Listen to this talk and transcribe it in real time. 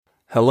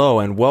Hello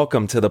and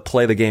welcome to the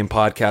Play the Game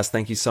podcast.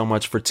 Thank you so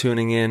much for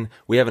tuning in.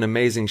 We have an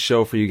amazing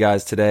show for you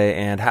guys today,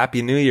 and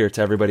Happy New Year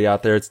to everybody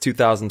out there. It's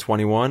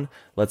 2021.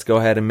 Let's go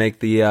ahead and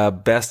make the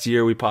best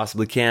year we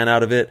possibly can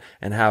out of it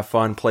and have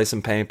fun, play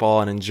some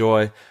paintball, and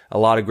enjoy a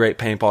lot of great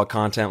paintball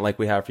content like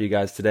we have for you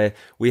guys today.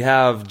 We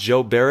have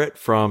Joe Barrett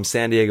from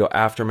San Diego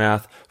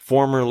Aftermath,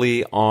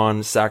 formerly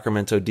on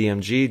Sacramento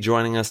DMG,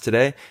 joining us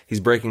today. He's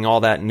breaking all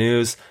that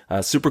news.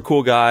 Super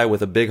cool guy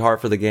with a big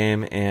heart for the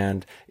game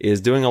and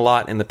is doing a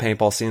lot in the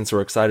paintball scene, so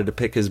we're excited to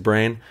pick his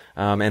brain.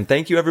 And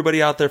thank you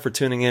everybody out there for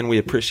tuning in. We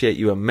appreciate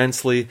you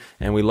immensely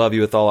and we love you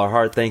with all our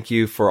heart. Thank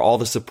you for all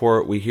the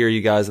support. We hear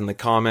you guys in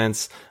the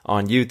comments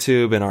on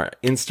YouTube and our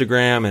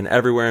Instagram and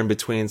everywhere in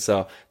between.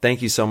 So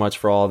thank you so much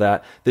for all of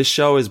that. This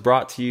show is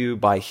brought to you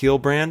by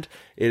Healbrand.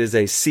 It is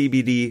a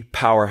CBD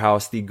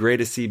powerhouse, the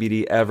greatest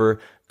CBD ever,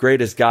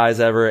 greatest guys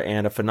ever,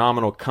 and a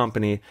phenomenal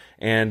company.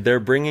 And they're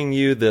bringing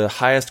you the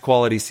highest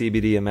quality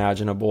CBD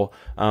imaginable.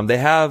 They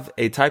have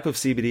a type of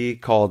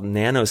CBD called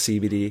nano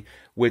CBD,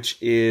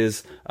 which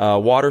is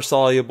water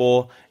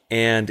soluble,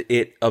 and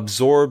it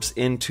absorbs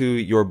into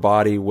your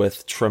body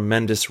with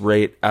tremendous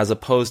rate as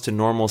opposed to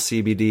normal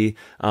CBD.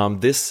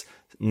 This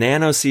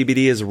nano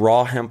CBD is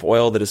raw hemp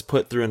oil that is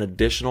put through an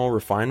additional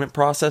refinement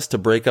process to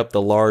break up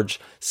the large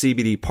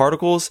CBD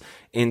particles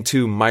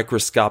into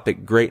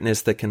microscopic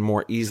greatness that can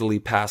more easily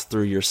pass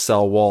through your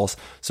cell walls.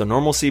 So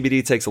normal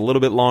CBD takes a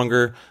little bit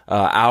longer,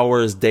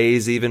 hours,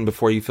 days even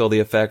before you feel the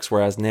effects,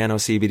 whereas nano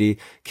CBD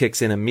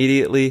kicks in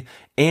immediately.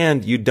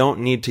 And you don't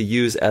need to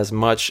use as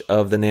much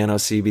of the nano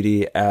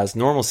CBD as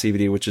normal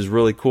CBD, which is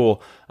really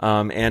cool.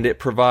 And it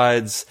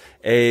provides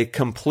a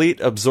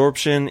complete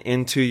absorption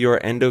into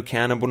your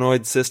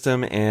endocannabinoid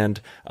system,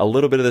 and a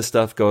little bit of this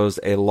stuff goes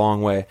a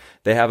long way.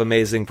 They have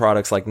amazing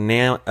products like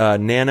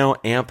Nano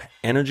Amp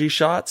Energy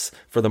Shots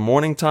for the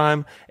morning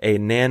time, a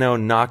Nano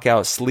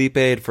Knockout Sleep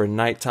Aid for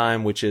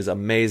nighttime, which is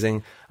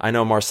amazing. I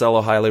know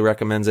Marcelo highly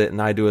recommends it,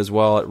 and I do as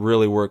well. It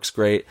really works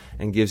great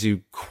and gives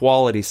you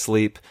quality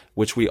sleep,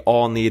 which we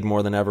all need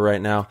more than ever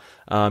right now.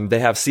 They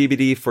have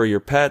CBD for your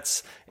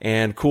pets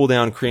and cool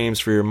down creams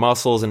for your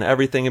muscles and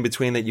everything in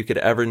between that you could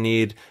ever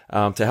need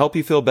to help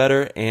you feel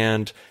better.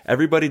 And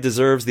everybody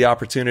deserves the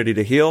opportunity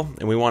to heal,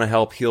 and we want to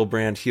help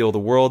Healbrand heal the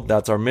world.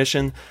 That's our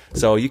mission.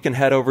 So you can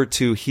head over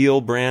to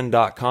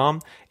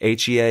healbrand.com,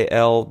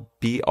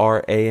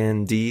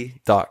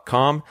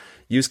 HEALBRAND.com.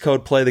 Use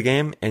code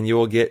PLAYTHEGAME and you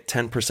will get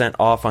 10%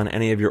 off on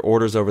any of your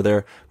orders over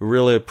there. We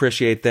really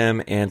appreciate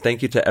them, and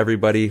thank you to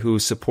everybody who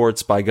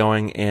supports by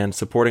going and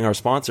supporting our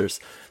sponsors.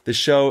 The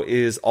show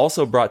is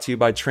also brought to you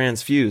by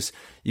Transfuse.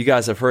 You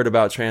guys have heard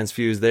about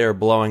Transfuse. They are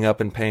blowing up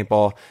in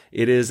paintball.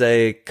 It is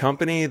a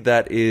company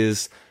that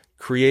is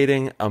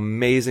creating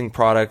amazing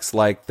products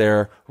like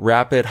their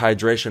rapid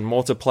hydration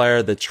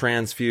multiplier, the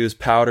Transfuse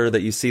powder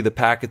that you see the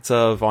packets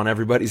of on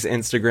everybody's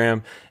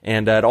Instagram.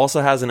 And it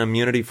also has an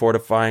immunity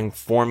fortifying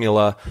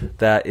formula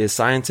that is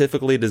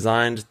scientifically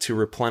designed to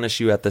replenish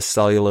you at the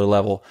cellular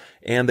level.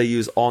 And they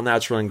use all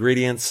natural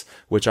ingredients,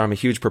 which I'm a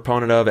huge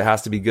proponent of. It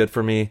has to be good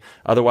for me.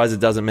 Otherwise, it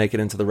doesn't make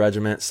it into the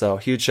regiment. So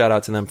huge shout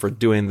out to them for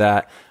doing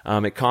that.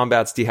 It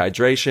combats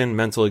dehydration,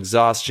 mental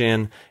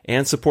exhaustion,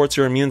 and supports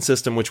your immune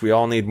system, which we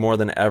all need more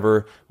than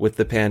ever with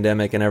the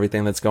pandemic and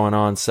everything that's going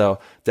on. So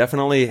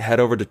definitely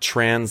head over to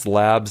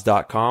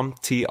translabs.com,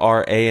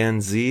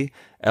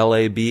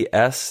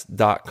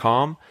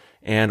 TRANZLABS.com.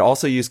 And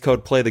also use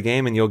code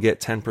PLAYTHEGAME and you'll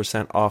get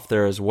 10% off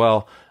there as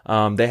well.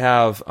 They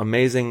have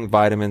amazing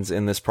vitamins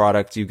in this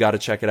product. You've got to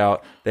check it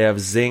out. They have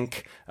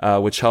zinc,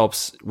 which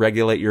helps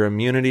regulate your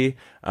immunity.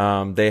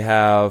 They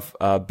have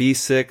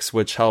B6,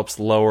 which helps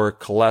lower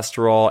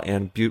cholesterol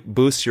and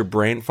boosts your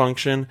brain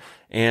function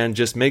and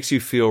just makes you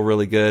feel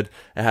really good.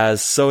 It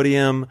has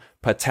sodium,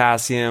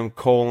 potassium,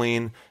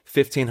 choline,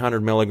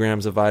 1,500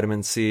 milligrams of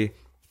vitamin C.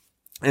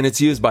 And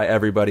it's used by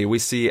everybody. We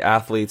see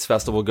athletes,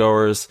 festival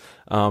goers,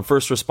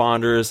 first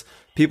responders,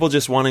 people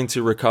just wanting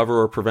to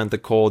recover or prevent the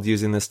cold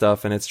using this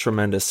stuff, and it's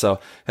tremendous. So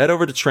head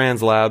over to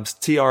Translabs,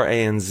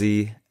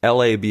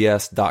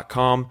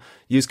 TRANZLABS.com.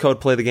 Use code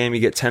PLAYTHEGAME,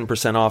 you get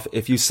 10% off.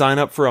 If you sign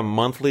up for a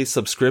monthly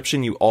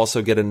subscription, you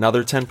also get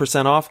another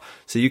 10% off.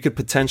 So you could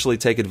potentially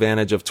take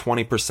advantage of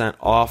 20%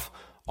 off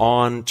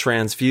on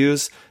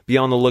Transfuse. Be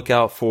on the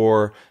lookout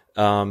for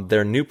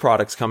their new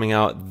products coming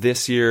out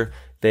this year.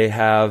 They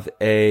have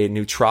a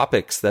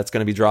nootropics that's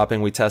going to be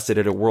dropping. We tested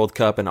it at World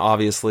Cup, and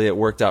obviously it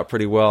worked out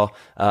pretty well.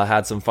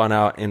 Had some fun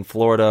out in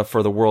Florida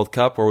for the World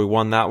Cup, where we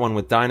won that one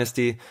with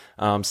Dynasty.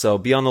 So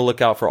be on the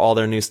lookout for all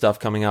their new stuff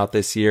coming out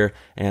this year.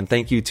 And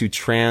thank you to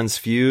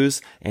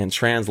Transfuse and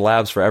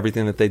Translabs for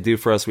everything that they do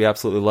for us. We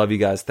absolutely love you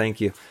guys.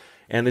 Thank you.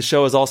 And the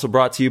show is also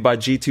brought to you by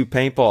G2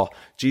 Paintball.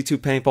 G2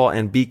 Paintball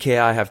and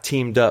BKI have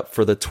teamed up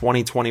for the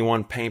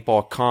 2021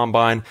 Paintball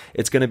Combine.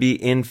 It's going to be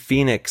in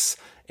Phoenix.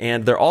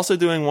 And they're also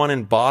doing one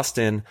in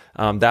Boston.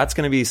 That's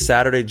going to be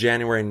Saturday,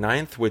 January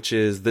 9th, which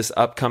is this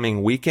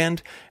upcoming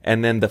weekend.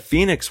 And then the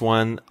Phoenix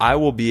one, I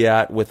will be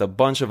at with a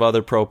bunch of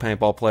other pro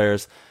paintball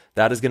players.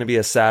 That is going to be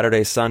a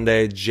Saturday,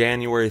 Sunday,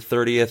 January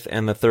 30th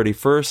and the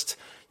 31st.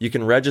 You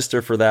can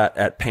register for that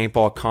at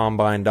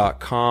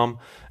paintballcombine.com.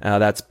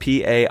 That's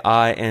PAINTBALL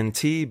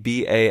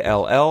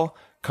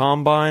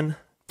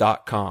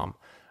combine.com.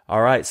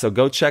 All right, so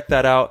go check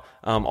that out.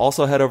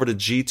 Also head over to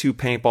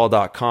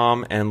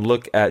g2paintball.com and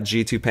look at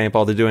G2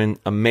 Paintball. They're doing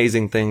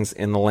amazing things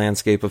in the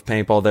landscape of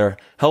paintball. They're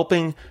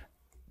helping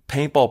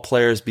paintball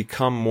players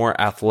become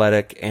more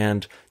athletic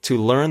and to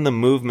learn the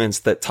movements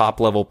that top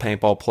level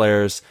paintball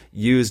players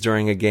use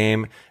during a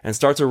game and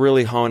start to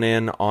really hone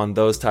in on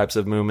those types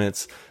of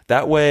movements.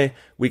 That way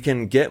we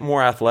can get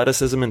more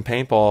athleticism in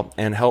paintball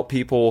and help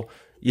people,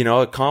 you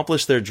know,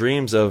 accomplish their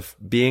dreams of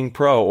being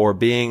pro or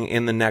being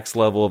in the next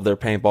level of their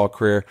paintball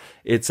career.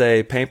 It's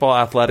a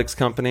paintball athletics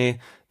company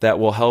that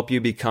will help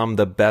you become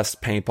the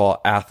best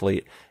paintball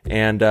athlete.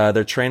 And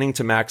they're training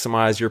to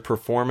maximize your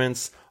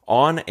performance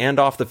on and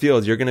off the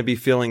field. You're going to be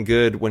feeling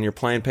good when you're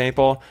playing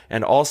paintball,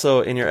 and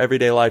also in your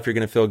everyday life you're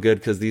going to feel good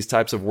because these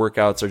types of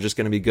workouts are just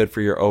going to be good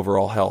for your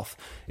overall health.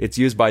 It's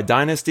used by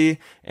Dynasty,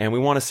 and we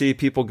want to see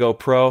people go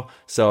pro,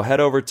 so head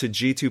over to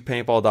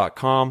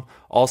g2paintball.com.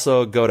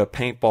 Also go to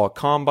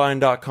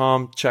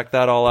paintballcombine.com, check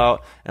that all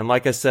out. And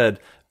like I said,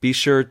 be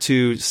sure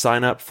to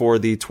sign up for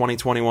the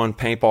 2021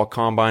 Paintball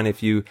Combine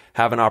if you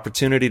have an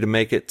opportunity to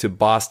make it to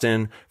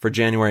Boston for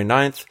January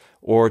 9th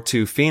or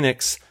to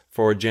Phoenix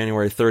for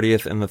January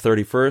 30th and the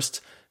 31st.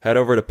 Head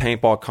over to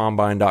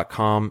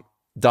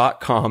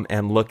paintballcombine.com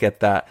and look at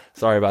that.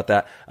 Sorry about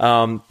that.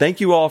 Thank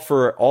you all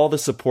for all the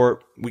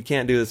support. We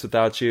can't do this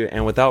without you.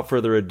 And without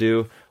further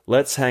ado,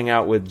 let's hang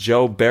out with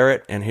Joe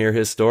Barrett and hear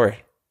his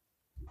story.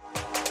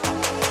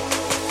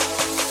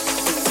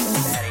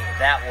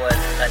 That was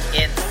an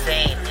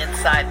insane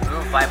inside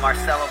move by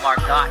Marcelo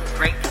Margot.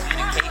 Great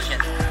communication.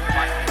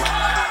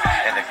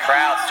 And the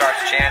crowd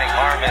starts chanting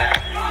Harmon.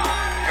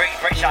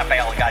 Great shot by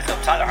all the guys. So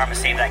Tyler Harmon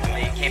saved that game.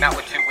 He came out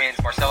with 2 wins.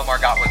 Marcelo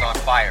Margot was on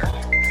fire.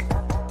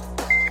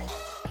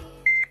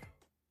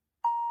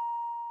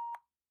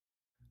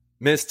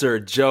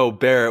 Mr. Joe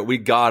Barrett, we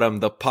got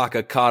him. The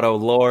Pakakado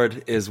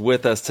Lord is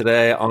with us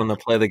today on the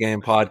Play the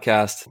Game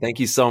podcast. Thank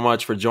you so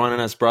much for joining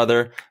us,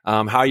 brother.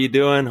 How are you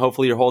doing?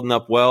 Hopefully you're holding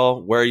up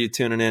well. Where are you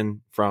tuning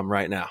in from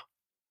right now?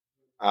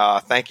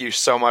 Thank you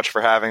so much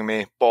for having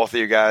me, both of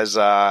you guys.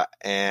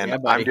 And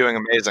I'm doing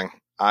amazing.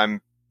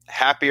 I'm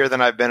happier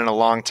than I've been in a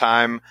long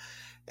time,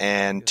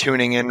 and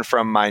tuning in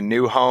from my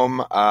new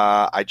home.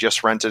 I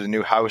just rented a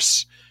new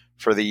house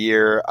for the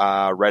year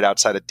right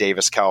outside of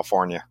Davis,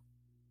 California.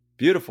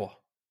 Beautiful.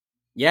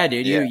 Yeah,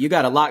 dude, you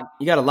got a lot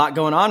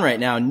going on right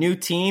now. New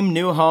team,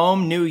 new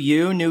home, new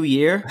you, new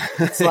year.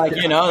 It's like,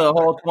 you know, the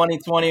whole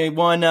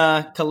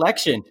 2021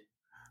 collection.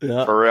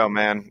 Yeah. For real,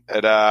 man.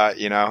 It I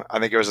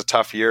think it was a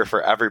tough year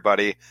for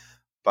everybody,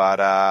 but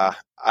I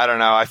don't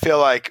know. I feel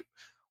like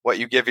what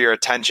you give your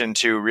attention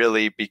to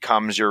really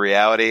becomes your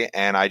reality.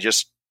 And I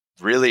just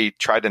really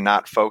tried to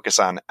not focus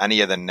on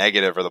any of the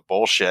negative or the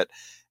bullshit.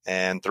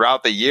 And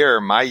throughout the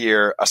year, my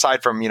year,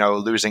 aside from,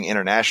 losing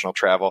international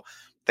travel,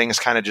 things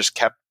kind of just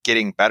kept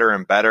getting better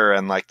and better.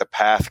 And like the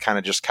path kind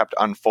of just kept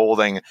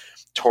unfolding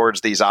towards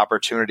these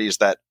opportunities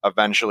that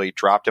eventually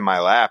dropped in my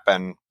lap.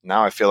 And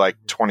now I feel like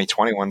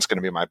 2021 is going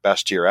to be my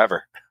best year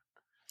ever.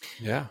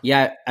 Yeah.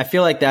 I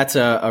feel like that's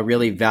a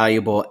really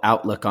valuable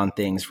outlook on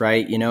things,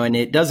 right? And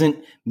it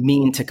doesn't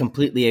mean to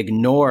completely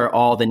ignore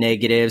all the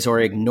negatives or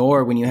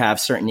ignore when you have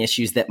certain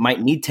issues that might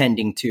need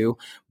tending to.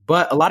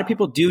 But a lot of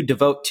people do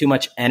devote too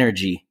much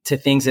energy to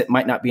things that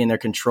might not be in their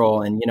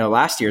control. And,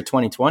 last year,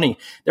 2020,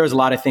 there was a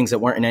lot of things that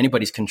weren't in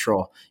anybody's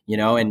control,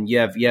 and you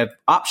have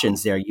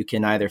options there. You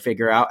can either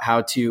figure out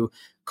how to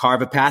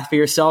carve a path for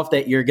yourself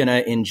that you're going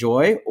to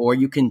enjoy, or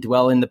you can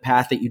dwell in the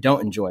path that you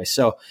don't enjoy.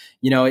 So,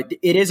 it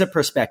is a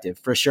perspective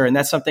for sure. And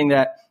that's something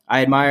that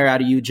I admire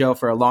out of you, Joe,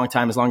 for a long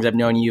time. As long as I've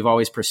known you, you've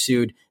always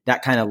pursued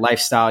that kind of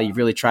lifestyle. You've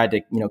really tried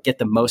to, get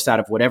the most out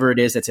of whatever it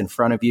is that's in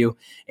front of you.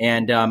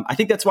 And I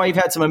think that's why you've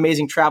had some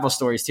amazing travel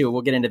stories too.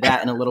 We'll get into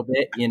that in a little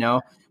bit,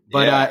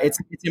 but it's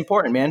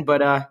important, man.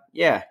 But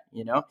you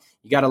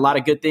got a lot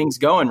of good things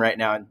going right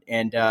now.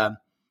 And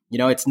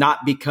it's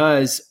not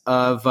because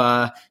of,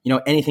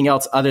 anything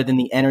else other than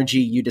the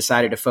energy you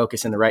decided to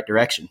focus in the right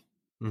direction.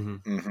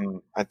 Mm-hmm. Mm-hmm.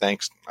 I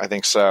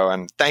think so.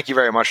 And thank you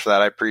very much for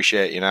that. I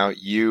appreciate,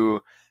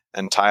 you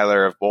and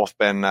Tyler have both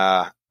been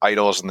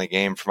idols in the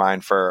game for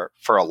mine for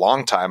a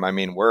long time. I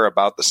mean, we're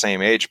about the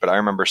same age, but I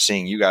remember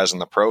seeing you guys in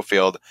the pro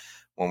field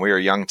when we were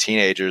young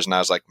teenagers. And I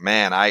was like,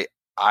 man, I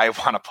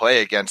want to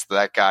play against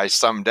that guy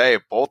someday,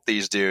 both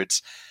these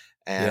dudes.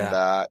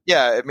 And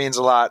it means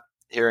a lot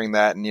hearing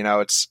that. And,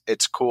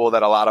 it's cool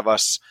that a lot of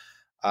us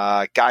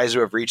guys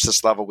who have reached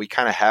this level, we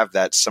kind of have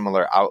that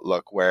similar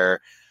outlook where,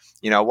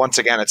 once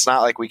again, it's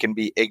not like we can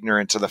be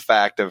ignorant to the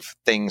fact of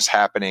things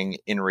happening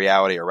in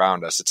reality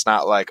around us. It's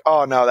not like,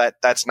 oh, no,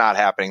 that's not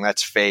happening.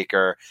 That's fake,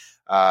 or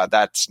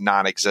that's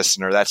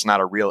non-existent, or that's not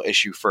a real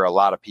issue for a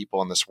lot of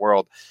people in this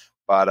world.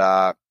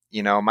 But,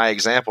 my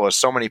example is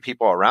so many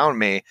people around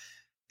me.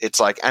 It's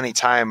like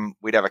anytime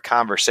we'd have a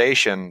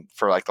conversation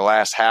for like the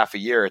last half a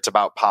year, it's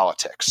about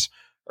politics,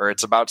 or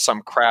it's about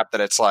some crap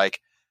that it's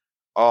like,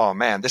 oh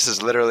man, this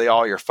is literally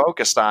all you're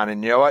focused on.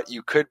 And you know what?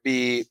 You could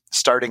be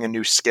starting a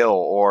new skill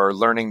or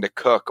learning to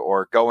cook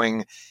or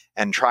going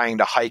and trying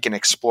to hike and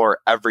explore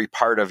every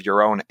part of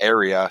your own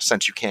area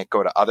since you can't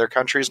go to other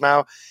countries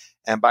now.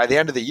 And by the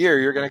end of the year,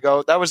 you're going to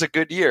go, that was a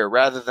good year,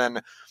 rather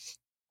than,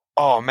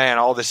 oh man,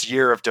 all this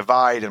year of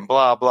divide and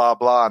blah, blah,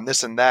 blah, and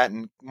this and that,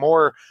 and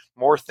more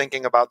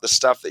thinking about the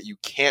stuff that you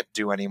can't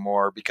do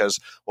anymore because,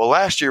 well,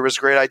 last year was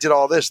great. I did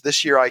all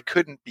this year I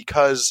couldn't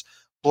because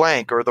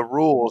blank or the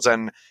rules.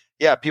 And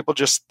yeah, people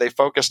they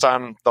focused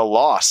on the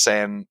loss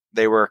and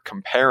they were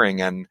comparing,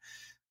 and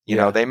you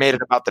know, they made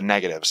it about the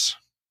negatives.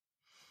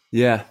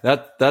 Yeah,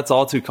 that's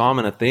all too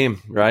common a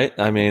theme, right?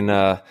 I mean,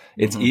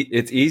 it's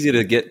easy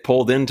to get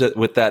pulled into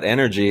with that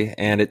energy,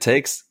 and it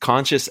takes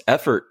conscious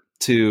effort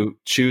to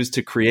choose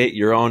to create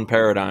your own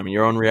paradigm,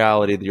 your own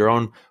reality, your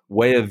own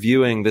way of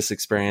viewing this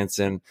experience.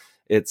 And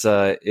it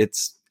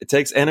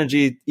takes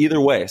energy either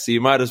way. So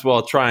you might as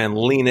well try and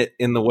lean it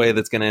in the way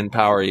that's going to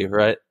empower you,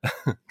 right?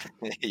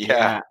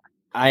 Yeah.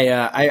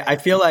 I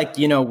feel like,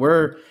 you know,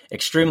 we're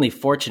extremely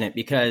fortunate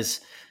because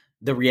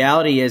the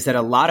reality is that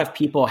a lot of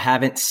people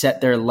haven't set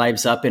their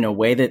lives up in a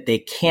way that they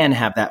can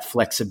have that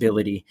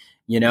flexibility.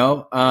 You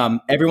know,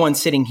 everyone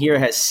sitting here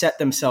has set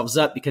themselves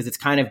up because it's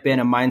kind of been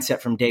a mindset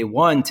from day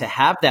one to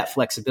have that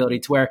flexibility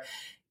to where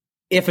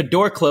if a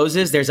door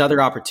closes, there's other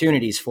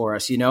opportunities for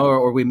us, you know,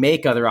 or we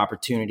make other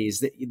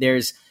opportunities.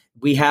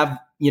 We have,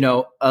 you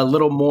know, a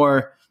little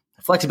more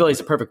flexibility is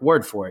the perfect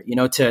word for it, you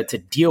know, to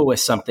deal with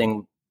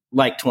something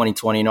like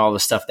 2020 and all the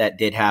stuff that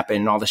did happen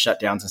and all the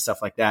shutdowns and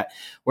stuff like that.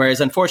 Whereas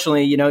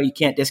unfortunately, you know, you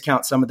can't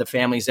discount some of the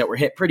families that were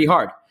hit pretty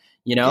hard,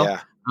 you know? Yeah.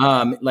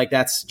 Like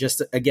that's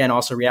just, again,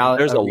 also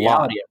reality. There's a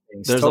reality of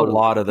things. There's totally, a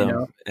lot of them. You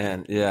know?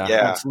 And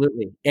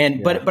absolutely.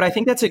 And, but I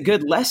think that's a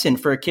good lesson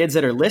for kids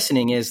that are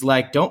listening is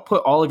like, don't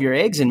put all of your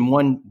eggs in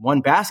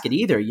one basket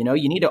either. You know,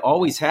 you need to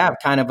always have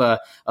kind of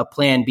a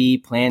plan B,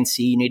 plan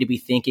C. You need to be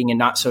thinking and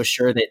not so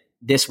sure that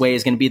this way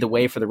is going to be the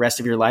way for the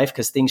rest of your life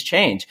because things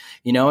change,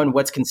 you know, and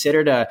what's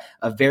considered a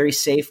very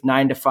safe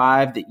 9 to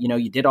 5 that, you know,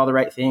 you did all the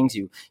right things.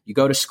 You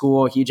go to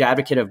school, huge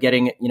advocate of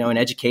getting, you know, an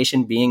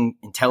education, being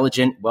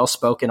intelligent,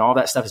 well-spoken, all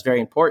that stuff is very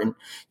important,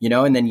 you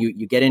know, and then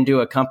you get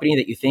into a company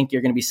that you think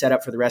you're going to be set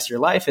up for the rest of your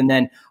life. And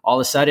then all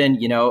of a sudden,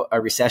 you know, a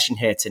recession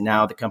hits and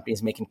now the company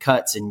is making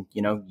cuts and,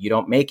 you know, you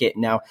don't make it.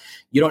 And now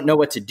you don't know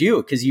what to do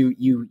because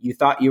you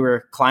thought you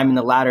were climbing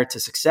the ladder to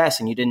success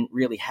and you didn't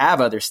really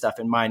have other stuff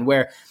in mind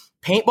where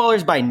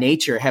paintballers by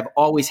nature have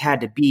always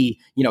had to be,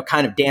 you know,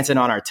 kind of dancing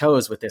on our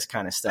toes with this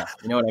kind of stuff.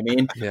 You know what I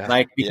mean?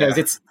 Because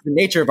it's the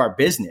nature of our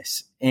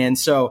business. And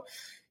so,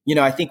 you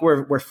know, I think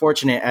we're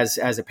fortunate as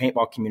a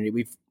paintball community.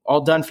 We've all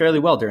done fairly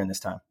well during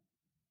this time.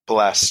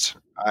 Blessed.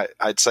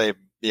 I'd say,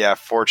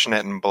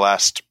 fortunate and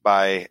blessed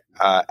by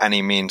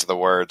any means of the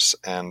words.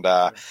 And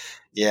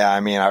I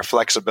mean, our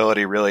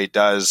flexibility really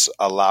does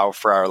allow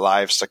for our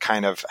lives to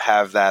kind of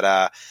have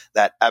that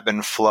ebb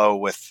and flow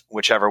with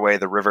whichever way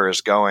the river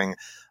is going.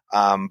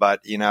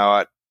 But, you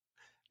know,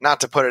 not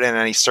to put it in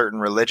any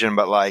certain religion,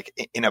 but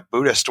like in a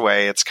Buddhist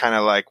way, it's kind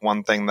of like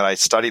one thing that I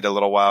studied a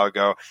little while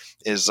ago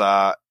is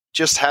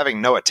just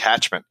having no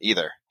attachment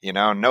either, you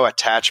know, no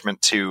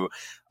attachment to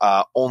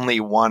only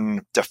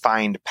one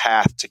defined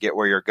path to get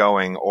where you're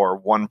going or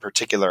one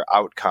particular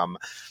outcome.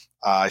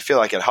 I feel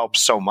like it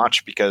helps so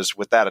much because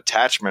with that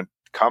attachment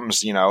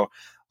comes, you know,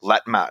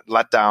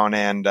 letdown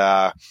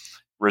and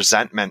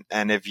resentment.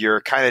 And if you're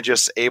kind of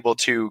just able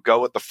to go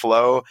with the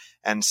flow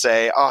and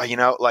say, oh, you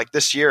know, like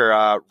this year,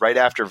 right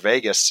after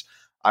Vegas,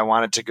 I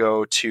wanted to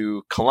go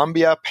to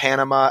Colombia,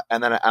 Panama,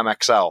 and then an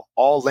MXL,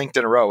 all linked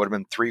in a row. It would have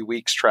been 3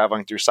 weeks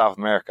traveling through South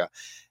America.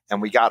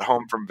 And we got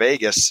home from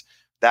Vegas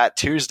that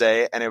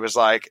Tuesday and it was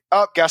like,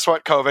 oh, guess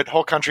what? COVID,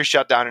 whole country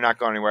shut down. You're not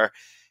going anywhere.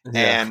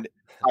 Yeah. And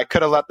I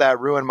could have let that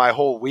ruin my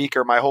whole week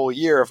or my whole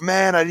year of,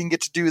 man, I didn't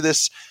get to do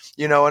this,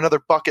 you know, another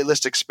bucket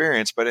list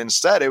experience. But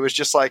instead it was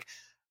just like,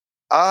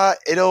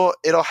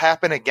 it'll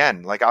happen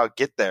again. Like I'll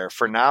get there.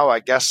 For now, I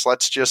guess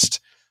let's just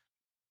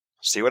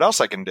see what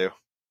else I can do.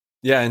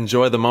 Yeah,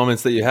 enjoy the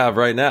moments that you have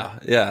right now.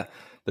 Yeah,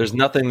 there's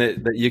nothing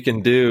that you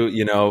can do,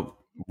 you know,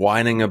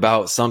 whining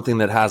about something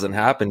that hasn't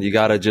happened. You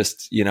got to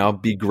just, you know,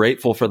 be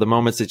grateful for the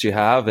moments that you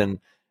have.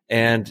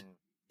 And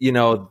you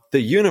know, the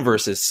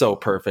universe is so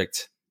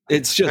perfect.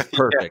 It's just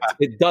perfect.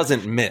 It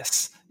doesn't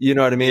miss. You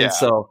know what I mean? Yeah.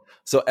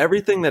 So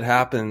everything that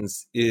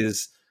happens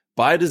is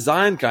by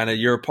design, kind of.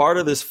 You're a part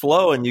of this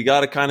flow and you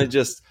got to kind of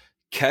just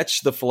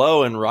catch the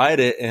flow and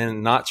ride it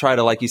and not try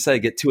to, like you say,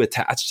 get too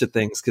attached to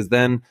things. Because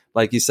then,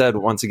 like you said,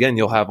 once again,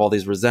 you'll have all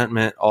these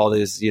resentment, all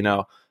these, you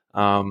know,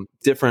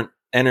 different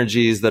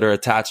energies that are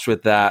attached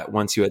with that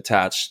once you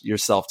attach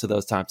yourself to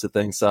those types of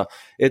things. So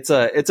it's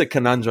a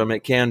conundrum.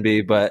 It can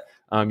be, but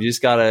you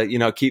just got to, you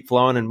know, keep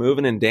flowing and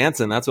moving and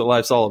dancing. That's what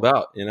life's all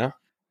about, you know?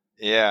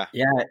 Yeah.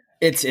 Yeah.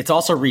 It's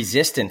also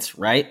resistance,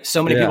 right?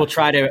 So many people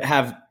try to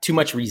have too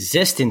much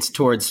resistance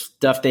towards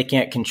stuff they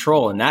can't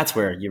control. And that's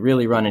where you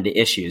really run into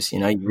issues. You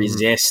know, you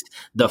resist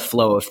the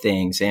flow of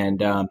things.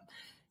 And,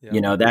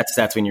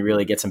 that's when you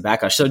really get some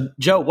backlash. So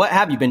Joe, what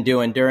have you been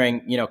doing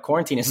during,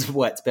 quarantine is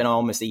it's been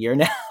almost a year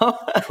now.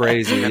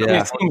 Crazy.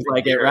 Yeah. It seems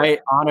like it, right?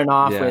 On and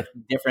off with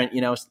different,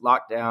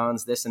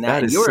 lockdowns, this and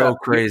that. That is so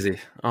crazy.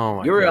 Oh my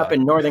God. You were up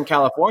in Northern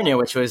California,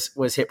 which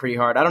was hit pretty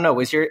hard. I don't know.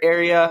 Was your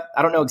area,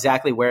 I don't know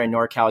exactly where in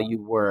NorCal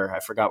you were. I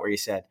forgot where you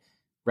said.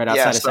 Right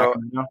outside of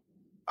Sacramento?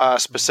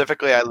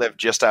 Specifically, I live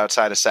just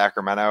outside of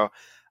Sacramento.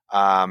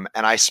 And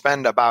I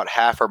spend about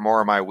half or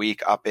more of my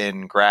week up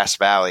in Grass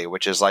Valley,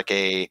 which is like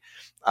a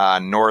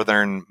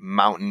northern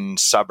mountain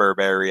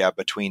suburb area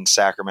between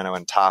Sacramento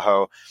and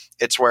Tahoe.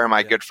 It's where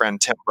my good friend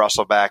Tim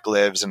Russellback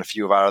lives and a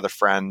few of our other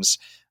friends.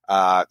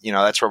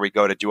 That's where we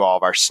go to do all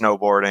of our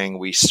snowboarding.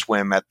 We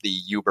swim at the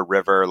Yuba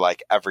River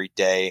like every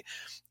day.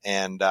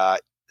 And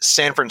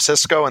San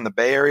Francisco and the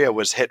Bay Area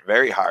was hit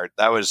very hard.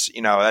 That was,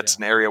 that's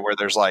an area where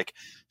there's like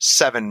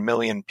 7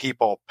 million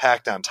people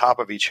packed on top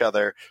of each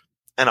other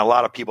and a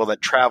lot of people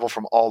that travel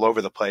from all over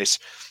the place.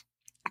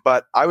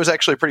 But I was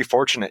actually pretty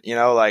fortunate,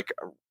 like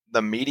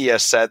the media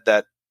said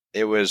that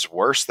it was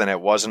worse than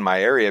it was in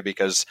my area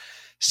because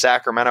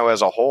Sacramento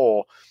as a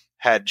whole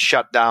had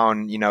shut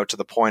down, to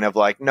the point of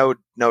like no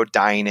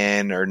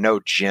dine-in or no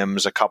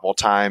gyms a couple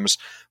times,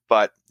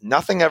 but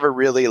nothing ever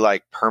really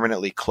like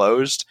permanently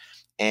closed.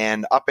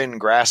 And up in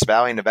Grass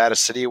Valley, Nevada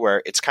City,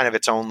 where it's kind of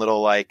its own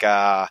little like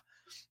a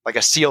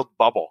sealed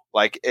bubble,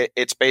 like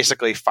it's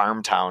basically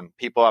farm town.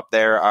 People up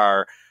there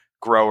are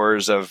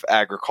growers of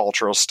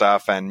agricultural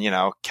stuff and,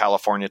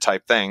 California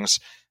type things.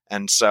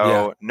 And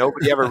so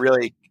nobody ever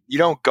really, you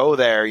don't go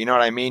there. You know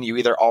what I mean? You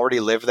either already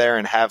live there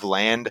and have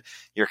land.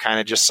 You're kind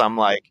of just some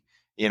like,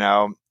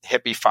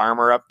 hippie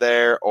farmer up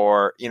there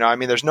or,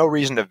 there's no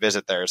reason to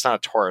visit there. It's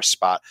not a tourist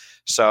spot.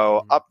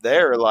 So up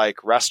there,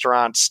 like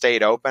restaurants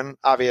stayed open,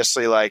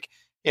 obviously like,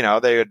 they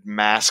had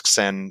masks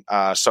and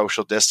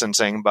social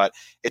distancing, but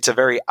it's a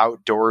very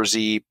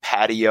outdoorsy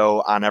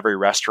patio on every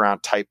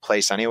restaurant type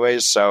place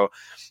anyways. So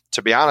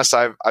to be honest,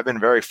 I've been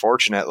very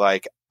fortunate.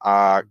 Like,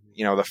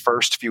 the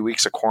first few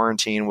weeks of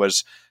quarantine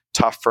was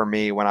tough for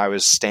me when I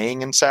was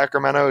staying in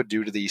Sacramento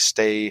due to the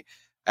stay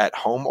at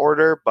home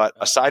order. But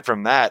aside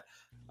from that,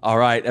 all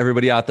right,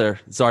 everybody out there,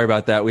 sorry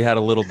about that. We had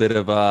a little bit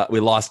of, we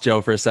lost Joe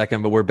for a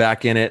second, but we're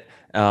back in it.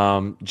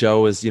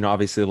 Joe is,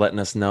 obviously letting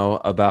us know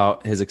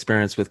about his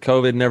experience with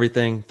COVID and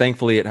everything.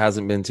 Thankfully, it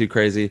hasn't been too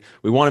crazy.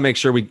 We want to make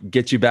sure we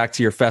get you back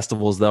to your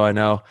festivals, though. I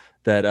know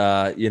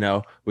that,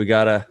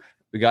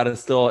 we gotta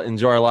still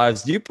enjoy our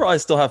lives. You probably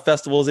still have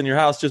festivals in your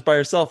house just by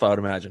yourself, I would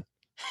imagine.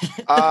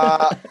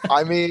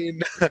 I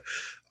mean,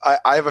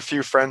 I have a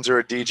few friends who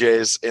are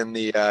DJs in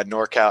the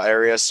NorCal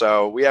area,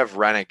 so we have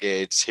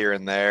Renegades here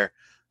and there.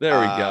 There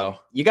we go.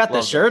 You got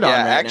the shirt on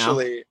right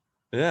actually,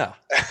 now.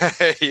 Yeah.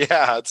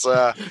 Yeah, it's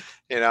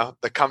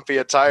the comfy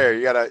attire.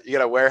 You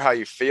gotta wear how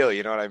you feel,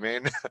 you know what I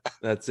mean?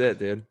 That's it,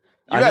 dude.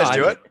 You guys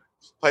do it.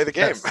 Play the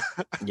game.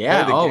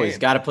 Yeah, always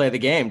got to play the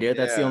game, dude.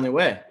 That's the only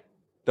way.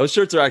 Those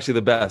shirts are actually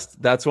the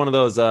best. That's one of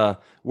those.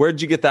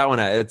 Where'd you get that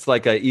one at? It's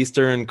like a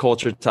Eastern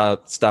culture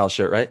style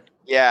shirt, right?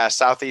 Yeah,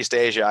 Southeast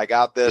Asia. I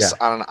got this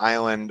on an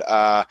island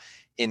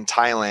in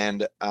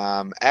Thailand.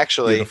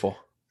 Actually, beautiful.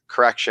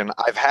 Correction.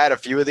 I've had a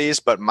few of these,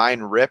 but mine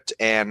ripped,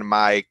 and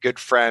my good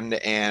friend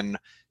and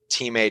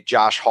teammate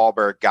Josh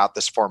Hallberg got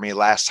this for me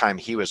last time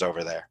he was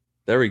over there.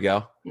 There we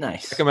go.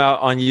 Nice. Check him out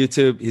on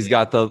YouTube. He's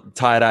got the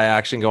tie-dye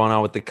action going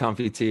on with the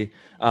comfy tee.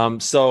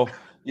 So,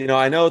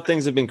 I know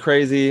things have been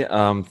crazy.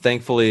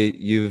 Thankfully,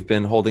 you've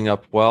been holding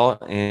up well.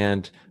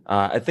 And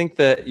I think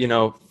that,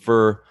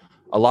 for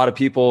a lot of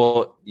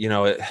people,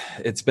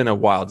 it's been a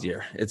wild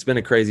year. It's been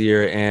a crazy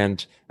year.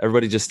 And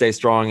everybody just stay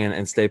strong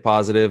and stay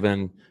positive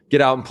and get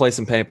out and play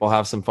some paintball,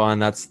 have some fun.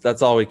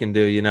 That's all we can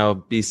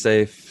do, be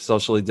safe,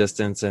 socially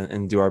distance,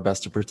 and do our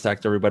best to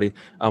protect everybody.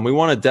 We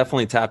want to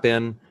definitely tap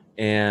in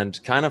and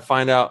kind of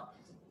find out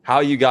how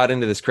you got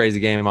into this crazy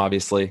game,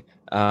 obviously.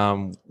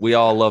 We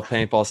all love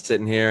paintball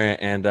sitting here,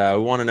 and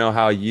we want to know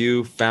how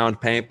you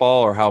found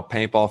paintball or how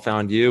paintball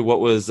found you.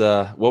 What was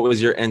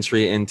your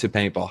entry into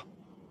paintball?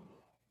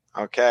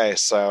 Okay,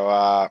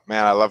 so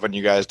man, I love when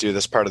you guys do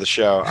this part of the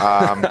show.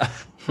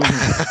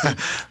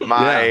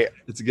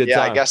 It's a good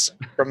time. I guess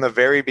from the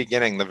very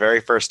beginning, the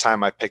very first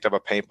time I picked up a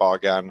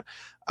paintball gun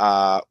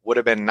would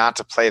have been not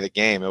to play the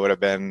game. It would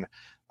have been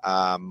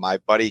my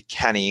buddy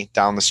Kenny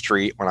down the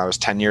street when I was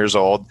 10 years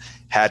old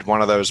had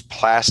one of those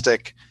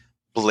plastic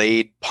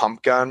blade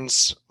pump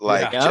guns,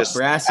 like just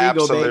brass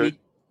eagle, baby.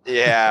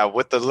 Yeah,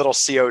 with the little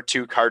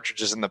CO2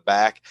 cartridges in the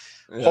back.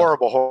 Yeah.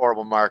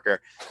 Horrible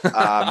marker.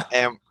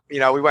 And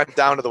we went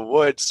down to the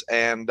woods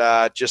and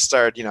just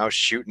started,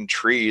 shooting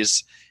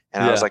trees.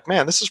 And I was like,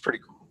 man, this is pretty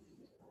cool.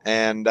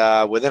 And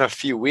within a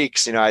few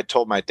weeks, I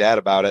told my dad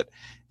about it.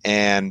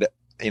 And,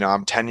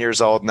 I'm 10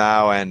 years old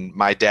now. And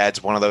my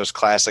dad's one of those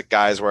classic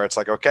guys where it's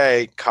like,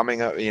 okay,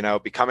 becoming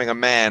a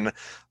man.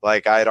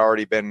 Like I had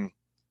already been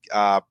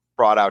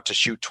brought out to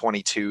shoot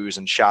 22s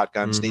and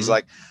shotguns. And he's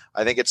like,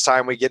 I think it's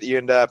time we get you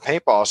into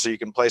paintball so you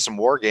can play some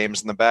war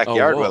games in the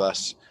backyard with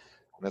us.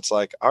 And it's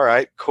like, all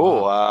right,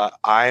 cool.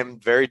 I'm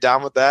very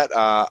down with that.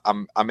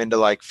 I'm into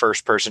like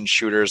first person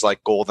shooters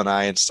like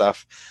GoldenEye and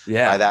stuff.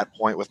 Yeah. By that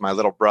point, with my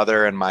little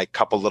brother and my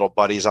couple little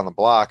buddies on the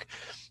block.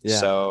 Yeah.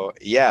 So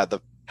yeah.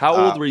 How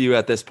old were you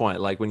at this point?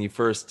 Like when you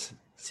first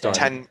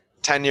started?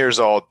 10 years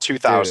old,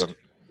 2000. Dude,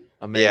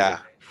 amazing. Yeah.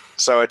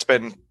 So it's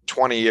been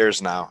 20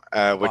 years now,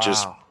 which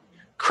is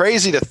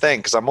crazy to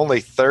think because I'm only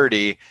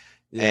 30.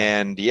 Yeah.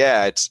 And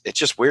yeah, it's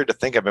just weird to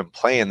think I've been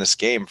playing this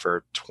game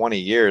for 20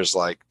 years.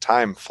 Like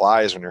time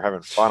flies when you're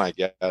having fun, I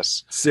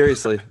guess.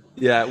 Seriously.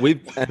 Yeah.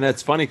 And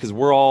that's funny because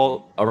we're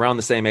all around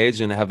the same age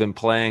and have been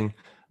playing,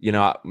 you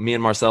know, me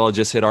and Marcelo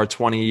just hit our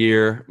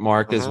 20-year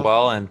mark as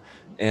well. And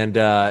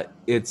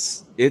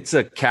it's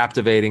a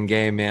captivating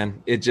game,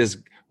 man. It just,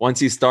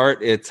 once you start,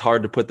 it's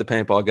hard to put the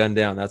paintball gun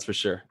down. That's for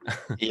sure.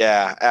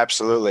 Yeah,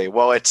 absolutely.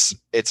 Well, it's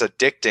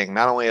addicting,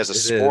 not only as a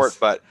sport,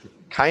 but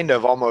kind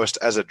of almost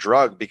as a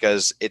drug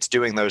because it's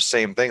doing those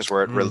same things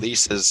where it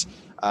releases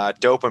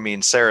dopamine,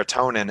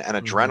 serotonin,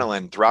 and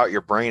adrenaline throughout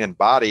your brain and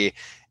body.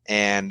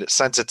 And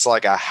since it's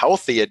like a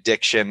healthy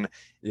addiction,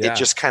 it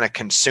just kind of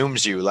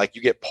consumes you. Like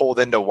you get pulled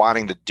into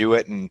wanting to do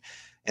it and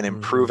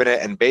improve in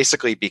it and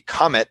basically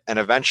become it. And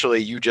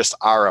eventually you just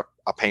are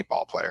a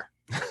paintball player.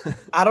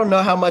 I don't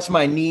know how much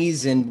my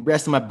knees and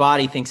rest of my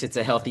body thinks it's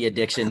a healthy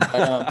addiction,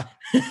 but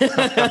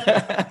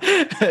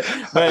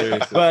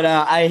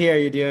I hear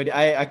you, dude.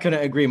 I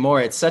couldn't agree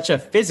more. It's such a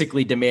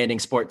physically demanding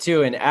sport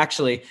too. And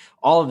actually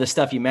all of the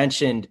stuff you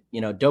mentioned,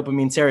 you know,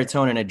 dopamine,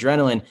 serotonin,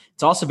 adrenaline,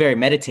 it's also very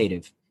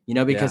meditative, you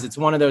know, because it's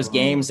one of those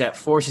games that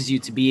forces you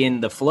to be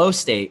in the flow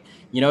state.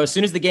 You know, as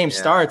soon as the game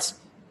starts,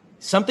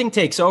 something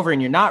takes over and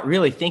you're not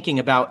really thinking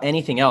about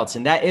anything else.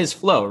 And that is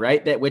flow,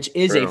 right? Which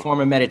is a form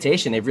of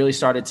meditation. They've really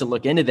started to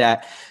look into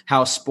that,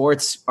 how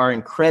sports are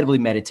incredibly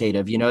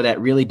meditative, you know,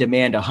 that really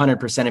demand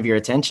 100% of your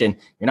attention.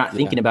 You're not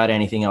thinking about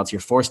anything else.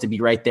 You're forced to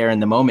be right there in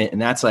the moment. And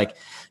that's like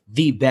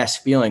the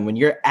best feeling when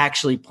you're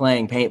actually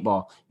playing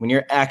paintball, when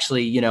you're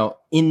actually, you know,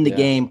 in the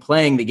game,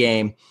 playing the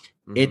game.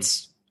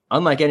 It's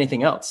unlike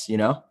anything else, you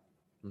know?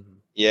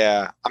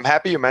 Yeah. I'm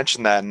happy you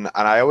mentioned that. And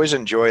I always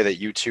enjoy that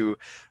you two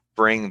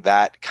bring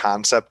that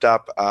concept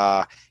up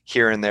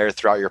here and there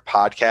throughout your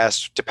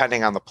podcast,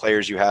 depending on the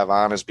players you have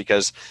on, is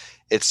because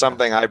it's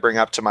something I bring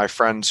up to my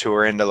friends who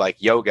are into like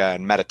yoga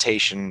and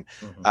meditation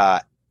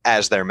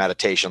as their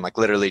meditation, like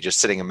literally just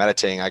sitting and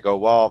meditating. I go,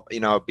 well, you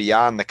know,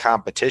 beyond the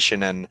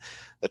competition and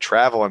the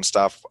travel and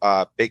stuff,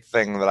 big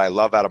thing that I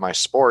love out of my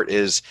sport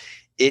is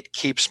it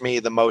keeps me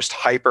the most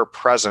hyper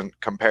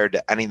present compared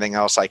to anything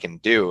else I can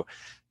do.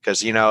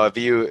 Because, you know, if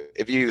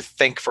you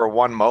think for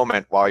one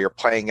moment while you're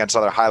playing against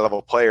other high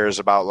level players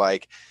about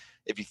like,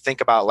 if you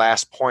think about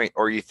last point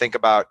or you think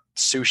about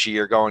sushi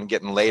you're going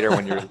getting later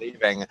when you're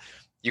leaving,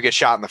 you get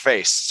shot in the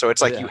face. So it's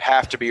like you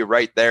have to be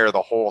right there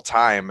the whole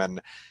time.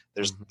 And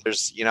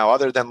there's you know,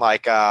 other than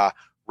like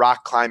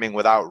rock climbing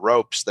without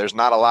ropes, there's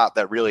not a lot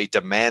that really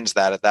demands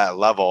that at that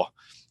level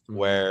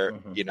where,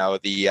 you know,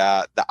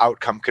 the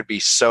outcome could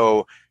be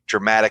so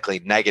dramatically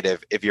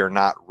negative if you're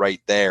not right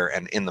there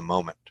and in the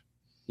moment.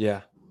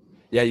 Yeah.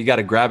 Yeah, you got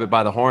to grab it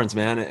by the horns,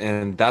 man.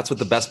 And that's what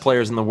the best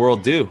players in the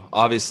world do.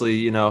 Obviously,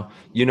 you know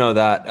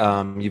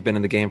that you've been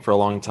in the game for a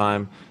long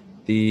time.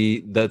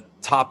 The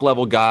top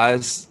level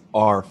guys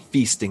are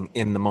feasting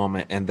in the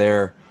moment and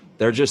they're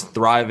just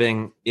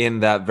thriving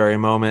in that very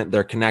moment.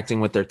 They're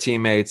connecting with their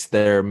teammates.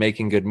 They're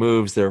making good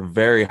moves. They're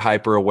very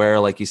hyper aware.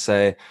 Like you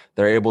say,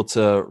 they're able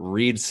to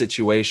read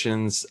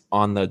situations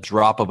on the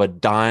drop of a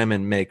dime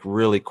and make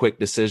really quick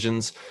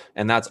decisions.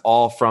 And that's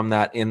all from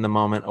that in the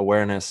moment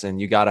awareness.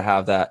 And you got to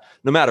have that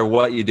no matter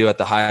what you do at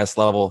the highest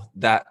level,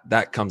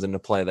 that comes into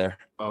play there.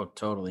 Oh,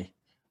 totally.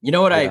 You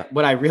know what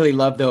I really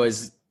love though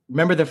is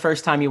remember the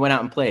first time you went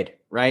out and played,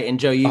 right? And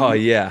Joe,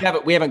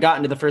 we haven't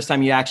gotten to the first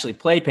time you actually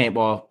played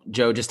paintball,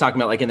 Joe, just talking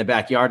about like in the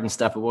backyard and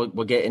stuff. We'll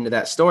get into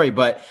that story.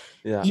 But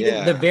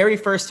the very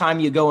first time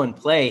you go and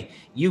play,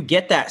 you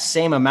get that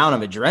same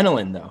amount of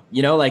adrenaline though,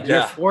 you know, like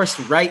you're forced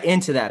right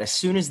into that. As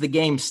soon as the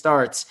game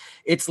starts,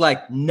 it's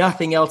like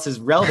nothing else is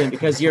relevant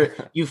because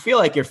you feel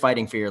like you're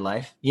fighting for your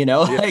life, you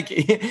know, like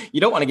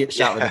you don't want to get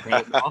shot with a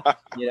paintball,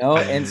 you know?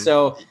 And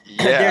so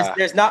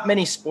there's not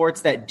many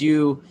sports that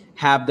do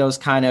have those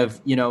kind of,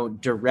 you know,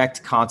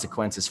 direct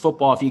consequences.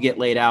 Football, if you get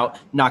laid out,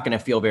 not going to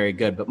feel very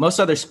good. But most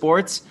other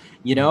sports,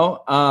 you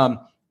know,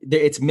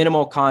 it's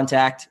minimal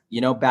contact,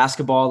 you know,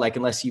 basketball, like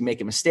unless you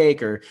make a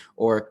mistake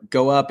or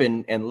go up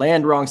and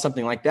land wrong,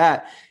 something like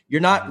that,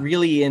 you're not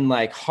really in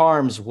like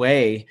harm's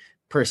way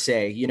per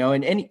se, you know,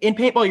 and in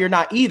paintball, you're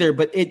not either,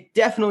 but it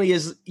definitely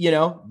is, you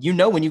know,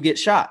 when you get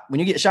shot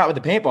with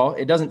a paintball,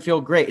 it doesn't feel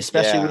great,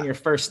 especially when you're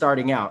first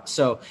starting out.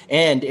 So,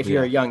 and if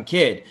you're a young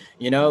kid,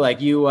 you know, like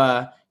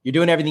you're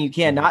doing everything you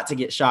can not to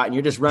get shot and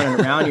you're just running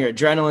around, your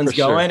adrenaline's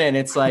going and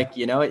it's like,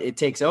 you know, it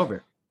takes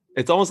over.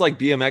 It's almost like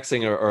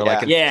BMXing or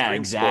like an extreme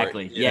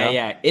exactly. Sport, you know?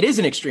 Yeah. It is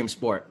an extreme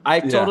sport. I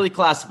totally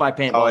classify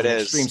paintball as an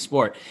extreme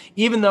sport,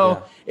 even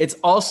though it's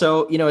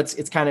also,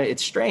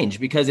 it's strange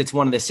because it's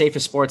one of the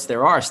safest sports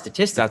there are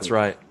statistically. That's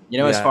right.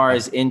 As far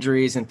as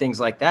injuries and things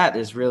like that,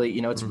 is really,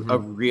 it's a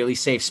really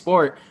safe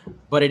sport,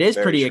 but it is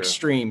pretty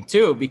extreme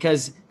too,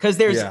 because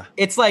there's,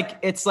 it's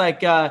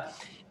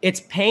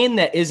pain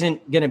that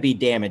isn't going to be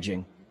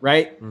damaging.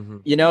 Right.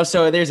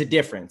 So there's a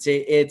difference.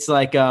 It's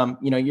like,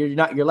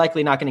 you're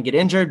likely not going to get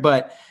injured,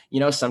 but,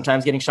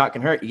 sometimes getting shot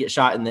can hurt. You get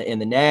shot in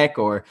the neck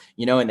or,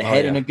 in the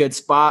head in a good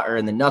spot or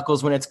in the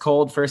knuckles when it's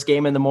cold, first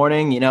game in the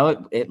morning,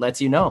 it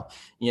lets you're going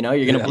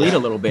to bleed a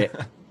little bit.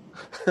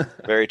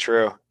 Very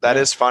true. That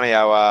is funny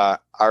how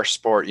our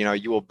sport,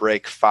 you will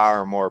break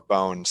far more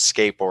bones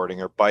skateboarding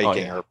or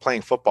biking or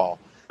playing football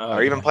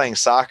or even playing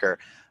soccer.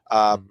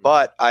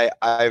 But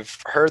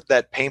I've heard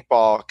that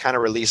paintball kind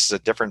of releases a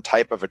different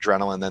type of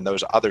adrenaline than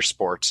those other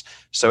sports.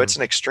 So it's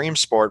an extreme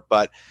sport,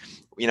 but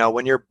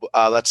when you're,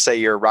 let's say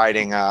you're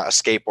riding a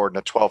skateboard in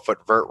a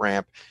 12-foot vert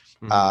ramp,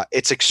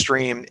 it's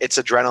extreme. It's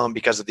adrenaline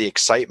because of the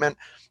excitement,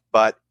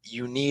 but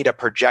you need a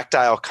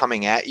projectile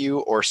coming at you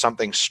or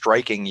something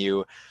striking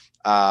you.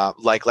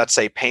 Like let's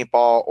say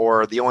paintball,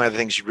 or the only other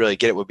things you really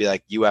get it would be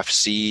like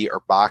UFC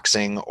or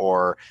boxing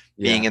or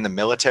being in the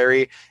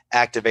military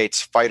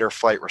activates fight or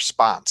flight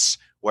response,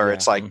 where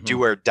it's like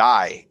do or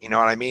die. You know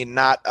what I mean?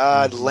 Not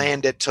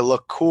land it to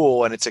look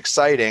cool and it's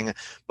exciting,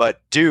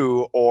 but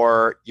do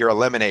or you're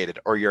eliminated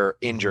or you're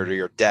injured or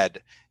you're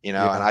dead. And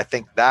I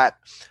think that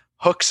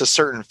hooks a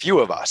certain few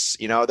of us.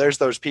 There's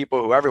those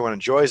people who everyone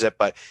enjoys it,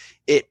 but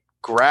it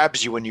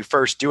grabs you when you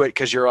first do it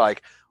because you're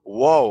like,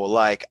 whoa,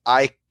 like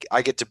I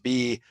get to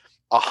be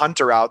a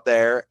hunter out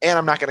there, and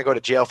I'm not going to go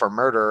to jail for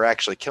murder or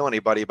actually kill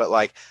anybody, but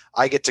like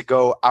I get to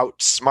go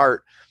outsmart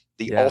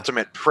the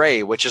ultimate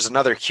prey, which is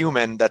another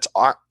human that's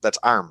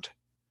armed.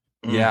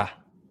 Yeah,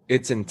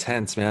 it's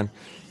intense, man.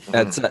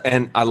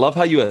 And I love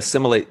how you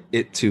assimilate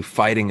it to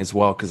fighting as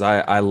well, because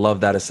I love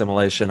that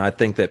assimilation. I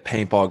think that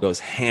paintball goes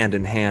hand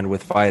in hand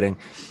with fighting.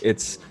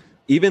 It's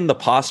even the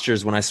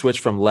postures when I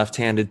switch from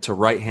left-handed to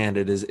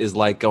right-handed is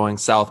like going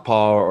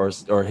southpaw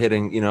or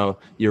hitting,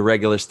 your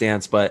regular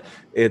stance, but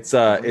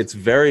it's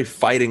very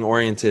fighting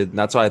oriented. And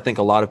that's why I think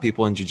a lot of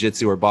people in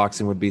jiu-jitsu or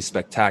boxing would be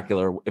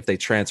spectacular if they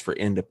transfer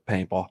into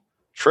paintball.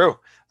 True.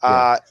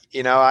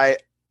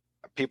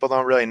 People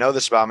don't really know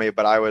this about me,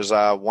 but I was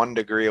 1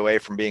 degree away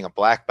from being a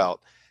black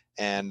belt.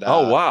 And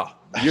oh, wow.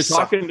 You're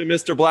talking to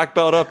Mr. Black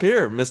Belt up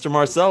here, Mr.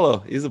 Marcelo.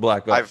 He's a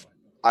black belt.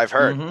 I've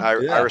heard.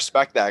 I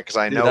respect that because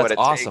I know what it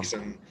takes.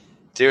 And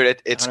dude,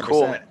 it's 100%.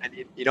 Cool.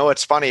 And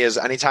what's funny is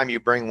anytime you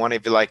bring one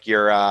of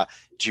your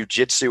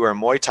jiu-jitsu or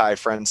Muay Thai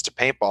friends to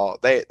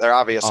paintball, they're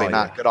obviously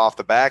not good off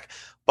the back,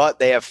 but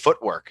they have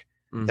footwork.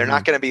 They're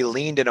not going to be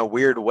leaned in a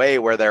weird way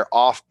where they're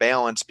off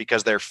balance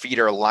because their feet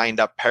are lined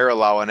up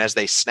parallel, and as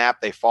they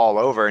snap, they fall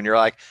over. And you're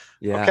like,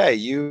 okay,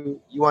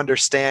 you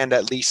understand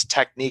at least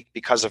technique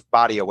because of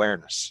body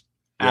awareness.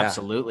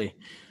 Absolutely.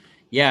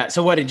 Yeah.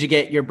 So what did you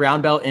get your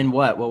brown belt in?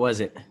 What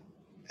was it?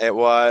 It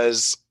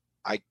was,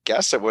 I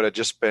guess it would have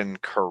just been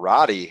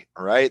karate,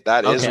 right?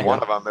 That is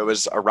one of them. It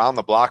was around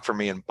the block for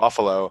me in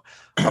Buffalo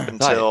up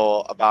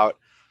until about.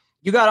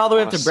 You got all the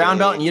way up to brown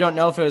belt, and you don't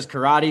know if it was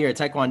karate or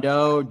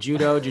taekwondo,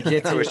 judo,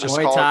 jiu-jitsu,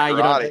 Muay Thai.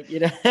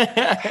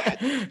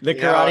 The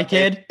karate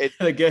kid.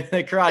 The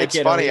karate kid. It's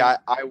funny.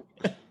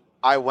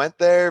 I went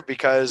there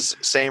because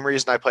same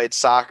reason I played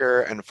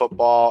soccer and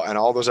football and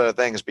all those other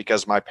things,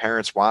 because my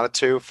parents wanted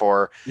to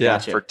for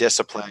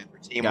discipline,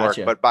 for teamwork.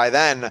 Gotcha. But by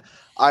then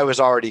I was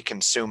already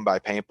consumed by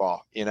paintball,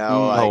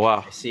 oh,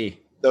 wow. I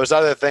see. Those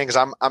other things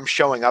I'm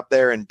showing up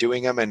there and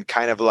doing them and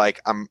kind of like,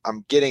 I'm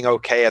getting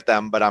okay at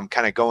them, but I'm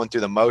kind of going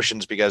through the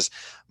motions because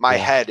my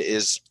head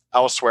is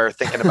elsewhere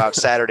thinking about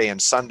Saturday and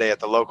Sunday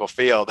at the local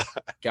field.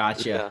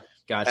 Gotcha.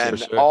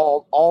 And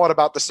all at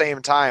about the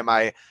same time,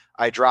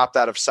 I dropped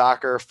out of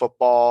soccer,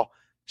 football,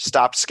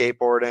 stopped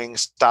skateboarding,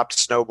 stopped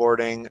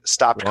snowboarding,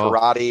 stopped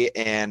karate,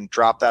 and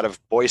dropped out of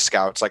Boy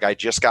Scouts. Like I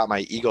just got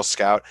my Eagle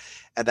Scout.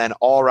 And then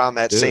all around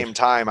that same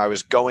time, I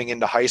was going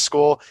into high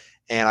school,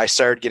 and I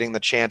started getting the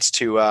chance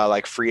to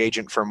like free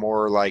agent for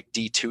more like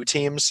D2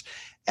 teams.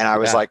 And I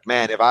was like,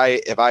 man, if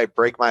I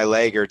break my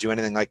leg or do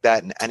anything like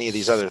that in any of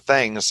these other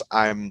things,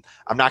 I'm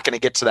not going to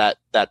get to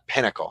that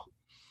pinnacle.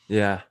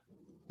 Yeah.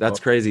 That's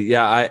crazy.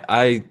 Yeah,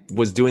 I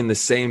was doing the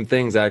same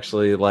things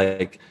actually.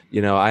 Like,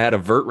 I had a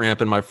vert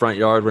ramp in my front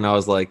yard when I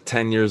was like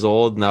 10 years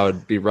old, and I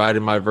would be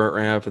riding my vert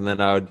ramp, and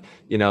then I would,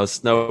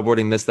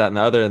 snowboarding this, that, and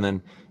the other. And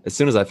then as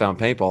soon as I found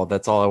paintball,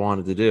 that's all I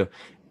wanted to do.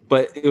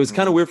 But it was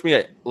kind of weird for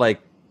me.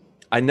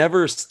 I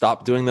never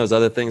stopped doing those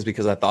other things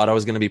because I thought I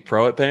was going to be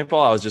pro at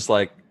paintball. I was just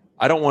like,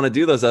 I don't want to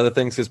do those other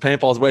things because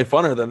paintball is way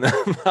funner than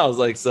them. I was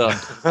like, so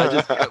I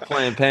just kept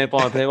playing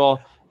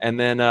paintball. And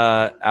then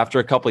after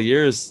a couple of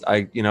years,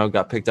 I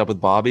got picked up with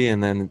Bobby,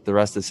 and then the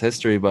rest is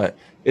history. But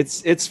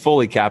it's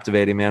fully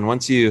captivating, man.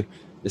 Once you,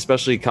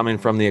 especially coming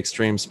from the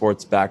extreme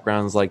sports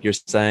backgrounds, like you're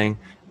saying,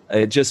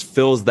 it just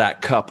fills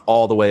that cup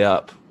all the way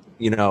up,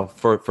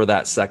 for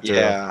that sector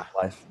of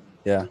life.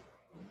 Yeah.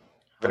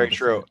 Very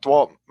true.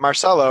 Well,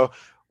 Marcelo,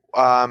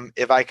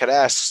 if I could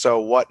ask, so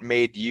what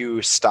made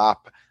you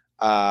stop,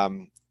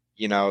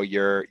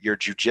 your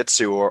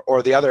jujitsu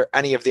or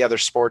any of the other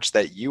sports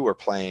that you were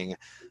playing?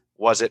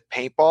 Was it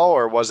paintball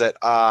or was it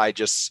I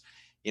just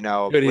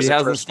Dude, he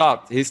hasn't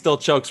stopped. He still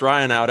chokes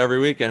Ryan out every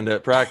weekend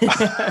at practice.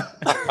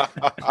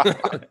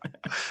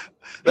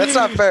 That's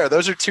not fair.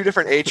 Those are two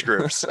different age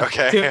groups.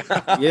 Okay.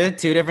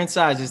 Two different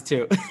sizes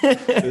too.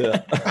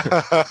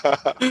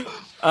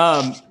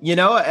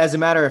 As a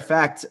matter of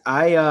fact,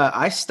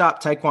 I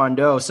stopped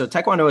Taekwondo. So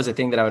Taekwondo is a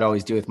thing that I would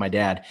always do with my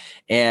dad.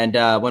 And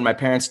when my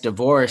parents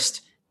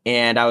divorced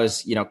and I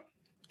was,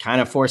 kind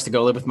of forced to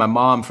go live with my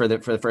mom for the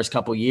first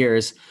couple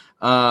years,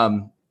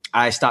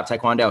 I stopped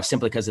Taekwondo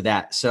simply because of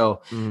that.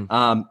 So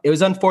it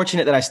was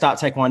unfortunate that I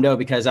stopped Taekwondo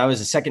because I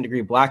was a 2nd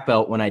degree black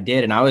belt when I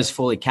did, and I was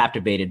fully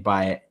captivated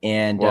by it.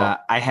 And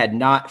I had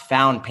not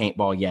found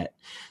paintball yet.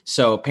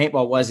 So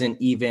paintball wasn't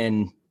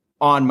even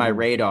on my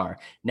radar.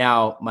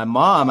 Now, my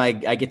mom, I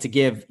get to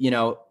give,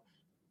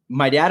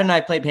 my dad and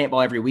I played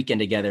paintball every weekend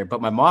together, but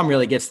my mom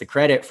really gets the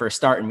credit for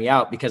starting me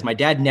out because my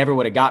dad never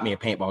would have got me a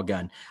paintball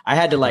gun. I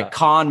had to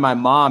con my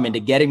mom into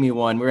getting me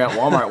one. We were at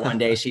Walmart one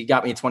day. She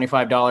got me a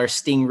 $25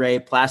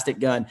 Stingray plastic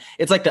gun.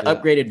 It's like the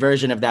upgraded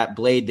version of that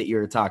blade that you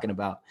were talking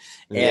about.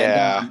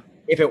 And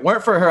if it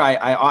weren't for her,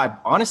 I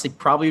honestly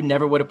probably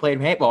never would have played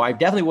paintball. I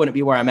definitely wouldn't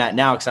be where I'm at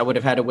now because I would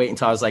have had to wait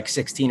until I was like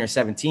 16 or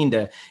 17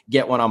 to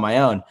get one on my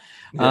own.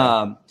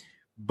 Yeah.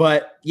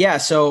 But yeah,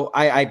 so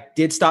I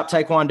did stop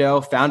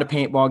Taekwondo, found a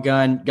paintball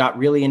gun, got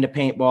really into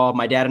paintball.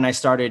 My dad and I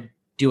started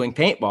doing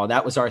paintball.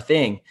 That was our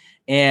thing.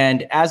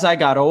 And as I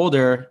got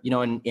older,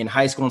 in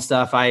high school and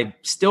stuff, I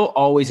still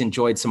always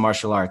enjoyed some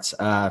martial arts.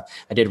 I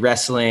did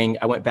wrestling.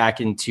 I went back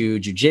into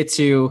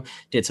jiu-jitsu,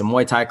 did some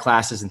Muay Thai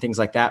classes and things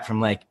like that from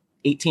like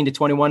 18 to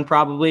 21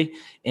 probably.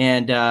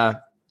 And, I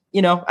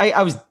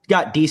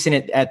got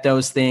decent at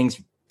those things.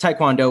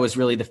 Taekwondo was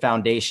really the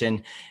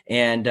foundation.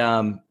 And,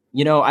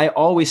 I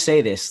always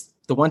say this.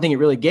 The one thing it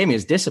really gave me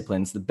is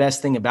discipline. It's the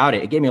best thing about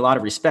it. It gave me a lot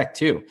of respect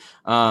too.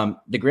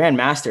 The Grand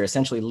Master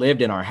essentially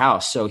lived in our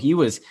house. So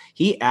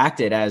he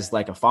acted as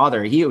like a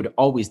father. He would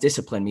always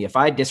discipline me. If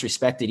I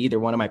disrespected either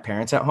one of my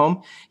parents at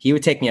home, he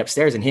would take me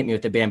upstairs and hit me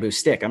with a bamboo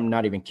stick. I'm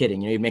not even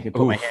kidding. He'd make me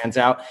put my hands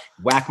out,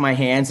 whack my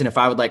hands. And if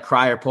I would like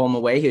cry or pull them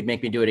away, he would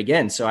make me do it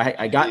again. So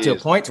I got to a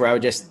point where I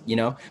would just,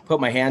 put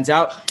my hands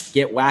out,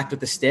 get whacked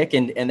with the stick.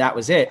 And that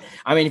was it.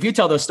 I mean, if you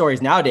tell those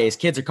stories nowadays,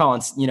 kids are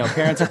calling,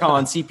 parents are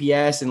calling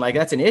CPS and like,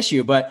 that's an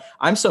issue. But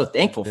I'm so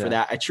thankful for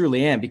that. I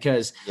truly am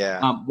because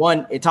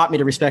one, it taught me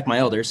to respect my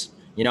elders.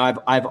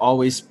 I've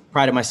always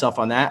prided myself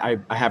on that.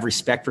 I have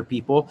respect for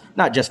people,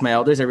 not just my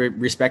elders. I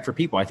respect for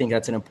people. I think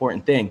that's an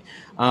important thing.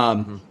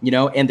 And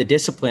the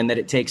discipline that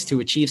it takes to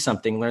achieve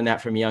something, learn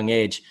that from a young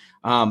age.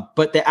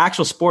 But the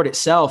actual sport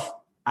itself,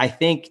 I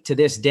think to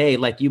this day,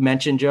 like you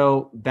mentioned,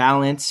 Joe,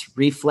 balance,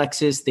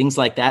 reflexes, things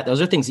like that.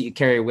 Those are things that you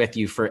carry with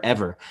you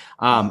forever.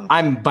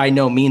 I'm by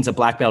no means a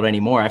black belt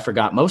anymore. I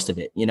forgot most of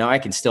it. I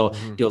can still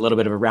do a little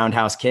bit of a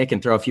roundhouse kick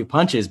and throw a few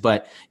punches,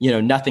 but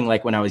nothing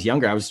like when I was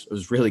younger. I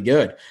was really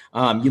good.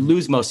 You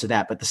lose most of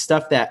that, but the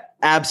stuff that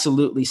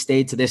absolutely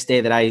stayed to this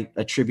day that I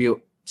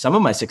attribute some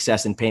of my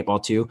success in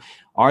paintball to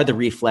are the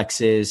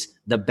reflexes,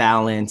 the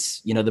balance,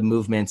 the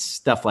movements,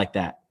 stuff like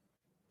that.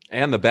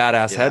 And the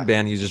badass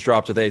headband you just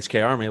dropped with the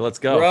HK Army. Let's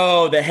go.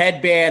 Bro, the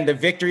headband, the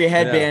victory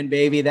headband,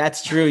 baby.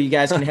 That's true. You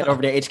guys can head over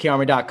to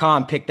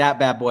hkarmy.com, pick that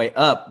bad boy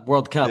up.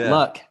 World Cup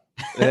luck.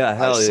 Yeah,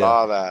 hell I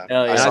saw that.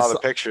 Hell yeah. I saw the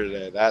picture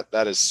today.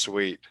 That is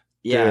sweet.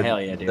 Yeah, dude, hell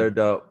yeah, dude. They're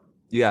dope.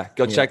 Yeah,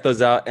 go check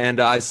those out.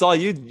 And I saw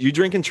you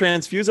drinking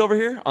Transfuse over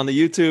here on the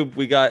YouTube.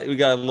 We got a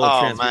little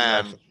Transfuse.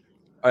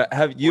 Man.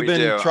 Have you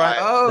been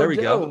trying? There we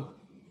go.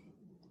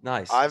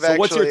 Nice. So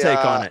what's your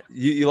take on it?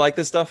 You like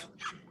this stuff?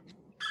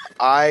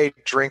 I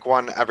drink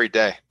one every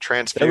day.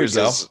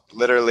 Transfuse is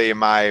literally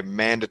my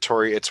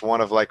mandatory. It's one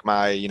of like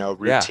my,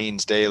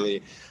 routines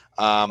daily.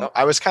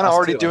 I was kind of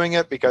already doing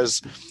it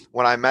because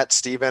when I met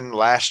Steven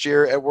last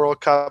year at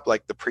World Cup,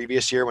 like the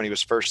previous year when he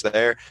was first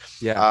there,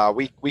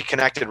 we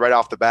connected right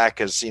off the bat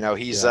because,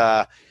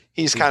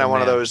 he's kind of one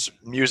of those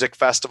music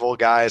festival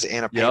guys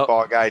and a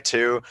paintball guy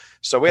too.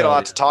 So we had a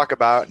lot to talk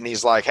about, and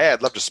he's like, "Hey,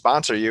 I'd love to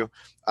sponsor you."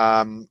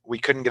 We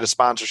couldn't get a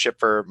sponsorship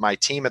for my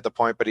team at the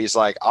point, but he's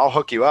like, "I'll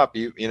hook you up.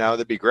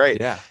 That'd be great."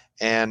 Yeah.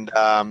 And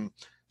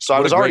so I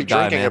was already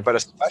drinking it, but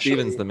especially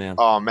Steven's the man.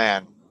 Oh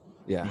man,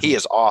 yeah, he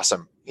is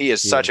awesome. He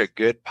is such a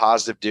good,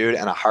 positive dude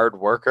and a hard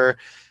worker,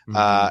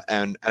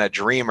 and a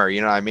dreamer.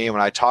 You know what I mean?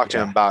 When I talk to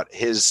him about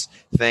his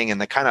thing and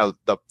the kind of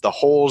the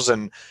holes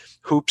and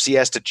hoops he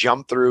has to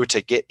jump through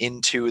to get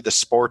into the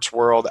sports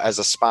world as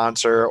a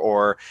sponsor,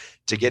 or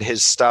to get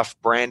his stuff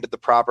branded the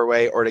proper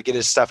way, or to get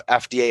his stuff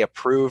FDA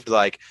approved.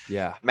 Like,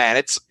 man,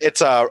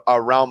 it's a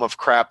realm of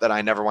crap that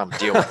I never want to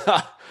deal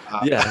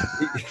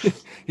with.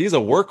 He's a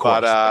workhorse.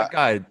 But, that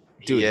guy,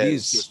 dude,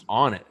 he's just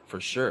on it for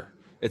sure.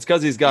 It's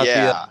because he's got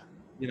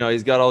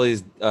he's got all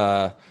these,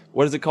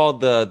 what is it called?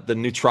 The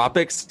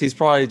nootropics. He's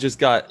probably just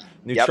got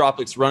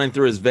nootropics running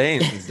through his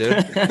veins,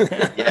 dude.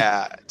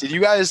 Yeah. Did you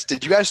guys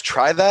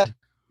try that?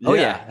 Oh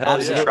yeah,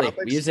 absolutely.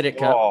 We use it at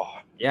Cup. Oh.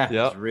 Yeah,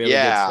 it's really good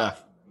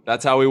stuff.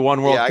 That's how we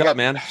won World Cup,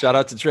 man. Shout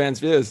out to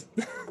Transfuse.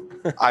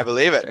 I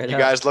believe it. You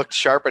guys looked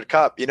sharp at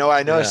Cup. You know,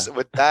 I noticed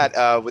with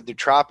that, with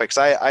nootropics,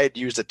 I had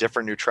used a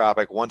different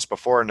nootropic once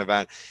before an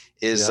event.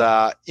 It's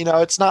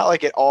not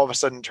like it all of a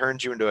sudden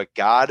turns you into a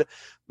god,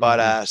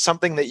 but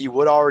something that you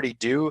would already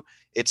do,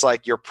 it's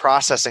like your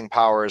processing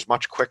power is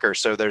much quicker.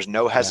 So there's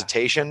no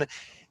hesitation.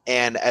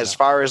 And as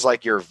far as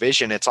like your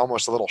vision, it's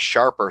almost a little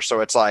sharper.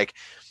 So it's like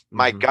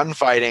my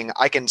gunfighting,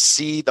 I can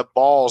see the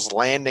balls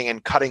landing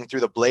and cutting through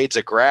the blades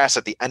of grass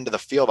at the end of the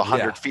field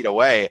 100 feet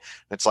away.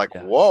 It's like,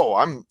 whoa,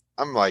 I'm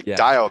like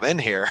dialed in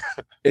here.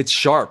 It's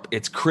sharp.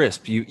 It's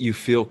crisp. You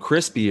feel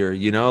crispier,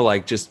 you know,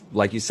 like just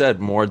like you said,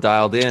 more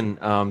dialed in.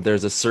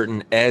 There's a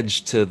certain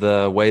edge to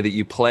the way that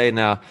you play.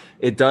 Now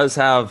it does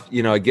have,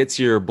 you know, it gets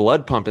your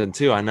blood pumping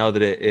too. I know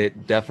that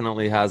it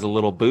definitely has a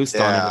little boost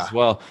on it as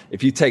well.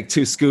 If you take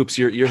 2 scoops,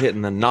 you're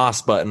hitting the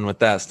NOS button with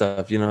that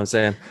stuff. You know what I'm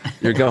saying?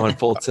 You're going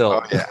full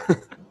tilt. Oh,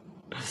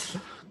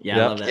 yeah.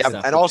 I love that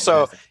stuff. And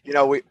also, you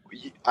know,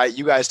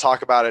 you guys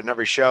talk about it in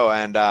every show,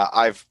 and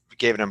I've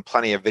given him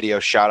plenty of video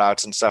shout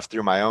outs and stuff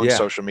through my own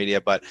social media,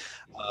 but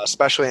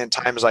especially in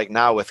times like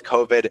now with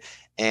COVID,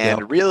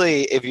 and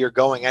really if you're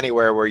going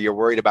anywhere where you're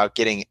worried about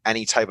getting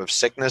any type of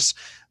sickness,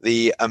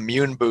 the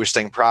immune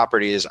boosting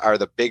properties are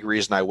the big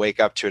reason I wake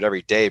up to it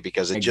every day,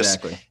 because it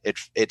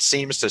it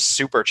seems to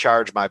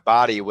supercharge my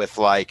body with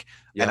like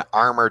an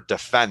armored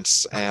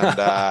defense.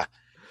 And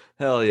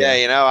hell yeah,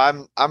 you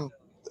know,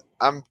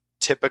 I'm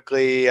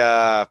typically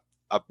a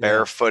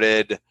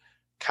barefooted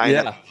kind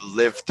of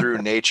live through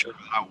nature,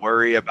 not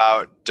worry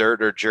about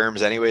dirt or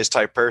germs anyways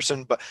type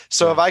person. But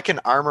so if I can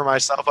armor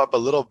myself up a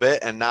little bit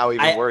and now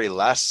even worry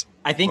less.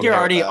 I think you're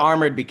already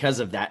armored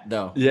because of that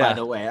though, by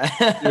the way.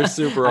 You're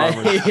super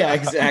armored. Yeah,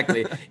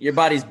 exactly. Your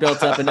body's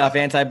built up enough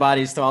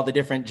antibodies to all the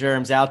different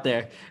germs out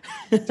there.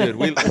 Dude,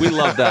 we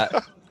love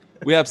that.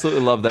 We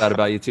absolutely love that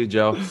about you too,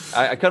 Joe.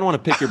 I kind of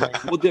want to pick your brain.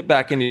 We'll get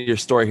back into your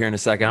story here in a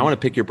second. I want to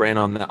pick your brain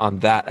on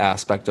that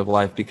aspect of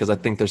life, because I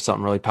think there's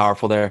something really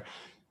powerful there.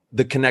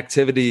 The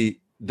connectivity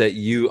that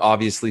you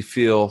obviously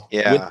feel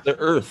with the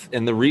earth,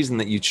 and the reason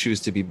that you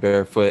choose to be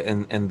barefoot,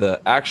 and the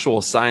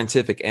actual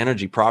scientific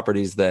energy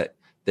properties that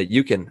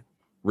you can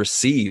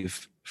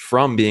receive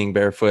from being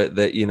barefoot,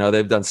 that, you know,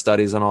 they've done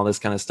studies on all this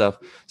kind of stuff.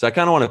 So I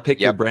kind of want to pick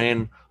your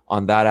brain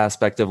on that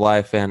aspect of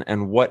life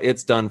and what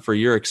it's done for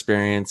your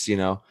experience, you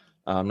know,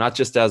 not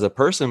just as a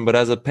person, but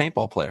as a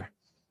paintball player.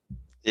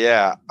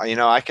 Yeah. You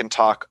know, I can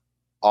talk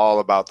all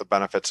about the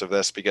benefits of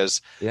this, because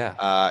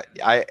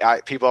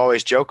I people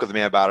always joke with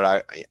me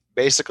about it.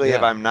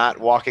 If I'm not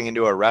walking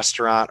into a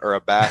restaurant or a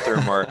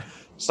bathroom or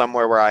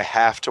somewhere where I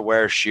have to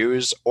wear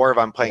shoes, or if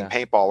I'm playing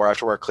paintball where I have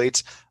to wear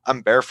cleats,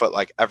 I'm barefoot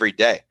like every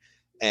day.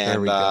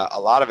 And a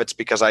lot of it's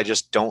because I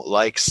just don't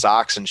like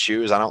socks and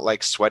shoes. I don't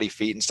like sweaty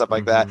feet and stuff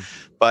like that.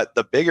 But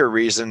the bigger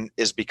reason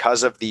is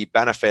because of the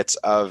benefits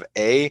of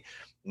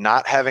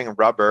not having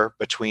rubber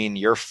between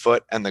your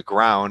foot and the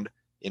ground.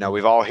 You know,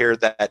 we've all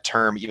heard that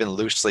term, even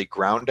loosely,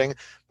 grounding,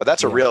 but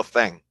that's a real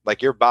thing.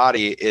 Like, your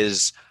body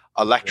is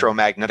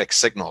electromagnetic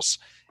signals.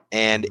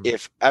 And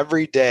if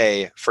every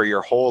day for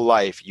your whole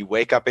life, you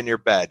wake up in your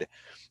bed,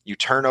 you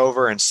turn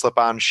over and slip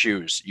on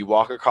shoes, you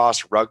walk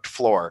across rugged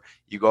floor,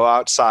 you go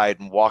outside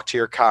and walk to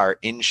your car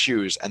in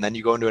shoes, and then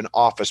you go into an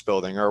office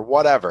building or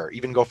whatever,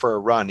 even go for a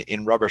run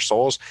in rubber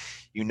soles,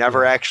 you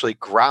never actually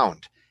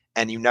ground,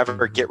 and you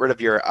never get rid of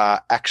your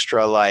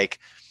extra, like,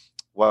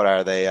 what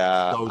are they?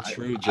 So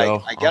true,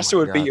 Joe. I guess it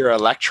would be your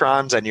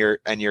electrons and your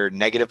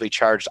negatively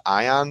charged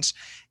ions.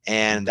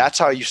 And that's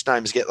how you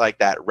sometimes get like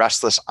that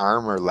restless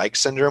arm or leg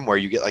syndrome, where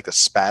you get like a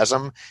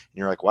spasm and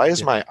you're like, why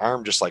is my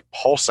arm just like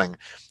pulsing?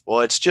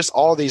 Well, it's just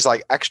all these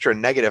like extra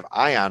negative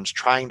ions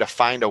trying to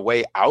find a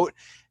way out,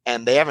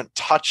 and they haven't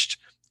touched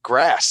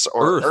grass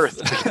or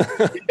earth.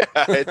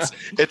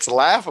 It's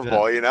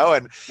laughable, you know.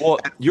 And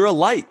you're a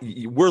light.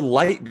 We're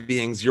light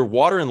beings. You're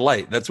water and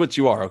light. That's what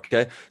you are.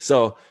 Okay.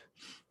 So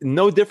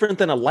no different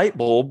than a light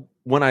bulb.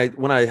 When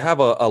I have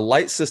a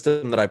light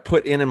system that I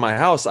put in my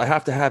house, I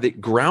have to have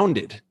it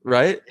grounded,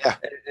 right? Yeah.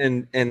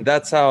 And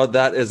that's how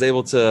that is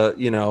able to,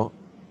 you know,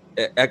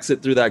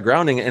 exit through that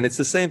grounding. And it's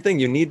the same thing.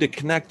 You need to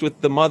connect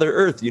with the Mother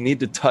Earth. You need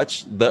to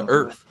touch the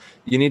earth.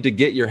 You need to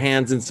get your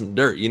hands in some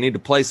dirt. You need to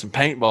play some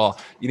paintball.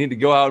 You need to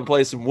go out and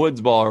play some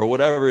woods ball or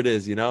whatever it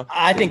is, you know?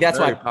 I think that's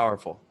why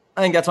powerful.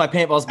 I think that's why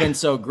paintball's been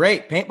so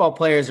great. Paintball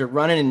players are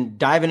running and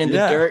diving in the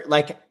dirt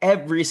like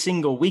every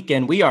single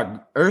weekend. We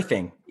are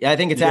earthing. I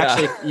think it's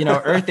actually, you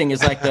know, earthing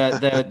is like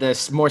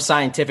the more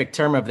scientific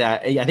term of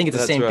that. I think it's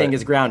the same thing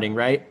as grounding,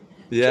 right?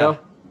 Yeah. Joe?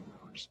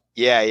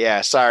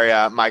 Yeah.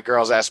 Sorry, my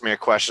girl's asked me a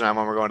question on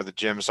when we're going to the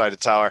gym, so I had to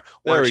tell her.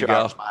 There we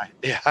go.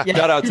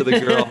 Shout out to the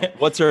girl.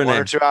 What's her name? 1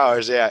 or 2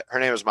 hours. Yeah, her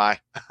name is Mai.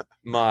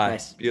 Mai.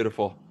 Nice.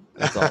 Beautiful.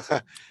 That's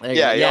awesome.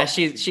 Yeah,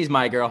 she's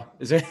my girl.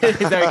 Is there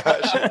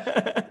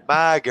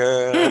my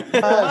girl,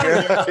 my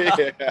girl.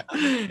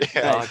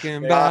 Yeah.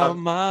 Talking about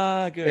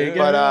my girl.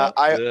 But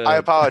I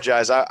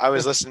apologize. I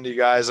was listening to you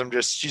guys.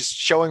 She's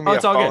showing me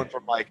a phone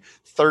from like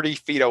 30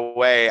 feet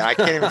away. I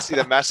can't even see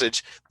the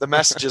message. The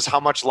message is, how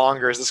much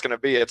longer is this going to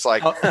be? It's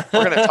like, we're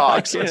going to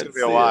talk, so it's going to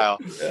be a while.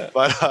 Yeah.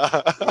 But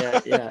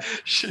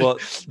well,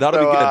 that'll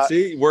be good.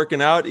 See,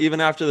 working out even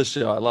after the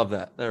show. I love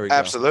that. There we go.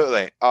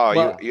 Absolutely. Oh,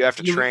 well, you have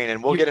to train,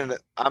 and we'll get into.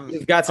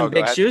 You've got some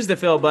big shoes to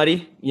fill,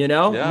 buddy. Moving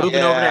over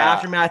to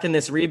Aftermath in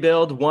this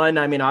rebuild. One,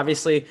 I mean,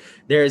 obviously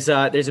there's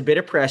a bit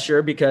of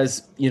pressure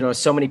because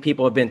so many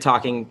people have been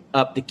talking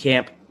up the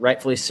camp,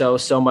 rightfully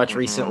so much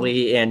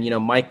recently, and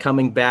Mike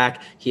coming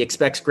back, he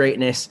expects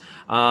greatness,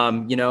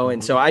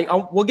 and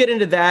so we'll get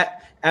into that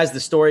as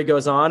the story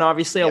goes on.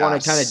 Obviously, I want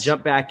to kind of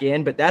jump back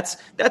in, but that's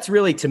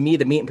really, to me,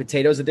 the meat and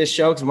potatoes of this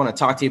show, because I want to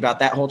talk to you about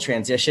that whole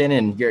transition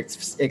and your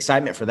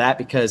excitement for that,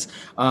 because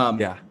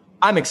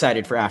I'm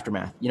excited for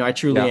Aftermath. I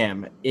truly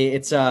am.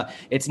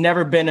 It's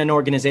never been an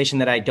organization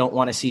that I don't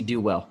want to see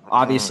do well.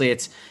 Obviously,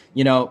 it's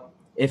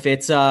if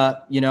it's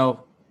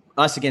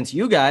us against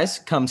you guys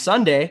come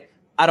Sunday,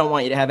 I don't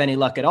want you to have any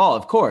luck at all,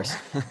 of course.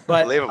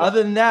 But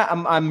other than that,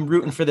 I'm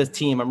rooting for the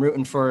team. I'm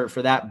rooting for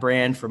that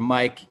brand, for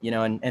Mike,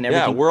 and everything.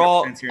 Yeah, we're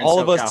all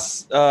of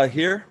us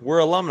here. We're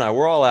alumni.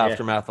 We're all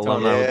Aftermath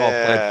alumni. We've all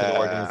played for the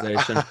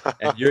organization.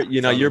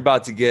 And you're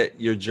about to get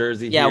your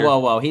jersey. Yeah, here.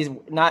 Well, he's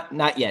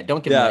not yet.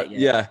 Don't give him that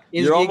yet.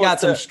 Yeah, he got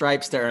some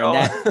stripes to earn.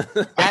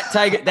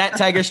 That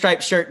tiger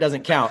stripe shirt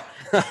doesn't count.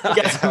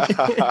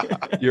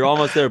 You're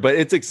almost there, but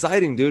it's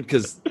exciting, dude.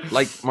 Because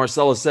like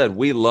Marcelo said,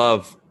 we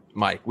love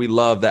Mike. We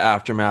love the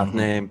Aftermath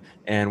name,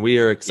 and we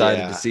are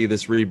excited to see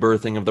this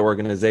rebirthing of the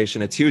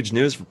organization. It's huge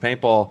news for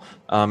paintball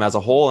as a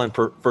whole, and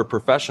for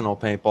professional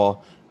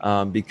paintball,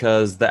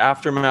 because the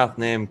Aftermath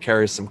name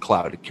carries some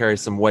clout, it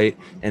carries some weight,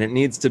 and it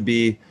needs to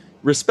be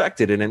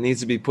respected, and it needs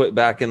to be put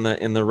back in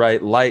the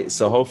right light.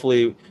 So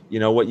hopefully,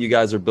 what you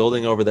guys are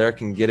building over there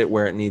can get it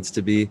where it needs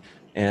to be.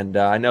 And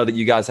I know that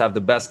you guys have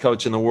the best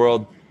coach in the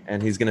world,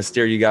 and he's going to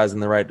steer you guys in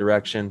the right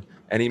direction.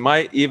 And he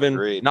might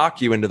even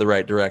knock you into the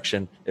right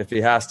direction if he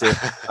has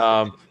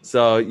to.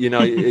 So, you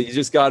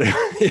just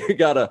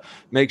gotta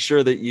make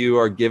sure that you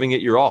are giving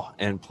it your all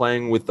and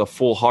playing with a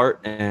full heart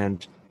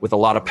and with a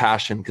lot of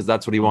passion, because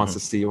that's what he wants to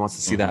see. He wants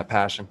to see that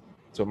passion.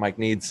 That's what Mike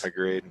needs.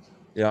 Agreed.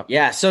 Yeah.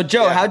 Yeah. So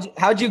Joe,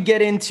 how'd you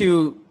get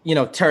into,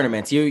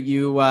 tournaments?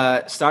 You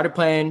started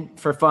playing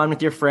for fun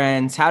with your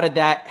friends. How did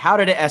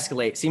it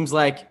escalate? Seems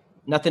like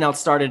nothing else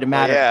started to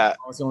matter. That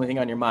was the only thing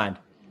on your mind.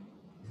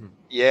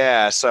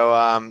 Yeah. So,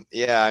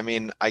 I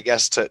mean, I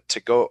guess to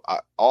go,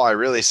 all I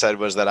really said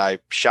was that I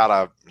shot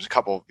a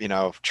couple,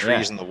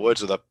 trees in the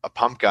woods with a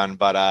pump gun.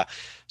 But,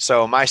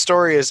 so my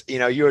story is,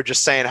 you were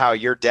just saying how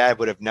your dad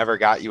would have never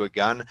got you a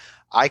gun.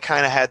 I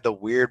kind of had the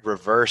weird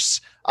reverse.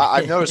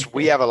 I've noticed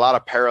we have a lot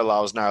of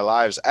parallels in our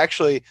lives.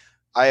 Actually,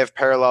 I have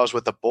parallels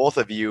with the both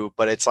of you,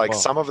 but it's like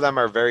some of them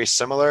are very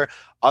similar.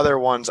 Other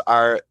ones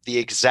are the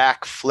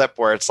exact flip,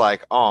 where it's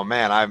like, oh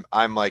man,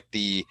 I'm like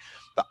the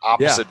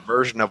opposite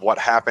version of what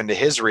happened to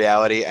his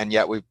reality, and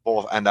yet we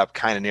both end up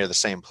kind of near the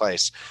same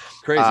place.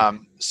 Crazy.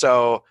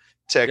 So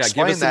to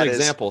explain give us some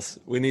examples.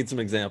 We need some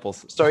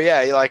examples. So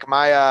like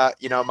my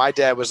my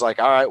dad was like,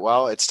 all right,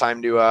 well, it's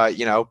time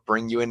to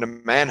bring you into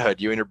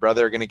manhood. You and your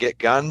brother are going to get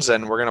guns,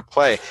 and we're going to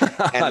play.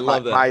 And I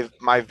love that.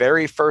 My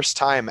very first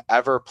time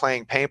ever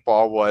playing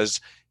paintball was,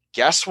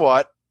 guess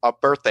what? A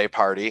birthday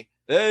party.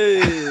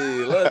 Hey,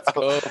 let's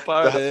go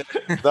party.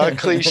 The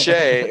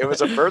cliche. It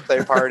was a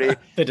birthday party,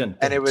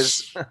 and it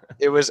was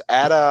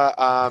at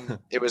a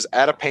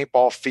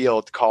paintball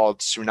field called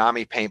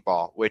Tsunami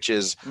Paintball, which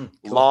is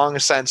long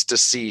since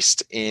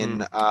deceased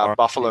in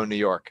Buffalo, New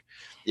York.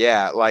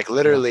 Yeah, like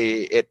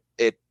literally, it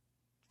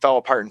fell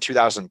apart in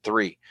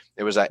 2003.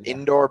 It was an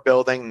indoor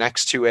building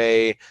next to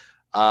a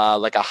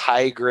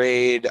high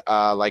grade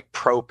like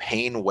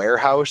propane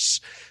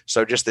warehouse.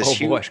 So just this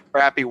huge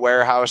crappy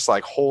warehouse,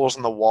 like holes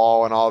in the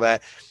wall and all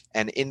that.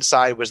 And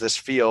inside was this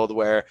field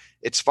where,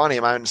 it's funny,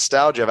 my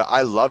nostalgia of it,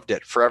 I loved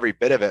it for every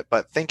bit of it.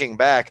 But thinking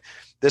back,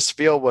 this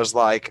field was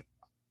like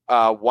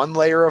one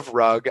layer of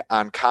rug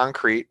on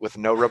concrete with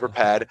no rubber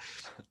pad.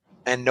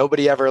 And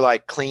nobody ever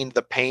like cleaned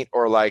the paint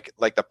or like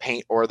the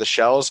paint or the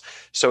shells.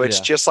 So it's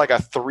just like a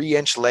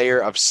 3-inch layer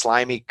of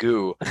slimy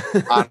goo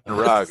on the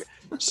rug.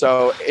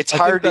 So it's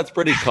hard. I think that's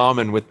pretty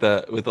common with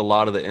a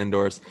lot of the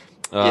indoors.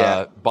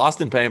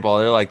 Boston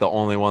Paintball, they're like the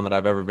only one that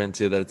I've ever been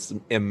to that's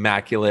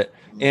immaculate.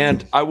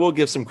 And I will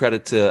give some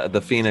credit to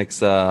the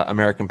Phoenix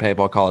American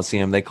Paintball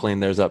Coliseum. They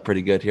cleaned theirs up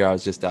pretty good here. I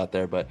was just out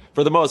there, but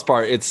for the most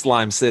part, it's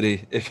Slime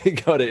City if you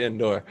go to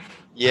indoor.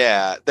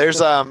 Yeah,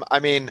 there's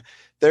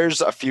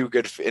there's a few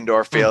good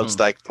indoor fields,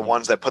 like the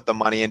ones that put the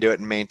money into it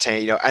and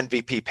maintain.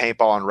 MVP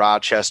Paintball in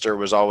Rochester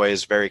was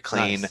always very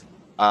clean.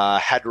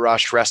 Nice. Head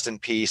Rush, rest in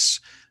peace.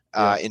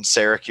 In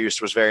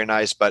Syracuse was very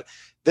nice, but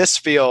this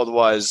field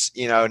was,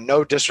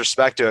 no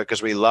disrespect to it,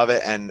 because we love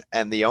it,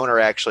 and the owner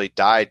actually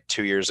died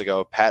 2 years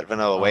ago, Pat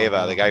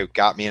Villanueva, the guy who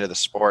got me into the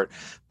sport.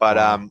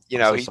 But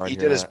he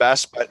did his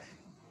best. But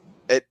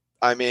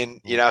I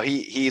mean, you know,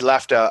 he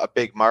left a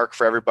big mark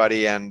for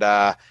everybody, and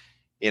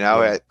you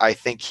know, I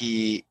think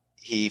he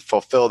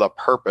fulfilled a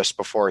purpose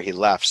before he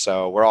left.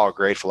 So we're all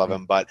grateful of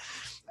him. But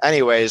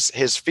anyways,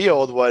 his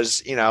field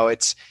was, you know,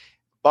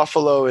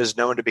 Buffalo is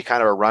known to be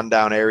kind of a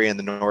rundown area in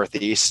the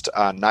Northeast.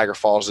 Niagara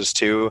Falls is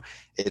too.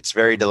 It's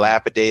very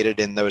dilapidated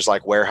in those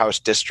like warehouse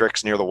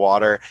districts near the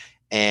water,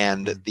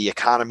 and the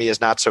economy is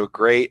not so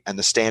great, and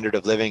the standard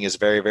of living is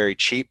very, very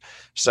cheap.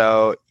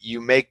 So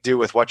you make do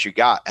with what you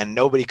got, and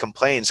nobody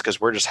complains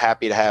because we're just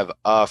happy to have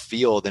a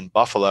field in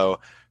Buffalo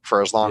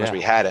for as long as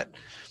we had it.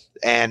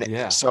 And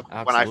so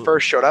absolutely. When I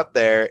first showed up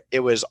there, it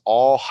was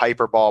all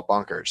hyperball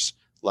bunkers,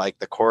 like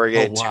the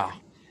corrugated. Oh, wow.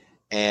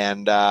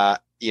 And,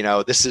 you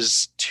know, this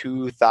is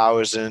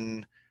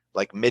 2000,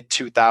 like mid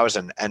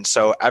 2000. And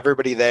so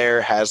everybody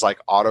there has like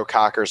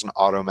autocockers and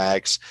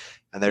automags.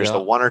 And there's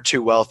the one or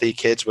two wealthy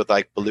kids with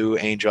like Blue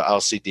Angel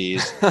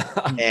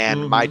LCDs.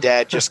 And my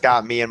dad just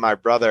got me and my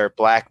brother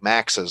Black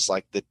Maxes,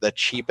 like the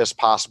cheapest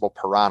possible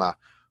Piranha.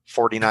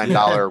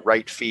 $49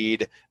 right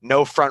feed,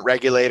 no front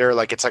regulator,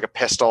 like it's like a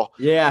pistol.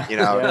 Yeah. You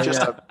know,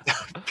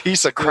 a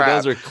piece of crap. Dude,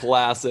 those are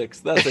classics.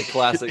 That's a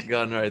classic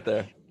gun right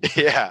there.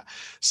 Yeah.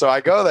 So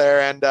I go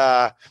there and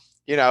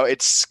you know,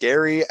 it's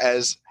scary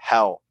as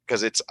hell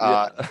because it's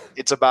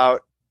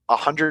about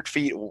 100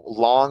 feet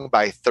long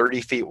by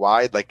 30 feet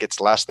wide, like it's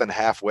less than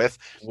half width.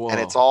 Whoa.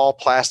 And it's all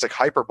plastic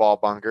hyperball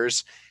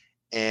bunkers.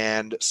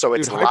 And so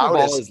it's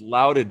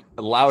loud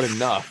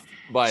enough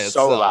by itself.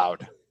 So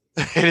loud.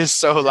 It is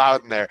so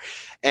loud in there,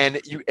 and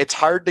it's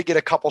hard to get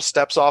a couple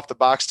steps off the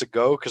box to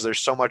go because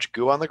there's so much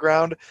goo on the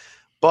ground.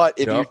 But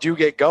if you do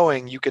get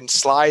going, you can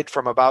slide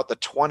from about the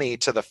 20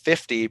 to the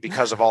 50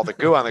 because of all the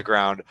goo on the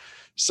ground.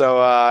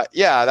 So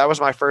yeah, that was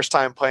my first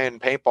time playing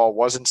paintball.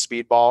 Wasn't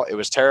speedball. It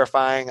was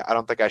terrifying. I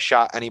don't think I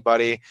shot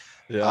anybody.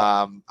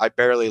 Yeah. I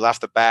barely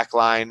left the back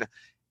line,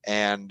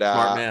 and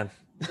smart man.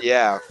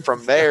 Yeah.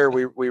 From there,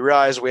 we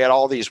realized we had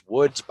all these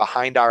woods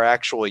behind our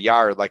actual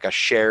yard, like a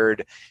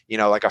shared, you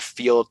know, like a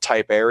field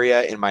type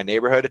area in my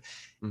neighborhood.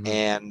 Mm-hmm.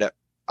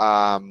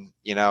 And,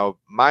 you know,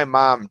 my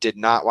mom did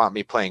not want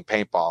me playing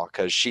paintball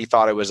because she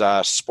thought it was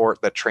a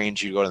sport that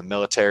trains you to go to the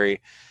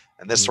military.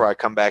 And this is where I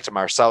come back to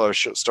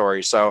Marcelo's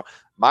story. So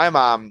my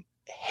mom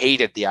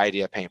hated the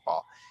idea of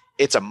paintball.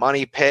 It's a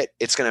money pit.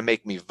 It's going to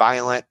make me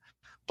violent,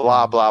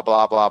 blah, blah,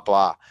 blah, blah,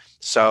 blah.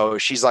 So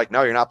she's like,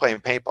 no, you're not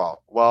playing paintball.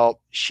 Well,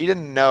 she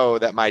didn't know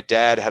that my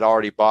dad had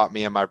already bought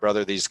me and my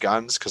brother these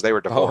guns because they were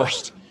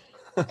divorced.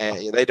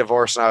 And they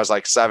divorced when I was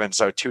like 7.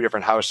 So 2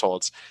 different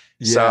households.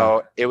 Yeah.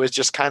 So it was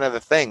just kind of the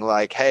thing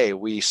like, hey,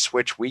 we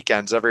switch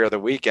weekends every other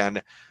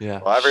weekend.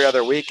 Yeah. Well, every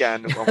other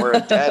weekend when we're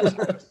at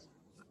dead,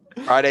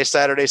 Friday,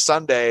 Saturday,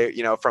 Sunday,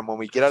 you know, from when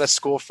we get out of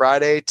school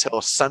Friday till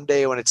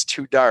Sunday when it's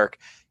too dark,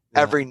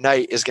 every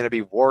night is going to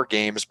be war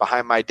games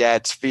behind my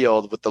dad's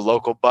field with the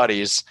local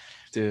buddies.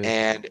 Dude.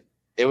 And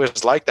it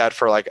was like that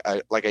for like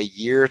a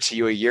year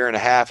to a year and a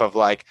half of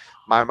like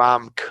my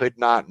mom could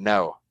not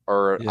know,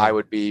 or I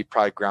would be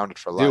probably grounded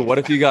for life. Dude, what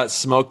if you got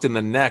smoked in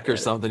the neck or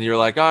something? You're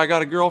like, oh, I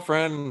got a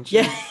girlfriend.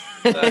 Yeah.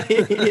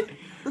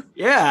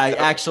 Yeah.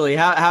 Actually,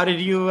 how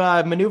did you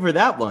maneuver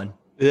that one?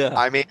 Yeah.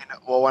 I mean,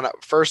 well,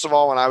 first of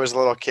all, when I was a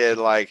little kid,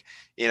 like,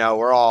 you know,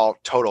 we're all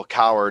total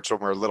cowards when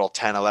we're little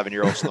 10,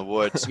 11-year-olds in the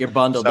woods. You're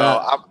bundled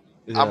up.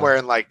 I'm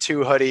wearing like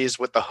 2 hoodies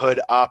with the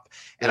hood up,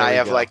 and I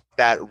have like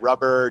that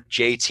rubber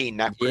JT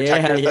neck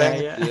protector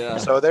thing. Yeah.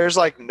 So there's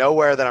like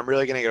nowhere that I'm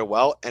really going to get a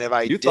welt. And if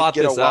I did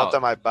get a welt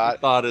on my butt,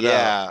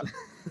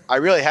 I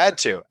really had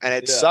to. And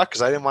it sucked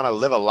because I didn't want to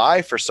live a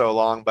lie for so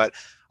long, but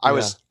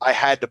I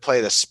had to play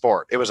the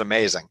sport. It was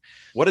amazing.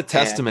 What a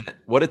testament.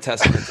 What a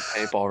testament to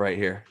paintball right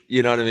here.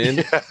 You know what I mean?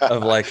 Yeah.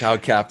 Of like how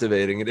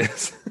captivating it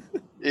is.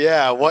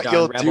 Yeah. What John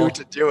you'll Rebel.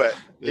 Do to do it.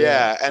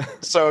 Yeah. And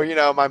so, you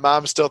know, my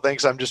mom still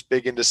thinks I'm just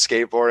big into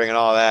skateboarding and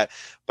all that,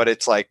 but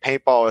it's like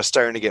paintball is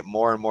starting to get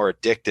more and more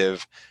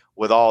addictive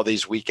with all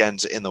these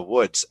weekends in the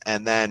woods.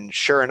 And then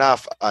sure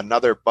enough,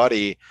 another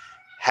buddy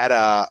had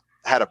a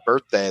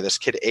birthday, this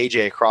kid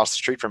AJ across the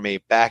street from me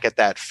back at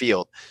that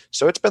field.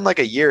 So it's been like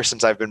a year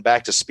since I've been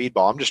back to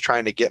speedball. I'm just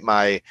trying to get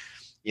my,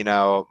 you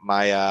know,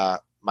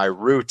 my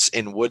roots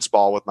in woods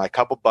ball with my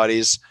couple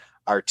buddies.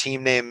 Our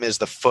team name is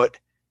The Foot.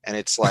 And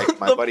it's like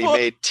my buddy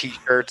made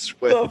T-shirts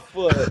with the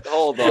Foot.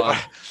 Hold on,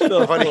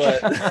 the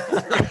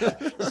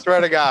Foot.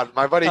 Swear to God,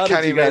 my buddy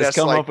Kenny made us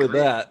come like up with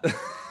that.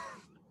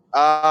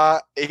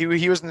 He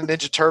was in the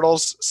Ninja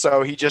Turtles,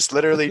 so he just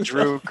literally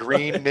drew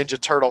green Ninja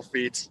Turtle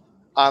feet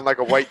on like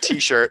a white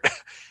T-shirt,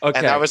 and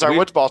that was our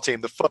woods ball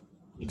team, The Foot.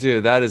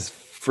 Dude, that is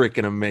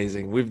freaking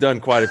amazing. We've done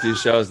quite a few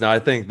shows now. I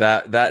think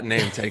that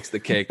name takes the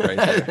cake right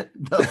there.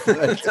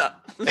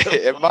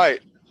 It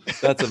might.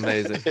 That's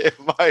amazing. It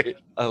might.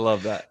 I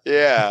love that.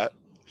 Yeah.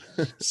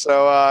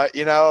 So,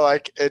 you know,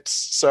 like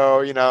it's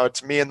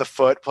me and The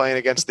Foot playing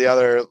against the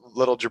other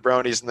little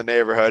jabronis in the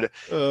neighborhood.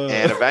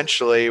 And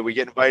eventually we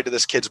get invited to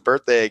this kid's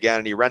birthday again,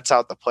 and he rents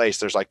out the place.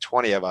 There's like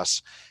 20 of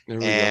us.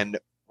 And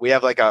we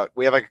have like a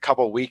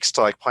couple of weeks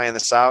to like plan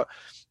this out.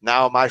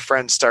 Now my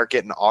friends start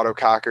getting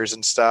autocockers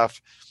and stuff.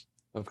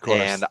 Of course.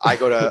 And I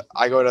go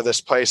to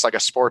this place like a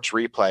Sports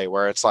Replay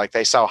where it's like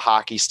they sell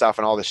hockey stuff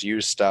and all this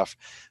used stuff,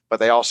 but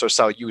they also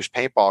sell used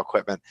paintball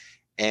equipment.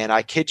 And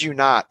I kid you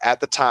not, at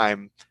the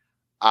time,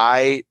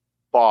 I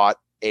bought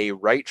a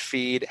right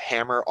feed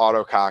hammer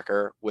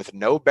autococker with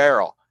no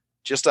barrel,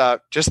 just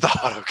the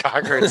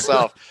autococker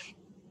itself,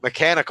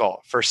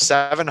 mechanical, for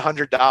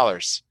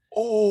 $700.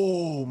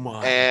 Oh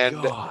my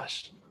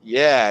gosh.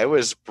 Yeah, it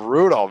was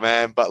brutal,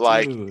 man. But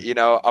like, Dude. you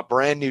know, a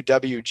brand new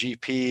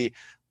WGP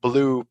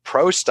Blue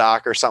Pro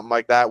stock or something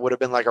like that would have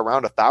been like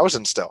around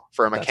 $1,000 still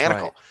for a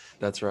mechanical.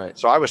 That's right.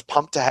 So I was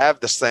pumped to have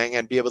this thing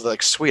and be able to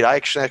like, sweet, I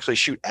can actually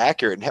shoot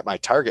accurate and hit my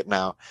target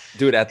now.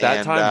 Dude, at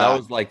that time, that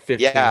was like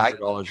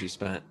 $1,500 you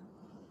spent.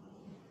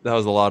 That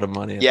was a lot of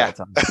money at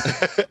that time.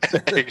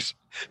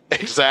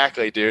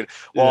 Exactly, dude.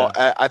 Well,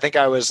 yeah. I think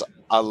I was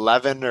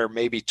 11 or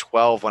maybe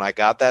 12 when I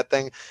got that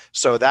thing.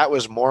 So that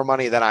was more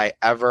money than I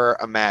ever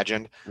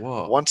imagined.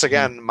 Whoa. Once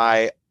again,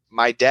 my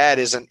dad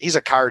he's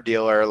a car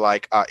dealer,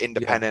 like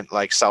independent,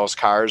 like sells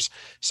cars.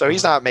 So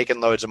he's not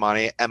making loads of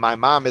money. And my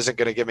mom isn't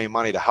going to give me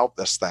money to help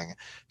this thing.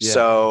 Yeah.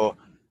 So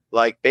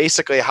like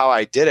basically how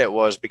I did it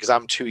was because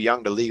I'm too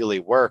young to legally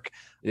work.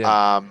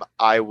 Yeah.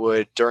 I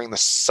would, during the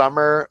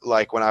summer,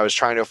 like when I was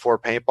trying to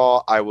afford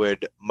paintball, I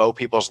would mow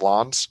people's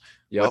lawns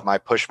with my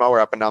push mower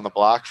up and down the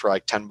block for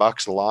like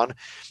 $10 a lawn.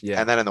 Yeah.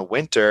 And then in the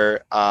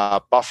winter,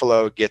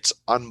 Buffalo gets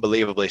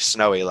unbelievably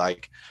snowy.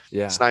 Like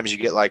sometimes you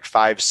get like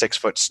 5-6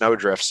 foot snow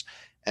drifts.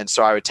 And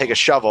so I would take a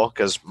shovel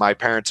because my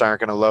parents aren't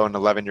going to loan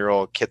an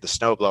 11-year-old kid the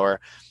snowblower.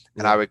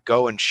 And I would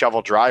go and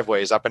shovel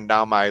driveways up and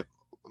down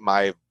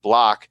my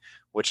block,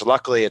 which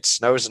luckily it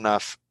snows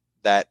enough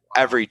that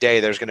every day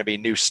there's going to be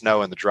new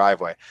snow in the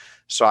driveway.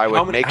 So I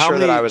would make sure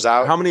that I was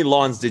out. How many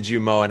lawns did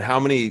you mow and how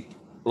many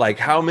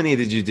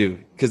did you do?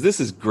 Because this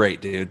is great,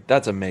 dude.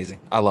 That's amazing.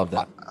 I love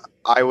that.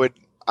 I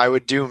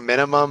would do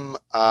minimum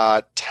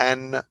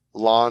 10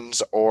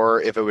 lawns,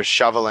 or if it was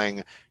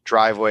shoveling,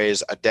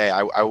 driveways a day.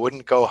 I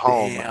wouldn't go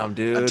home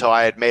until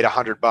I had made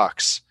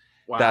 $100.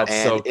 Wow. That's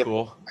so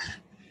cool.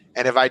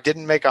 And if I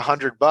didn't make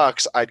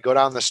 $100, I'd go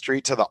down the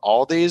street to the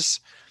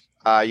Aldi's,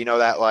 you know,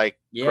 that like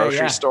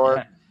grocery store.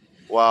 Yeah.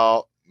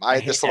 Well,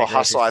 this little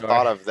hustle I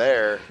thought of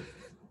there,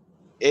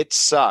 it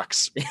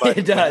sucks. But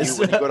it does.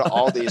 When you go to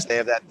Aldi's, they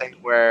have that thing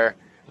where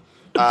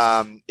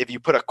if you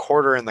put a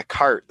quarter in the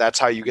cart, that's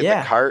how you get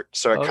the cart.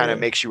 So it kind of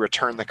makes you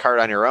return the cart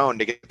on your own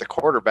to get the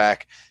quarter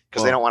back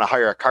because they don't want to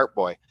hire a cart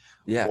boy.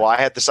 Yeah. Well, I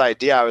had this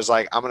idea. I was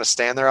like, I'm going to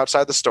stand there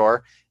outside the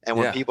store. And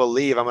when people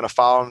leave, I'm going to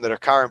follow them to their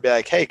car and be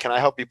like, hey, can I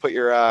help you put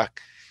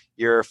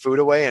your food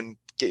away and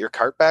get your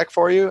cart back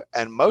for you?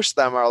 And most of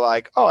them are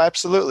like, oh,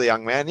 absolutely,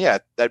 young man. Yeah,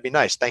 that'd be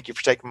nice. Thank you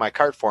for taking my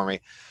cart for me.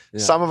 Yeah.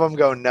 Some of them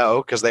go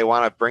no because they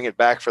want to bring it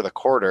back for the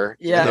quarter.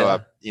 Yeah.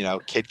 Though a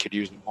kid could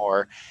use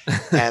more.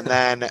 And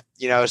then,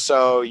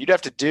 so you'd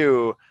have to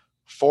do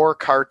 4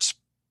 carts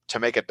to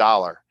make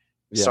 $1.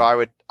 Yeah. So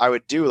I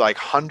would do like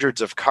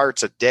hundreds of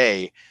carts a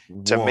day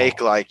to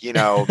make like,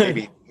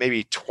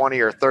 maybe 20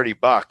 or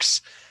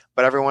 $30.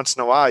 But every once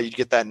in a while, you'd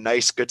get that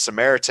nice Good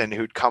Samaritan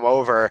who'd come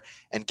over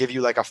and give you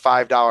like a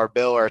 $5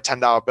 bill or a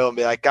 $10 bill and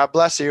be like, God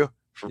bless you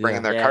for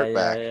bringing their cart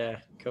back. Yeah.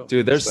 Cool.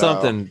 Dude, there's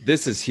something.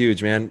 This is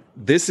huge, man.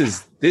 This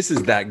is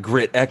that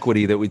grit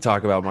equity that we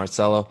talk about,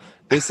 Marcelo.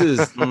 This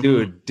is,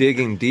 dude,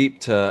 digging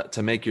deep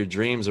to make your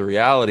dreams a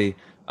reality.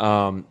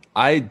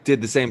 I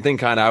did the same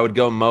thing. I would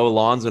go mow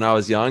lawns when I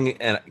was young,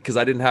 and because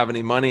I didn't have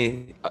any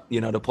money,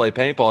 to play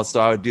paintball, so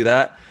I would do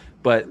that.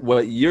 But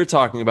what you're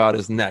talking about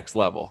is next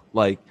level.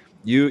 Like,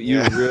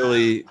 You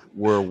really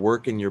were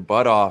working your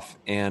butt off,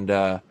 and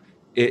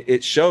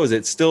it shows.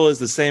 It still is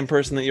the same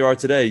person that you are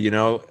today.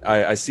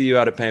 I see you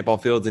out at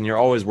paintball fields, and you're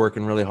always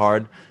working really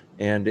hard.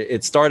 And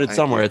it started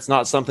somewhere. It's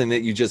not something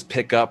that you just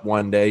pick up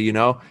one day.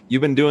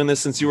 You've been doing this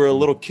since you were a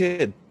little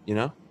kid.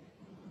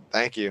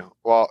 Thank you.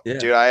 Well,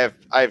 dude, I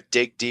have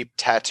dig deep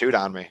tattooed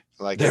on me.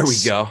 Like, there we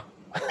go.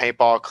 A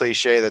paintball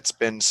cliche that's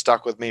been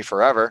stuck with me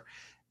forever,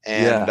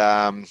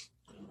 and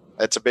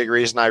that's a big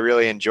reason I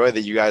really enjoy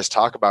that you guys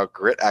talk about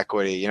grit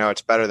equity.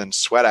 It's better than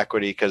sweat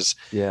equity because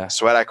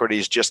sweat equity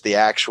is just the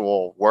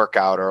actual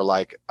workout or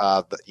like,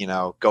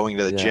 going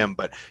to the gym.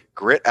 But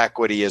grit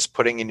equity is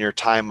putting in your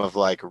time of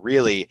like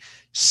really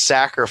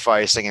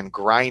sacrificing and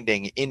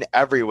grinding in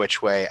every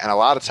which way. And a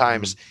lot of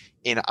times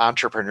in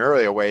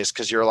entrepreneurial ways,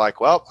 because you're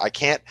like, well, I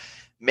can't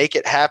make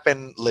it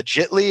happen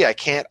legitly. I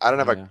don't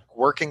have a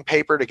working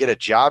paper to get a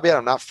job yet.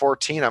 I'm not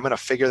 14. I'm going to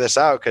figure this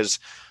out because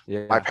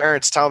my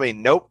parents tell me,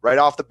 nope, right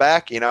off the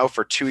back.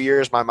 For 2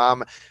 years, my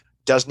mom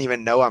doesn't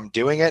even know I'm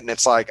doing it. And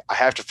it's like, I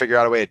have to figure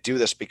out a way to do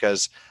this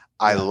because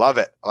I love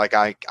it. Like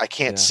I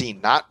can't see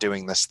not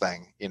doing this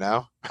thing,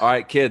 All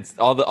right, kids,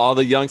 all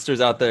the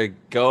youngsters out there,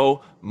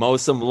 go mow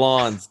some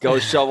lawns, go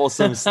shovel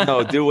some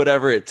snow, do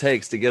whatever it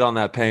takes to get on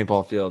that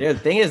paintball field. Yeah, the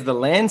thing is, the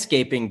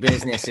landscaping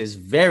business is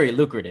very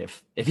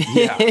lucrative.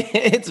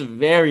 It's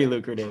very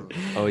lucrative.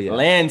 Oh yeah.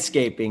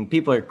 Landscaping,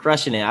 people are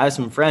crushing it. I have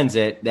some friends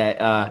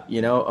that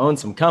own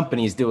some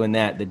companies doing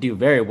that do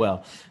very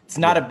well. It's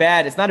not a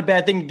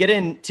bad thing to get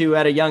into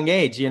at a young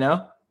age,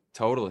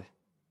 Totally.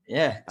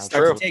 Yeah,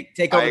 start to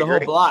take over the whole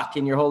block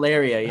in your whole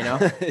area. You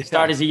know,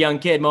 start as a young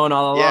kid mowing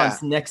all the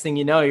lawns. Next thing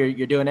you know,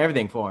 you're doing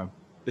everything for them.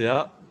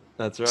 Yeah,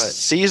 that's right.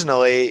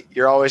 Seasonally,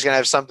 you're always going to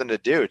have something to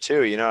do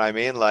too. You know what I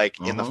mean? Like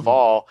in the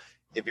fall,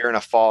 if you're in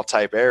a fall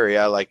type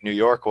area like New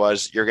York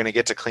was, you're going to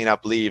get to clean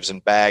up leaves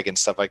and bag and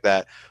stuff like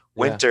that.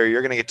 Winter,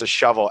 you're going to get to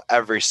shovel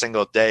every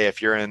single day if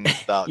you're in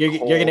the you're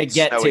going to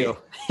get snowy, to.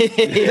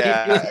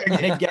 Yeah, you're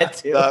going to get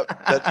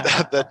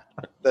to.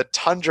 The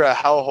tundra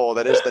hellhole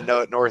that is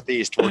the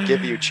Northeast will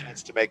give you a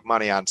chance to make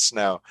money on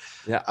snow.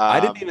 Yeah, I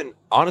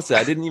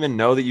didn't even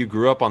know that you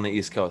grew up on the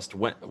East Coast.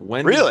 When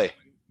really?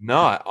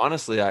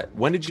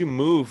 When did you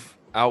move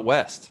out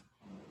west?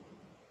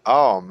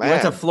 Oh man, you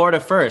went to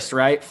Florida first,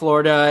 right?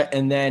 Florida,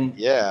 and then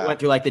went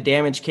through like the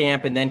damage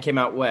camp, and then came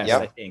out west.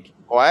 I think.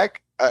 Well,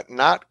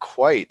 not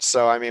quite.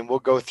 So, I mean, we'll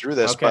go through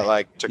this, but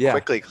like to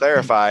quickly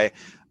clarify,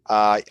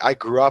 I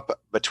grew up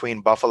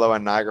between Buffalo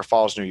and Niagara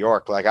Falls, New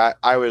York. Like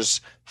I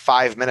was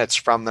 5 minutes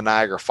from the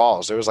Niagara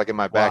Falls. It was like in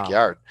my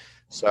backyard.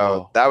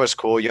 So that was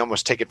cool. You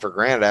almost take it for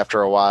granted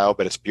after a while,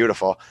 but it's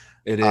beautiful.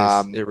 It is.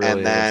 It really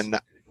and then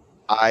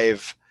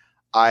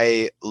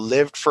I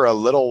lived for a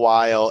little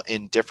while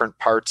in different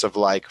parts of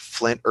like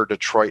Flint or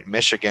Detroit,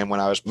 Michigan when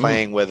I was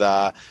playing with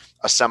a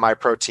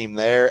semi-pro team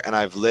there. And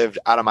I've lived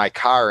out of my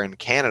car in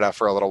Canada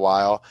for a little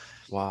while.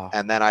 Wow.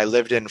 And then I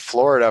lived in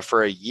Florida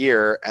for a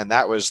year. And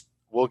that was,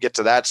 we'll get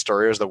to that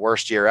story. It was the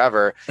worst year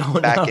ever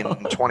back in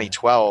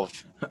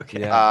 2012. Okay.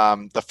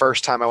 The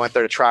first time I went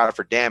there to try out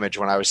for damage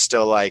when I was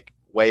still like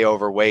way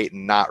overweight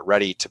and not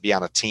ready to be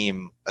on a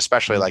team,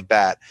 especially like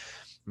that.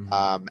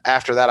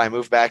 After that, I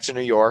moved back to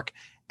New York.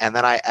 And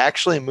then I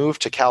actually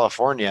moved to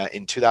California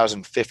in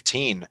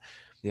 2015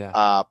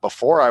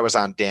 before I was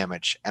on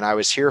damage. And I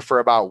was here for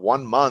about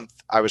 1 month.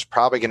 I was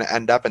probably going to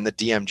end up in the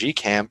DMG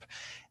camp.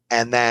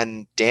 And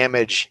then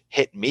damage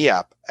hit me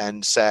up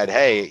and said,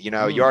 hey, you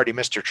know, you already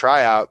missed your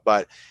tryout,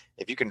 but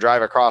if you can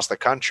drive across the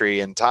country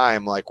in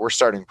time, like we're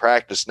starting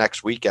practice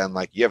next weekend,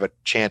 like you have a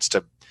chance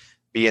to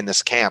be in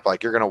this camp.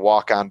 Like you're going to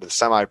walk onto the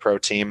semi-pro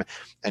team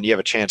and you have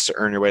a chance to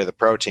earn your way to the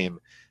pro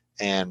team.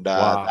 And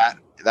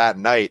that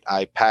night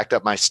I packed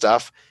up my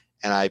stuff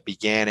and I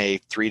began a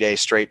 3-day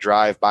straight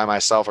drive by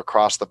myself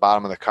across the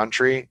bottom of the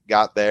country,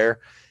 got there,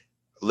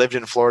 lived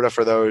in Florida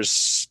for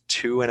those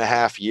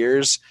 2.5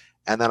 years.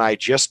 And then I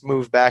just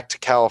moved back to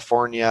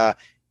California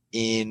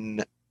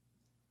in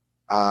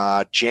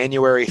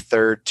January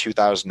 3rd,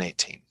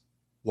 2018.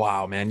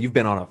 Wow, man. You've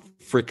been on a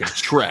freaking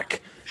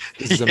trek.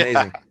 This is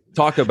amazing.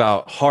 Talk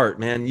about heart,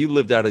 man. You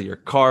lived out of your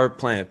car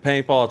playing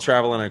paintball,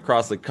 traveling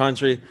across the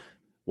country.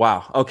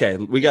 Wow. Okay.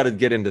 We got to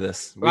get into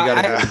this.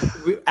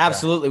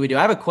 Absolutely. We do.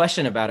 I have a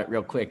question about it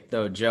real quick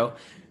though, Joe.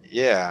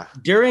 Yeah.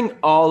 During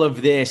all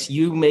of this,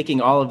 you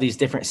making all of these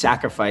different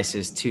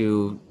sacrifices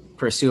to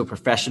pursue a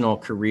professional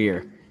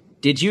career,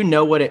 did you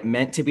know what it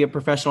meant to be a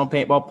professional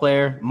paintball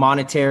player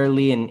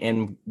monetarily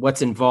and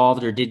what's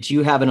involved? Or did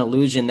you have an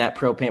illusion that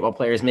pro paintball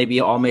players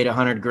maybe all made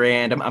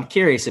 $100,000? I'm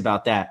curious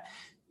about that.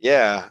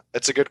 Yeah,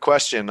 it's a good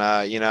question.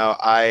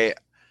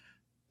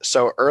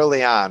 So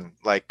early on,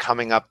 like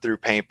coming up through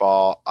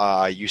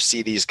paintball, you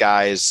see these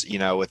guys, you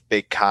know, with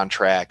big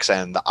contracts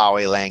and the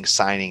Aoi Lang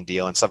signing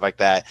deal and stuff like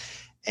that.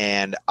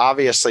 And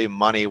obviously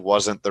money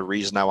wasn't the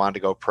reason I wanted to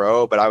go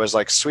pro, but I was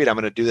like, sweet, I'm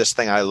going to do this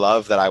thing I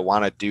love that I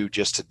want to do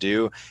just to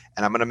do.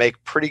 And I'm going to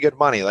make pretty good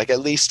money, like at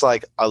least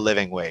like a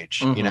living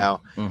wage, you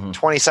know,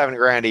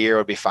 $27,000 a year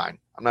would be fine.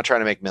 I'm not trying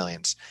to make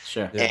millions.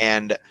 Sure. Yeah.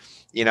 And,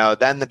 you know,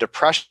 then the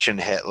depression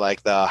hit,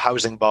 like the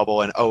housing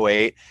bubble in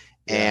 2008.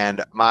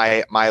 And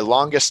my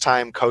longest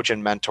time coach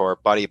and mentor,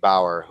 Buddy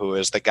Bauer, who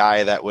is the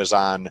guy that was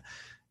on,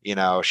 you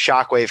know,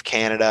 Shockwave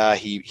Canada.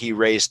 He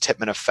raised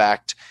Tipman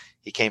Effect.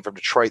 He came from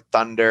Detroit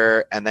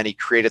Thunder, and then he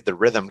created the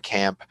Rhythm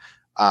Camp,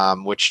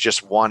 which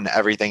just won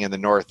everything in the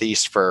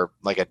Northeast for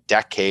like a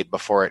decade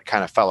before it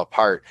kind of fell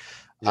apart.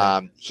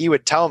 Yeah. He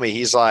would tell me,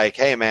 he's like,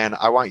 hey man,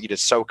 I want you to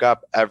soak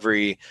up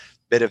every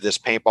bit of this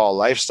paintball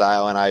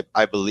lifestyle. And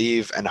I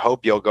believe and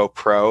hope you'll go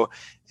pro.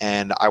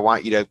 And I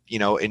want you to, you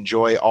know,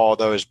 enjoy all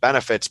those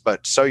benefits,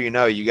 but so, you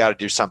know, you got to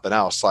do something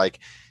else. Like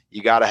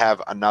you got to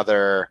have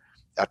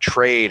a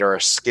trade or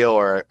a skill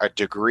or a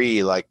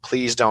degree. Like,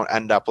 please don't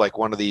end up like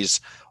one of these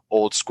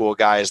old school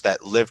guys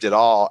that lived it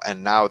all.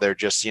 And now they're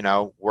just, you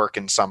know,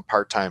 working some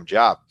part-time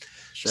job.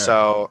 Sure.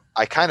 So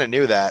I kind of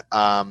knew that.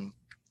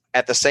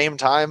 At the same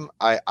time,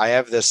 I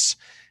have this,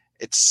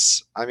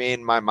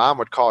 my mom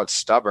would call it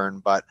stubborn,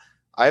 but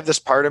I have this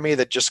part of me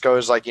that just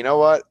goes like, you know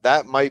what,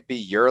 that might be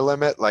your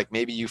limit. Like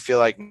maybe you feel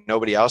like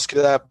nobody else could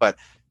do that, but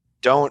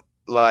don't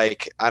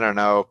like, I don't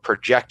know,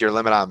 project your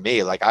limit on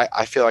me. Like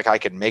I feel like I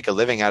could make a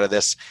living out of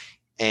this.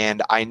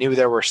 And I knew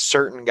there were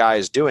certain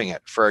guys doing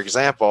it. For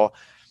example,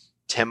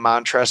 Tim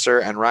Montresor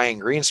and Ryan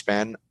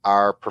Greenspan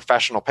are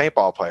professional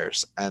paintball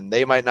players, and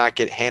they might not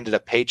get handed a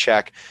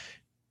paycheck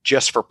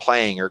just for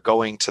playing or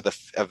going to the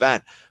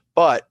event.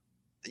 But,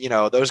 you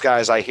know, those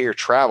guys I hear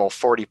travel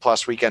 40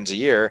 plus weekends a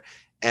year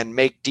and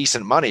make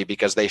decent money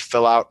because they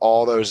fill out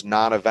all those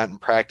non-event and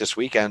practice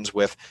weekends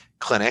with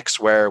clinics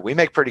where we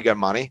make pretty good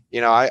money.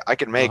 You know, I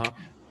can make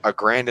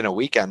 $1,000 in a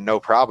weekend, no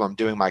problem,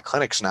 doing my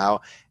clinics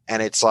now.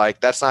 And it's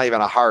like, that's not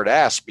even a hard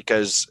ask,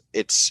 because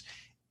it's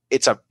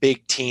a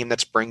big team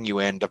that's bringing you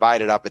in,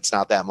 divided up. It's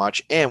not that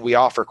much. And we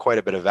offer quite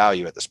a bit of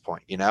value at this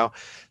point, you know?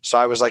 So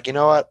I was like, you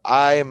know what?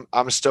 I'm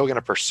still going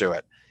to pursue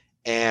it.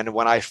 And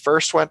when I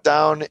first went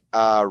down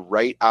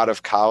right out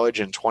of college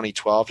in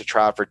 2012 to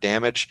try out for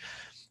Damage,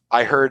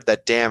 I heard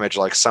that Damage,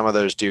 like some of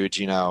those dudes,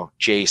 you know,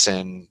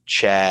 Jason,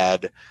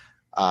 Chad,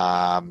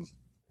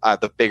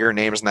 the bigger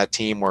names in that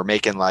team were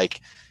making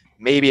like,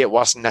 maybe it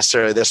wasn't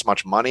necessarily this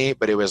much money,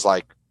 but it was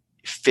like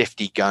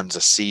 50 guns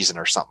a season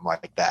or something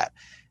like that.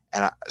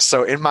 And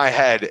so in my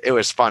head, it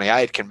was funny. I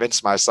had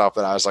convinced myself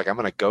that I was like, I'm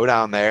going to go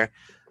down there.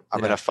 I'm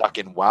going to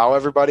fucking wow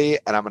everybody,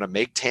 and I'm going to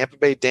make Tampa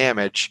Bay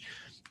Damage.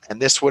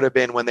 And this would have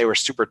been when they were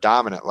super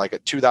dominant. Like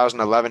at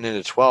 2011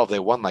 into 12, they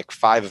won like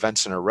 5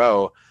 events in a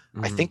row.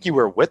 I think you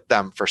were with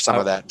them for some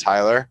of that,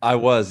 Tyler. I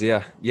was,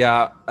 yeah.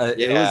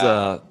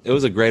 It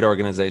was a great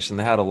organization.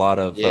 They had a lot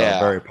of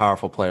very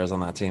powerful players on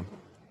that team.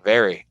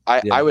 Very.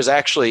 I was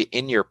actually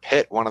in your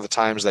pit one of the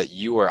times that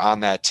you were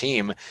on that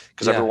team,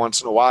 because every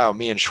once in a while,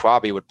 me and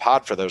Schwabi would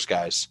pod for those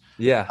guys.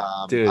 Yeah,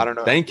 dude. I don't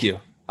know. Thank you.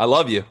 I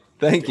love you.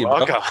 Thank you.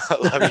 Welcome.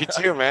 I love you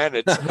too, man.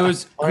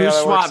 Who's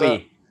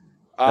Schwabi?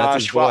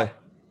 That's his boy.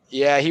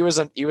 Yeah, he was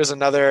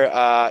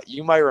another.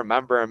 You might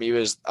remember him. He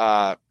was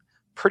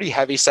pretty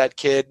heavy set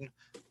kid,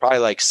 probably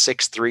like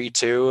 6'3"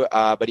 too.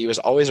 But he was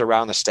always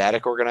around the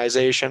Static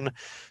organization.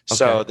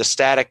 So the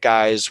Static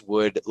guys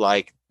would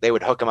they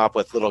would hook him up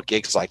with little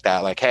gigs like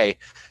that. Like, hey,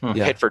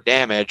 hit for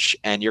Damage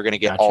and you're going to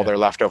get all their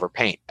leftover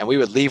paint. And we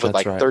would leave with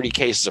 30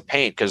 cases of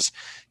paint, because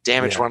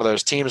Damage one of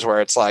those teams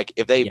where it's like,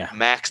 if they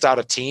maxed out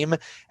a team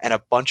and a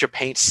bunch of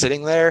paint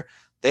sitting there,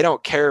 they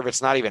don't care if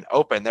it's not even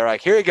open. They're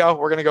like, here you go.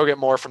 We're going to go get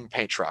more from the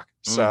paint truck.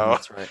 So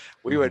that's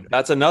right.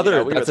 That's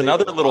another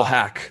little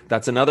hack.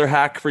 That's another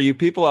hack for you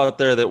people out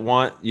there that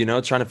want,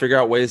 trying to figure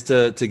out ways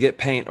to get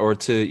paint or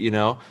to,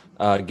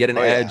 get an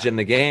edge in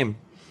the game.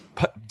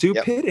 Do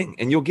pitting,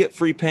 and you'll get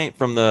free paint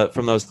from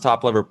those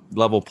top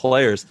level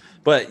players.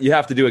 But you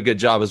have to do a good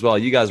job as well.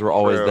 You guys were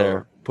always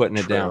there putting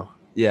it down.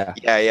 Yeah.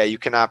 You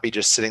cannot be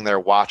just sitting there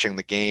watching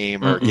the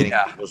game or getting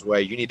people's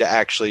way. You need to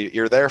actually,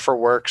 you're there for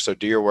work, so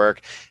do your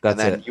work. And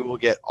then you will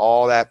get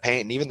all that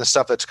paint. And even the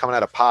stuff that's coming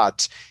out of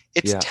pods,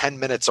 it's 10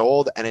 minutes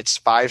old and it's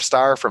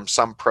 5-star from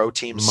some pro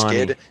team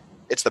skid.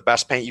 It's the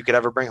best paint you could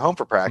ever bring home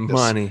for practice.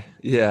 Money.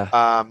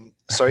 Yeah.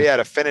 So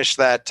to finish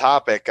that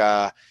topic,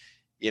 at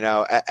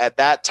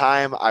that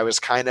time I was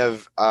kind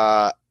of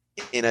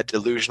in a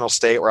delusional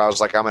state where I was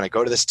like, I'm going to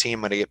go to this team,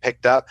 I'm going to get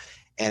picked up,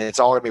 and it's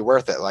all going to be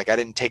worth it. Like, I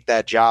didn't take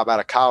that job out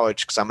of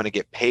college because I'm going to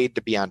get paid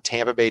to be on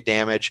Tampa Bay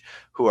Damage,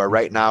 who are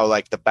right now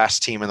like the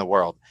best team in the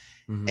world.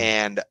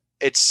 And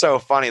it's so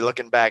funny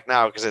looking back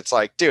now, because it's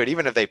like, dude,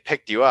 even if they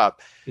picked you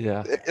up,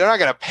 they're not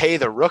going to pay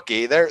the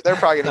rookie. They're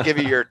probably going to give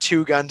you your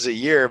 2 guns a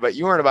year, but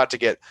you weren't about to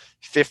get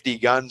 50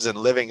 guns and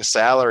living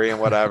salary and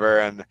whatever.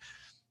 And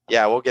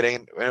we'll get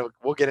into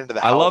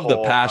that. I love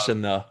the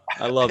passion though.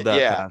 I love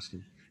that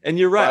passion. And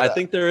you're right. I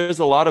think there is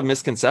a lot of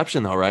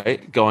misconception though,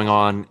 right, going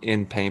on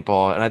in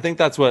paintball. And I think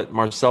that's what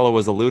Marcelo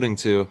was alluding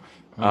to.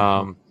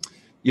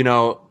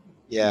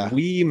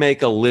 We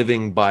make a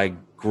living by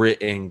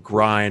grit and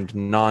grind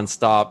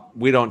nonstop.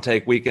 We don't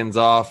take weekends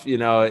off.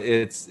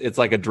 It's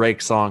like a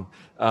Drake song.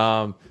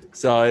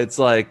 So it's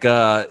like,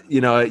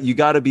 you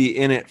got to be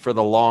in it for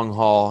the long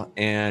haul,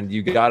 and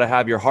you got to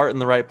have your heart in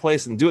the right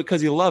place and do it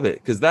because you love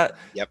it. Because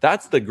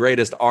that's the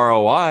greatest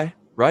ROI,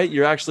 right?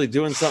 You're actually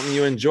doing something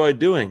you enjoy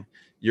doing.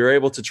 You're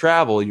able to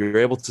travel. You're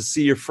able to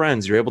see your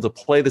friends. You're able to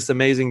play this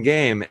amazing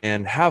game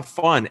and have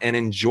fun and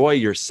enjoy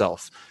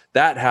yourself.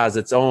 That has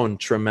its own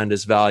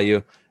tremendous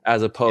value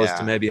as opposed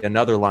to maybe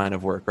another line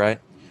of work, right?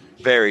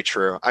 Very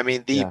true. I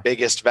mean, the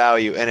biggest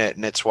value in it,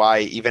 and it's why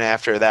even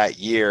after that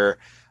year,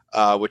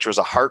 which was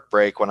a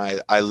heartbreak when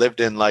I lived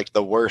in like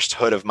the worst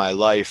hood of my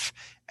life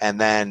and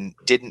then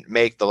didn't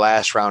make the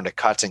last round of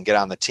cuts and get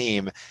on the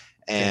team,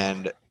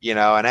 and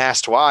and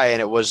asked why,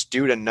 and it was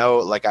due to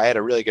like I had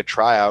a really good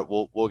tryout.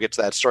 We'll get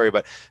to that story,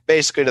 but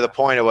basically to the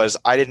point, it was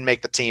I didn't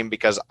make the team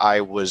because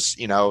I was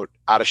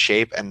out of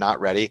shape and not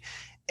ready,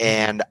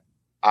 and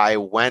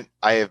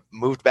I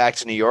moved back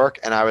to New York,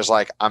 and I was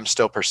like, I'm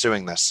still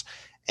pursuing this.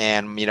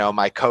 And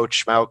my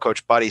old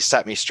coach buddy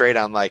set me straight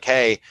on like,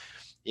 hey,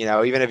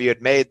 even if you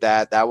had made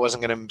that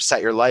wasn't going to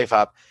set your life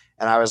up.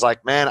 And I was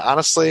like, man,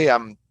 honestly,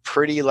 I'm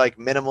pretty like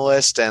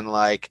minimalist and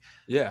like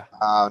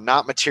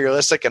not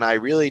materialistic, and I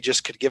really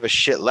just could give a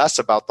shit less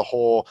about the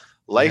whole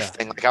life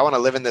thing. Like, I want to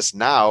live in this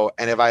now,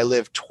 and if I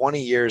live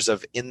 20 years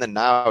of in the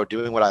now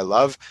doing what I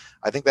love,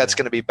 I think that's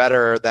going to be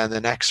better than the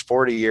next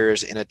 40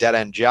 years in a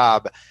dead-end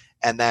job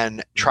and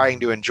then trying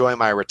to enjoy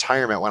my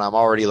retirement when I'm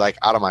already like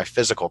out of my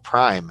physical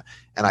prime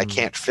and I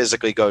can't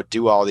physically go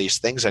do all these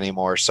things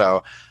anymore.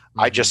 So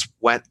I just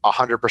went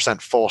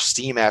 100% full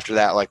steam after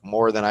that, like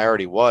more than I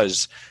already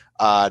was,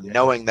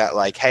 knowing that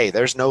like, hey,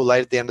 there's no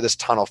light at the end of this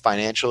tunnel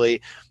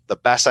financially. The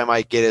best I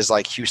might get is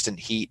like Houston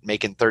Heat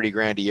making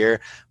 $30,000 a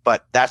year,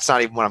 but that's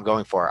not even what I'm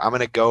going for. I'm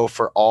going to go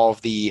for all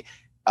of the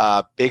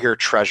bigger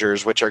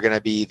treasures, which are going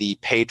to be the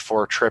paid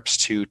for trips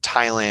to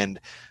Thailand,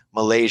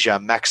 Malaysia,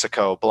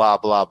 Mexico, blah,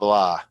 blah,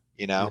 blah,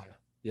 you know?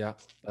 Yeah,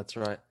 that's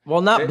right.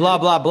 Well, not blah,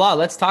 blah, blah.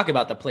 Let's talk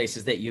about the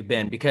places that you've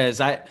been,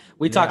 because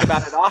we talk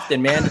about it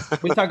often, man.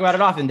 We talk about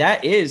it often.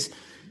 That is,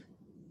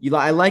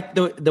 I like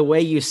the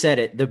way you said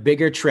it. The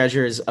bigger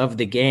treasures of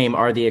the game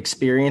are the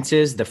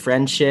experiences, the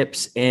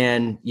friendships,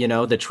 and,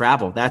 the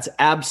travel. That's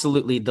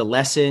absolutely the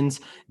lessons.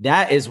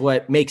 That is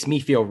what makes me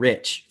feel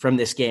rich from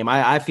this game.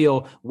 I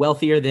feel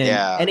wealthier than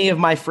any of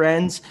my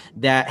friends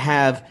that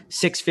have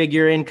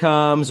 6-figure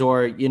incomes,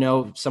 or,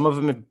 some of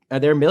them,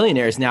 they're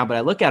millionaires now, but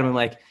I look at them and I'm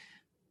like,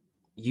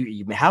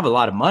 you have a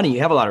lot of money, you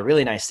have a lot of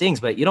really nice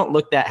things, but you don't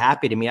look that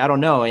happy to me. I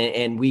don't know.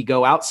 And we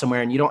go out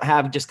somewhere and you don't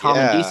have just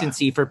common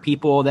decency for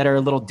people that are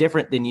a little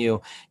different than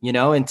you,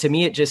 and to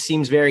me, it just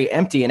seems very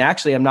empty. And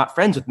actually, I'm not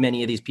friends with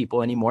many of these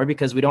people anymore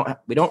because we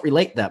don't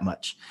relate that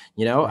much.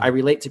 I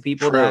relate to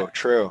people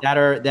that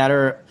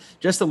are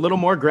just a little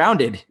more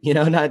grounded,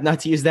 not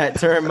to use that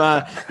term,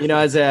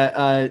 as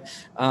a,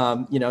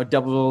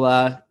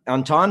 double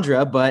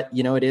entendre, but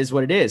it is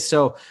what it is.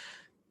 So,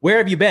 where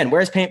have you been?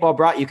 Where's paintball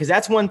brought you? Because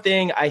that's one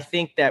thing I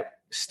think that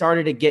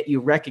started to get you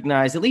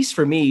recognized. At least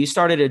for me, you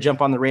started to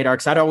jump on the radar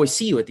because I'd always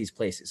see you at these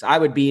places. I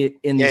would be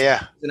in these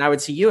places and I would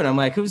see you and I'm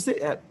like,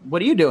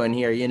 what are you doing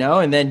here?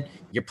 And then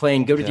you're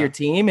playing good with your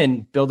team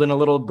and building a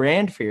little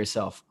brand for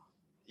yourself.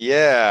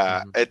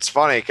 Yeah. It's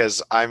funny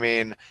because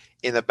in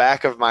the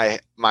back of my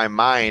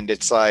mind,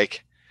 it's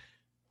like,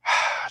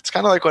 it's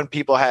kind of like when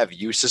people have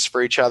uses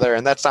for each other,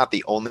 and that's not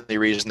the only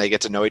reason they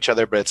get to know each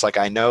other, but it's like,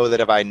 I know that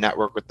if I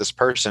network with this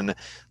person,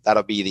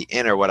 that'll be the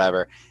in or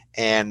whatever.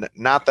 And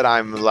not that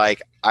I'm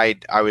like, I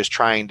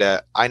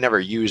never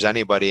use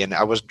anybody and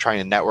I wasn't trying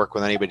to network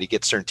with anybody to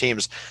get certain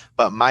teams,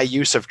 but my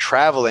use of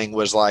traveling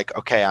was like,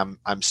 okay,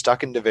 I'm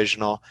stuck in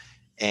divisional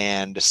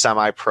and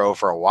semi-pro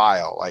for a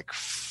while, like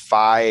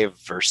 5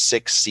 or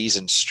 6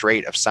 seasons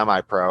straight of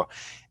semi-pro.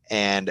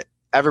 And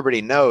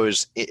everybody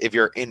knows if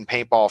you're in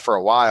paintball for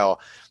a while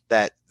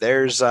that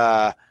there's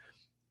a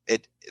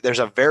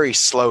very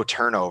slow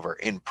turnover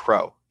in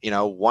pro.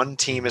 One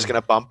team is going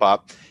to bump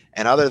up,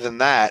 and other than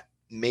that,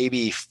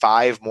 maybe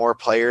 5 more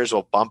players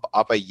will bump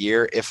up a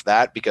year, if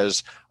that,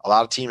 because a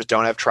lot of teams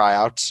don't have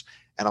tryouts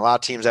and a lot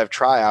of teams have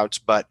tryouts,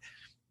 but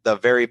the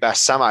very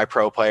best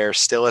semi-pro player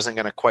still isn't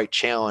going to quite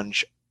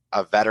challenge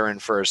a veteran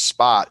for a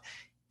spot,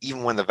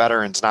 even when the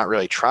veteran's not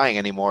really trying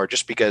anymore,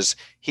 just because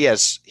he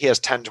has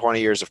 10, 20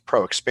 years of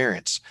pro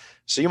experience.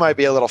 So you might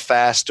be a little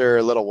faster,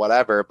 a little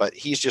whatever, but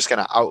he's just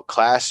going to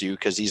outclass you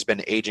because he's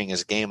been aging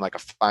his game like a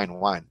fine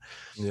wine.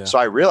 Yeah. So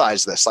I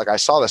realized this, like I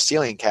saw the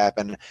ceiling cap,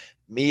 and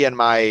me and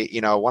my,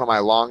 one of my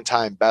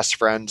longtime best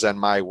friends and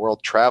my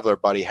world traveler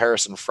buddy,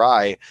 Harrison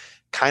Fry,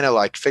 kind of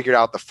like figured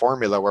out the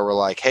formula where we're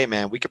like, hey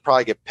man, we could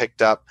probably get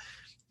picked up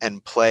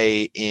and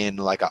play in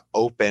like a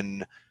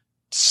open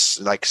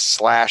like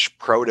 /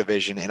 pro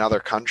division in other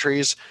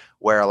countries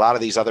where a lot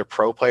of these other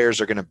pro players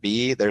are going to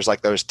be. There's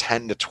like those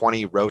 10 to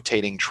 20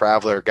 rotating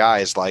traveler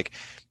guys like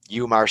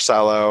you,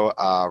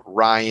 Marcelo,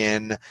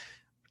 Ryan,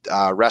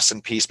 rest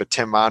in peace, but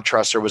Tim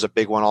Montrusser was a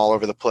big one all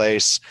over the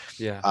place.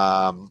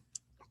 Yeah.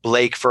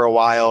 Blake for a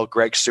while,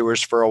 Greg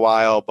Sewers for a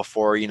while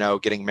before,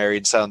 getting married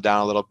and settling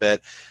down a little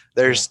bit.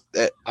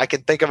 I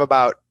can think of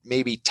about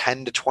maybe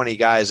 10 to 20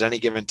 guys at any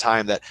given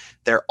time that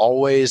they're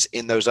always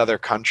in those other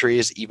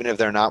countries, even if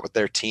they're not with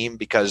their team,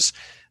 because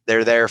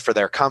they're there for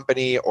their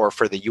company or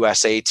for the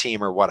USA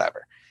team or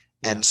whatever.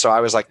 Yeah. And so I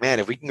was like, man,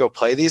 if we can go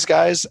play these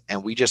guys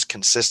and we just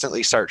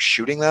consistently start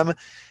shooting them,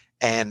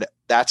 and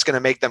that's going to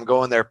make them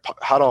go in their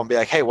huddle and be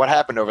like, hey, what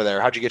happened over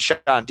there? How'd you get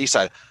shot on D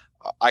side?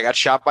 I got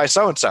shot by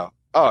so-and-so.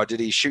 Oh, did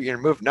he shoot you in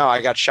a move? No,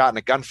 I got shot in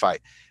a gunfight.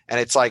 And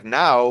it's like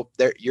now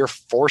you're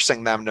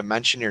forcing them to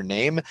mention your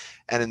name.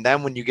 And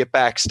then when you get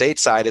back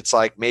stateside, it's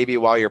like maybe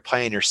while you're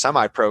playing your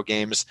semi-pro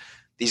games,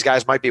 these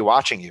guys might be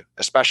watching you,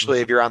 especially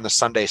if you're on the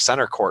Sunday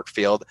center court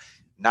field.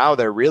 Now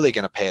they're really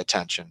going to pay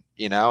attention,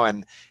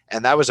 and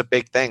that was a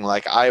big thing.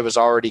 Like I was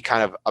already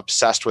kind of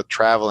obsessed with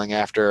traveling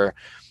after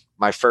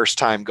my first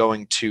time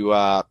going to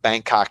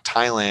Bangkok,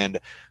 Thailand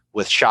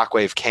with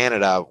Shockwave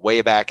Canada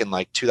way back in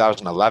like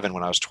 2011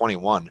 when I was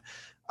 21.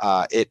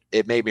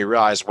 It made me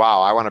realize,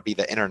 wow, I want to be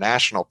the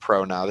international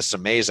pro now. This is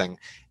amazing.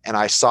 And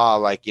I saw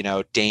like,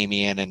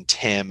 Damien and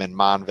Tim and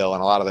Monville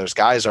and a lot of those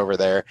guys over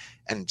there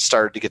and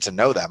started to get to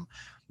know them.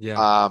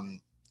 Yeah.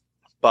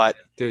 But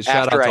dude,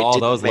 shout after out to I all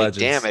didn't those make legends.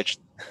 damage.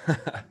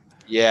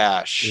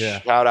 Yeah.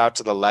 Shout out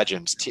to the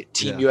legends.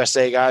 Team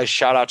USA guys.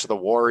 Shout out to the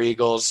War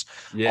Eagles.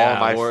 Yeah.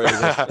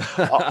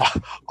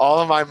 All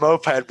of my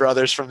moped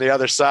brothers from the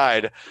other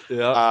side.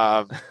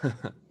 Yeah.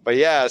 But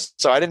yeah,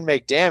 so I didn't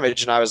make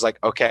damage, and I was like,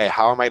 okay,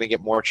 how am I going to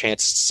get more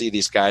chances to see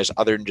these guys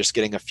other than just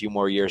getting a few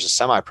more years of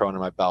semi-pro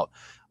under my belt?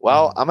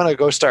 Well, I'm going to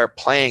go start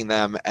playing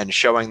them and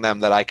showing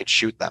them that I could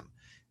shoot them.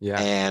 Yeah.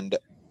 And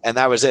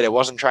that was it. It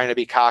wasn't trying to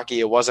be cocky.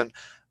 It wasn't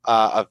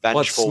a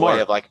vengeful way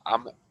of like,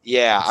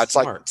 it's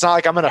like, it's not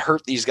like I'm going to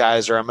hurt these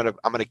guys or I'm going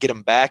to get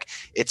them back.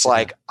 It's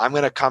like, I'm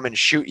going to come and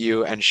shoot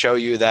you and show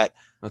you that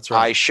That's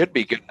right. I should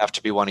be good enough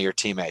to be one of your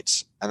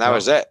teammates. And that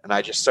was it. And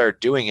I just started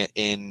doing it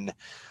in,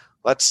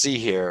 let's see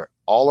here,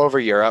 all over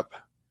Europe.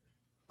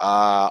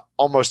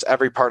 Almost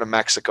every part of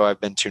Mexico I've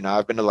been to now.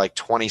 I've been to like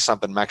 20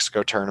 something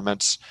Mexico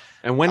tournaments.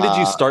 And when did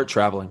you start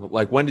traveling?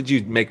 Like, when did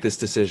you make this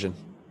decision?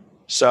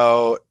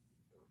 So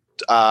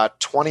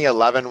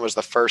 2011 was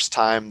the first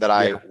time that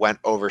I went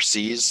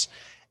overseas.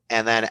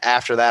 And then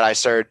after that, I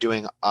started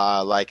doing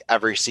like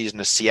every season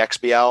of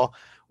CXBL,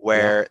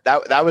 where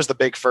that was the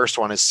big first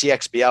one. Is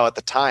CXBL at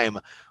the time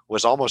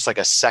was almost like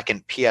a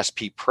second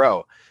PSP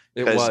Pro.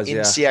 Because in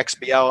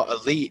CXBL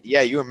Elite,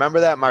 you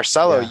remember that,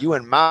 Marcelo, you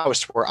and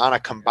Mouse were on a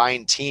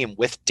combined team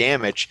with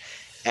Damage,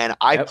 and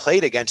I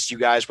played against you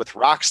guys with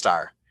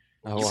Rockstar.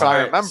 You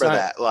probably remember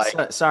that.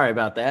 Like, sorry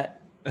about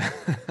that.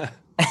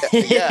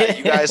 Yeah,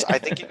 you guys. I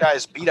think you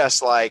guys beat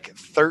us like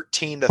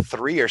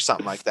 13-3 or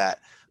something like that.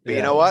 But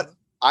you know what?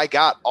 I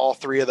got all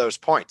 3 of those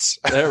points.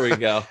 There we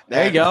go.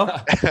 There you go.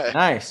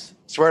 Nice.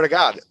 Swear to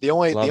God, the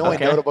only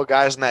notable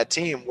guys in that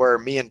team were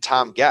me and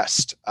Tom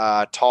Guest,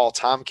 tall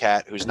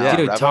Tomcat, who's now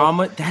Dude, Rebel.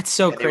 Tom, that's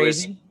so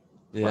crazy.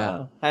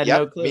 Wow. Had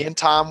no clue. Me and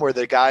Tom were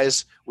the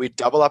guys. We'd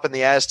double up in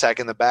the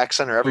Aztec in the back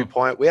center every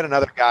point. We had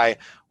another guy,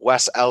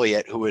 Wes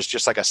Elliott, who was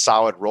just like a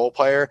solid role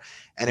player.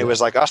 And it was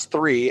like us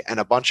 3 and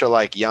a bunch of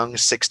like young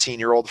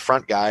 16-year-old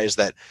front guys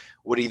that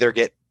would either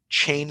get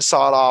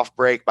chainsawed off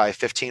break by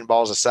 15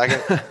 balls a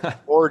second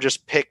or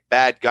just pick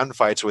bad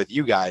gunfights with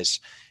you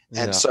guys.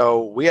 And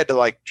so we had to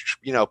like,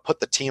 put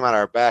the team on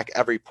our back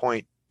every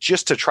point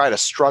just to try to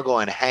struggle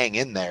and hang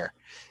in there.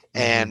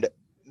 And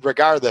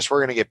regardless, we're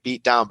going to get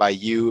beat down by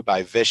you,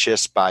 by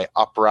Vicious, by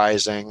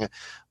Uprising,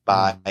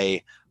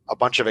 by a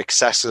bunch of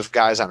excessive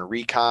guys on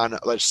Recon.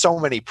 There's so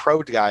many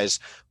pro guys,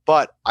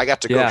 but I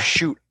got to go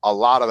shoot a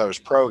lot of those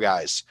pro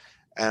guys.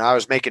 And I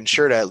was making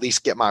sure to at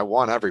least get my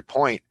one every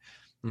point.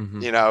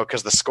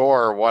 Because the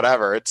score or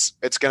whatever, it's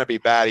going to be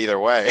bad either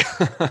way.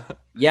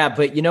 Yeah,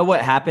 but you know what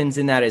happens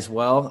in that as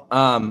well?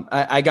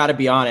 I got to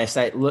be honest.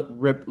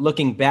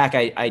 Looking back,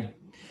 I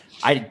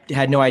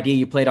had no idea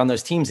you played on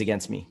those teams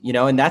against me.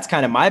 And that's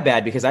kind of my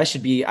bad, because I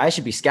should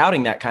be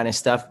scouting that kind of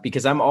stuff,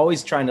 because I'm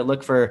always trying to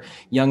look for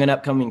young and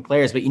upcoming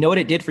players. But you know what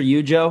it did for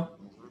you, Joe?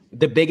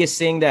 The biggest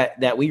thing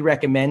that we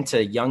recommend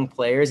to young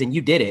players, and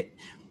you did it,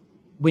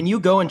 when you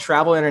go and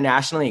travel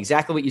internationally,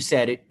 exactly what you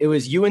said. It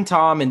was you and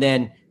Tom, and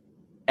then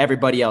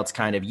everybody else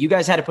kind of. You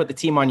guys had to put the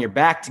team on your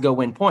back to go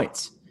win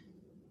points.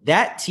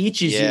 That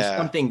teaches you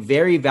something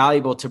very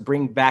valuable to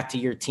bring back to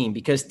your team,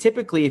 because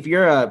typically if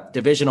you're a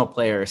divisional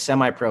player, a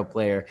semi-pro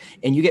player,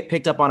 and you get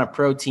picked up on a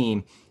pro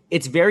team,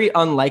 it's very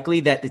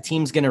unlikely that the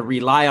team's going to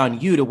rely on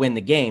you to win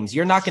the games.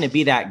 You're not going to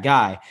be that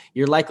guy.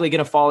 You're likely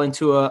going to fall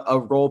into a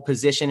role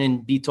position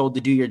and be told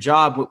to do your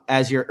job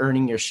as you're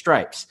earning your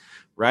stripes,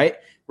 right?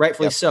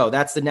 Rightfully so.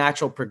 That's the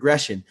natural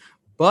progression.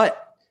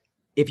 But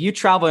if you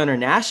travel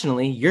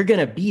internationally, you're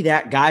going to be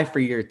that guy for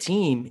your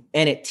team,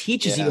 and it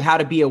teaches you how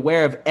to be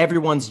aware of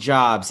everyone's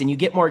jobs, and you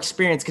get more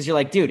experience because you're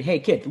like, dude, hey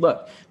kid,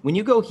 look, when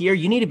you go here,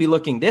 you need to be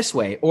looking this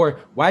way, or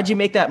why'd you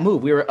make that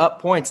move? We were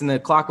up points and the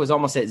clock was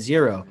almost at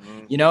 0,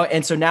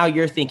 And so now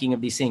you're thinking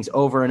of these things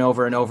over and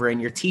over and over,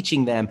 and you're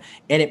teaching them,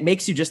 and it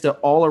makes you just an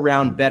all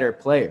around better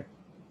player.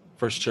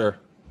 For sure.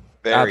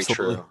 Very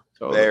true.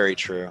 Totally. Very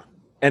true.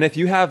 And if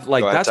you have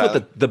that's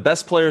what the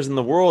best players in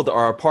the world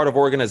are a part of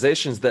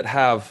organizations that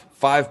have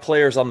 5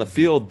 players on the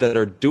field that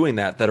are doing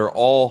that are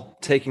all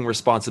taking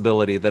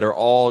responsibility, that are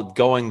all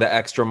going the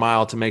extra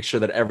mile to make sure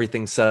that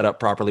everything's set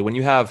up properly. When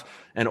you have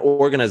an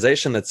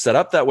organization that's set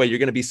up that way, you're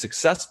going to be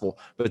successful.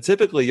 But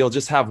typically you'll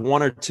just have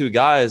 1 or 2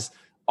 guys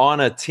on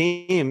a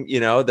team,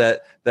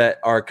 that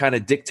are kind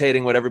of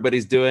dictating what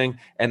everybody's doing.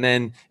 And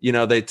then,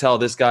 they tell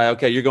this guy,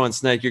 okay, you're going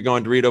Snake, you're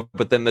going Dorito,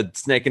 but then the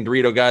Snake and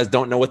Dorito guys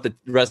don't know what the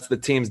rest of the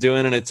team's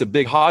doing. And it's a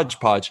big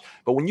hodgepodge.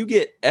 But when you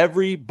get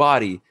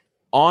everybody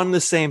on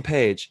the same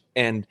page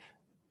and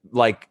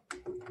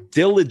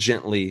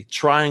diligently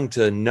trying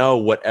to know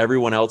what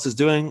everyone else is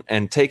doing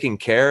and taking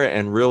care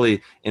and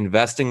really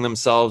investing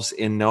themselves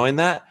in knowing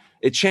that,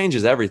 it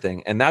changes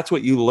everything. And that's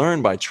what you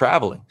learn by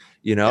traveling.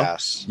 You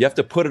have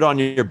to put it on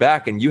your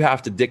back and you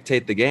have to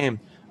dictate the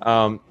game.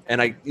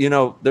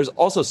 There's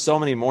also so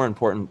many more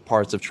important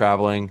parts of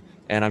traveling,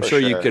 and I'm sure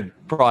you could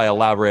probably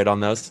elaborate on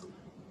those.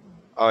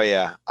 Oh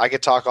yeah. I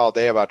could talk all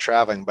day about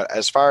traveling, but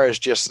as far as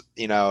just,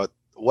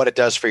 what it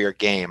does for your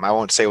game, I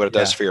won't say what it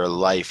does for your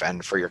life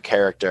and for your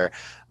character.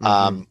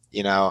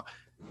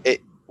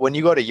 When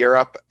you go to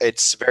Europe,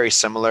 it's very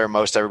similar.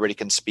 Most everybody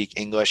can speak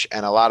English,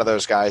 and a lot of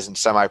those guys in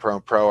semi-pro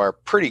and pro are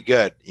pretty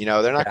good.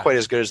 They're not quite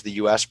as good as the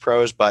U.S.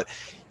 pros, but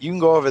you can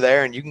go over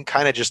there and you can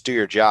kind of just do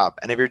your job.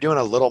 And if you're doing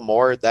a little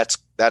more, that's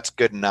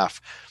good enough.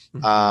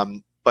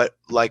 But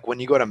like when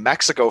you go to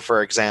Mexico,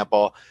 for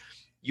example,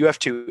 you have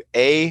to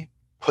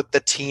put the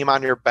team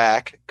on your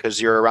back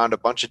because you're around a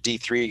bunch of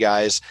D3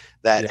 guys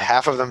that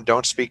half of them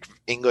don't speak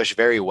English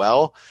very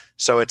well.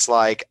 So it's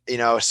like,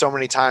 so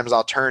many times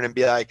I'll turn and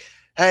be like,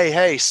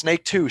 hey,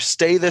 Snake 2,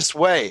 stay this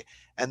way.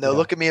 And they'll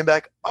look at me and be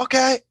like,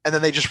 okay. And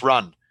then they just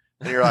run.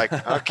 And you're like,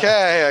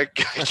 okay,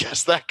 I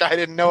guess that guy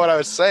didn't know what I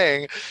was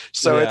saying.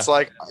 So it's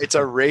like, it's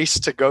a race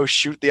to go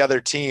shoot the other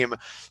team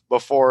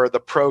before the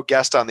pro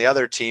guest on the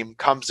other team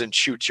comes and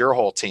shoots your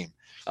whole team.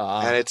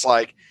 And it's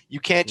like, you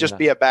can't just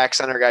be a back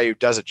center guy who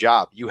does a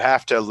job. You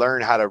have to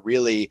learn how to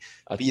really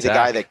be the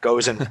guy that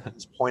goes and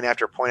point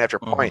after point after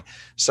point.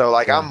 So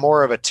like I'm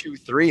more of a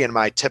 2-3 in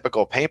my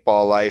typical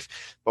paintball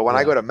life. But when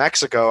I go to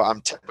Mexico, I'm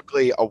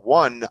typically a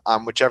 1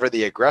 on whichever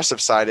the aggressive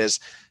side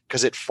is,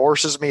 because it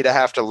forces me to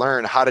have to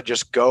learn how to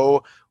just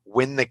go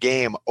win the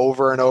game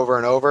over and over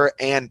and over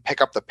and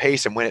pick up the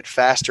pace and win it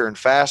faster and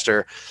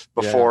faster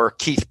before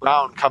Keith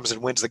Brown comes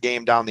and wins the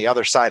game down the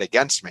other side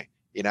against me,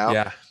 you know?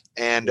 Yeah.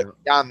 And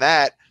beyond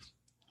that,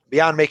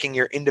 beyond making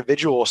your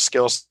individual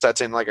skill sets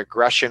in like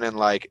aggression and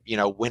like, you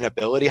know,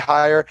 winnability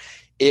higher,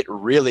 it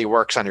really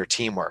works on your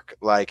teamwork.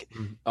 Like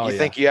you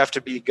think you have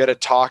to be good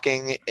at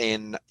talking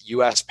in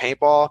US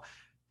paintball,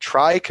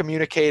 try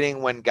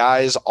communicating when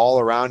guys all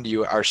around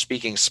you are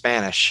speaking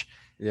Spanish.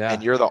 Yeah.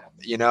 And you're the,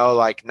 you know,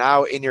 like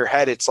now in your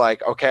head, it's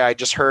like, okay, I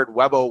just heard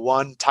Webo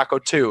 1, Taco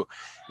 2.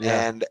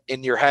 Yeah. And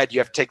in your head, you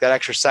have to take that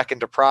extra second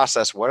to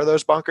process. What are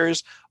those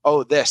bunkers?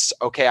 Oh, this.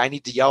 Okay, I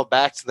need to yell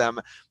back to them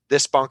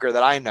this bunker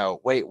that I know.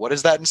 Wait, what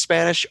is that in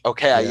Spanish?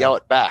 Okay, I yell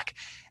it back.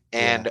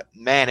 And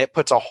man, it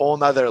puts a whole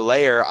nother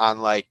layer on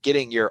like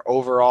getting your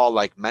overall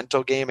like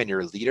mental game and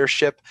your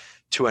leadership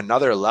to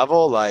another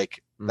level.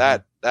 Like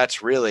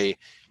that's really,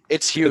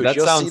 it's huge. Dude,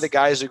 You'll see the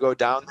guys who go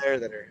down there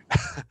that are.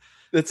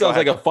 It sounds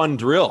like a fun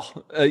drill,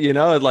 you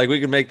know, like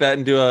we could make that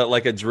into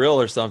a drill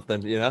or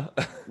something, you know?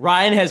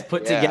 Ryan has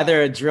put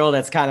together a drill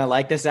that's kind of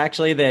like this,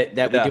 actually, that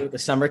we do at the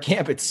summer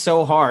camp. It's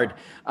so hard.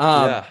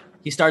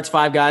 He starts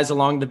 5 guys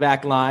along the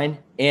back line,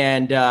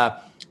 and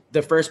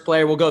the first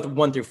player will go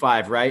 1 through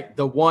 5, right?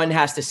 The 1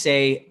 has to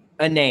say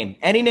a name,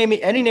 any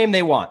name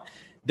they want.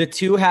 The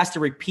 2 has to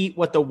repeat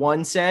what the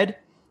 1 said,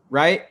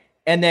 right?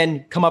 And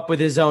then come up with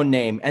his own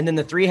name. And then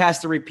the 3 has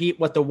to repeat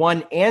what the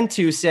 1 and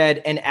 2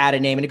 said and add a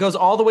name. And it goes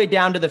all the way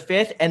down to the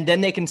 5th, and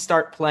then they can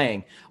start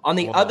playing. On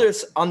the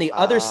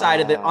other side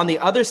of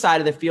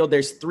the field,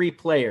 there's 3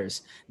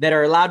 players that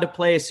are allowed to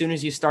play as soon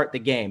as you start the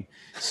game.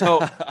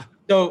 So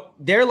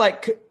they're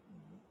like,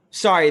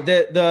 sorry,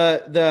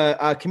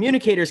 the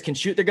communicators can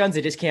shoot their guns,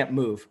 they just can't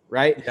move,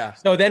 right? Yeah.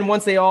 So then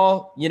once they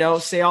all, you know,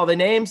 say all the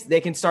names, they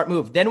can start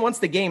move. Then once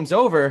the game's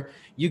over,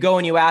 you go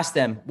and you ask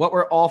them, what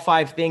were all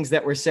 5 things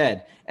that were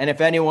said? And if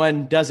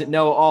anyone doesn't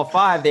know all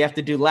 5, they have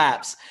to do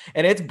laps.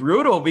 And it's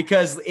brutal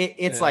because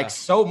it's like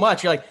so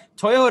much. You're like,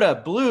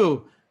 Toyota,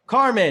 Blue,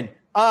 Carmen,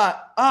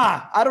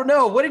 I don't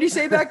know. What did he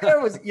say back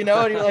there? Was, you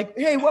know, and you're like,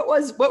 hey, what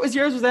was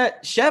yours? Was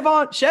that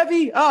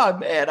Chevy? Oh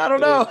man, I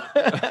don't know.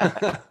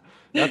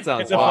 That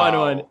sounds it's a fun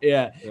one.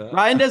 Yeah.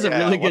 Ryan does a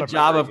really good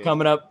job of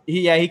coming up.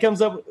 He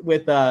comes up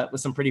with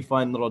some pretty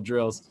fun little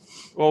drills.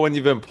 Well, when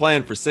you've been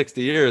playing for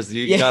 60 years,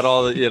 you got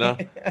all the, you know,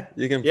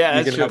 you can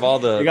have all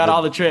the, you got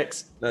all the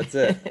tricks. That's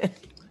it.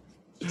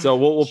 So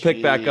we'll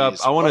pick back up.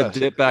 I want to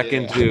dip back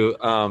into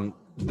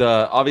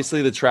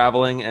obviously the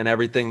traveling and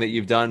everything that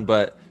you've done,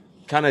 but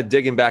kind of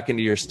digging back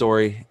into your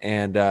story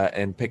and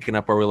picking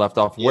up where we left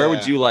off. Where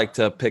would you like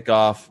to pick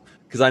off?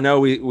 Because I know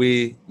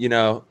we you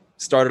know,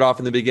 started off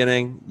in the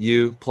beginning,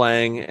 you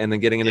playing and then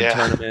getting into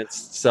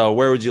tournaments. So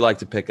where would you like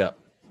to pick up?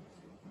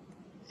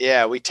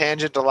 Yeah, we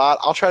tangent a lot.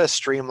 I'll try to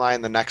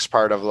streamline the next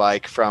part of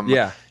like from,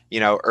 you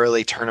know,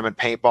 early tournament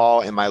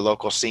paintball in my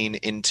local scene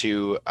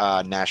into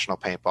national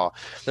paintball.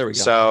 There we go.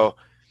 So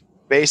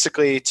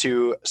basically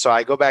so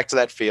I go back to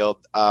that field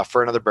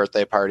for another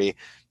birthday party,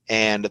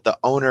 and the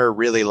owner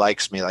really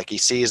likes me. Like he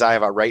sees I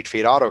have a right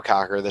feed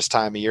autococker this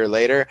time a year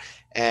later.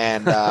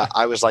 And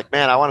I was like,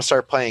 man, I want to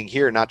start playing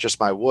here, not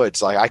just my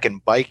woods. Like I can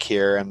bike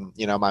here, and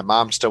you know, my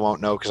mom still won't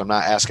know because I'm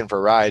not asking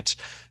for rides.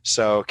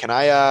 So can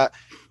I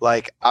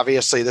like,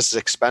 obviously this is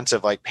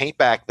expensive. Like paint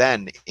back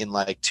then in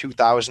like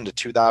 2000 to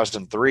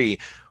 2003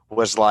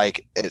 was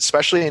like,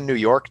 especially in New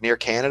York near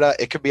Canada,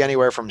 it could be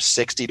anywhere from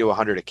 60 to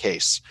 100 a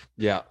case.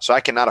 Yeah. So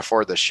I cannot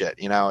afford this shit.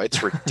 You know,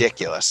 it's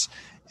ridiculous.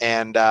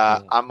 And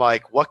I'm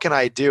like, what can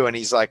I do? And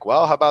he's like,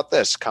 well, how about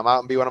this? Come out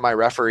and be one of my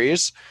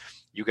referees.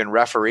 You can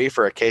referee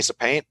for a case of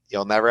paint.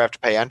 You'll never have to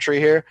pay entry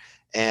here.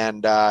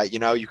 And, you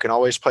know, you can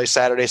always play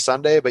Saturday,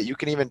 Sunday, but you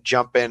can even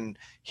jump in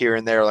here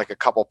and there, like a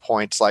couple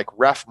points, like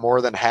ref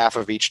more than half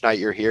of each night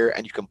you're here,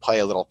 and you can play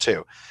a little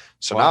too.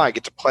 So now I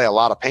get to play a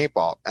lot of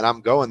paintball, and I'm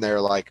going there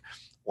like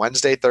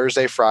Wednesday,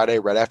 Thursday, Friday,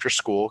 right after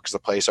school, because the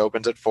place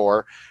opens at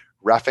 4,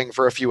 reffing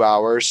for a few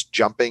hours,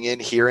 jumping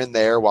in here and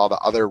there while the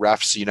other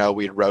refs, you know,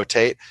 we'd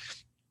rotate.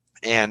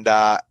 And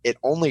it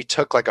only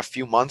took like a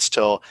few months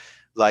till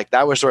like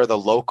that was where the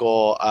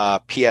local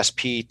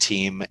PSP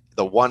team,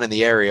 the one in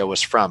the area,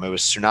 was from. It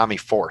was Tsunami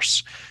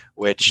Force,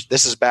 which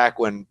this is back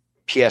when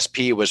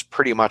PSP was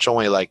pretty much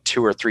only like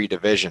 2 or 3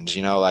 divisions,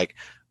 you know, like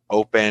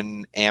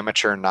open,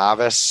 amateur,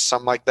 novice,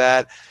 something like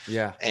that.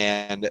 Yeah.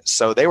 And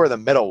so they were the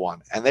middle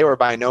one, and they were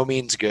by no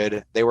means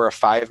good. They were a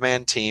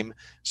 5-man team.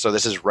 So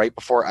this is right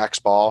before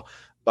X-Ball.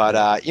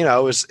 But, you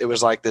know, it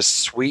was like this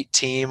sweet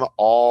team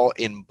all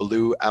in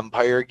blue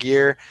Empire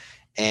gear.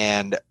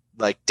 And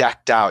like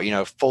decked out,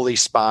 fully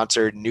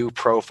sponsored, new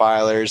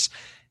profilers.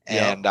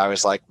 And I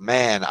was like,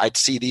 man, I'd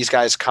see these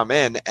guys come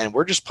in and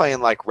we're just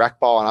playing like rec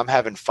ball and I'm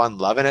having fun,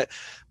 loving it.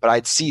 But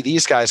I'd see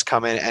these guys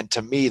come in and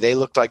to me, they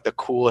looked like the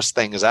coolest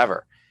things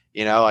ever.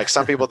 Like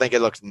some people think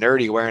it looks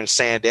nerdy wearing a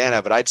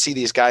Sandana, but I'd see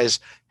these guys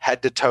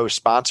head to toe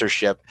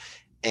sponsorship.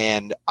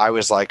 And I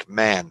was like,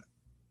 man,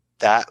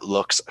 that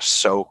looks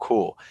so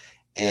cool.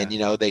 And,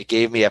 they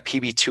gave me a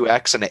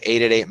PB2X and an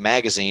 888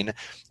 magazine.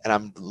 And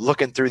I'm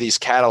looking through these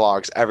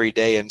catalogs every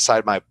day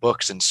inside my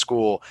books in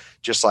school,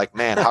 just like,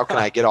 man, how can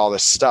I get all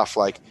this stuff?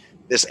 Like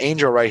this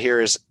Angel right here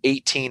is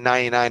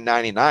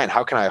 $18.99.99.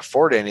 How can I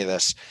afford any of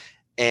this?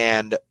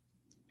 And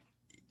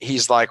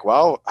he's like,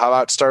 well, how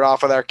about start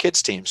off with our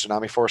kids team,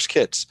 Tsunami Force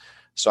Kids?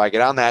 So I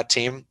get on that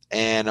team,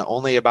 and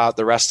only about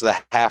the rest of the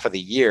half of the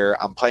year,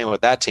 I'm playing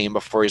with that team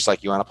before he's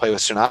like, you want to play with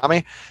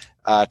Tsunami?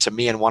 To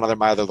me and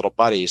my other little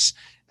buddies.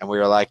 And we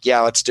were like,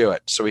 yeah, let's do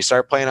it. So we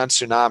started playing on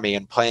Tsunami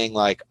and playing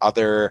like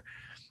other,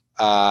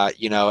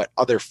 at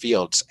other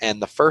fields.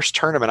 And the first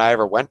tournament I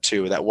ever went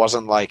to that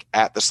wasn't like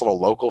at this little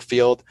local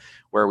field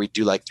where we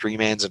do like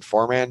 3-mans and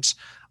 4-mans,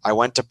 I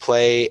went to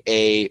play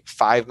a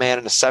 5-man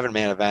and a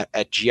 7-man event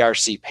at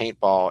GRC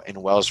Paintball in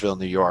Wellsville,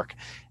 New York.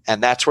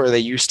 And that's where they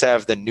used to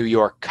have the New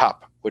York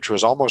Cup, which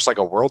was almost like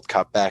a World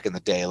Cup back in the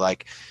day.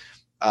 Like,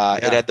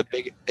 it had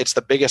it's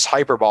the biggest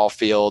hyperball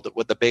field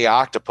with the big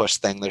octopus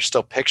thing. There's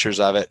still pictures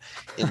of it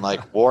in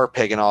like War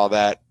Pig and all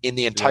that in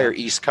the entire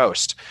East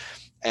Coast.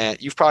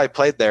 And you've probably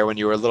played there when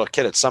you were a little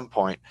kid at some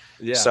point.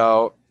 Yeah.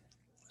 So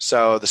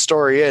the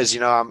story is,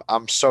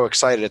 I'm so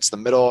excited. It's the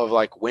middle of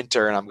like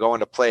winter and I'm going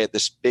to play at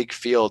this big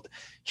field,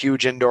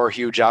 huge indoor,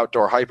 huge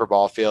outdoor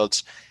hyperball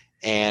fields.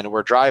 And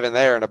we're driving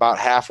there, and about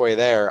halfway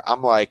there,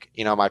 I'm like,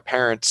 my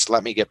parents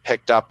let me get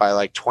picked up by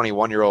like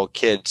 21-year-old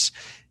kids,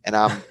 and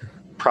I'm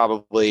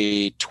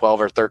probably 12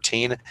 or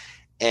 13.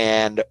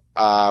 And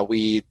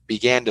we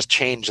began to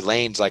change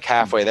lanes like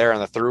halfway there on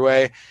the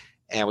thruway,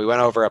 and we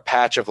went over a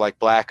patch of like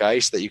black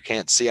ice that you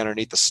can't see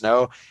underneath the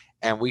snow.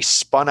 And we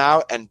spun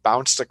out and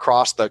bounced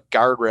across the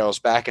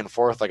guardrails back and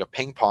forth like a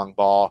ping pong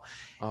ball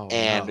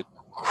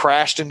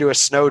crashed into a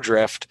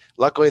snowdrift.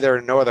 Luckily, there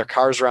were no other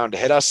cars around to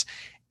hit us.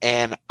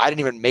 And I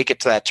didn't even make it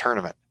to that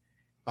tournament.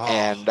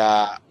 And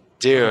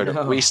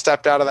we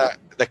stepped out of that.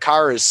 The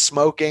car is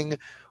smoking.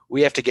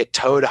 We have to get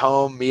towed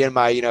home. Me and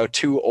my,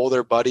 2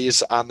 older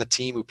buddies on the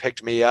team who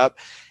picked me up.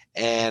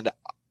 And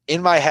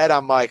in my head,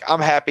 I'm like,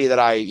 I'm happy that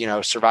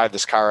I, survived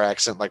this car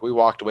accident. Like we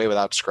walked away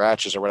without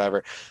scratches or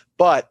whatever.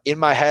 But in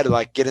my head,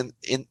 like getting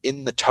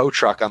in the tow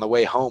truck on the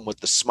way home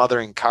with the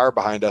smothering car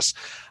behind us,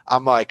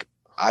 I'm like,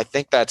 I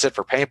think that's it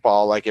for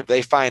paintball. Like if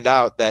they find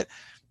out that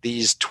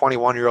these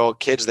 21-year-old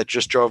kids that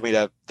just drove me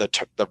to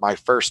my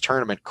first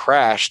tournament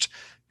crashed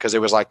because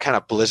it was like kind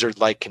of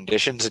blizzard-like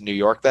conditions in New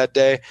York that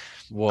day,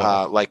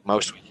 like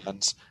most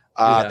weekends.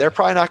 They're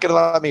probably not going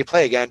to let me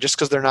play again just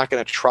because they're not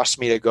going to trust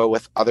me to go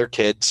with other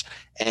kids,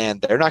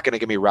 and they're not going to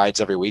give me rides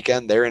every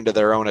weekend. They're into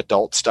their own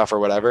adult stuff or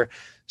whatever.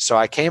 So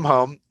I came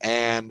home,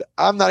 and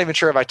I'm not even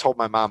sure if I told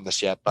my mom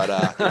this yet, but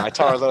I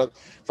told her a little.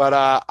 But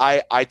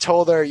I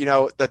told her,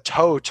 the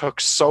tow took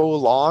so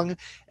long,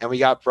 and we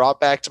got brought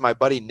back to my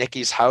buddy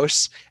Nikki's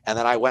house, and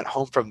then I went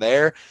home from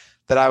there.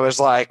 That I was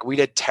like, we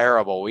did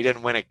terrible. We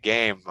didn't win a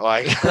game.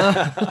 Like,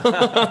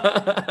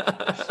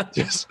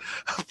 just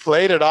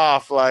played it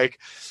off. I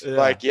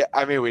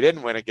mean, we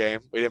didn't win a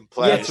game. We didn't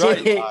play. That's right.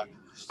 You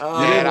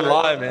didn't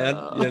lie, man.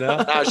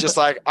 I was just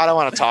like, I don't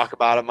want to talk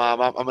about it, Mom.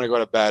 I'm going to go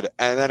to bed.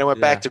 And then it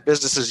went back to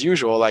business as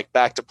usual, like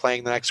back to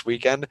playing the next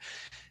weekend.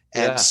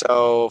 And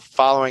so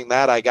following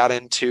that, I got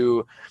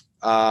into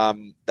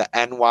the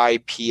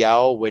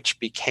NYPL, which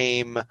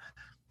became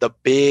the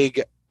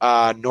big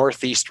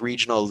Northeast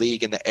Regional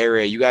League in the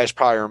area. You guys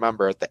probably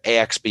remember the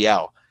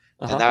AXBL.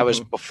 And that was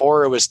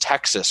before it was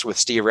Texas with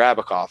Steve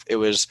Rabikoff. It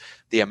was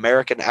the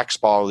American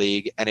X-Ball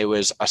League, and it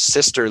was a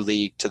sister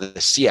league to the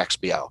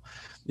CXBL.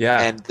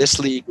 Yeah. And this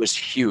league was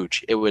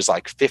huge. It was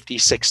like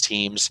 56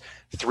 teams,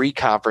 3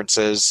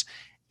 conferences,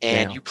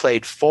 and you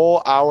played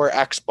full hour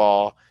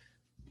X-Ball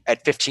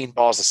at 15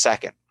 balls a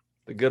second.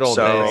 The good old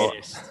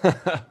days.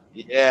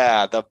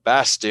 Yeah, the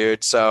best,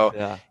 dude. So,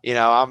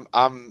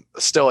 I'm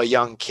still a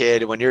young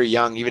kid. When you're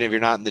young, even if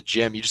you're not in the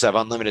gym, you just have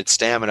unlimited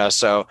stamina.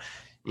 So,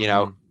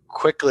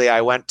 quickly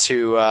I went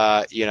to,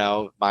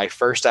 my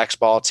first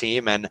X-Ball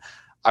team, and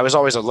I was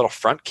always a little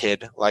front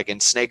kid, like in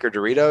Snake or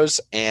Doritos.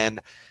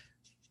 And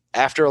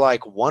after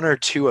like 1 or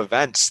 2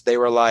 events, they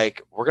were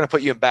like, we're going to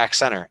put you in back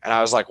center. And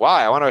I was like,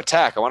 why? I want to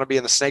attack. I want to be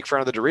in the Snake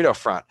front or the Dorito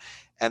front.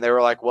 And they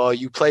were like, well,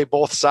 you play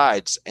both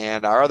sides.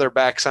 And our other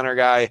back center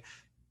guy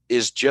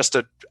is just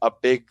a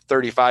big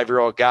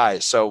 35-year-old guy.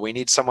 So we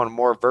need someone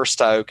more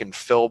versatile who can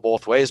fill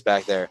both ways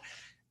back there.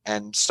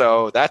 And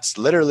so that's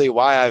literally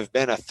why I've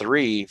been a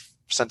 3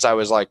 since I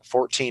was like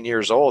 14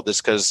 years old,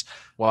 is because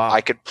I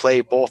could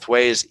play both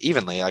ways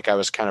evenly. Like I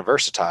was kind of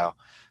versatile.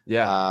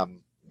 Yeah.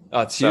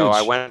 It's so huge.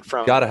 I went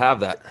from, got to have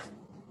that.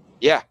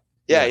 Yeah.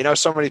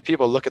 So many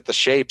people look at the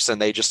shapes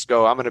and they just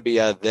go, I'm going to be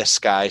a this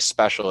guy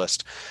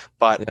specialist.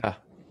 But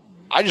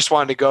I just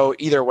wanted to go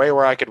either way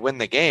where I could win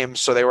the game.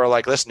 So they were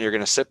like, listen, you're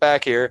going to sit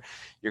back here.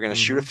 You're going to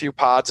shoot a few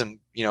pods and,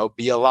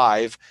 be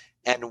alive.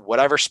 And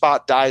whatever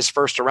spot dies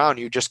first around,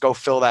 you just go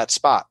fill that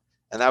spot.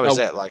 And that was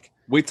it. Like,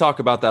 we talk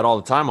about that all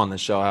the time on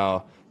this show,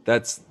 how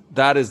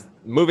that is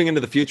moving into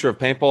the future of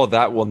paintball.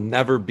 That will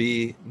never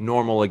be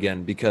normal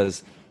again,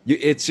 because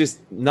it's just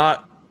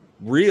not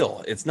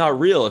real. It's not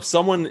real. If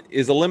someone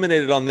is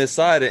eliminated on this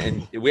side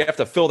and we have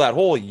to fill that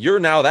hole, you're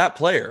now that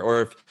player.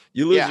 Or if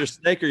you lose your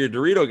snake or your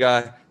Dorito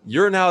guy,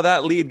 you're now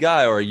that lead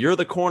guy, or you're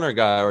the corner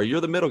guy, or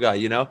you're the middle guy.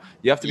 You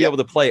have to be able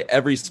to play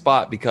every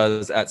spot,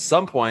 because at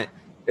some point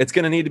it's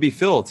going to need to be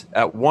filled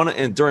at one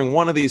and during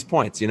one of these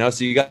points,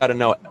 so you got to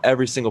know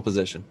every single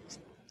position.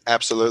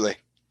 Absolutely.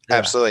 Yeah.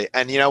 Absolutely.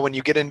 And when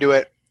you get into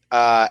it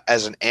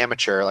as an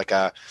amateur, like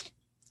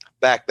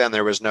back then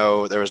there was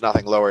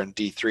nothing lower in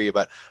D3,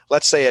 but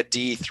let's say a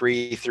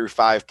D3 through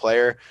 5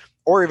 player,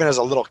 or even as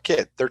a little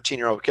kid,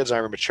 13-year-old kids, I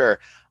remember mature,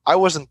 I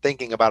wasn't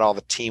thinking about all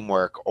the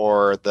teamwork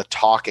or the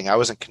talking. I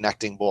wasn't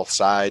connecting both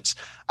sides.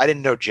 I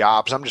didn't know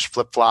jobs. I'm just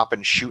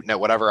flip-flopping, shooting at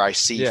whatever I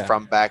see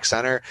from back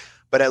center.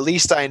 But at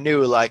least I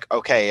knew, like,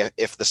 okay,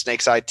 if the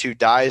snake side 2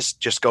 dies,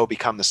 just go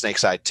become the snake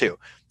side 2.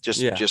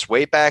 Just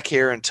wait back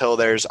here until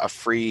there's a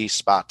free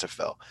spot to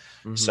fill.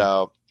 Mm-hmm.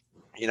 So,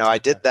 I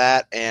did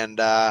that.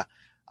 And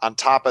on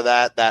top of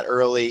that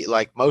early,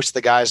 like most of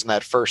the guys in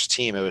that first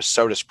team, it was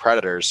Sodas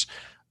Predators,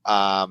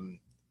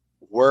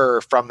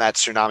 were from that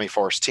Tsunami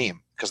Force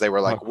team, because they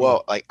were like,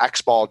 whoa, like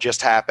X-Ball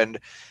just happened.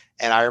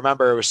 And I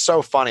remember it was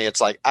so funny.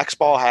 It's like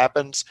X-Ball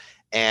happens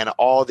and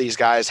all these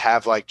guys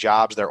have like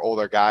jobs. They're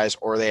older guys,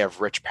 or they have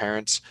rich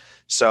parents.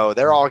 So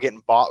they're all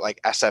getting bought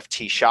like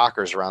SFT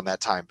shockers around that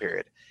time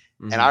period.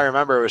 Mm-hmm. And I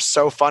remember it was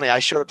so funny. I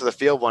showed up to the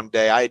field one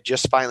day. I had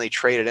just finally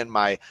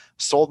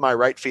sold my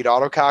right feed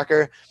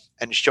autococker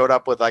and showed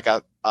up with like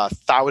a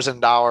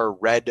 $1,000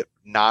 red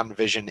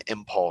non-vision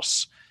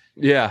Impulse.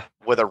 Yeah.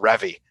 With a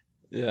Revy.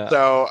 Yeah.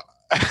 So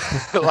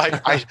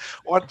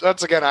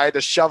once again, I had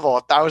to shovel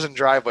 1,000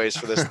 driveways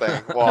for this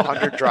thing. Well,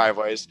 100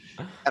 driveways.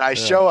 And I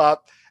show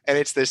up and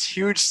it's this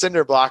huge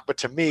cinder block. But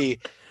to me,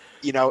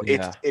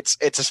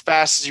 it's as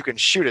fast as you can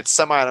shoot. It's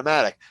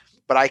semi-automatic,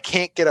 but I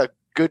can't get a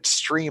good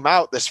stream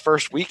out this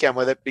first weekend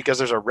with it because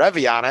there's a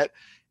Revy on it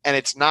and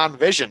it's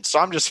non-vision. So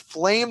I'm just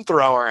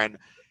flamethrowing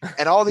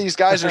and all these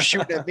guys are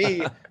shooting at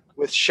me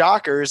with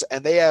shockers,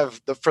 and they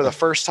have for the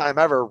first time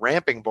ever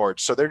ramping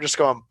boards. So they're just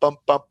going bump,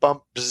 bump,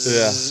 bump,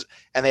 bzz,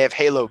 and they have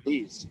Halo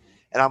Bs.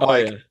 And I'm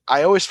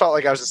I always felt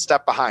like I was a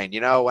step behind,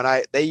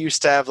 when they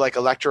used to have like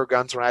electro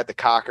guns when I had the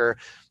cocker.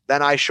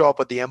 Then I show up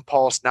with the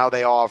Impulse. Now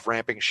they all have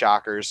ramping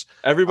shockers.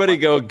 Everybody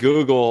go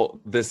Google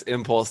this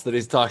Impulse that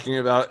he's talking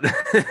about.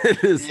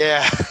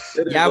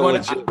 I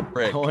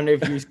wonder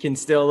if you can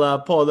still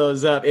pull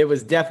those up. It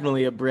was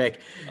definitely a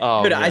brick.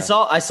 Oh, dude, I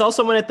saw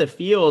someone at the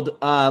field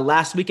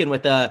last weekend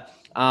with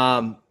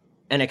an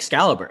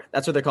Excalibur.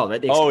 That's what they're called,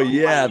 right?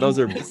 Those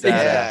are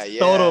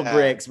total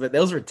bricks, but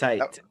those were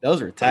tight.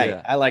 Those were tight.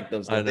 Yeah. I like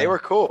those. They were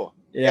cool.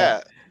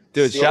 Yeah.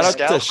 Dude, shout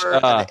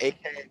out to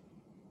AK.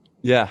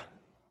 Yeah.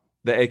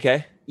 The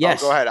AK?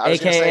 Yes. Go ahead. I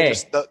was going to say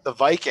just the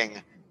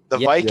Viking.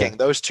 Viking,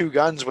 those two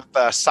guns with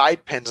the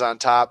side pins on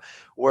top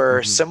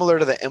were similar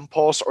to the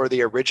Impulse or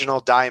the original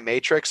Die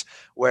Matrix,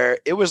 where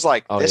it was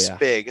like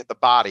big, the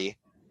body,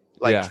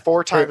 like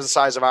 4 times the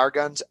size of our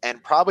guns,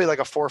 and probably like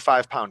a 4 or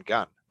 5 pound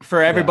gun.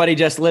 For everybody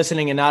just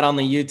listening and not on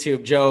the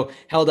YouTube, Joe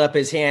held up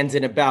his hands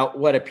in about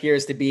what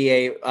appears to be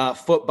a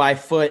foot by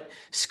foot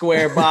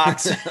square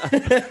box.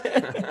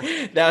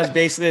 That was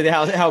basically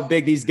how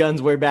big these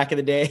guns were back in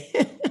the day.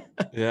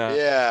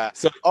 Yeah.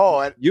 So,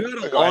 and you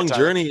had a long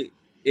journey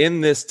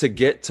in this to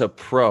get to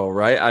pro,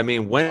 right? I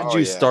mean, when did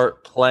you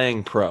start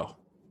playing pro?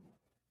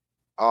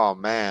 Oh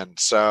man.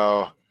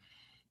 So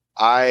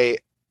I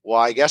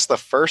guess the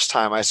first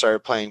time I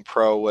started playing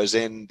pro was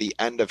in the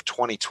end of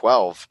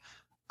 2012.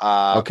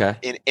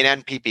 In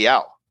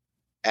NPPL.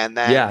 And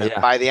then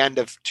by the end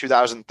of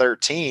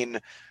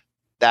 2013,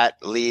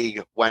 that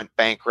league went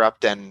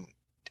bankrupt and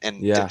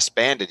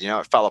disbanded,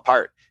 it fell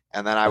apart.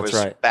 And then I was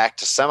back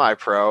to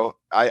semi-pro.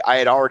 I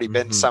had already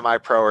been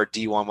semi-pro or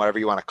D1, whatever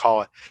you want to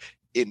call it,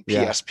 in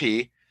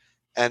PSP.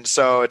 And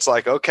so it's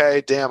like,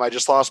 okay, damn, I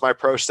just lost my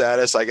pro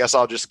status. I guess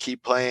I'll just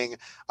keep playing.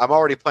 I'm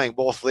already playing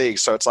both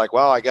leagues. So it's like,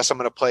 well, I guess I'm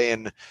going to play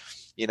in,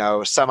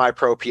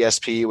 semi-pro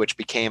PSP, which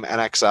became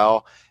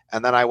NXL.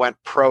 And then I went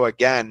pro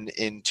again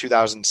in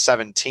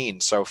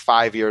 2017. So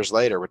 5 years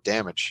later with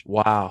Damage.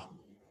 Wow.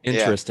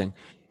 Interesting.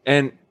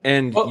 Yeah.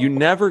 And you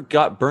never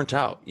got burnt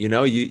out.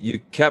 You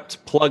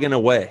kept plugging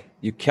away.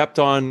 You kept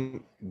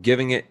on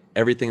giving it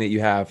everything that you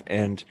have.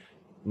 And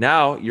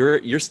now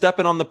you're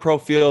stepping on the pro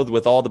field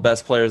with all the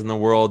best players in the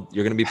world.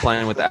 You're going to be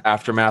playing with the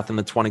Aftermath in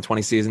the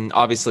 2020 season.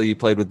 Obviously you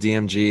played with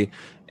DMG,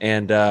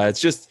 and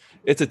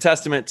it's a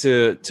testament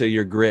to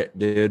your grit,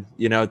 dude,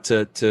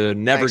 to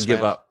never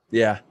give up.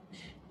 Yeah.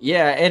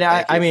 Yeah. And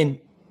I mean,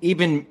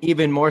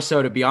 even more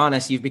so, to be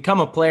honest, you've become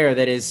a player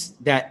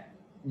that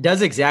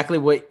does exactly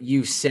what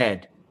you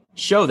said.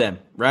 show them,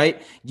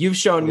 right? You've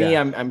shown me,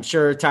 I'm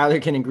sure Tyler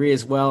can agree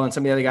as well. And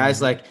some of the other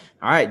guys like,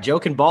 all right, Joe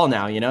can ball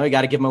now, you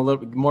got to give him a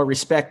little more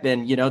respect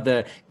than,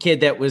 the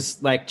kid that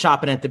was like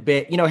chopping at the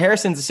bit.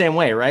 Harrison's the same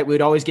way, right? We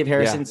would always give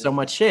Harrison so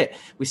much shit.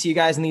 We see you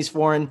guys in these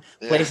foreign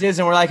places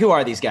and we're like, who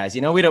are these guys? We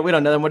don't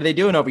know them. What are they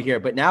doing over here?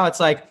 But now it's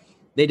like,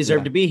 they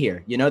deserve to be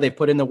here. They've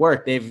put in the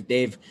work.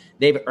 They've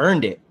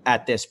earned it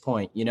at this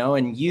point,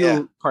 and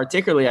you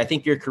particularly, I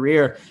think your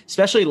career,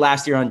 especially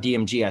last year on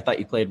DMG, I thought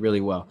you played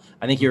really well.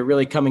 I think you're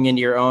really coming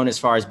into your own as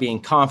far as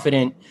being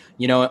confident,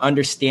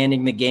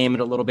 understanding the game at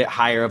a little bit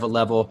higher of a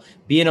level,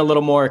 being a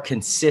little more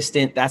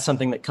consistent. That's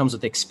something that comes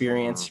with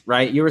experience,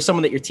 right? You were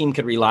someone that your team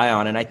could rely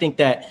on. And I think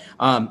that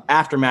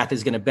Aftermath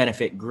is going to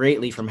benefit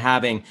greatly from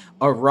having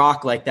a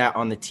rock like that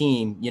on the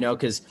team,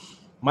 because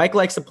Mike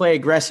likes to play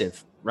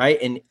aggressive. Right.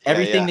 And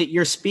everything that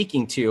you're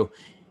speaking to,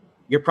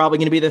 you're probably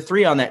going to be the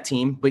 3 on that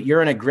team, but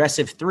you're an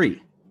aggressive 3.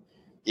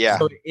 Yeah.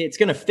 So it's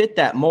going to fit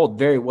that mold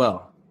very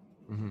well.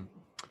 Mm-hmm.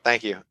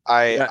 Thank you.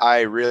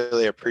 I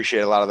really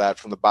appreciate a lot of that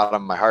from the bottom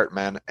of my heart,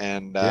 man.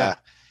 And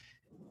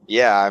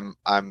I'm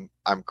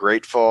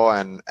grateful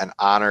and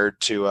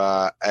honored to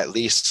at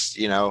least,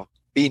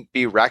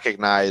 be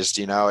recognized.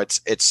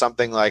 It's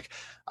something like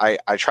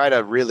I try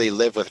to really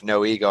live with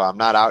no ego. I'm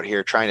not out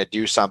here trying to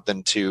do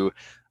something to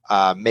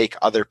make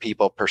other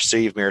people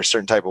perceive me a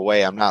certain type of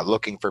way. I'm not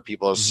looking for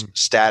people's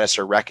status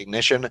or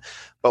recognition,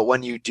 but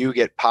when you do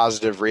get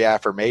positive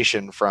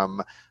reaffirmation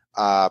from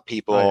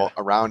people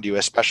around you,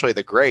 especially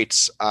the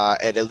greats,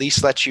 it at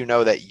least lets you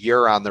know that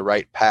you're on the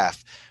right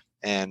path.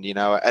 And,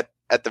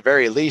 at the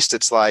very least,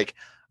 it's like,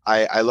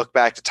 I look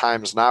back to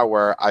times now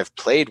where I've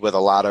played with a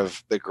lot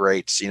of the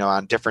greats,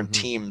 on different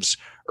teams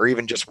or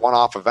even just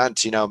one-off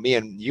events. Me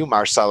and you,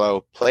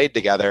 Marcelo, played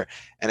together,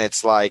 and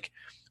it's like,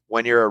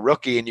 when you're a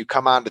rookie and you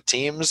come on to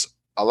teams,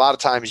 a lot of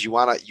times you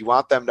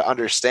want them to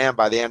understand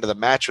by the end of the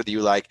match with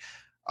you, like,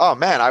 oh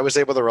man, I was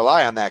able to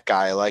rely on that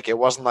guy. Like, it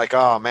wasn't like,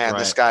 oh man,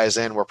 this guy's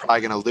in, we're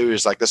probably going to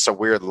lose. Like, this is a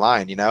weird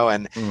line,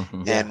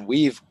 and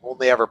we've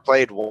only ever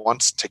played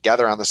once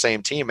together on the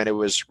same team, and it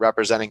was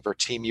representing for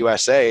Team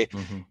USA.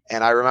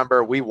 And I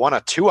remember we won a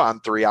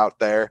 2-on-3 out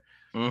there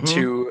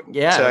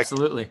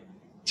absolutely,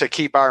 to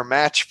keep our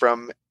match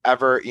from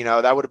ever,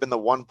 that would have been the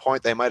one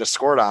point they might have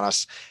scored on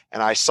us.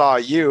 And I saw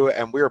you,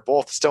 and we were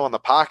both still in the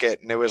pocket,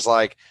 and it was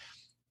like,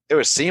 it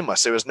was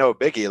seamless. It was no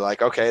biggie.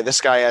 Like, okay,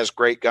 this guy has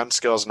great gun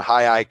skills and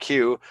high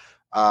IQ.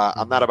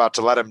 I'm not about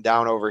to let him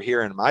down over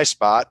here in my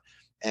spot.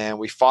 And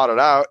we fought it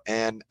out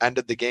and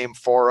ended the game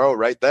 4-0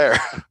 right there.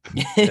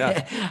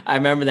 I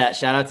remember that.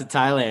 Shout out to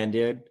Thailand,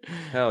 dude.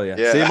 Hell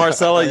yeah. See,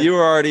 Marcelo, you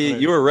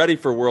were ready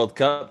for World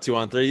Cup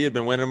 2-on-3. You've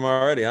been winning them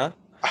already, huh?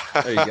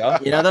 There you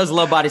go. Those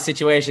low body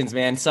situations,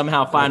 man,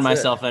 somehow find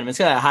myself in them. It's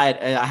gonna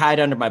hide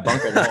under my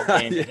bunker the whole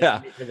game.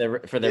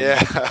 For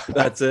the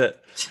That's it.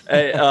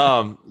 Hey,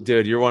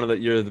 dude,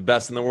 you're the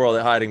best in the world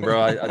at hiding,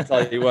 bro. I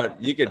tell you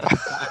what, you could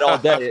hide all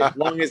day. As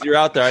long as you're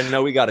out there, I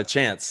know we got a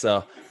chance.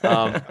 So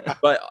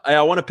but I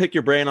want to pick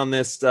your brain on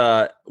this.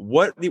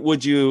 What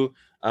would you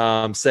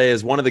say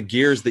is one of the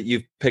gears that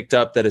you've picked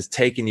up that has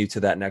taken you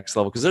to that next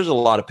level? Because there's a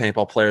lot of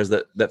paintball players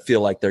that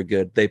feel like they're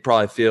good. They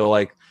probably feel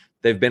like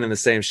they've been in the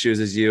same shoes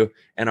as you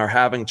and are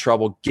having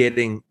trouble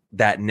getting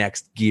that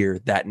next gear,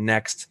 that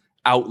next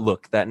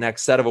outlook, that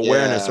next set of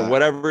awareness or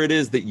whatever it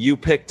is that you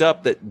picked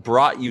up that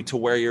brought you to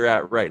where you're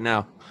at right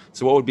now.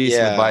 So what would be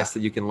some advice that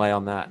you can lay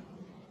on that?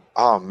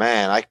 Oh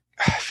man, I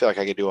feel like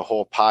I could do a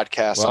whole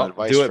podcast on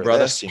advice for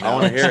brother. This. I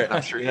want to hear it.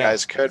 I'm sure you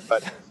guys could,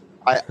 but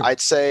I'd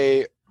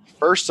say,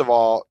 first of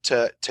all,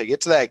 to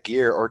get to that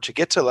gear, or to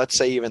get to, let's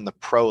say, even the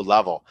pro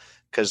level,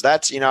 because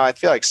that's, I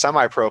feel like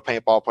semi-pro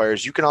paintball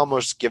players, you can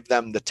almost give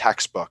them the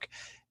textbook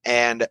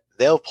and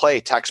they'll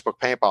play textbook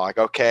paintball. Like,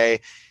 okay,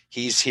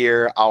 he's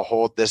here, I'll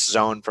hold this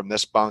zone from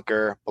this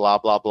bunker, blah,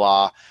 blah,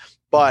 blah.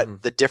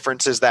 But the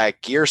difference is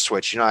that gear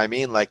switch, you know what I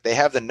mean? Like, they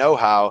have the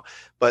know-how,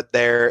 but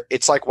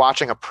it's like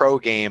watching a pro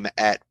game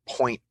at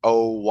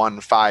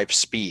 0.015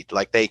 speed.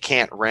 Like, they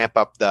can't ramp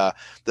up the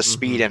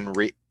speed and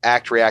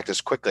react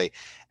as quickly.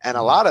 And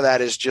a lot of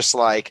that is just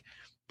like,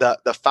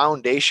 the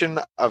foundation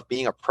of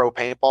being a pro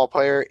paintball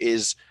player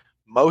is,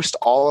 most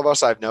all of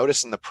us I've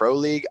noticed in the pro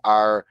league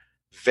are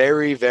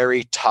very,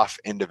 very tough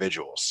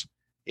individuals.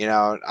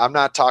 I'm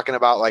not talking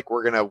about like,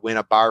 we're going to win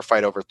a bar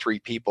fight over 3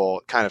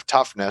 people kind of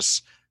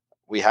toughness.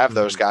 We have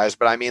those guys,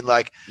 but I mean,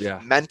 like,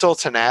 mental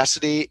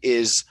tenacity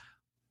is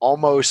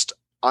almost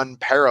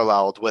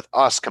unparalleled with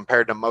us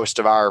compared to most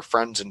of our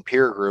friends and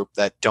peer group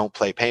that don't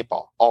play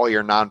paintball, all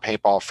your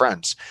non-paintball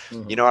friends.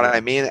 You know what I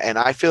mean? And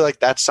I feel like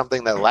that's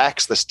something that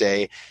lacks this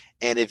day.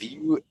 And if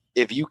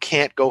you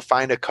can't go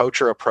find a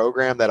coach or a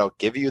program that'll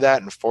give you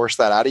that and force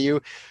that out of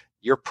you,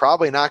 you're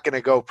probably not going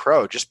to go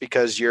pro, just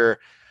because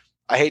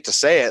I hate to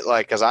say it,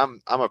 like, cause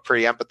I'm a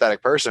pretty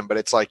empathetic person, but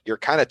it's like, you're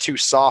kind of too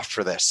soft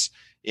for this.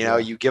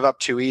 You give up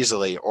too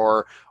easily,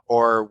 or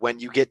when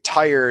you get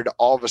tired,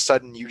 all of a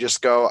sudden you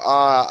just go,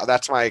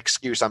 that's my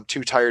excuse, I'm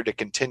too tired to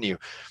continue.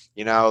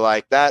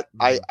 Like that.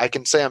 I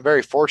can say I'm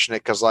very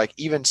fortunate, because like,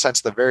 even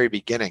since the very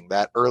beginning,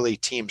 that early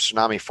team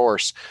Tsunami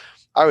Force,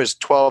 was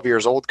 12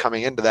 years old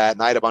coming into that,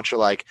 and I had a bunch of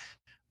like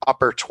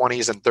upper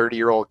 20s and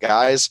 30-year-old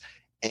guys,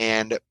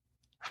 and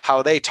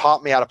how they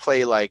taught me how to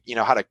play, like, you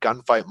know, how to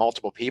gunfight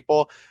multiple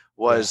people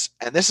was,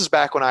 and this is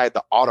back when I had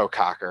the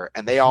autococker,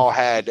 and they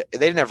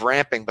didn't have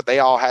ramping, but they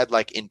all had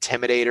like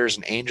intimidators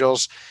and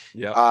angels.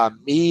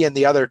 Me and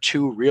the other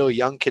two real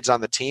young kids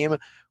on the team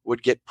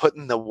would get put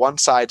in the one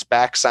side's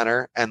back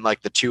center, and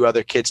like the two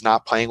other kids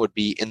not playing would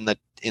be in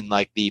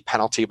like the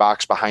penalty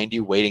box behind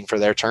you waiting for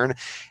their turn.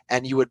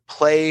 And you would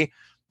play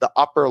the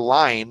upper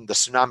line, the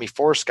Tsunami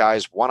Force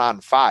guys,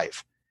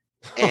 1-on-5.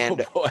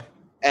 And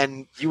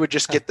and you would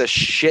just get the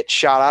shit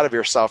shot out of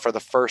yourself for the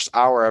first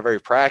hour of every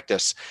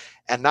practice.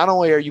 And not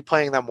only are you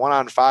playing them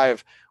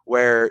 1-on-5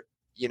 where,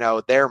 you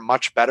know, they're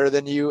much better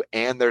than you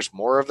and there's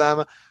more of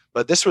them,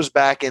 but this was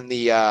back in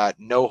the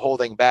no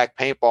holding back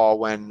paintball,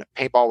 when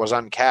paintball was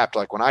uncapped.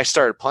 Like when I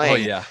started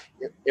playing,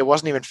 it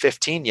wasn't even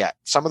 15 yet.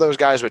 Some of those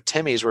guys with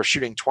Timmys were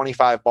shooting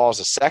 25 balls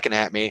a second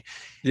at me.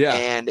 Yeah.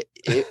 And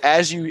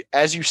as you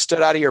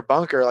stood out of your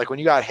bunker, like when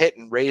you got hit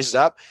and raised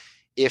up,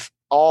 if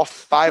all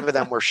 5 of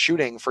them were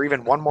shooting for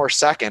even one more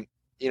second,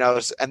 you know,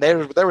 and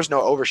there was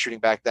no overshooting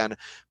back then,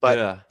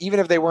 but even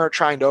if they weren't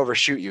trying to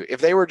overshoot you,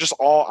 if they were just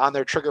all on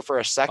their trigger for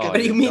a second. What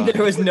do you mean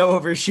there was no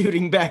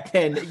overshooting back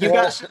then? You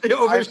got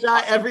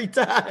overshot every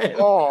time.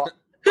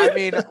 I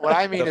mean, what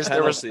I mean is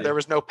there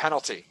was no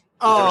penalty.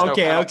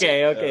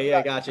 Okay.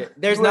 Yeah, gotcha.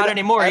 There's not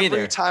anymore either.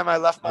 Every time I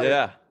left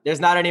my there's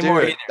not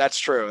anymore either. That's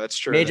true.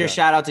 Major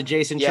shout out to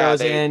Jason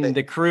Trozen,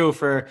 the crew,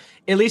 for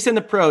at least in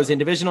the pros. In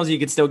divisionals, you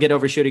could still get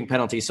overshooting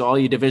penalties. So all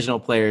you divisional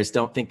players,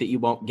 don't think that you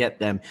won't get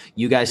them.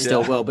 You guys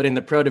still will. But in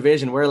the pro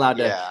division, we're allowed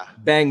to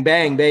bang,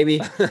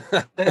 baby.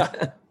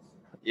 They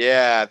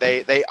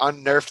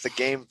unnerfed the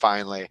game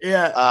finally.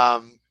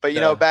 But you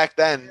know, back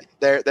then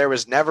there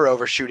was never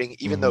overshooting,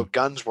 even though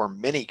guns were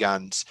mini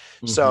guns.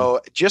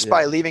 So just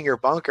by leaving your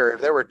bunker,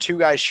 if there were 2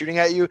 guys shooting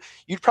at you,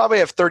 you'd probably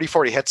have 30,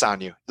 40 hits on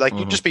you. Like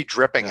you'd just be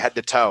dripping head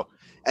to toe,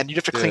 and you'd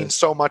have to clean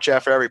so much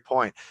after every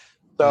point.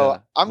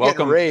 So I'm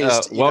getting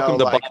raised. Welcome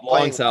to like Bob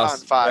Long's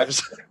house.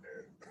 5s.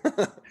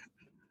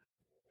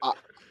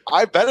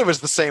 I bet it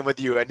was the same with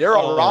you, and you're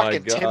all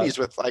rocking Timmys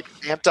with like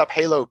amped up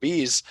Halo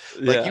Bs.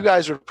 Like you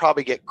guys would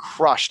probably get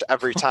crushed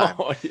every time.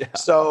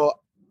 So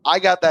I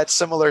got that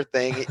similar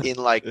thing in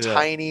like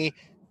tiny,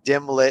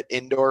 dim lit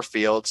indoor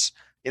fields.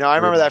 You know, I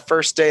remember that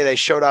first day they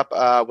showed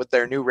up with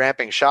their new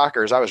ramping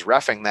shockers. I was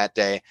reffing that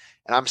day,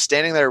 and I'm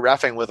standing there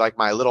reffing with like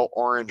my little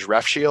orange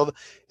ref shield.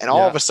 And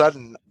all of a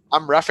sudden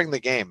I'm reffing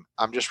the game.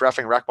 I'm just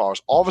reffing rec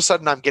ballers. All of a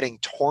sudden I'm getting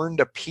torn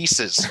to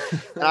pieces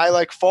and I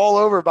like fall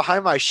over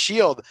behind my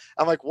shield.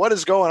 I'm like, what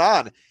is going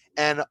on?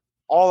 And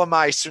all of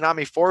my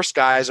Tsunami Force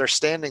guys are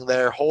standing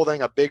there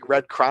holding a big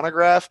red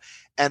chronograph,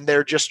 and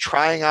they're just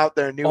trying out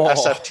their new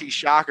SFT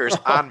shockers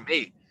on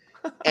me.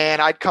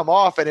 And I'd come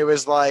off, and it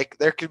was like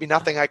there could be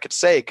nothing I could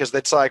say, because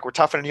it's like, we're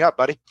toughening you up,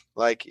 buddy.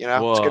 Like, you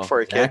know, it's good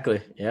for you, kid.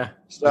 Exactly. Yeah.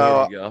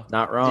 So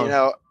not wrong. You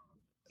know,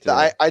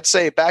 I'd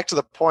say back to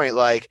the point,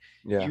 like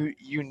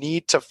you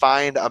need to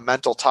find a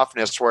mental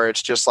toughness where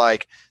it's just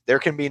like there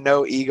can be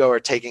no ego or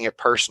taking it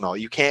personal.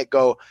 You can't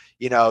go,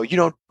 you know, you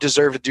don't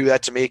deserve to do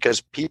that to me,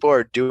 because people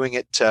are doing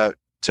it to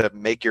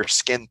make your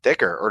skin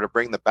thicker or to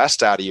bring the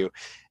best out of you.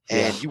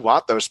 And you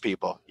want those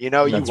people, you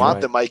know, you want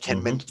the Mike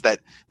Hinmans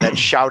that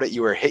shout at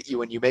you or hit you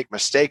when you make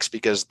mistakes,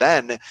 because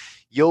then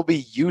you'll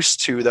be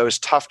used to those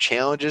tough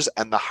challenges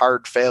and the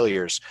hard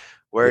failures.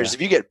 Whereas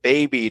if you get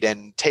babied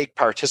and take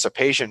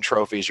participation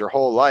trophies your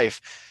whole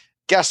life,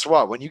 guess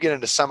what? When you get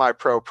into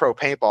semi-pro, pro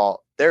paintball,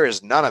 there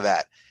is none of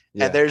that.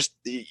 And there's,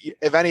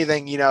 if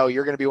anything, you know,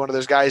 you're going to be one of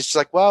those guys just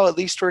like, well, at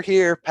least we're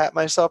here, pat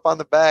myself on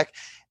the back,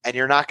 and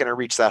you're not going to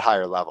reach that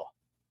higher level.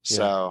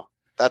 So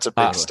that's a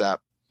big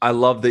step. I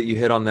love that you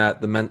hit on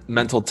that, the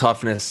mental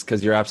toughness,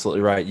 because you're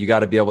absolutely right. You got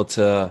to be able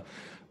to,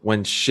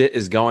 when shit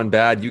is going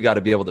bad, you got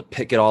to be able to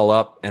pick it all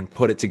up and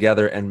put it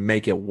together and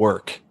make it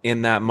work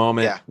in that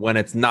moment when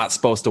it's not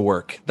supposed to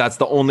work. That's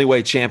the only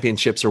way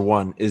championships are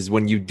won, is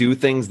when you do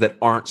things that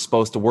aren't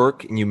supposed to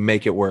work and you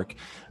make it work.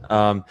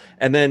 And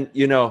then,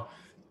 you know,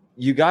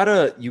 you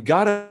gotta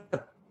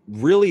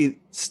really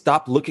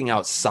stop looking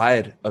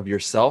outside of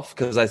yourself,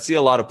 because I see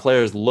a lot of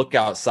players look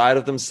outside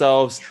of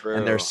themselves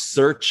and they're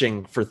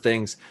searching for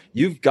things.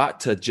 You've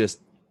got to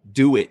just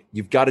do it.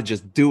 You've got to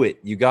just do it.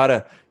 You got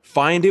to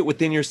find it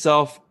within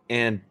yourself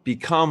and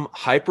become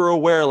hyper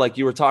aware, like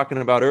you were talking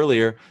about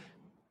earlier,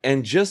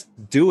 and just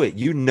do it.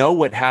 You know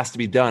what has to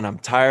be done. I'm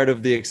tired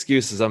of the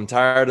excuses. I'm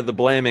tired of the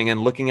blaming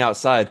and looking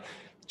outside.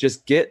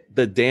 Just get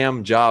the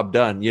damn job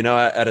done. You know,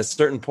 at a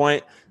certain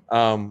point,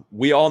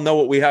 we all know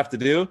what we have to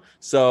do.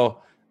 So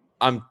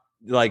I'm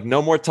like,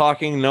 no more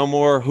talking, no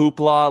more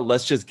hoopla.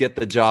 Let's just get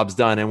the jobs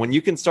done. And when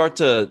you can start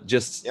to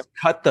just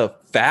cut the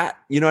fat,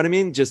 you know what I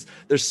mean? Just,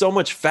 there's so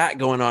much fat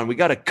going on. We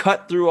got to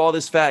cut through all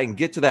this fat and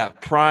get to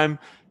that prime,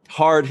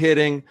 hard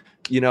hitting,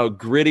 you know,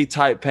 gritty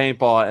type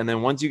paintball. And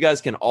then once you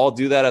guys can all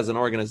do that as an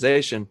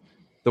organization,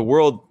 the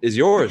world is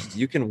yours.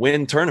 You can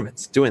win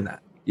tournaments doing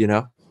that, you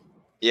know?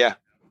 Yeah.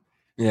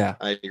 Yeah,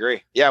 I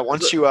agree. Yeah.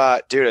 Once you,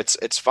 dude,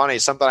 it's funny.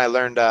 Something I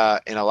learned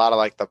in a lot of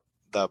like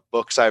the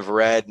books I've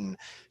read and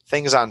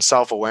things on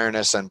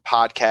self-awareness and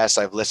podcasts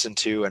I've listened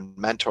to and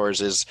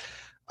mentors is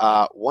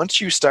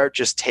once you start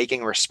just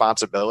taking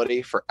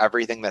responsibility for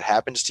everything that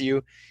happens to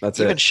you,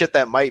 even shit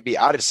that might be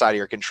outside of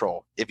your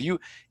control.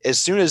 As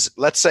soon as,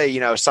 let's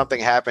say, something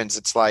happens,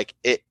 it's like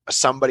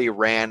somebody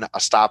ran a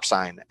stop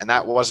sign and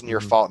that wasn't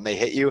your fault and they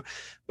hit you.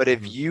 But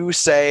if you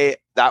say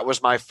that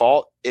was my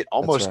fault, it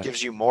almost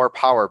gives you more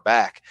power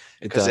back,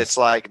 because it's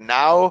like,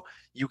 now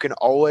you can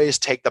always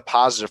take the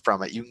positive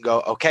from it. You can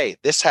go, okay,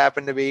 this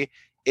happened to me.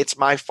 It's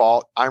my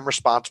fault. I'm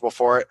responsible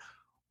for it.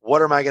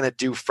 What am I going to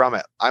do from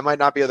it? I might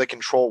not be able to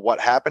control what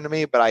happened to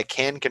me, but I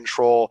can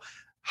control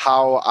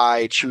how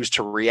I choose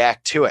to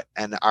react to it.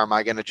 And am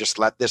I going to just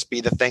let this be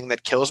the thing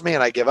that kills me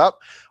and I give up?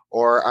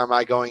 Or am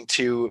I going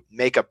to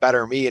make a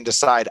better me and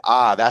decide,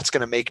 that's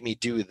going to make me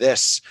do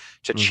this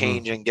to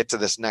change and get to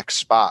this next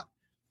spot?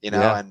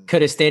 And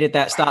could have stayed at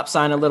that stop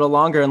sign a little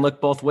longer and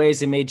looked both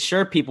ways and made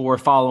sure people were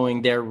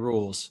following their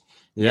rules.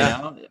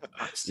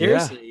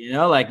 Seriously,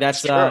 like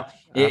that's,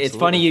 it's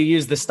funny you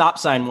use the stop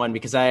sign one,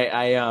 because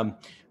I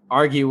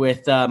argue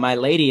with my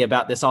lady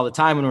about this all the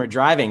time when we're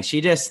driving.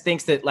 She just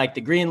thinks that like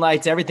the green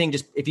lights, everything,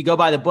 just if you go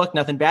by the book,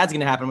 nothing bad's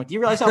going to happen. I'm like, do you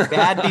realize how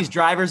bad these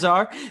drivers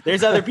are?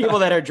 There's other people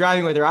that are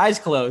driving with their eyes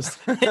closed.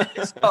 I'm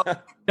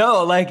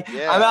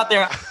out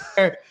there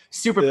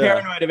super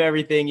paranoid of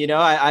everything.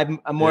 I'm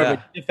more of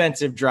a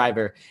defensive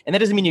driver, and that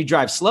doesn't mean you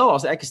drive slow.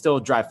 I can still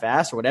drive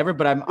fast or whatever,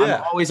 but I'm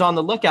always on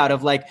the lookout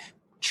of like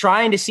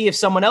trying to see if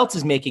someone else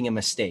is making a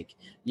mistake.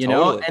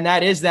 And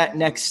that is that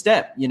next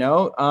step,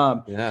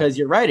 because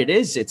you're right.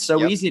 It's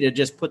so easy to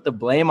just put the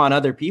blame on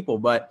other people,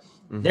 but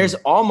there's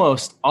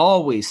almost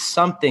always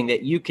something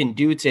that you can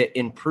do to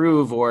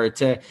improve or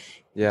to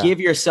give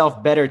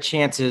yourself better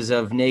chances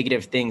of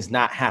negative things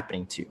not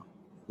happening to you.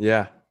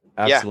 Yeah,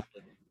 absolutely.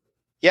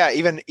 Yeah.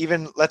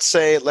 Even let's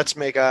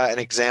make an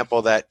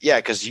example that,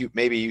 because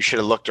maybe you should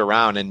have looked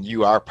around and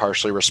you are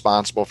partially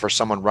responsible for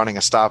someone running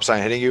a stop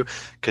sign hitting you,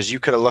 because you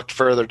could have looked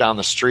further down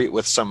the street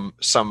with some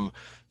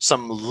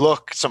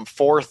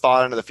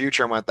forethought into the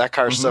future and went, that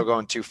car's still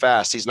going too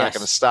fast. He's not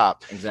going to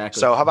stop. Exactly.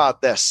 So how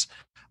about this?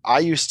 I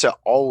used to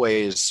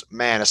always,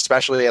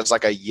 especially as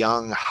like a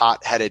young,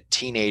 hot-headed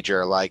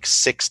teenager, like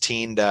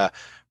 16 to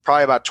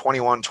probably about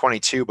 21,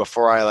 22,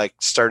 before I like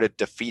started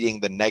defeating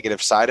the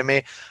negative side of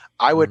me,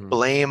 I would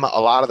blame a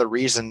lot of the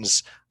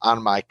reasons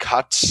on my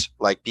cuts,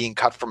 like being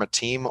cut from a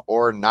team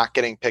or not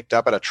getting picked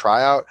up at a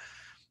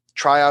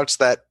tryouts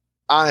that,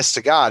 honest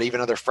to God,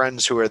 even other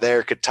friends who are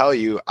there could tell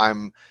you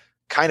I'm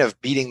kind of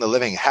beating the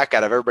living heck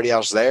out of everybody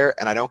else there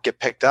and I don't get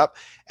picked up.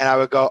 And I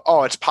would go,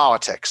 oh, it's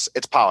politics.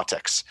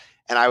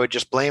 And I would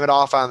just blame it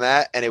off on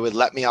that. And it would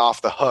let me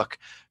off the hook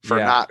for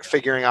not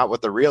figuring out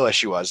what the real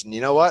issue was. And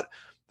you know what?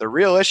 The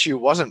real issue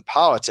wasn't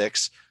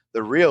politics.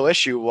 The real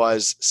issue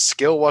was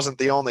skill wasn't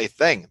the only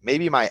thing.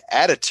 Maybe my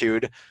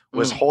attitude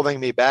was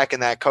holding me back in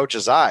that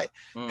coach's eye,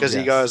 because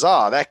he goes,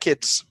 oh, that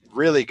kid's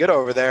really good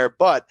over there,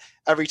 but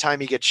every time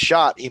he gets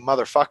shot, he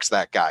motherfucks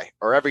that guy.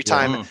 Or every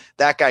time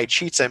that guy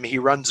cheats him, he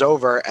runs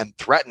over and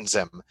threatens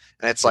him.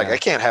 And it's like, I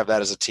can't have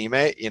that as a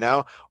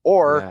teammate,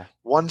 Or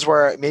ones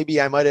where maybe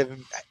I might have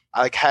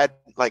had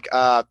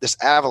this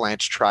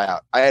Avalanche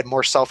tryout. I had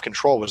more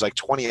self-control. It was like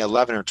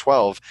 2011 or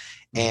 12.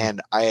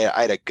 And I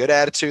had a good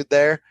attitude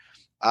there.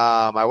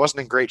 I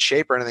wasn't in great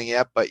shape or anything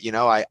yet, but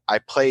I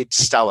played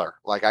stellar.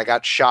 Like I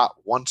got shot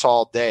once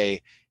all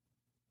day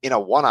in a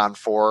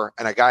 1-on-4,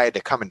 and a guy had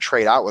to come and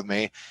trade out with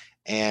me.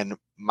 And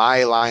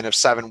my line of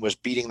 7 was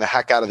beating the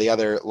heck out of the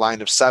other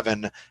line of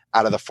 7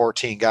 out of the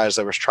 14 guys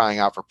that was trying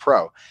out for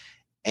pro.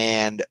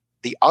 And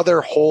the other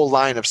whole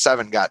line of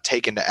 7 got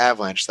taken to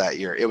Avalanche that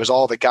year. It was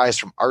all the guys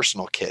from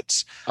Arsenal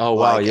kids. Oh,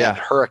 wow. And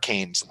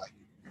Hurricanes,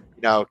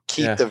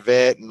 Keith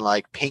DeVitt and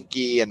like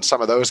Pinky and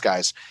some of those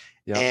guys.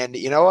 Yep. And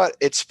you know what?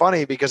 It's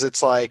funny because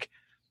it's like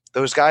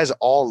those guys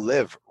all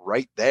live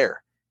right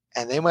there,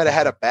 and they might have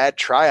had a bad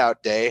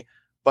tryout day,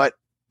 but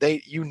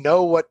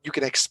what you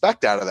can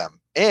expect out of them.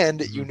 And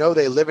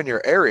they live in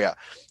your area.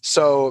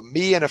 So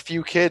me and a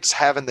few kids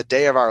having the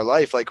day of our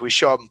life, like we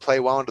show up and play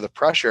well under the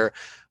pressure,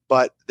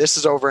 but this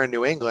is over in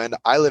New England.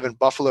 I live in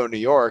Buffalo, New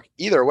York.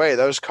 Either way,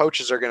 those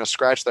coaches are going to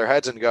scratch their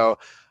heads and go,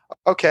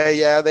 okay,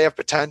 yeah, they have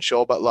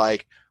potential, but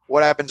like,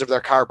 what happens if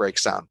their car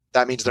breaks down?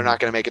 That means they're not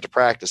going to make it to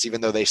practice,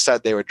 even though they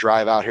said they would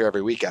drive out here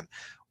every weekend.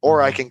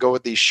 Or I can go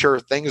with these sure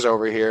things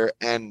over here.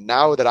 And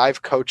now that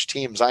I've coached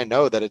teams, I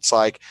know that it's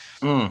like,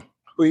 who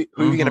are you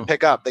going to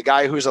pick up? The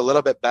guy who's a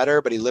little bit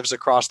better, but he lives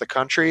across the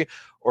country,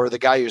 or the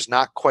guy who's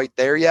not quite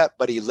there yet,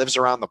 but he lives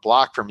around the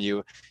block from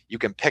you. You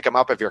can pick him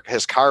up if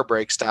his car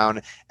breaks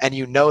down, and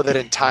you know that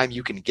in time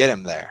you can get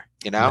him there,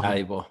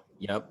 Valuable.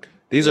 Yep.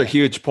 These are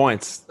huge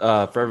points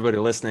for everybody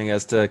listening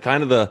as to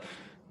kind of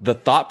the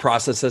thought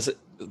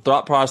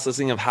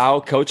processing of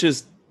how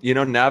coaches,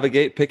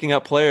 navigate picking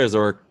up players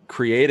or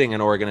creating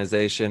an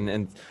organization.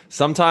 And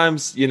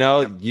sometimes,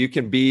 you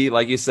can be,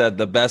 like you said,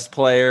 the best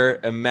player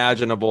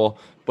imaginable,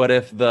 but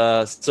if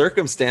the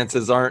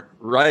circumstances aren't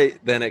right,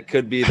 then it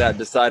could be that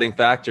deciding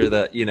factor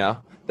that,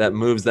 that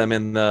moves them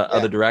in the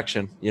other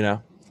direction,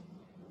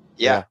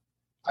 Yeah.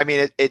 I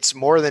mean, it's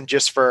more than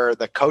just for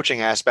the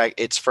coaching aspect.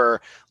 It's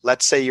for,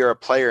 let's say you're a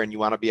player and you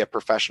want to be a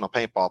professional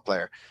paintball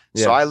player.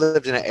 Yeah. So I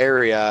lived in an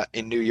area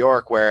in New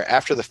York where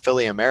after the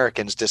Philly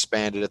Americans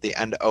disbanded at the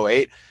end of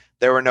 2008,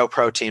 there were no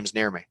pro teams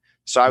near me.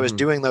 So I was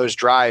doing those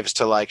drives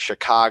to like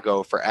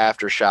Chicago for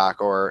Aftershock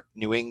or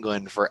New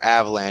England for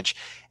Avalanche.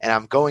 And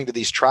I'm going to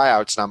these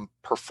tryouts and I'm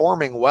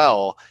performing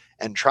well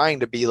and trying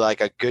to be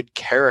like a good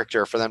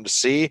character for them to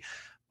see.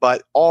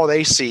 But all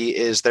they see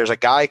is there's a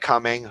guy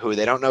coming who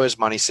they don't know his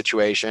money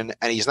situation,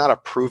 and he's not a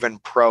proven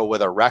pro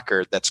with a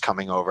record that's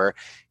coming over.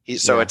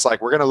 So it's like,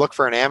 we're going to look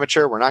for an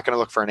amateur. We're not going to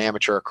look for an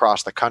amateur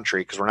across the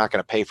country because we're not going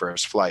to pay for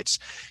his flights,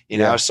 you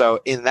know? So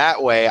in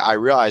that way, I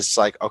realized it's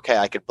like, okay,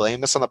 I could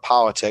blame this on the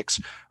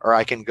politics, or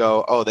I can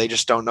go, oh, they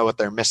just don't know what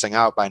they're missing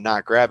out by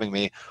not grabbing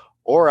me.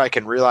 Or I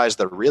can realize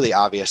the really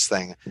obvious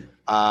thing,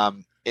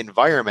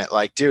 environment.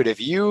 Like, dude, if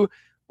you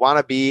want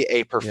to be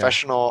a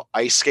professional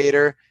ice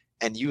skater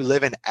and you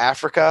live in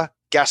Africa,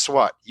 guess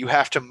what? You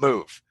have to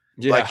move.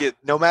 Yeah. Like,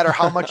 no matter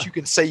how much you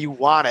can say you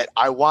want it,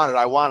 I want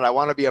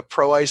to be a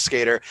pro ice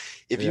skater.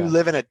 If you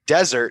live in a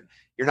desert,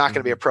 you're not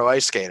going to be a pro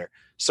ice skater.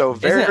 So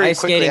very, very ice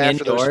quickly skating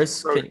after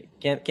indoors,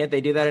 can't they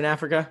do that in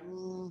Africa?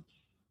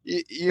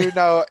 You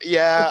know,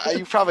 yeah,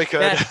 you probably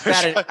could.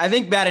 I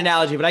think bad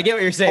analogy, but I get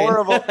what you're saying.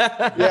 Horrible.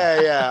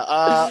 Yeah.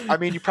 I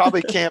mean, you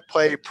probably can't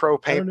play pro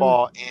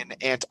paintball in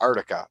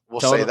Antarctica. We'll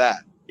say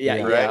that. Yeah,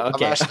 right? Yeah.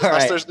 Okay.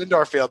 Unless there's an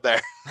indoor field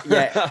there.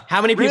 Yeah.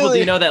 How many people do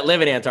you know that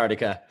live in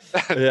Antarctica?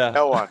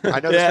 No one. I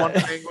know this one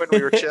penguin.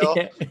 We were chill.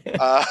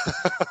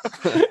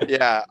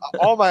 Yeah.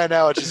 All my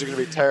analogies are going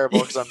to be terrible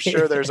because I'm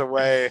sure there's a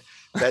way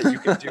that you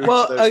can do.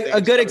 Well,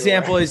 a good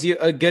example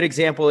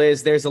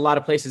is there's a lot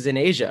of places in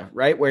Asia,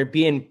 right, where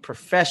being a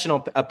professional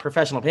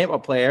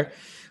paintball player,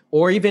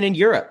 or even in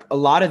Europe, a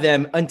lot of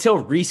them until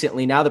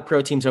recently. Now the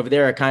pro teams over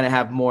there kind of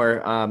have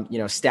more,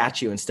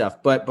 statue and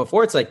stuff. But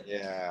before it's like,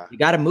 you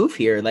got to move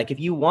here. Like if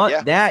you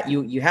want that,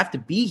 you have to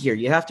be here.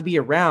 You have to be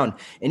around.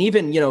 And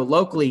even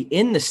locally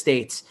in the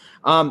States,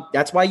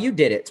 that's why you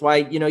did it. It's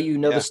why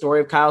the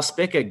story of Kyle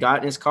Spica got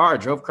in his car,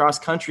 drove cross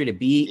country to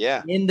be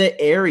in the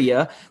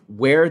area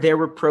where there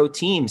were pro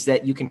teams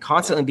that you can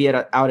constantly be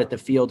out at the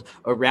field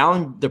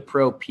around the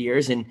pro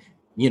peers and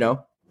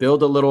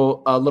build a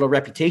little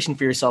reputation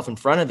for yourself in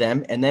front of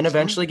them, and then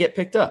eventually get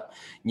picked up.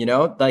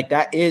 Like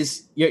that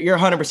is, you're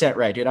 100%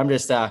 right, dude. I'm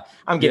just, I'm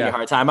giving you a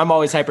hard time. I'm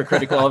always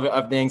hypercritical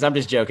of things. I'm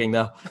just joking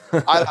though.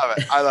 I love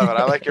it.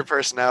 I like your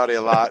personality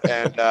a lot.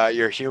 And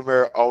your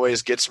humor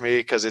always gets me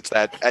because it's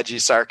that edgy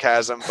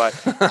sarcasm, but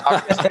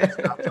obviously it's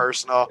not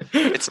personal.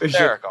 It's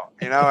hysterical,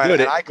 and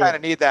I kind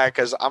of need that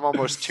because I'm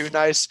almost too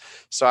nice.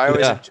 So I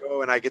always enjoy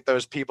when I get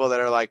those people that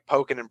are like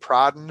poking and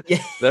prodding.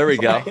 Yeah. There we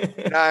go. You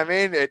know what I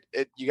mean?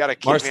 You got to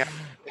keep me.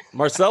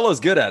 Marcelo's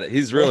good at it.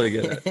 He's really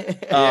good at it.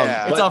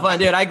 It's all fun,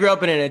 dude. I grew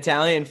up in an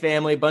Italian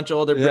family, bunch of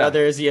older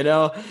brothers,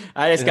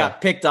 I just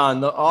got picked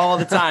on all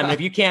the time. And if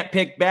you can't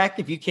pick back,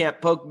 if you can't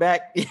poke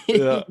back,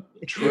 you're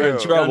in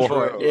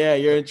trouble. Yeah,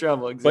 you're in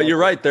trouble. Exactly. But you're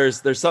right.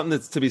 There's something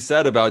that's to be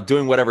said about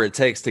doing whatever it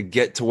takes to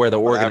get to where the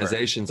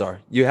organizations are.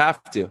 You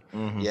have to.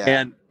 Mm-hmm.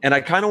 Yeah. And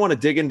I kind of want to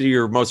dig into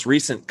your most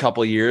recent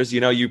couple years.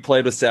 You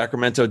played with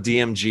Sacramento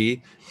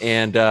DMG,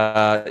 and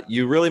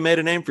you really made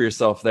a name for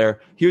yourself there.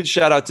 Huge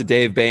shout out to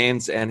Dave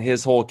Baines and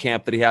his whole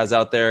camp that he has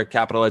out there,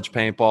 Capital Edge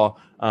Paintball.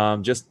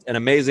 Just an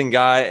amazing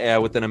guy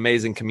with an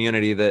amazing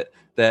community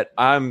that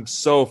I'm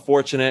so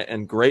fortunate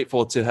and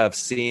grateful to have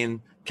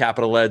seen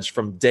Capital Edge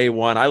from day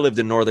one. I lived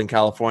in Northern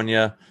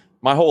California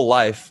my whole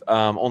life.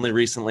 Only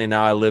recently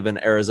now I live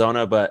in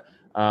Arizona, but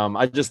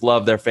I just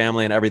love their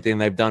family and everything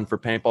they've done for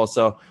paintball.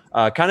 So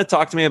kind of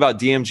talk to me about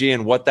DMG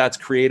and what that's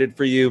created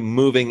for you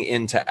moving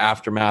into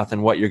Aftermath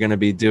and what you're going to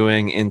be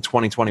doing in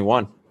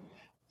 2021.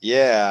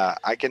 Yeah,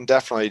 I can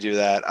definitely do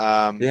that.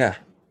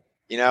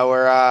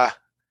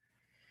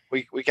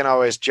 We can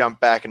always jump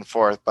back and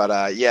forth, but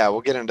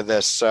we'll get into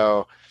this.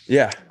 So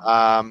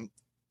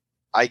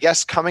I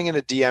guess coming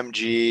into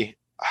DMG,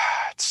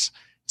 it's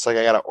like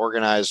I got to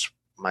organize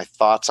my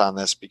thoughts on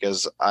this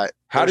because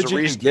how did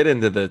you get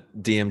into the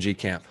DMG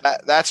camp?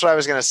 That's what I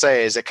was going to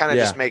say is it kind of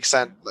just makes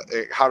sense.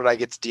 How did I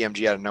get to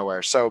DMG out of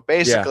nowhere? So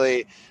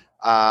basically,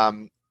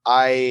 I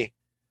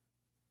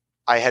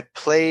had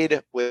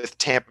played with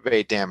Tampa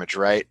Bay Damage,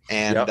 right?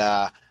 And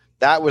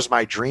that was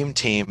my dream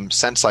team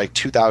since like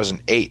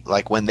 2008.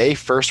 Like when they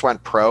first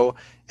went pro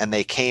and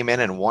they came in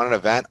and won an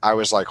event, I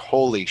was like,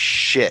 holy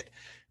shit,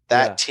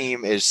 that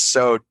team is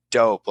so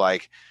dope.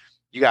 Like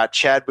you got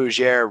Chad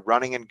Bougier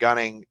running and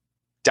gunning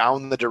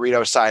down the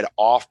Dorito side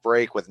off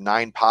break with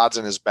 9 pods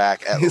in his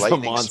back at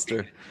lightning a monster.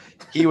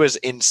 Speed. He was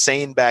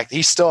insane back.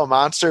 He's still a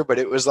monster, but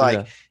it was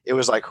like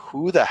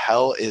who the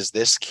hell is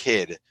this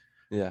kid?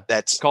 Yeah,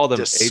 that's called him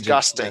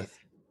disgusting.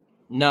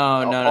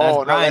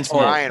 No, that's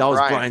Brian. That was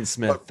Brian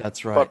Smith.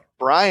 That's right. But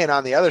Brian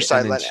on the other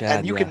side, Chad,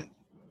 and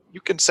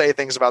you can say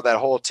things about that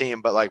whole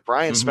team, but like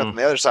Brian Smith on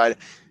the other side,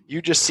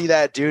 you just see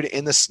that dude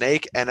in the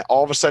snake, and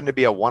all of a sudden to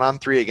be a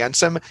 1-on-3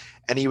 against him,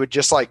 and he would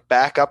just like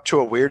back up to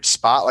a weird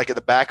spot, like at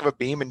the back of a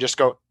beam, and just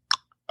go,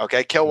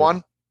 okay, kill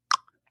 1,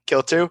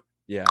 kill 2,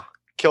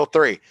 kill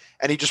 3.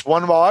 And he just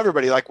one ball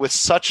everybody like with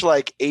such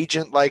like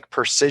agent like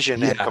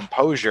precision and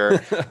composure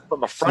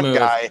from a front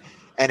guy.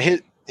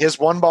 And his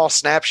one ball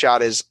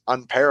snapshot is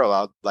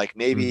unparalleled, like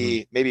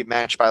maybe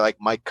matched by like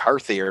Mike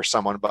Carthy or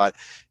someone, but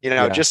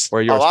just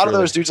a lot of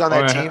those dudes on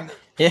that team.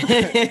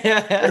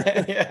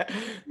 I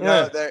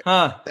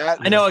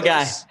know a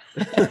guy.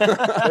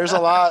 There's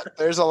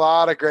a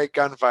lot of great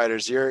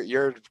gunfighters.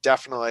 You're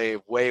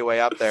definitely way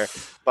up there.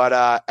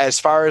 But as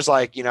far as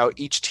like,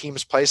 each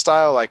team's play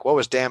style, like what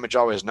was Damage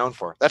always known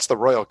for? That's the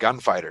Royal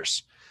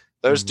Gunfighters.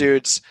 Those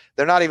dudes,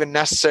 they're not even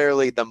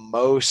necessarily the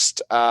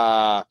most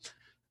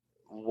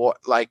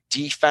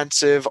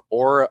defensive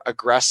or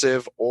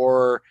aggressive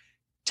or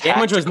tactical.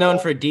 Damage was known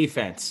for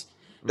defense.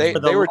 They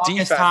were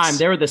defense.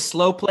 They were the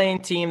slow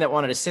playing team that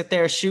wanted to sit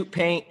there, shoot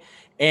paint,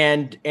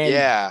 and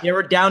they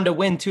were down to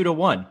win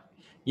 2-1.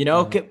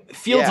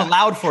 Fields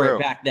allowed for it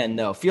back then,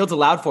 though. Fields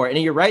allowed for it,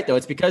 and you're right, though.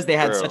 It's because they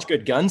had such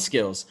good gun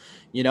skills.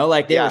 They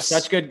were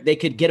such good. They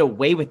could get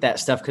away with that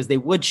stuff because they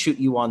would shoot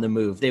you on the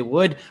move. They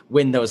would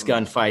win those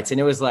gunfights, and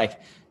it was like,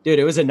 dude,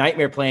 it was a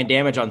nightmare playing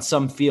Damage on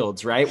some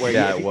fields, right? Where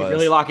you could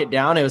really lock it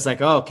down. It was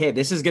like, oh, okay,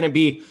 this is going to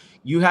be.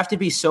 You have to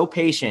be so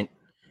patient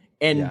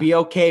and be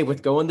okay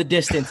with going the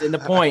distance in the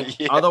point.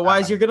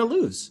 Otherwise, you're going to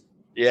lose.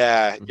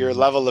 Yeah, your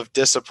level of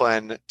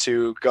discipline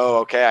to go,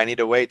 okay, I need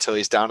to wait till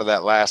he's down to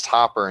that last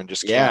hopper and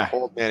just can't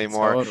hold me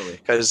anymore. Totally.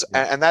 Because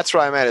and that's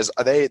what I meant is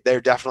they're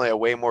definitely a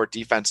way more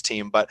defense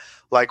team. But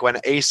like when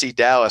AC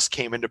Dallas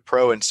came into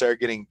pro and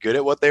started getting good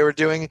at what they were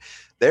doing,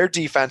 their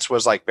defense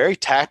was like very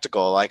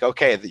tactical. Like,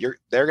 okay,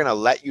 they're going to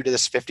let you to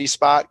this 50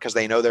 spot because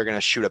they know they're going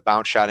to shoot a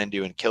bounce shot into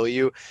you and kill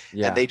you.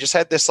 Yeah. And they just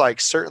had this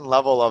like certain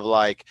level of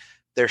like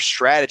their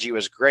strategy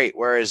was great.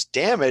 Whereas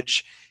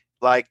Damage,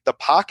 like the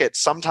pocket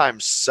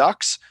sometimes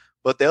sucks,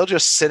 but they'll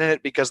just sit in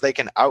it because they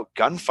can out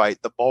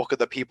gunfight the bulk of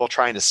the people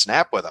trying to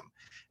snap with them.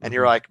 And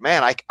you're like,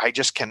 man, I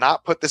just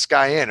cannot put this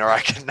guy in, or I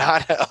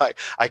cannot, like,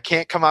 I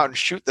can't come out and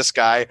shoot this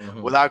guy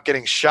without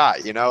getting shot.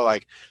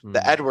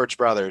 The Edwards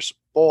brothers,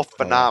 both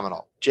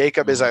phenomenal.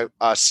 Jacob is a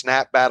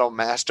snap battle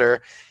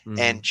master,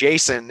 and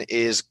Jason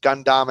is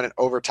gun dominant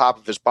over top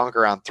of his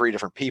bunker on 3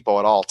 different people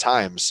at all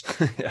times.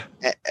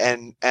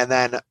 And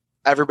then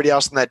everybody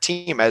else on that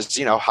team has,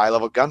 high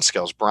level gun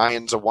skills.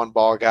 Brian's a one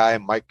ball guy,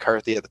 Mike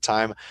Carthy at the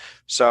time.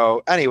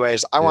 So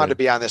anyways, I wanted to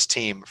be on this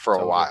team for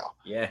a while.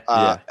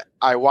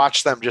 I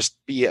watched them just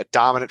be a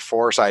dominant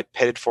force. I had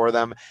pitted for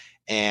them,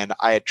 and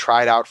I had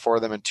tried out for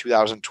them in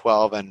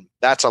 2012. And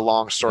that's a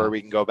long story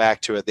we can go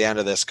back to at the end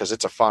of this, cause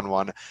it's a fun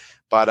one.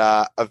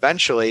 But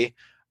eventually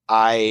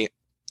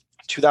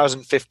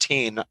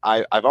 2015,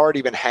 I've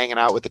already been hanging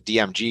out with the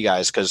DMG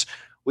guys, cause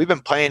we've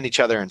been playing each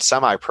other in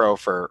semi-pro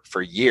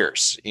for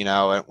years,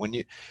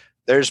 and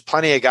there's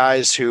plenty of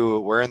guys who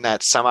were in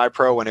that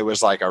semi-pro when it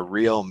was like a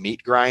real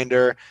meat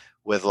grinder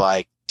with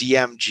like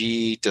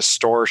DMG,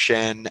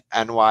 Distortion,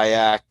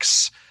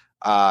 NYX,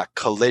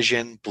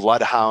 Collision,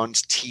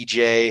 Bloodhounds,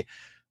 TJ.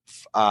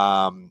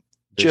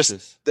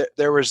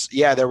 There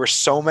were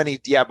so many.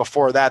 Yeah,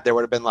 before that there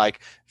would have been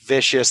like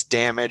Vicious,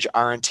 Damage,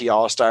 RNT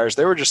All-Stars.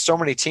 There were just so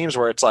many teams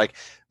where it's like,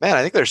 man,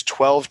 I think there's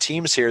 12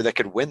 teams here that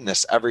could win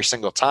this every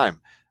single time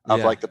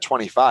of like the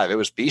 25. It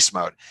was beast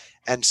mode.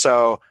 And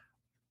so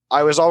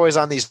I was always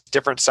on these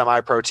different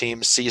semi-pro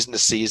teams, season to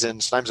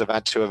season, sometimes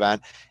event to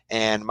event.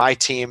 And my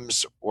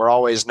teams were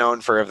always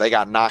known for if they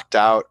got knocked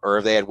out or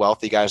if they had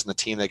wealthy guys in the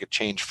team, they could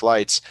change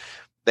flights.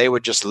 They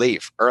would just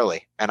leave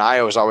early. And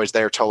I was always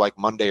there till like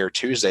Monday or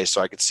Tuesday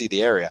so I could see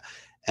the area.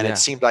 And it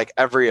seemed like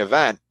every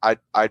event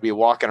I'd be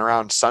walking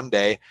around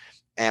Sunday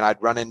and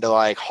I'd run into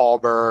like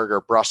Hallberg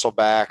or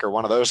Brusselback or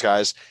one of those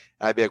guys.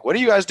 And I'd be like, what are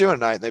you guys doing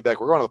tonight? And they'd be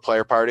like, we're going to the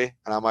player party.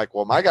 And I'm like,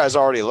 well, my guys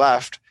already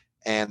left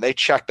and they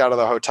checked out of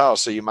the hotel.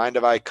 So you mind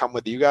if I come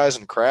with you guys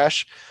and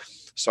crash?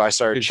 So I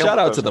started. Shout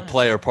out to the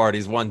player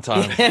parties one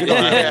time.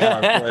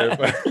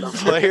 The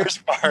players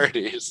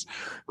parties.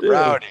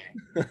 Rowdy.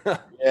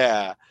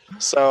 Yeah.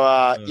 So,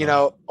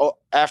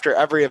 after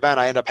every event,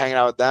 I end up hanging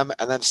out with them.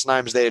 And then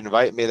sometimes they'd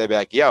invite me. They'd be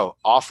like, yo,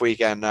 off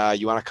weekend,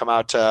 you want to come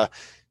out to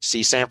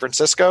see San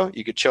Francisco?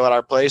 You could chill at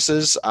our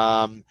places.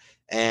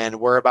 And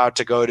we're about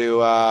to go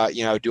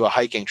to, do a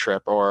hiking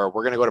trip, or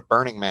we're going to go to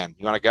Burning Man.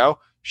 You want to go?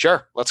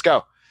 Sure. Let's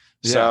go.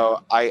 Yeah.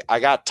 So I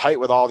got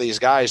tight with all these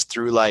guys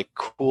through like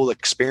cool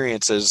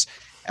experiences.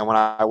 And when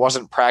I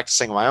wasn't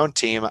practicing my own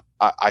team,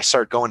 I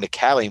started going to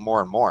Cali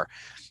more and more.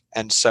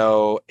 And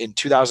so in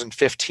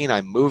 2015,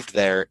 I moved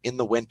there in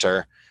the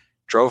winter,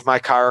 drove my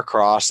car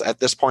across. At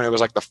this point, it was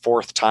like the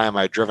 4th time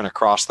I'd driven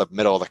across the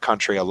middle of the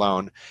country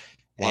alone.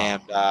 Wow.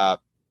 And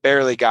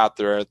barely got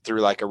through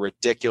like a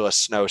ridiculous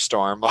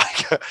snowstorm.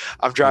 Like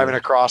I'm driving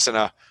across in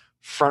a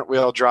front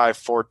wheel drive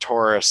Ford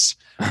Taurus,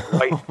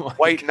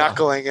 white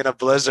knuckling in a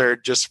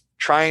blizzard, just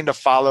trying to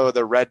follow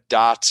the red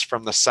dots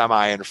from the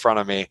semi in front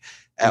of me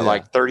at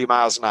like 30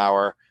 miles an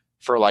hour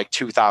for like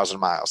 2,000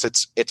 miles.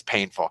 It's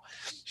painful.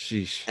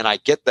 Sheesh. And I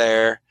get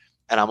there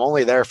and I'm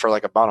only there for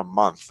like about a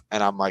month.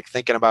 And I'm like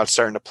thinking about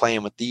starting to play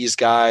in with these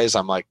guys.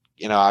 I'm like,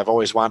 I've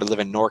always wanted to live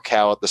in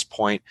NorCal at this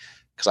point,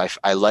 because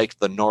I liked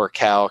the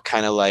NorCal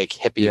kind of like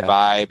hippie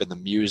vibe and the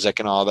music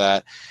and all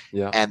that.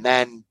 Yeah. And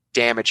then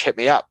Damage hit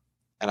me up,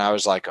 and I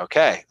was like,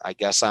 okay, I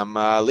guess I'm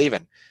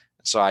leaving.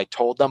 So I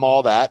told them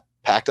all that,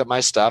 packed up my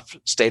stuff,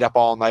 stayed up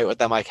all night with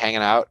them, like hanging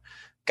out,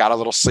 got a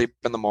little sleep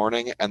in the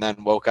morning, and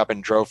then woke up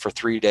and drove for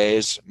 3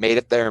 days, made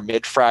it there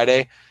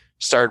mid-Friday,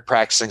 started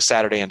practicing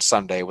Saturday and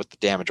Sunday with the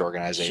Damage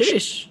organization.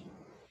 Sheesh.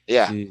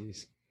 Yeah.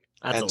 Jeez.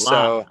 That's and a lot.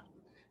 So,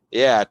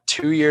 yeah,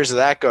 2 years of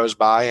that goes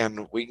by,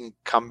 and we can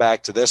come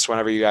back to this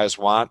whenever you guys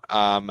want.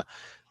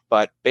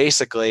 But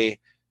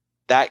basically,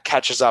 that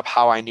catches up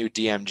how I knew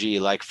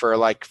DMG. Like for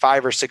like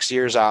 5 or 6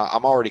 years,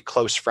 I'm already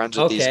close friends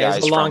with these guys.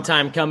 It's a long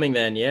time coming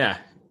then. Yeah.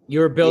 You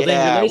were building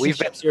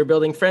relationships, you were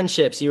building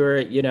friendships, you were,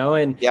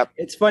 and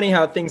it's funny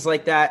how things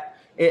like that,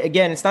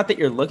 again, it's not that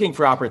you're looking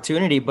for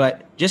opportunity,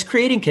 but just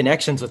creating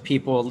connections with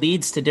people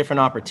leads to different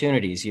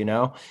opportunities.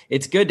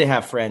 It's good to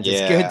have friends.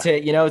 It's good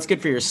to, it's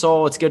good for your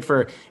soul. It's good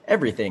for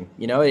everything.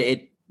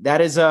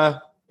 That is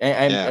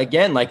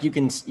again, like you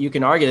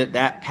can argue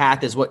that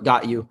path is what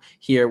got you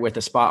here with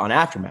a spot on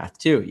Aftermath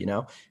too.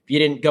 If you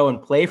didn't go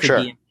and play for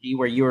DMG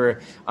where you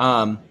were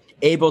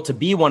able to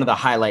be one of the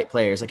highlight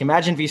players, like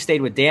imagine if you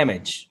stayed with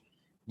Damage,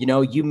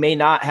 you may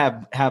not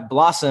have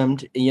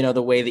blossomed,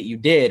 the way that you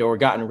did or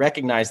gotten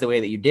recognized the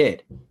way that you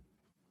did.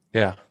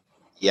 Yeah.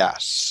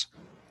 Yes.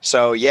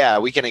 So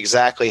we can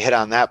exactly hit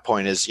on that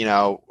point is,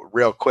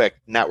 real quick,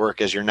 network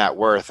is your net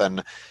worth.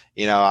 And,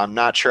 I'm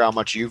not sure how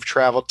much you've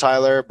traveled,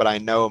 Tyler, but I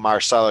know,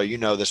 Marcelo, you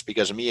know this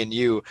because me and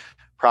you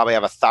probably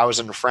have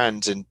 1,000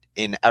 friends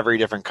in every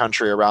different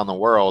country around the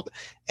world.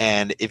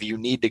 And if you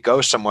need to go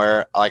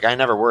somewhere, like I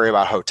never worry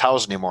about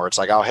hotels anymore. It's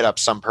like I'll hit up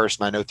some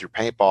person I know through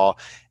paintball.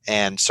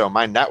 And so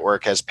my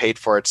network has paid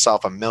for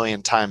itself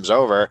 1,000,000 times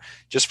over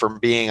just from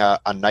being a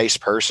nice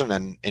person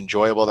and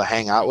enjoyable to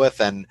hang out with.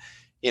 And,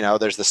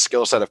 there's the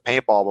skill set of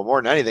paintball, but more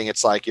than anything,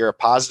 it's like you're a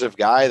positive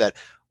guy that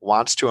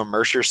wants to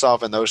immerse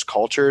yourself in those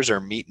cultures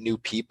or meet new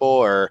people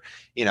or,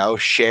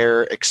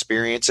 share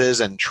experiences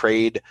and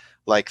trade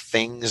like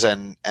things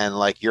and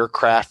like your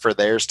craft for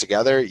theirs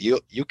together.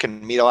 You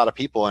can meet a lot of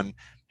people and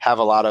have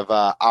a lot of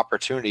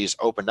opportunities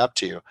opened up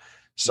to you.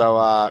 So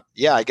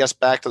I guess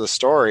back to the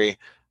story.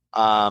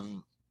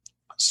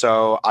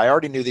 So I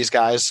already knew these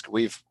guys.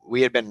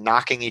 We had been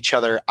knocking each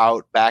other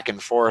out back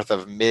and forth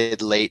of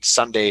mid-late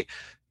Sunday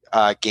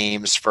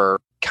games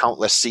for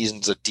countless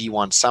seasons of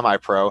D1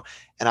 semi-pro.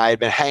 And I had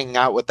been hanging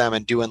out with them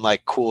and doing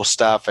like cool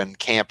stuff and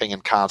camping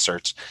and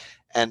concerts.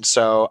 And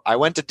so I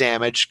went to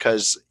Damage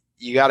because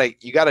you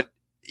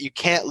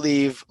can't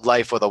leave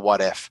life with a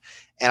what if.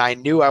 And I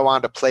knew I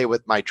wanted to play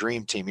with my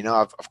dream team.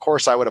 Of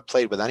course I would have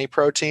played with any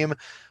pro team,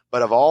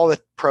 but of all the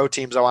pro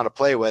teams I want to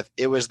play with,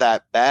 it was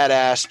that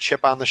badass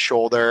chip on the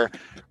shoulder,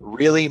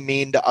 really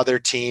mean to other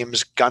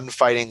teams,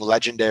 gunfighting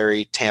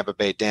legendary Tampa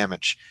Bay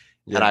Damage.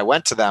 Yeah. And I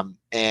went to them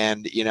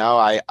and,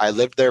 I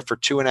lived there for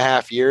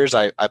 2.5 years.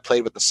 I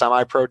played with the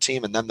semi-pro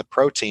team and then the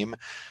pro team.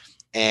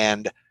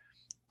 And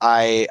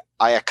I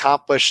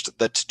accomplished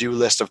the to-do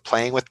list of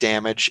playing with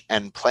Damage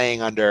and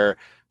playing under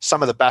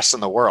some of the best in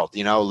the world.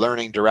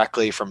 Learning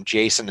directly from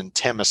Jason and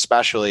Tim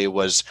especially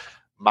was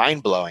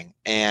mind-blowing.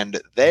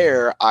 And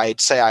there, I'd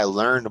say I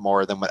learned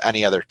more than with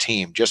any other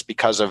team just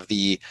because of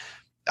the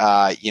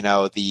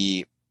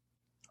the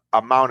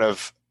amount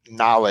of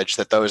knowledge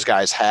that those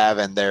guys have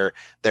and their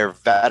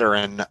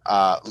veteran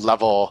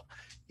level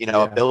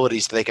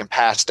abilities that they can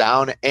pass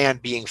down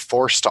and being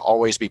forced to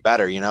always be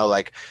better.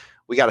 Like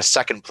we got a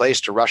second place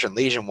to Russian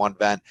Legion one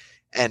event,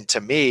 and to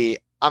me,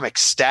 I'm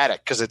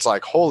ecstatic because it's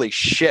like, holy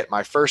shit,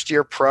 my first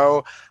year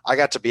pro, I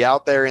got to be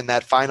out there in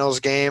that finals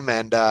game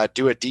and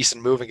do a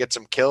decent move and get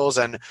some kills.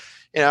 And,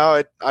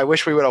 I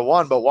wish we would have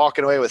won, but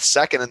walking away with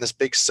second and this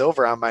big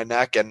silver on my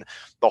neck. And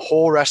the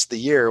whole rest of the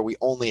year, we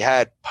only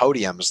had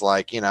podiums,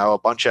 like, a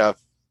bunch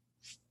of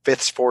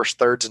fifths, fourths,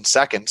 thirds, and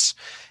seconds,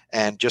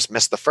 and just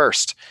missed the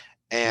first.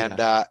 And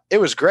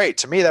it was great.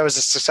 To me, that was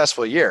a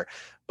successful year.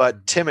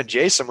 But Tim and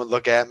Jason would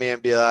look at me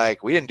and be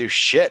like, we didn't do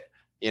shit.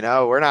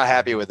 We're not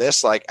happy with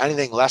this. Like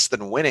anything less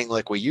than winning,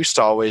 like we used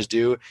to always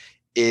do,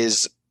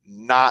 is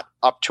not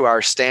up to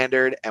our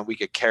standard and we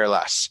could care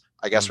less.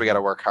 I guess we got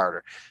to work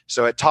harder.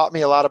 So it taught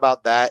me a lot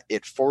about that.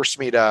 It forced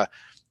me to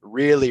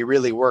really,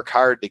 really work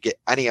hard to get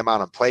any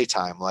amount of play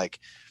time. Like,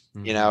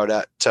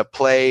 to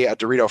play a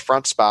Dorito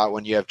front spot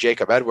when you have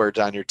Jacob Edwards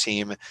on your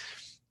team,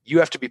 you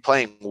have to be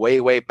playing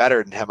way, way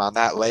better than him on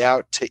that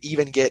layout to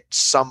even get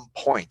some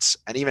points.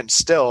 And even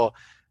still,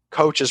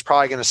 coach is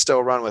probably going to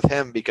still run with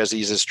him because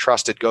he's his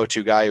trusted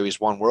go-to guy who he's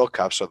won World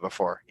Cups with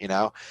before,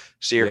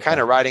 so you're kind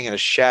of riding in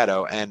his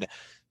shadow. And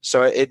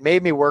so it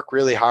made me work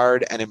really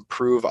hard and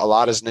improve a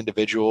lot as an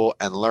individual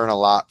and learn a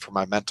lot from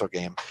my mental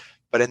game.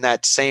 But in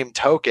that same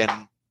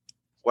token,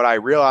 what I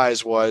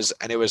realized was,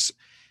 and it was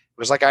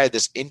like I had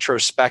this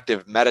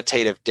introspective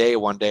meditative day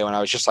one day when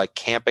I was just like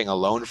camping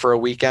alone for a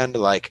weekend,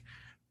 like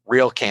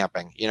real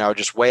camping,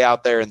 just way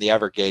out there in the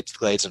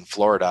Everglades in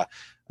Florida.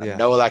 Yeah.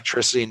 No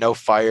electricity, no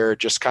fire,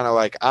 just kind of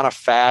like on a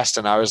fast.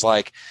 And I was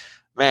like,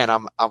 man,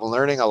 I'm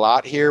learning a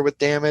lot here with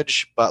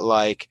Damage, but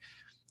like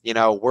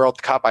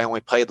World Cup, I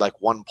only played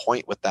like 1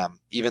 point with them,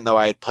 even though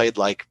I had played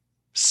like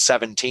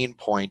 17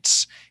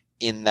 points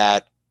in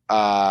that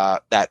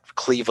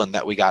Cleveland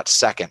that we got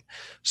second.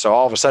 So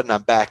all of a sudden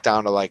I'm back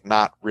down to like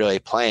not really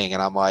playing.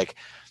 And I'm like,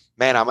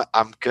 man,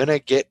 I'm going to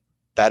get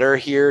better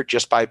here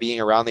just by being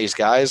around these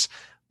guys,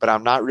 but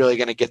I'm not really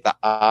going to get the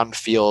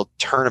on-field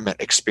tournament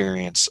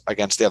experience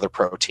against the other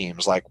pro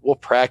teams. Like, we'll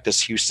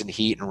practice Houston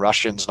Heat and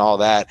Russians and all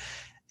that,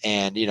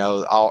 and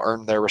I'll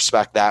earn their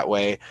respect that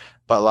way.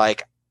 But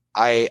like,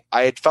 I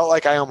had felt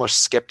like I almost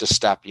skipped a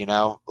step,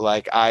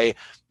 like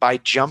by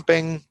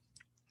jumping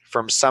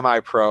from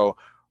semi-pro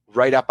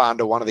right up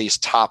onto one of these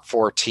top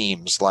 4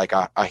 teams, like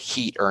a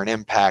Heat or an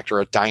Impact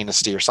or a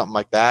Dynasty or something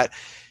like that.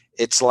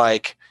 It's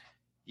like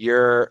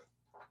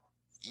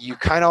you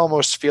kind of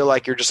almost feel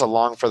like you're just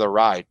along for the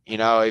ride.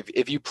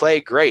 If you play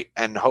great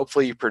and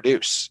hopefully you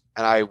produce,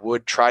 and I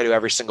would try to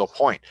every single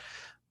point,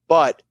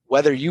 but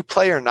whether you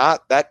play or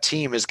not, that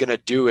team is going to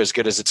do as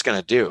good as it's going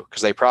to do,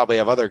 because they probably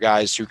have other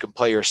guys who can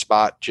play your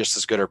spot just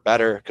as good or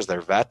better because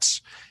they're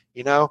vets,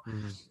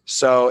 Mm-hmm.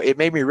 So it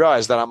made me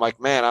realize that I'm like,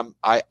 man,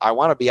 I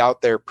want to be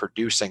out there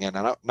producing, and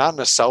not in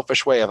a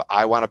selfish way of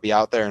I want to be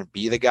out there and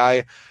be the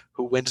guy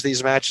who wins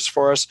these matches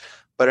for us,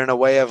 but in a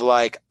way of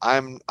like,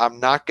 I'm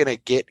not going to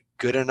get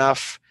good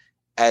enough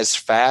as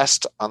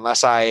fast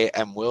unless I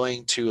am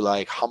willing to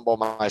like humble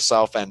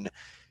myself and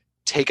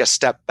take a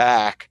step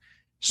back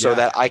so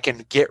that I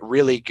can get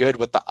really good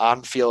with the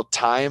on-field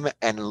time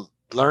and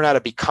learn how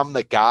to become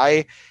the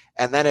guy.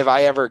 And then if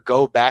I ever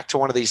go back to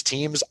one of these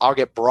teams, I'll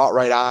get brought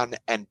right on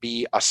and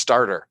be a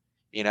starter,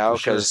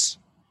 because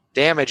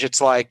Damage,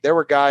 it's like there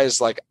were guys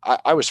like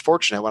I was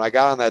fortunate when I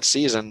got on that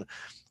season.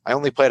 I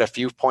only played a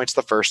few points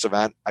the first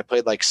event. I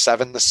played like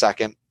 7 the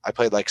second. I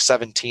played like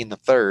 17 the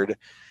third.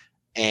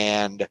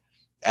 And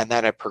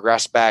then it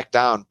progressed back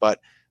down. But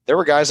there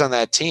were guys on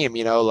that team,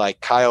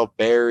 like Kyle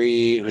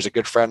Berry, who's a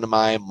good friend of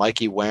mine,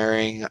 Mikey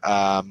Waring,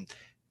 and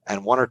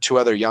 1 or 2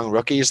 other young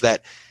rookies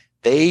that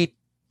they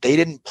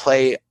didn't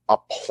play a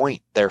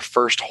point their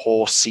first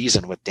whole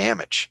season with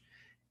Damage.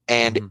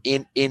 And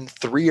in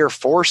 3 or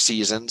 4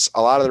 seasons,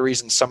 a lot of the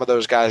reasons some of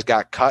those guys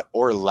got cut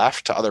or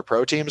left to other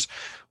pro teams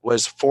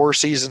was 4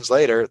 seasons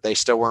later, they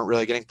still weren't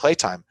really getting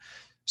playtime.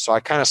 So I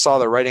kind of saw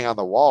the writing on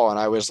the wall, and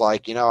I was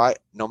like,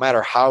 no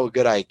matter how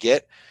good I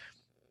get,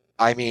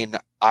 I mean,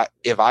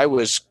 if I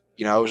was,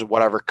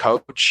 whatever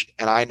coach,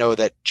 and I know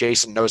that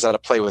Jason knows how to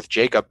play with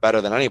Jacob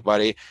better than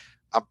anybody,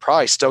 I'm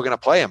probably still going to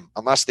play him.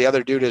 Unless the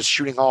other dude is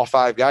shooting all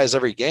 5 guys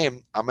every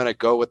game, I'm going to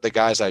go with the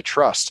guys I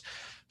trust.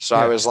 So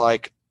I was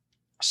like,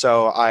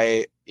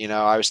 I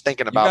was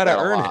thinking about that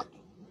a lot.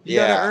 You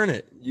got to earn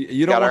it.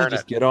 You don't want to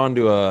just get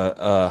onto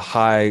a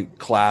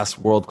high-class,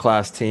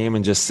 world-class team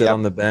and just sit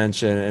on the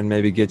bench and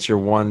maybe get your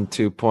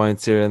 1-2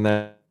 points here and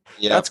there.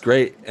 Yep. That's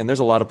great. And there's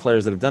a lot of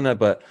players that have done that.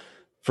 But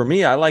for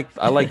me, I like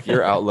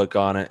your outlook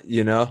on it.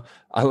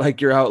 I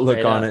like your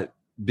outlook on it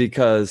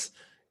because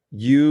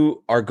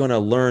you are going to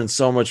learn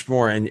so much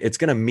more, and it's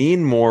going to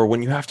mean more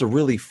when you have to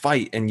really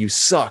fight and you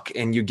suck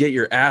and you get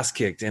your ass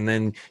kicked and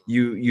then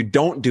you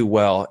don't do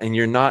well and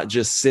you're not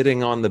just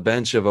sitting on the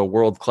bench of a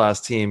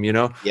world-class team,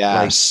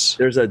 Yes. Like,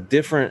 there's a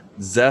different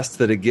zest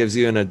that it gives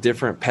you and a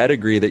different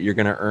pedigree that you're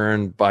going to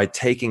earn by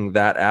taking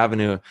that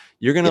avenue.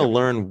 You're going to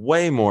learn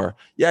way more.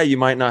 Yeah, you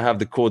might not have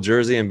the cool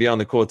jersey and be on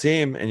the cool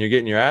team and you're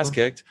getting your ass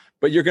kicked,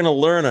 but you're going to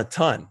learn a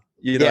ton.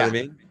 You know what I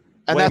mean?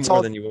 And way that's more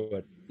all than you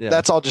would. Yeah.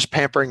 That's all just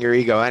pampering your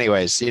ego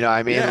anyways.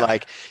 I mean?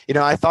 Like,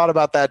 I thought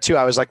about that too.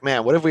 I was like,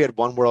 man, what if we had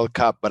 1 World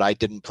Cup, but I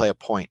didn't play a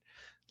point?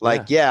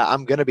 Like,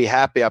 I'm going to be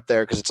happy up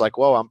there because it's like,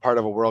 whoa, I'm part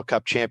of a World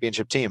Cup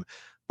championship team.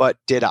 But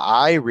did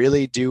I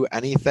really do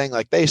anything?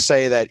 Like, they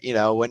say that,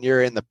 when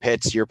you're in the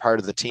pits, you're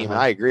part of the team. And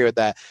I agree with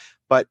that.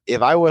 But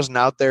if I wasn't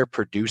out there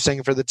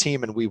producing for the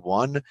team and we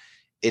won,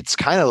 it's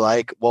kind of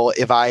like, well,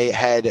 if I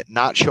had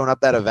not shown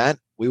up that event,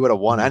 we would have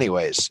won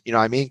anyways. You know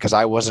what I mean? Because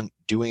I wasn't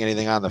doing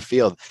anything on the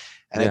field.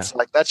 And it's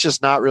like, that's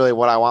just not really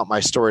what I want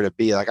my story to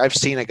be. Like, I've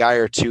seen a guy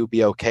or two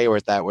be okay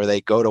with that, where they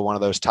go to one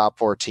of those top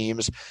 4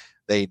 teams,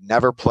 they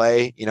never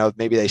play,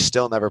 maybe they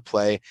still never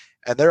play,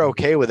 and they're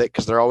okay with it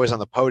because they're always on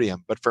the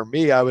podium. But for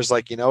me, I was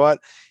like, you know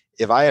what?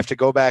 If I have to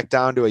go back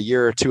down to a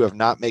year or 2 of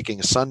not making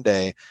a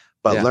Sunday,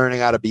 but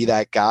learning how to be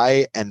that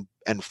guy and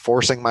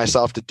forcing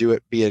myself to do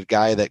it, be a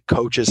guy that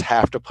coaches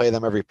have to play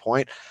them every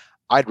point,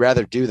 I'd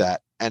rather do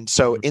that. And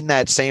so in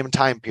that same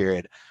time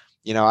period,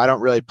 I don't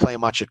really play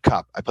much at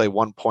Cup. I play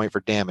 1 point for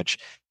Damage,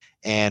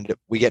 and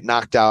we get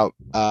knocked out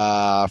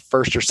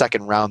first or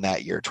second round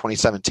that year,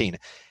 2017.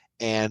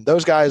 And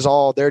those guys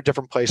they're a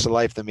different place of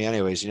life than me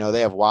anyways.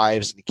 They have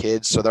wives and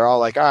kids, so they're all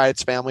like, all right,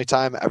 it's family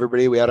time.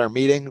 Everybody, we had our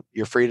meeting.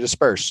 You're free to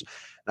disperse.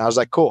 And I was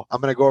like, cool,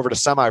 I'm going to go over to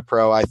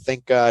semi-pro. I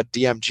think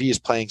DMG is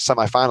playing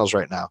semifinals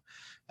right now,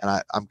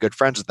 and I'm good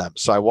friends with them.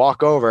 So I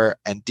walk over,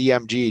 and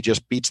DMG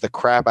just beats the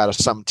crap out of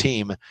some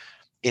team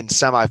in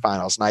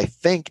semifinals. And I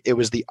think it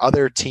was the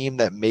other team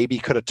that maybe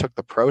could have took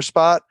the pro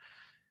spot.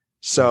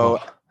 So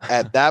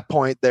at that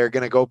point, they're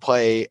going to go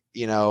play,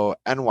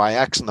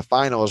 NYX in the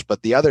finals.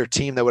 But the other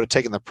team that would have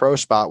taken the pro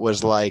spot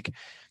was like,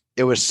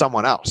 it was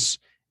someone else.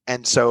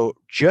 And so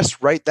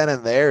just right then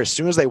and there, as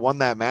soon as they won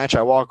that match,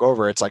 I walk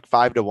over, it's like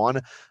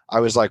 5-1. I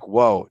was like,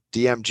 whoa,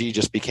 DMG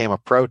just became a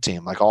pro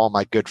team. Like all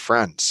my good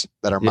friends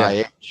that are my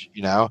age,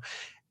 you know?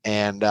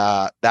 And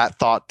that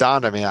thought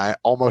dawned on me. I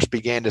almost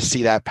began to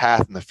see that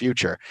path in the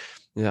future.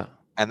 Yeah.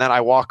 And then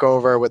I walk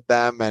over with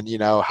them and, you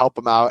know, help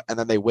them out. And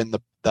then they win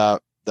the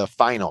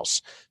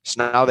finals.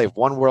 So now they've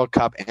won World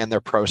Cup and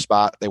their pro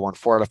spot. They won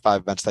 4 out of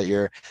 5 events that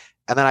year.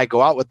 And then I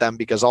go out with them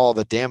because all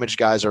the Damage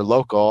guys are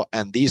local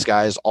and these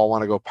guys all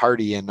want to go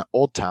party in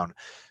Old Town.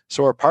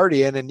 So we're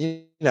partying and,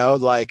 you know,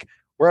 like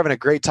we're having a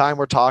great time.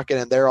 We're talking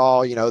and they're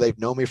all, you know, they've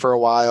known me for a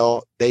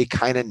while. They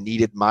kind of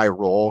needed my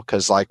role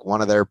because like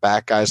one of their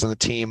back guys on the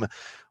team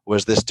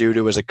was this dude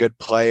who was a good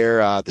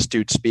player. This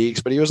dude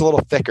Speaks, but he was a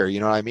little thicker. You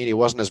know what I mean? He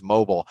wasn't as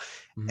mobile.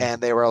 Mm-hmm.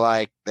 And they were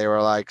like,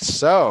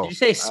 so. Did you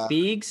say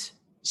Speaks?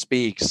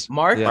 Speaks.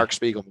 Mark? Yeah. Mark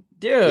Spiegelman.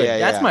 Dude,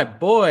 that's my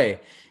boy.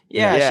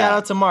 Yeah, shout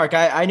out to Mark.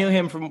 I knew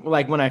him from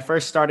like when I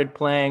first started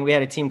playing. We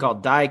had a team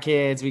called Die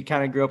Kids. We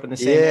kind of grew up in the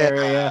same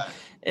area.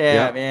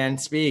 Yeah, man.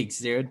 Speaks,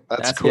 dude.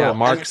 That's cool. Yeah,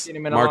 Mark's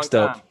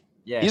dope. Time.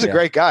 Yeah, he's a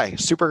great guy,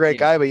 super great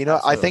guy. But, you know,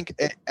 absolutely. I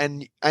think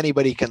and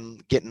anybody can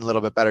get in a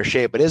little bit better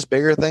shape. But his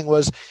bigger thing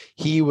was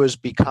he was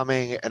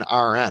becoming an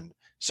RN.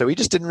 So he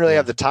just didn't really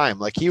have the time.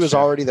 Like he was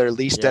already their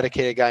least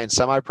dedicated guy in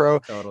semi-pro.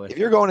 Totally. If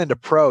you're going into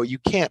pro, you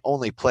can't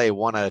only play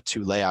 1 out of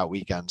 2 layout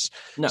weekends.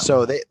 No.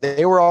 So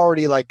they were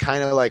already like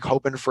kind of like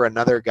hoping for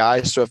another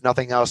guy. So if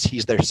nothing else,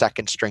 he's their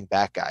second string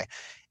back guy.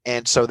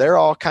 And so they're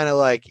all kind of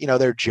like, you know,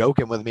 they're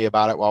joking with me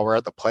about it while we're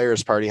at the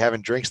players party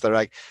having drinks. They're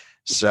like,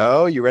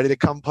 so you ready to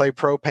come play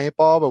pro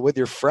paintball, but with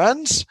your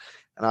friends?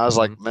 And I was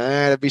like,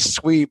 man, it'd be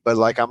sweet. But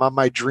like, I'm on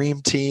my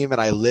dream team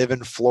and I live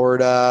in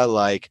Florida.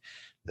 Like,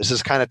 this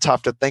is kind of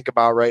tough to think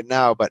about right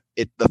now, but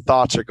the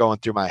thoughts are going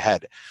through my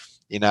head.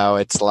 You know,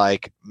 it's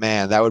like,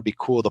 man, that would be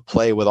cool to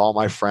play with all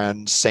my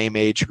friends, same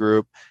age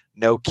group,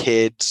 no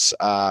kids,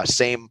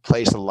 same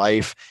place of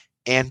life,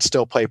 and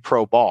still play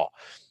pro ball.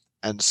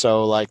 And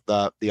so like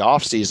the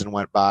off season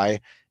went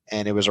by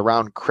and it was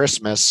around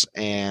Christmas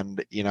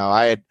and, you know,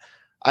 I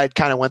had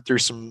kind of went through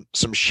some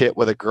shit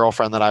with a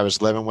girlfriend that I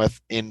was living with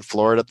in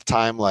Florida at the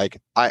time. Like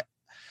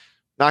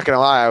not going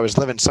to lie, I was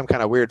living some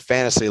kind of weird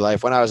fantasy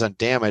life. When I was on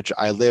Damage,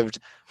 I lived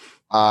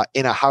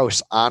in a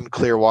house on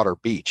Clearwater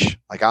Beach,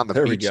 like on the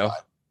there beach we go.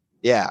 side.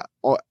 Yeah.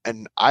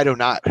 And I do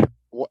not,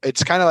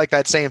 it's kind of like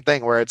that same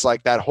thing where it's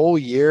like that whole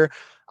year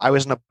I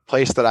was in a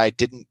place that I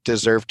didn't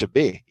deserve to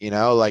be, you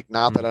know, like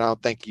not that I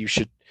don't think you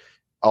should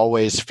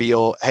always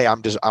feel, hey,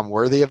 I'm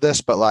worthy of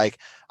this, but like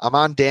I'm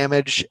on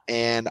Damage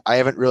and I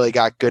haven't really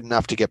got good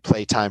enough to get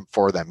playtime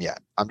for them yet.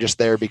 I'm just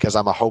there because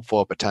I'm a hopeful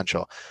of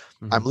potential.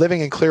 Mm-hmm. I'm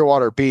living in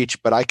Clearwater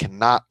Beach, but I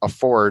cannot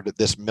afford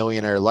this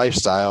millionaire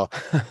lifestyle.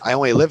 I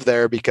only live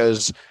there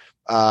because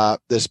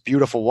this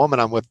beautiful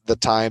woman I'm with at the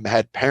time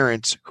had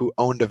parents who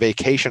owned a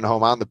vacation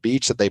home on the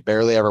beach that they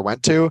barely ever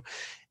went to.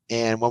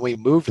 And when we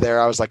moved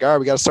there, I was like, all right,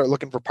 we got to start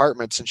looking for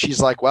apartments. And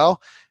she's like,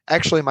 well,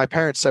 actually, my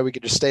parents said we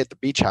could just stay at the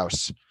beach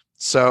house.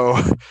 So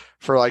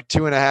for like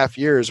 2.5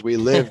 years, we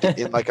lived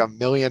in like $1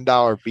 million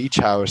beach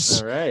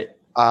house. All right.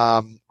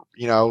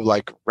 You know,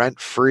 like rent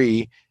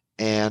free.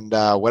 And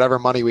whatever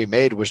money we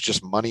made was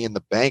just money in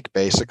the bank,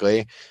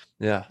 basically.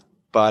 Yeah.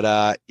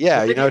 But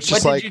yeah, you know, it's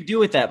just like. What did you do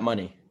with that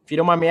money? If you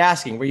don't mind me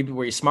asking, were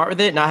you smart with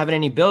it? Not having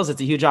any bills,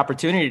 it's a huge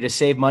opportunity to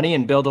save money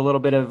and build a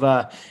little bit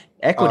of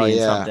equity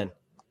in something.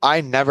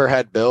 I never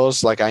had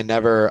bills. Like I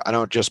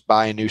don't just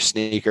buy new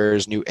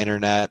sneakers, new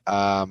internet.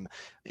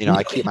 You know,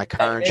 I keep my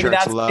car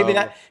insurance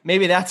low.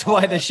 Maybe that's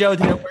why the show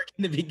didn't work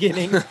in the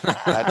beginning.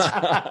 That's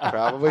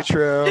probably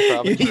true.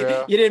 You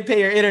didn't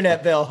pay your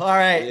internet bill. All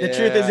right. Yeah. The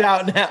truth is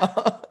out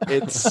now.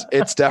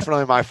 It's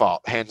definitely my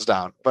fault, hands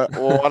down. But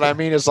what I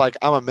mean is like,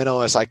 I'm a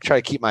minimalist. I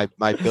try to keep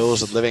my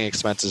bills and living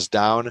expenses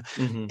down.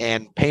 Mm-hmm.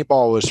 And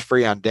paintball was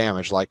free on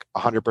Damage, like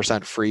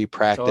 100% free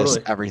practice,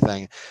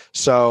 everything.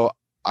 So,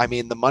 I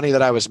mean, the money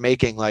that I was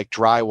making, like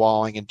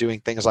drywalling and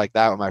doing things like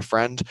that with my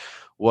friend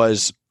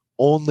was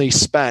only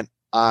spent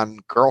on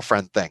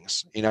girlfriend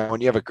things. You know,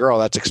 when you have a girl,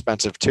 that's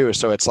expensive too.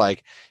 So it's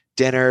like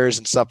dinners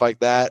and stuff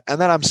like that.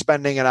 And then I'm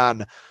spending it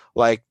on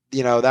like,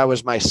 you know, that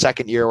was my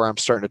second year where I'm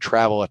starting to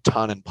travel a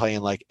ton and play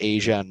in like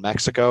Asia and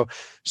Mexico.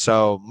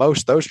 So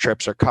most of those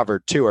trips are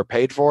covered too, or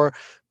paid for.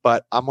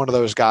 But I'm one of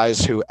those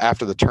guys who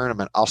after the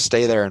tournament, I'll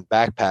stay there and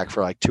backpack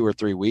for like 2 or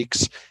 3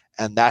 weeks.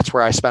 And that's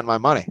where I spend my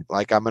money.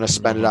 Like I'm going to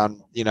spend it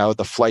on, you know,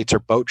 the flights or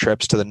boat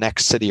trips to the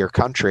next city or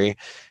country.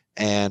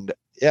 And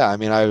yeah, I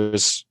mean, I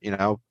was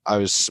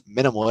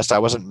minimalist. I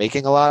wasn't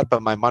making a lot,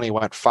 but my money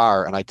went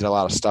far and I did a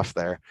lot of stuff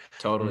there.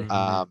 Totally.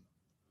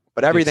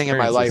 But everything in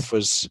my life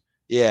was,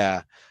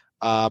 but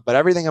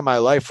everything in my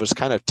life was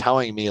kind of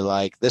telling me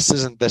like, this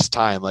isn't this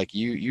time. Like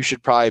you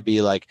should probably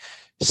be like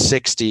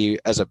 60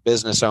 as a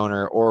business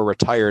owner or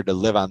retired to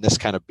live on this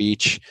kind of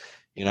beach.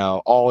 You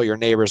know, all your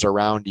neighbors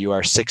around you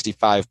are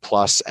 65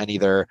 plus and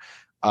either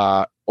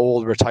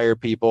old retired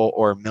people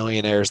or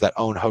millionaires that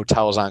own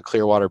hotels on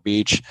Clearwater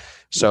Beach.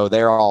 So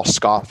they're all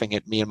scoffing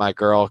at me and my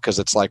girl because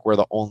it's like we're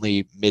the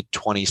only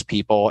mid-20s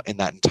people in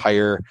that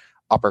entire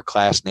upper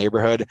class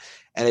neighborhood.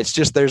 And it's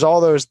just, there's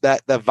all those,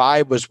 that the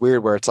vibe was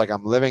weird where it's like,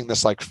 I'm living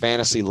this like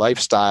fantasy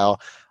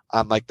lifestyle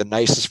on like the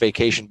nicest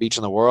vacation beach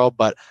in the world,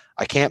 but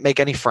I can't make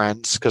any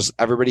friends because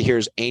everybody here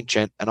is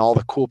ancient, and all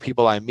the cool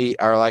people I meet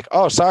are like,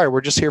 oh, sorry,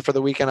 we're just here for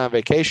the weekend on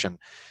vacation,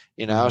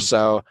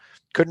 So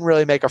couldn't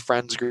really make a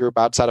friends group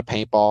outside of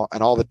paintball,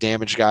 and all the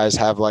damage guys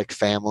have like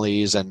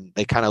families and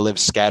they kind of live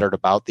scattered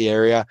about the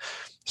area.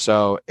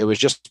 So it was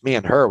just me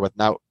and her with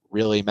not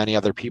really many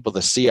other people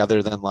to see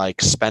other than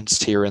like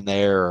Spence here and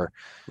there,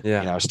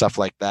 or, stuff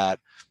like that.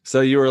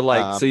 So you were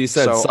like, so you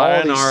said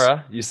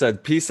sayonara, you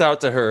said peace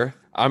out to her.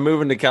 I'm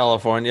moving to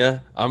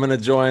California. I'm going to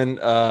join.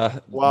 I'll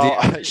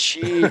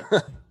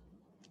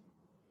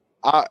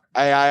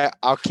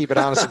keep it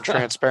honest and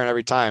transparent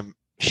every time.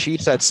 She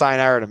said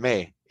sayonara to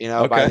me.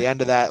 By the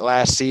end of that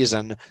last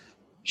season,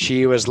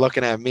 she was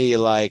looking at me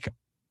like,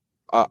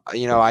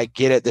 I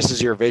get it. This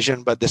is your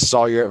vision, but this is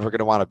all you're ever going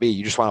to want to be.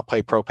 You just want to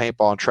play pro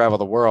paintball and travel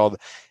the world.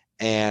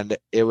 And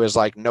it was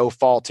like no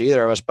fault to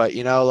either of us. But,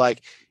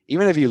 like,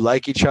 even if you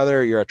like each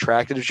other, you're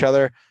attracted to each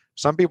other,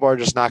 some people are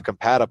just not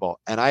compatible.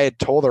 And I had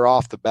told her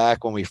off the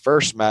back when we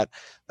first met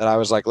that I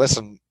was like,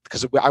 listen,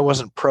 because I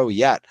wasn't pro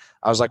yet.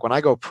 I was like, when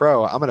I go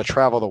pro, I'm going to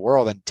travel the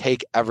world and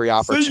take every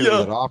opportunity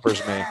that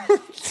offers me.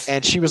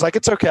 And she was like,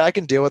 it's okay, I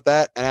can deal with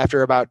that. And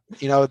after about,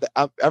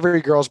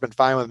 every girl's been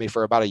fine with me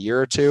for about a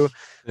year or two.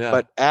 Yeah.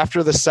 But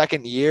after the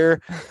second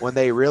year, when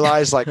they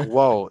realized like,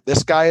 whoa,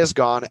 this guy is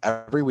gone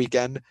every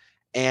weekend.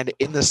 And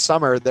in the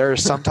summer,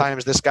 there's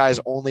sometimes this guy's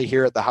only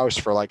here at the house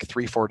for like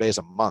 3-4 days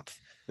a month.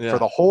 For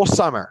the whole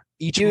summer.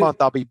 Each month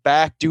I'll be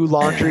back, do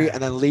laundry,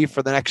 and then leave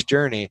for the next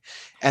journey.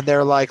 And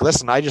they're like,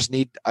 listen, I just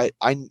need,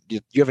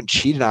 you haven't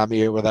cheated on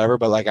me or whatever,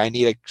 but like, I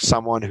need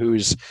someone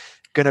who's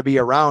going to be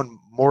around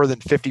more than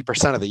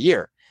 50% of the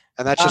year.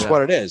 And that's just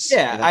what it is.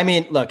 Yeah. I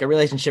mean, look, a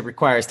relationship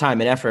requires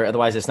time and effort.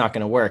 Otherwise it's not going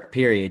to work,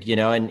 period.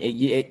 And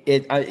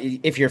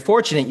if you're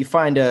fortunate, you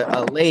find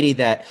a lady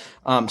that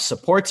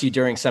supports you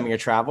during some of your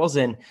travels.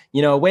 And,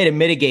 a way to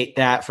mitigate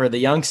that for the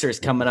youngsters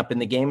coming up in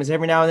the game is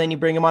every now and then you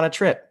bring them on a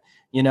trip.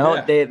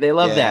 They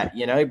love that,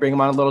 you bring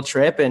them on a little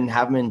trip and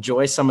have them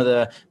enjoy some of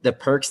the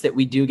perks that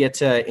we do get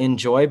to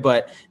enjoy.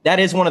 But that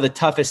is one of the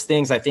toughest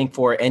things, I think,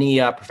 for any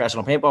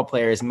professional paintball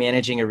player is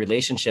managing a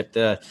relationship.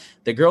 The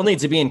girl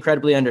needs to be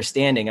incredibly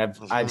understanding.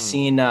 I've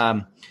seen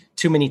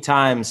too many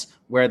times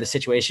where the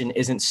situation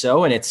isn't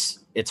so, and it's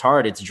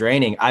hard. It's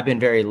draining. I've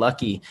been very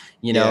lucky,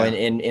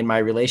 in my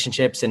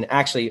relationships. And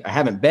actually I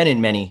haven't been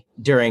in many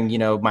during,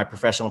 my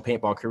professional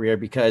paintball career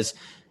because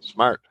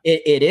smart.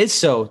 It is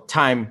so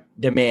time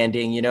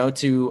demanding,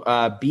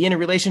 to be in a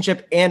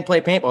relationship and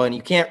play paintball. And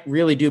you can't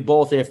really do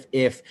both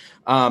if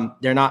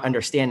they're not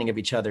understanding of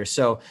each other.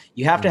 So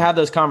you have to have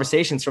those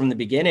conversations from the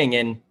beginning.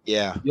 And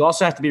you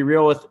also have to be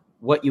real with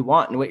what you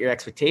want and what your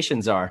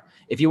expectations are.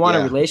 If you want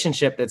a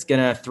relationship that's going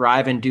to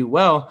thrive and do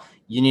well,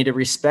 you need to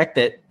respect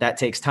that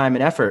takes time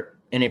and effort.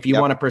 And if you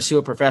want to pursue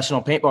a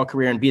professional paintball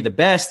career and be the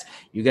best,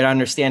 you got to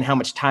understand how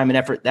much time and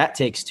effort that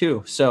takes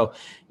too. So,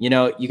 you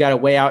got to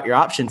weigh out your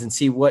options and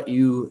see what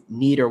you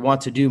need or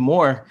want to do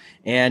more.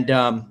 And,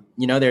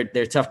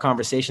 they're tough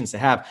conversations to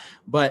have.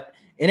 But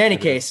in any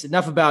case,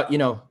 enough about,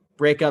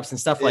 breakups and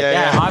stuff like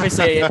that.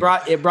 Obviously, it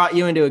brought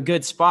you into a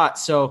good spot.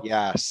 So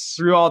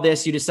through all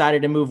this, you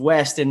decided to move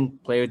west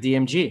and play with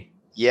DMG.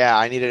 Yeah,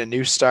 I needed a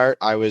new start.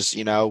 I was,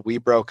 we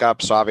broke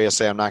up. So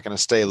obviously I'm not going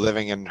to stay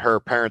living in her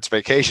parents'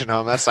 vacation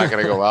home. That's not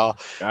going to go well.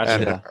 Gotcha.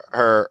 And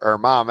her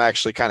mom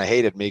actually kind of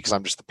hated me because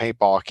I'm just the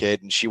paintball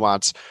kid. And she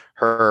wants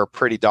her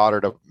pretty daughter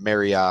to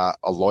marry a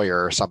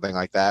lawyer or something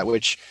like that,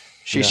 which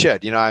she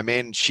should,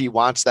 she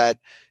wants that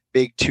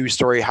big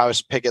 2-story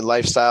house picket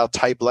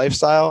type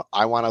lifestyle.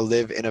 I want to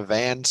live in a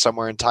van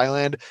somewhere in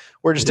Thailand.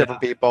 We're just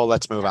different people.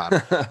 Let's move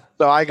on.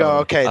 So I go,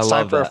 okay, it's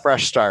time for a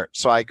fresh start.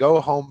 So I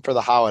go home for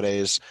the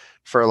holidays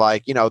for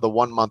like, the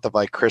 1 month of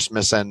like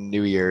Christmas and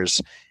New Year's.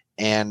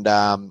 And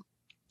I'm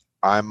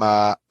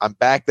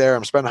back there.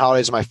 I'm spending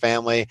holidays with my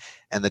family,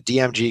 and the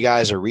DMG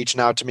guys are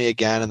reaching out to me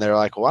again. And they're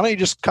like, why don't you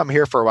just come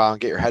here for a while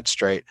and get your head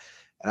straight?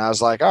 And I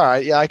was like, all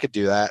right, yeah, I could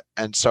do that.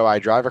 And so I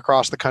drive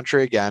across the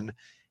country again,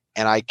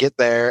 and I get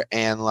there,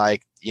 and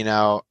like,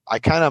 I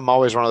kind of am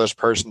always one of those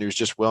person who's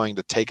just willing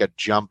to take a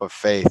jump of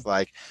faith.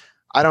 Like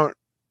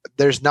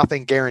there's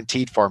nothing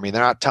guaranteed for me.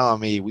 They're not telling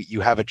me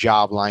you have a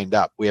job lined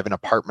up. We have an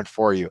apartment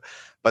for you.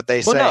 But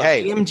they say,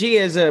 hey, DMG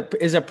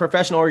is a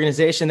professional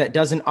organization that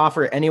doesn't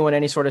offer anyone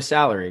any sort of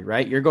salary,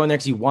 right? You're going there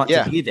because you want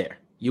to be there.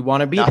 You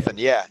want to be nothing.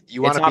 There. Yeah.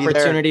 You want to be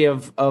opportunity there.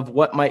 of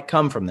what might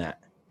come from that.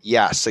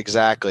 Yes,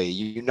 exactly.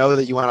 You know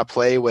that you want to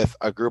play with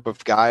a group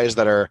of guys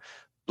that are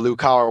blue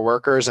collar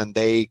workers and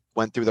they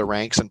went through the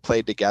ranks and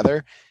played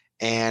together.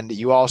 And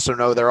you also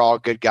know they're all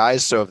good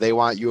guys. So if they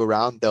want you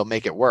around, they'll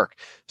make it work.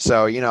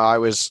 So, I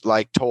was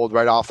like told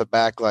right off the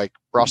back, like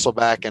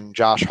Brusselback and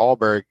Josh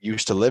Hallberg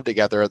used to live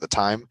together at the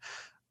time.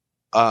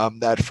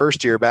 That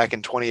first year back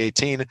in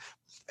 2018.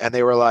 And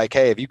they were like,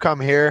 hey, if you come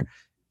here,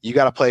 you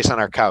got a place on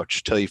our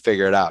couch till you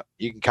figure it out.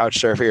 You can couch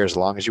surf here as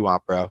long as you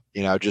want, bro.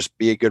 Just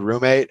be a good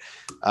roommate,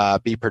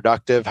 be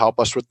productive, help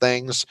us with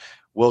things.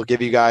 We'll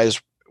give you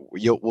guys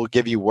we'll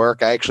give you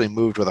work. I actually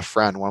moved with a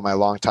friend, one of my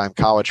longtime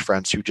college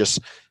friends, who just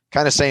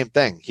kind of same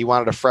thing. He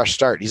wanted a fresh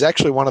start. He's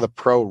actually one of the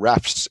pro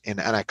refs in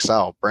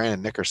NXL,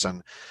 Brandon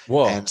Nickerson.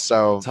 Whoa. And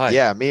so,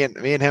 yeah, me and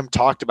him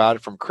talked about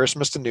it from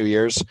Christmas to New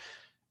Year's.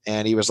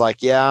 And he was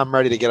like, yeah, I'm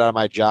ready to get out of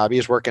my job. He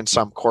was working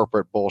some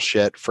corporate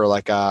bullshit for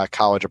like a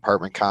college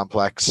apartment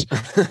complex,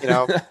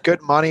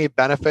 good money,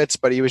 benefits,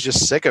 but he was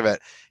just sick of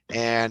it.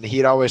 And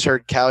he'd always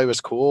heard Cali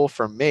was cool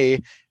from me.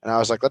 And I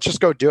was like, let's just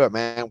go do it,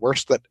 man.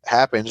 Worst that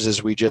happens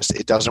is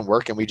it doesn't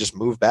work and we just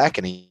move back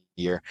in a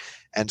year.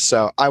 And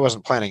so I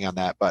wasn't planning on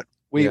that, but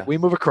we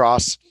move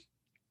across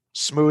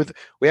smooth.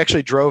 We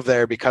actually drove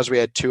there because we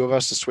had two of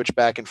us to switch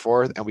back and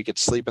forth and we could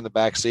sleep in the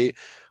back seat.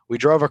 We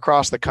drove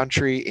across the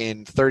country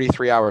in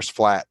 33 hours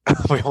flat.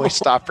 We only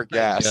stopped for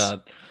gas.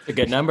 God. A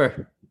good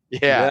number.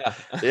 Yeah,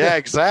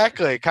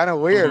 exactly. Kind of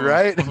weird,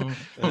 right?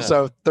 Yeah.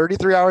 So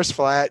 33 hours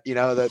flat,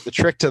 the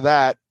trick to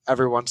that,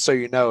 everyone, so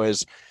you know,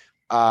 is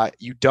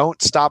you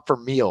don't stop for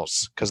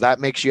meals because that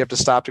makes you have to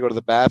stop to go to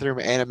the bathroom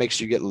and it makes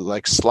you get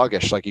like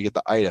sluggish, like you get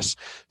the itis.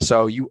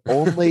 So you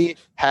only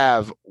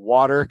have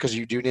water because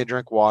you do need to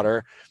drink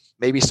water,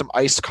 maybe some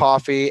iced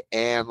coffee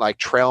and like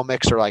trail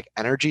mix or like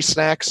energy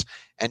snacks,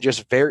 and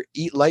just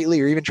eat lightly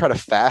or even try to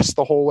fast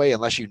the whole way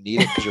unless you need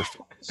it because you're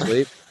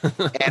asleep.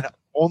 And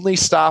only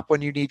stop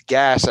when you need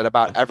gas at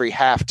about every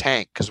half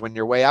tank, because when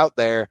you're way out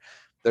there,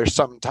 there's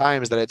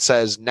sometimes that it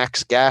says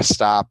next gas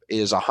stop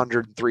is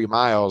 103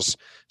 miles.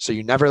 So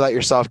you never let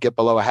yourself get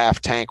below a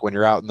half tank when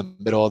you're out in the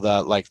middle of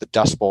the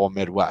Dust Bowl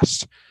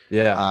Midwest.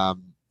 Yeah.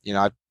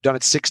 I've done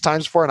it 6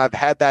 times before, and I've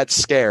had that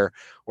scare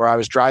where I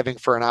was driving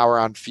for an hour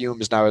on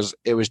fumes, and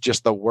it was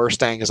just the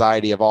worst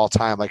anxiety of all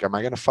time. Like, am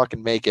I going to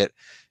fucking make it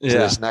to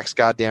this next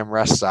goddamn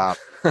rest stop,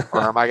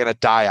 or am I going to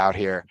die out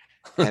here?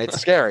 And it's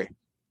scary.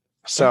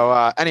 So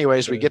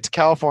anyways, we get to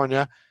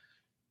California,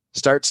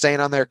 start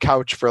staying on their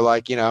couch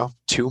for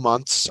 2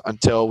 months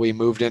until we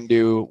moved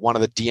into one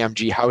of the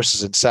DMG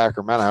houses in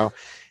Sacramento.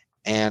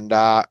 And,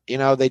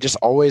 they just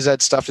always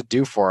had stuff to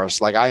do for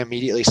us. Like, I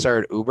immediately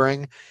started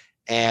Ubering.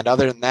 And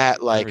other than that,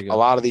 a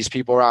lot of these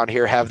people around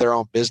here have their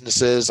own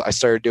businesses. I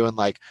started doing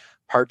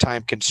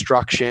part-time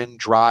construction,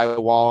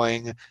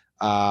 drywalling,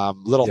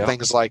 little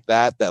things like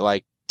that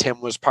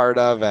Tim was part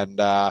of. And,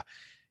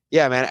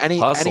 yeah, man,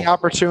 any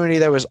opportunity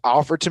that was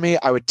offered to me,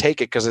 I would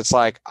take it, because it's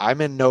like I'm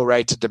in no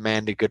right to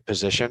demand a good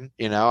position.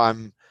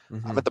 I'm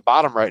at the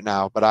bottom right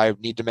now, but I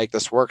need to make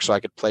this work so I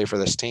could play for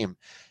this team.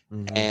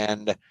 Mm-hmm.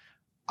 And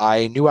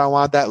I knew I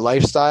wanted that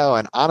lifestyle.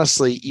 And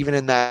honestly, even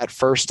in that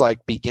first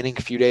beginning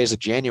few days of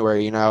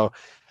January,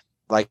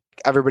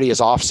 everybody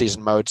is off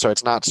season mode, so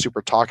it's not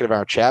super talkative in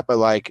our chat,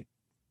 but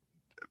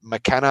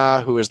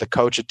McKenna, who was the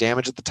coach at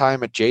Damage at the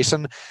time, at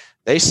Jason,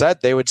 they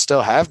said they would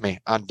still have me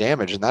on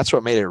Damage. And that's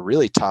what made it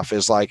really tough,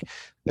 is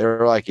they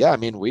were like, yeah, I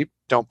mean, we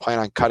don't plan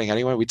on cutting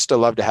anyone. We'd still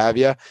love to have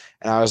you.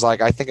 And I was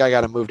like, I think I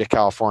got to move to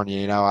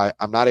California.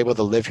 I'm not able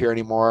to live here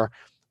anymore.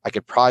 I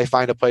could probably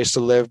find a place to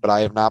live, but I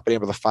have not been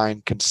able to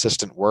find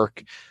consistent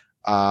work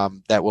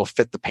that will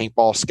fit the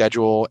paintball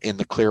schedule in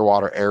the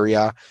Clearwater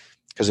area.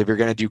 Because if you're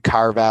going to do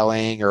car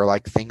valeting or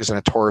things in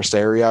a tourist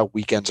area,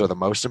 weekends are the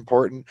most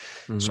important.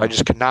 Mm-hmm. So I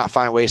just could not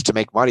find ways to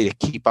make money to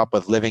keep up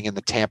with living in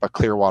the Tampa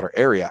Clearwater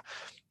area.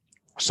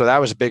 So that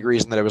was a big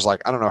reason that it was I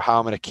don't know how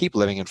I'm going to keep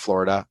living in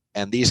Florida.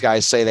 And these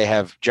guys say they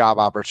have job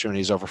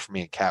opportunities over for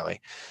me in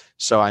Cali.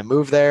 So I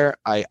moved there.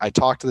 I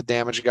talked to the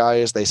Damage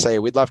guys. They say,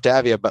 we'd love to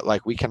have you,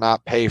 but we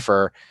cannot pay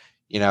for,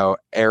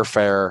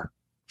 airfare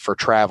for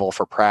travel,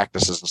 for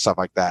practices and stuff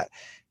like that.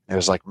 And it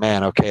was like,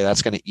 man, okay,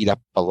 that's going to eat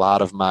up a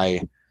lot of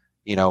my,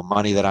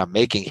 money that I'm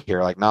making here.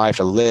 Now I have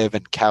to live,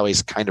 and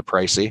Cali's kind of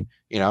pricey,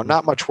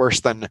 not much worse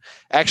than,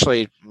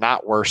 actually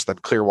not worse than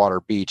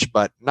Clearwater Beach,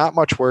 but not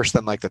much worse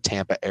than the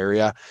Tampa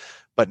area.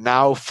 But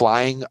now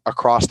flying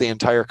across the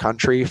entire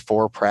country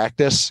for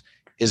practice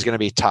is going to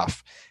be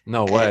tough.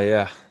 No way.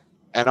 Yeah.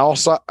 And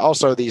also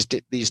these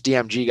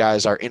DMG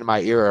guys are in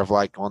my ear of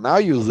well, now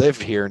you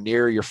live here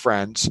near your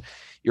friends,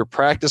 you're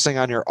practicing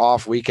on your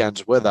off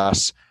weekends with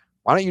us.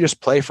 Why don't you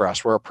just play for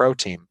us? We're a pro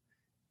team.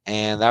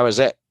 And that was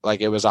it.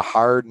 It was a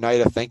hard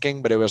night of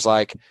thinking, but it was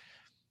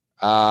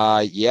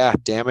yeah,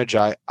 Damage.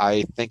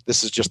 I think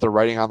this is just the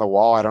writing on the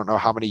wall. I don't know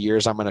how many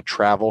years I'm going to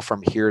travel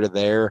from here to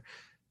there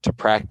to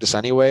practice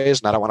anyways.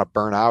 And I don't want to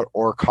burn out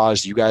or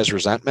cause you guys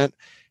resentment.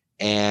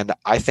 And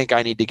I think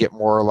I need to get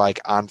more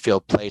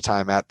on-field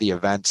playtime at the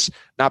events,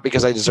 not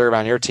because I deserve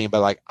on your team,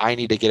 but I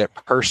need to get it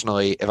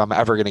personally if I'm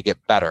ever going to get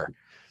better.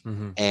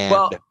 Mm-hmm.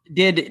 And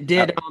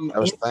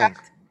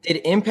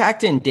did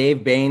Impact and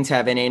Dave Baines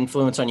have any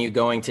influence on you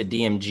going to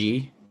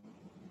DMG?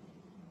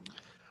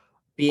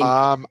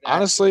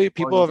 Honestly,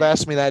 people have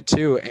asked me that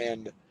too.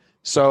 And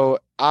so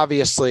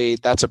obviously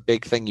that's a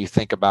big thing you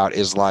think about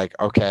is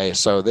okay,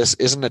 so this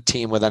isn't a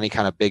team with any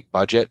kind of big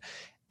budget.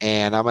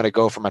 And I'm going to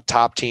go from a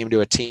top team to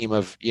a team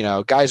of,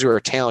 guys who are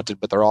talented,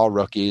 but they're all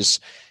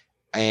rookies.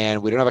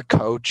 And we don't have a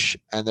coach.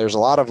 And there's a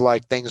lot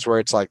of things where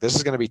it's this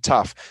is going to be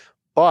tough.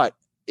 But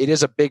it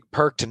is a big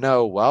perk to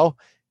know, well,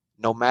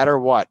 no matter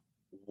what,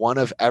 one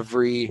of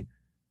every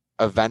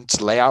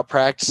events layout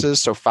practices.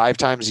 So 5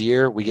 times a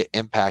year, we get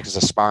Impact as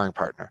a sparring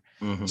partner.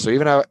 Mm-hmm. So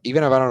even if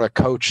I don't have a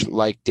coach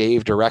like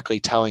Dave directly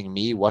telling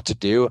me what to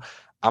do,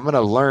 I'm going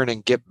to learn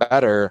and get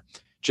better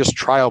just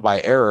trial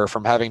by error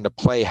from having to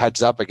play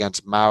heads up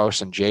against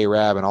Mouse and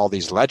J-Rab and all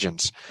these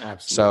legends.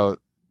 Absolutely. So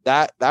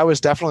that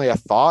was definitely a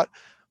thought,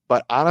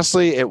 but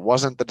honestly, it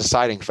wasn't the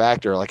deciding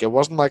factor. Like, it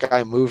wasn't like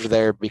I moved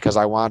there because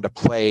I wanted to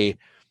play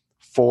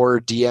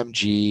for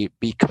DMG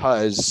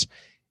because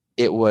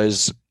it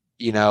was,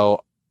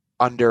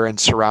 under and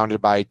surrounded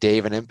by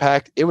Dave and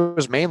Impact. It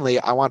was mainly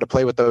I wanted to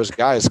play with those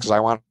guys because I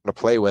wanted to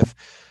play with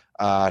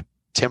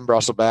Tim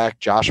Brusselback,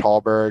 Josh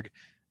Hallberg,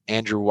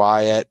 Andrew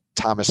Wyatt,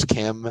 Thomas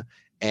Kim,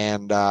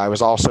 and I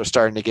was also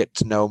starting to get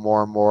to know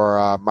more and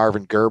more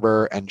Marvin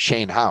Gerber and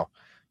Shane Howe.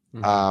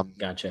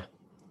 Gotcha.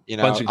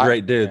 Bunch of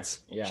great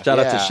dudes. Yeah. Shout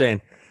out to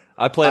Shane.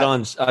 I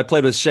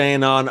played with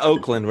Shane on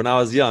Oakland when I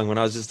was young, when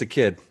I was just a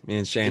kid. Me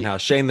and Shane Howe.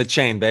 Shane the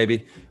Chain,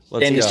 baby.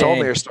 He's told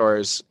me your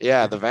stories.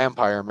 Yeah, the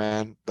vampire,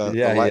 man.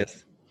 He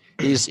is.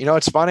 He's,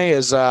 what's funny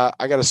is I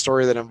got a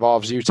story that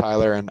involves you,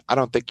 Tyler, and I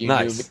don't think you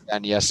knew me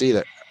then, yes,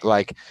 either.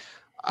 Like,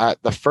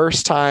 the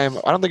first time,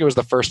 I don't think it was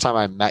the first time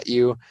I met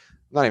you. I'm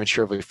not even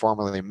sure if we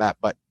formally met,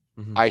 but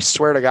I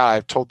swear to God,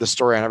 I've told this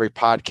story on every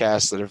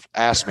podcast that have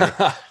asked me.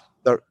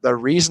 The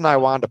reason I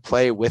wanted to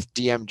play with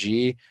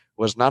DMG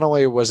was not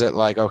only was it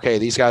like, okay,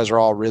 these guys are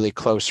all really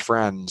close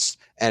friends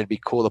and it'd be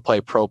cool to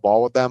play pro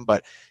ball with them,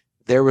 but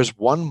there was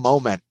one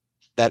moment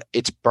that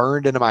it's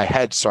burned into my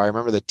head. So I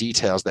remember the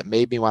details that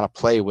made me want to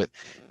play with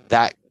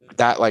that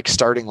like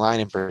starting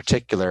line in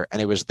particular.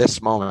 And it was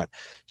this moment.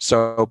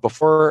 So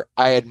before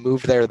I had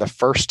moved there the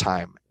first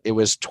time, it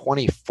was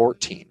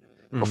 2014.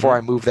 Before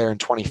I moved there in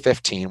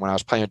 2015, when I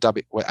was playing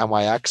with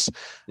NYX,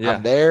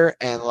 I'm there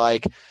and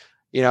like,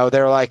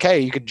 they're like, hey,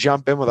 you can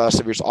jump in with us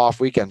if you're off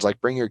weekends,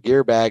 like bring your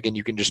gear bag and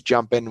you can just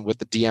jump in with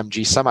the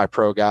DMG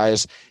semi-pro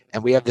guys.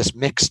 And we have this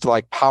mixed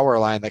like power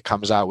line that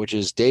comes out, which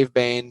is Dave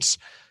Baines,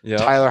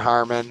 Tyler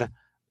Harmon,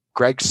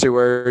 Greg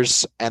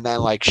Sewers, and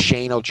then like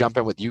Shane will jump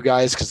in with you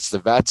guys because it's the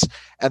vets.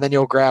 And then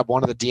you'll grab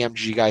one of the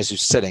DMG guys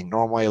who's sitting,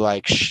 normally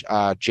like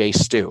Jay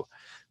Stu.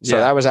 So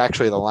that was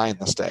actually the line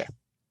this day.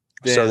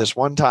 Damn. So this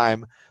one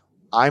time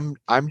I'm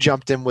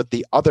jumped in with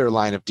the other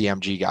line of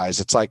DMG guys.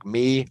 It's like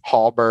me,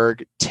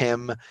 Hallberg,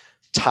 Tim,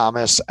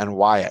 Thomas, and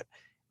Wyatt.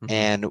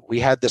 And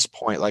we had this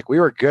point, like we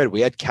were good.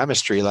 We had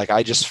chemistry. Like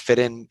I just fit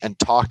in and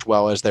talked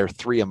well as there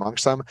 3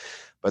 amongst them.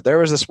 But there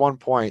was this one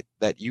point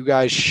that you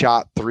guys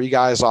shot 3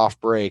 guys off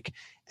break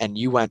and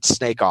you went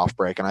snake off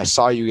break. And I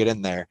saw you get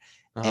in there.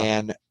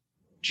 And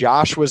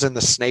Josh was in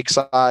the snake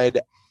side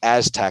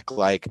Aztec,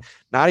 like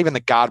not even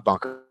the God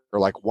bunker, or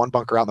like one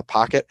bunker out in the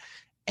pocket.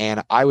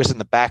 And I was in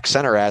the back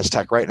center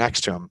Aztec right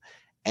next to him.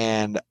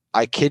 And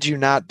I kid you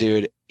not,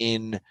 dude,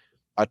 in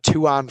a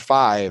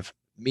 2-on-5,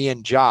 me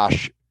and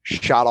Josh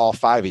shot all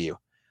 5 of you.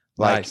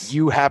 Like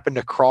you happened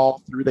to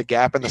crawl through the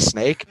gap in the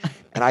snake.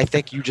 And I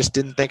think you just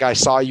didn't think I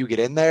saw you get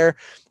in there.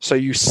 So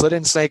you slid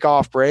in snake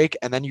off break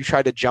and then you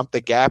tried to jump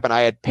the gap. And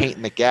I had paint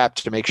in the gap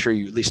to make sure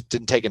you at least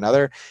didn't take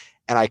another.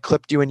 And I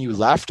clipped you and you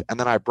left. And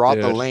then I brought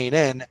the lane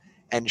in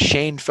and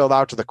Shane filled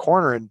out to the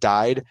corner and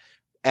died.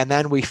 And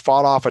then we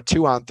fought off a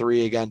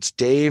 2-on-3 against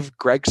Dave,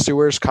 Greg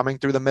Sewers coming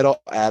through the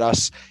middle at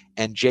us,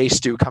 and Jay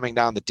Stu coming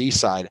down the D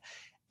side.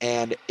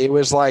 And it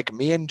was like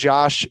me and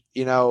Josh,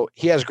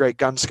 he has great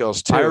gun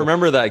skills too. I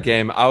remember that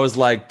game. I was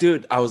like,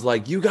 dude,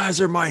 you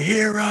guys are my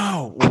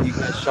hero. When you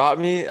guys shot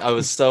me, I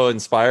was so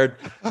inspired.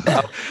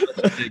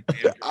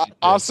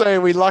 I'll say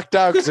we lucked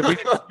out because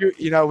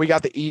we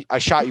got I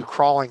shot you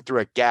crawling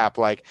through a gap.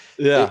 Like,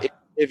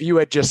 if you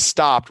had just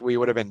stopped, we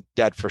would have been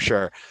dead for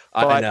sure.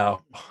 But, I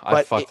know.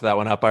 I fucked that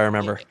one up. I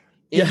remember.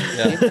 At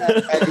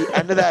the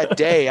end of that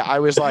day, I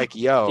was like,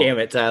 yo, damn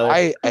it, Tyler.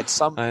 I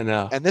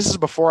know. And this is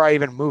before I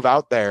even move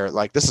out there.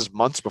 Like, this is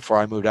months before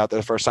I moved out there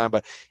the first time.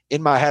 But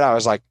in my head, I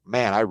was like,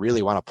 man, I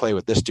really want to play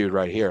with this dude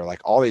right here.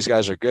 Like, all these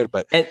guys are good.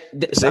 But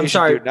I'm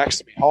sorry. Dude next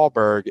to me,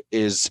 Hallberg,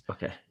 is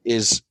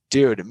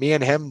dude, me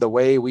and him, the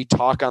way we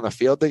talk on the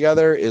field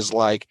together is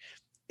like,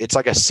 it's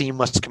like a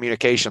seamless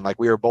communication. Like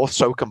we were both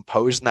so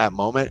composed in that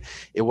moment.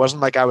 It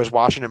wasn't like I was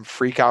watching him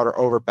freak out or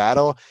over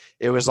battle.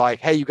 It was like,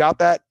 hey, you got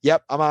that?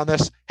 Yep, I'm on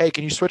this. Hey,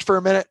 can you switch for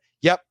a minute?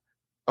 Yep.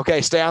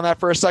 Okay, stay on that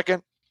for a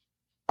second.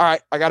 All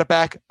right, I got it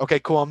back. Okay,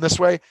 cool. I'm this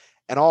way.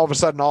 And all of a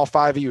sudden, all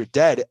 5 of you are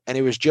dead. And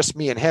it was just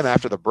me and him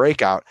after the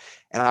breakout.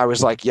 And I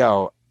was like,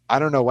 yo, I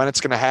don't know when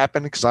it's going to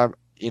happen because I'm,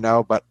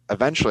 but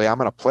eventually I'm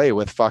going to play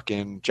with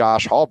fucking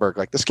Josh Hallberg.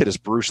 Like this kid is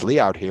Bruce Lee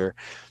out here.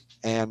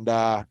 And,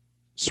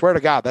 swear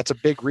to God, that's a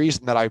big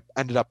reason that I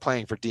ended up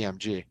playing for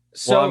DMG.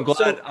 So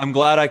I'm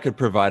glad I could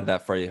provide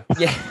that for you.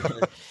 Yeah.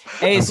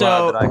 Hey, I'm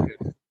glad that I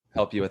could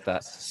help you with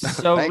that.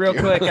 So real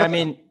quick, I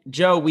mean,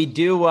 Joe, we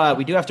do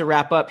have to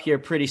wrap up here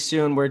pretty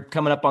soon. We're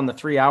coming up on the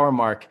 3-hour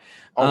mark.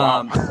 Oh,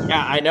 wow.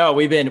 Yeah, I know.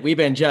 We've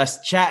been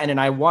just chatting, and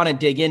I want to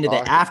dig into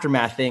the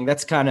aftermath thing.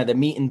 That's kind of the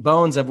meat and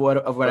bones of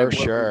what I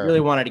really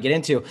wanted to get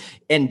into.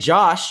 And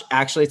Josh,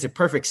 actually, it's a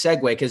perfect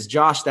segue because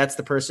Josh, that's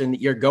the person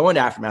that you're going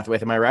to aftermath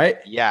with. Am I right?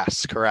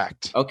 Yes,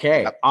 correct.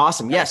 Okay,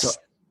 awesome. Yes.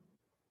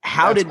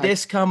 How did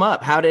this come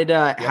up? How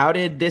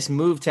did this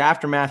move to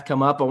Aftermath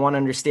come up? I want to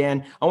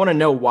understand. I want to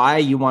know why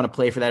you want to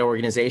play for that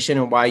organization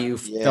and why you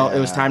felt it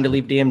was time to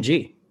leave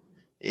DMG.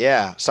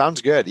 Yeah,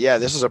 sounds good. Yeah,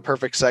 this is a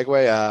perfect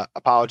segue.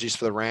 Apologies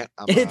for the rant.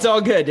 It's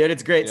all good, dude.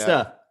 It's great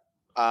stuff.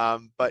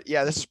 But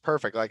yeah, this is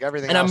perfect. Like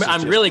everything. And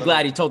I'm really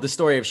glad he told the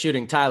story of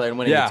shooting Tyler and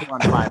winning the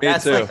 2-on-5.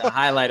 That's like the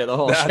highlight of the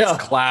whole show.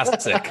 That's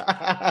classic.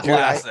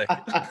 Classic.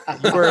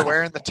 You were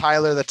wearing the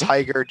Tyler the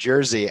Tiger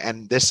jersey,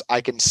 and this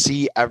I can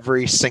see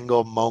every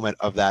single moment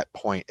of that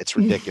point. It's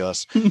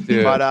ridiculous.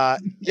 Dude, but I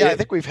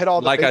think we've hit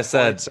all the like big I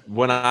said, points.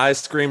 when I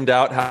screamed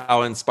out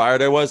how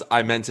inspired I was,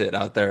 I meant it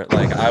out there.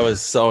 Like I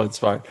was so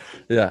inspired.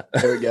 Yeah.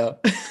 There we go.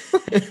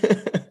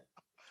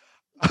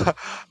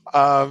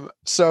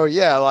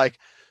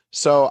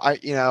 So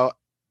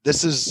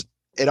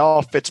it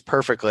all fits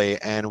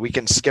perfectly, and we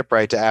can skip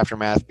right to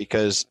Aftermath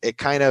because it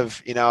kind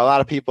of, a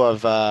lot of people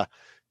have,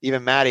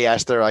 even Maddie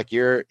asked, they're like,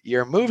 your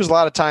moves a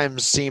lot of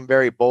times seem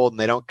very bold and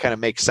they don't kind of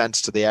make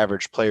sense to the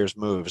average player's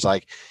moves.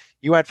 Like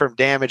you went from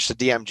Damage to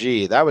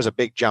DMG. That was a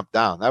big jump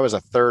down. That was a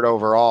 3rd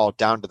overall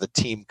down to the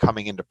team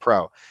coming into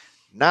pro.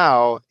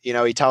 Now,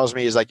 he tells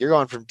me, he's like, you're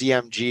going from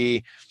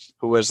DMG,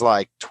 who was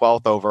like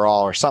 12th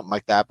overall or something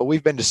like that. But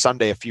we've been to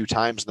Sunday a few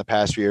times in the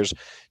past few years,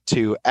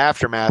 to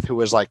Aftermath, who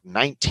was like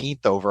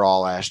 19th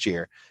overall last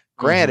year.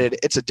 Granted,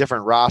 it's a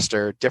different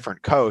roster,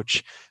 different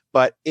coach,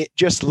 but it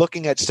just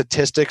looking at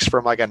statistics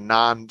from like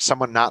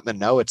someone not in the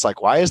know, it's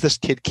like, why does this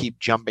kid keep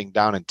jumping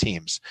down in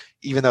teams,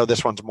 even though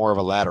this one's more of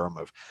a lateral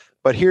move?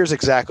 But here's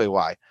exactly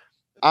why.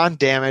 On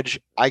Damage,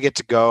 I get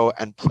to go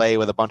and play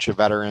with a bunch of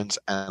veterans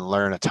and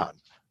learn a ton.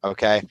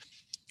 Okay.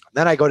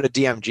 Then I go to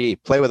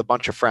DMG, play with a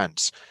bunch of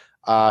friends.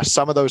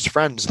 Some of those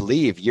friends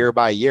leave year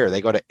by year. They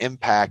go to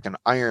Impact and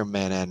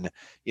Ironman and,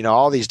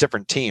 all these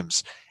different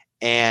teams.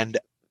 And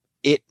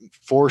it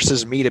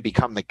forces me to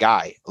become the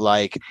guy.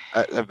 Like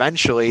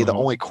eventually the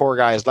only core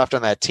guys left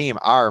on that team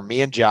are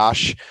me and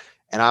Josh,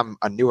 and I'm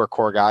a newer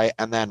core guy,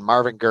 and then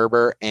Marvin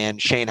Gerber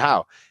and Shane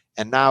Howe.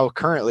 And now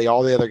currently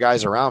all the other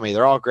guys around me,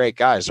 they're all great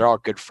guys. They're all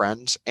good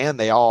friends, and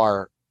they all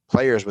are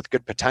players with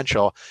good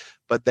potential,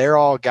 but they're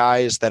all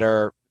guys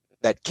that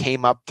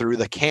came up through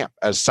the camp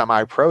as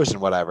semi-pros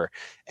and whatever.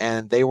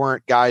 And they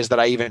weren't guys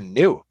that I even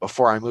knew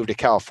before I moved to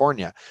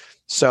California.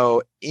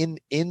 So in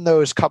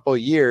those couple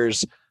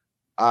years,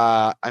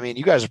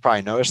 you guys have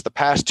probably noticed the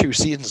past 2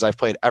 seasons, I've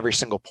played every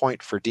single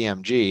point for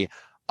DMG,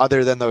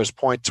 other than those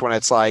points when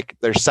it's like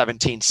there's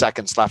 17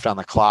 seconds left on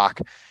the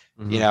clock.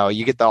 Mm-hmm.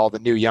 You get all the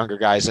new younger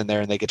guys in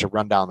there and they get to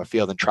run down the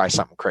field and try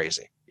something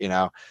crazy,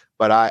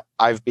 but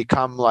I've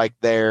become like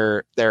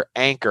their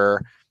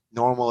anchor,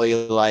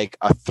 normally like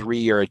a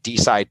 3 or a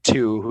D-side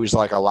 2 who's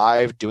like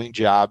alive, doing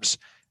jobs,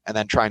 and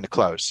then trying to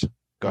close.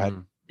 Go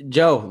ahead.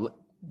 Joe,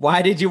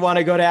 why did you want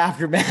to go to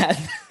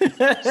Aftermath? Is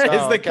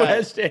the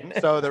question.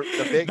 So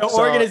the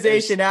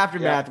organization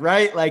Aftermath,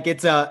 right? Like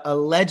it's a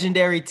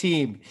legendary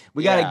team.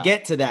 We got to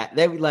get to that.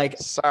 They like,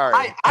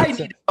 sorry,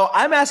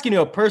 I'm asking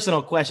you a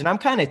personal question. I'm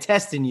kind of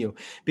testing you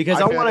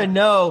because I want to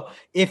know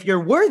if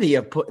you're worthy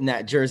of putting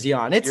that jersey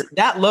on.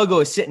 That logo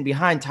is sitting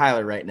behind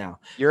Tyler right now.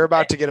 You're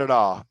about to get it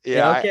all.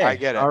 Yeah, okay. I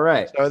get it. All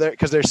right. So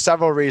because there's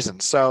several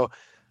reasons. So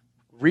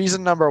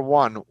reason number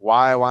 1,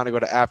 why I want to go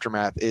to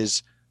Aftermath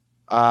is,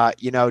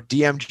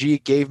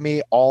 DMG gave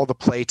me all the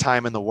play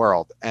time in the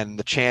world and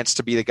the chance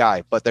to be the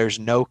guy, but there's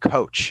no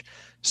coach.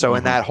 So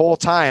in that whole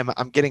time,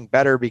 I'm getting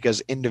better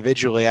because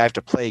individually I have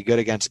to play good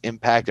against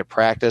Impact at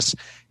practice,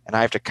 and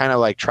I have to kind of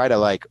like try to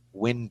like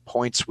win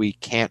points we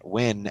can't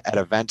win at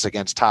events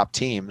against top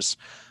teams.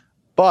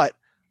 But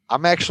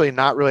I'm actually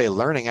not really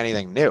learning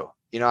anything new.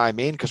 You know what I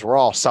mean? Because we're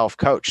all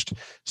self-coached.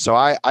 So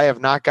I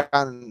have not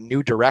gotten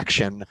new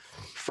direction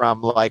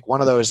from like one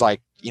of those like,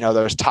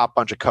 those top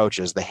bunch of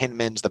coaches, the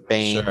Hinmans, the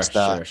Baines,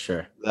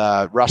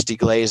 the Rusty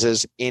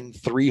Glazes in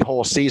 3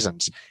 whole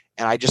seasons.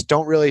 And I just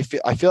don't really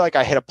I feel like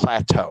I hit a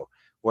plateau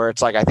where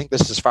it's like, I think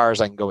this is as far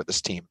as I can go with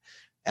this team.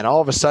 And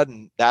all of a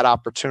sudden that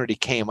opportunity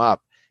came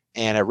up.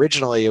 And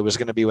originally it was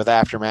going to be with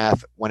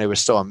Aftermath when it was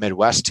still a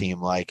Midwest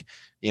team. Like,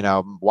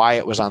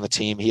 Wyatt was on the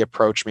team. He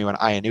approached me when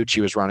Iannucci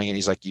was running and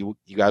he's like, you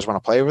guys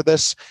want to play with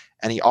this?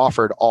 And he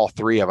offered all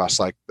 3 of us,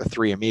 like the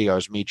 3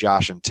 amigos, me,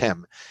 Josh, and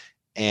Tim.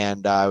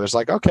 And I was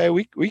like, okay,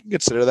 we can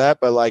consider that,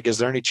 but like, is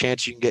there any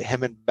chance you can get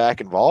him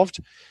back involved?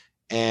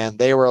 And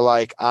they were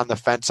like on the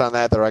fence on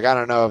that. They're like, I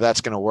don't know if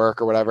that's going to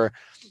work or whatever.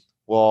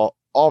 Well,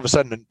 all of a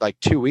sudden, like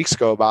 2 weeks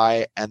go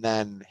by, and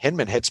then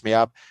Hinman hits me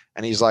up,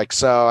 and he's like,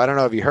 so I don't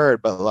know if you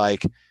heard, but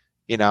like,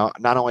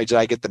 not only did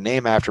I get the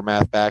name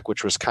Aftermath back,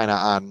 which was kind of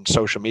on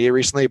social media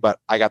recently, but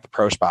I got the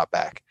pro spot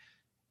back.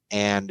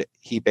 And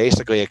he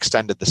basically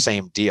extended the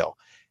same deal.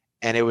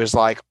 And it was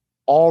like,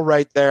 all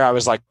right there, I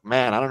was like,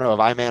 man, I don't know if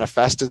I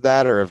manifested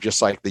that or if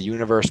just like the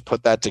universe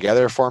put that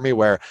together for me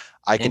where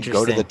I can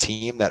go to the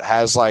team that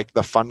has like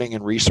the funding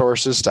and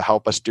resources to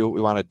help us do what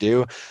we want to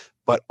do,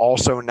 but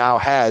also now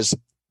has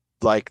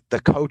like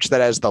the coach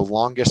that has the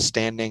longest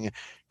standing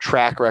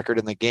track record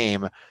in the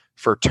game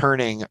for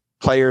turning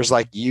players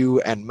like you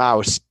and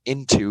Mouse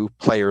into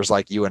players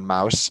like you and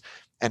Mouse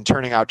and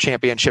turning out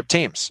championship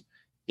teams.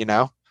 you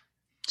know?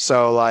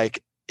 So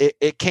like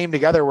it came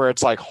together where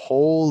it's like,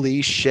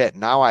 holy shit,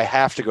 now I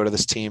have to go to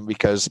this team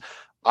because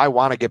I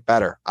want to get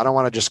better. I don't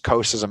want to just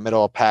coast as a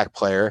middle of pack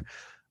player.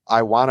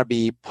 I want to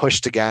be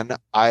pushed again.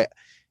 I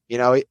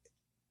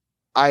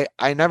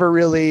never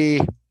really,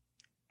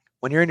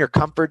 when you're in your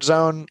comfort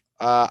zone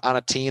on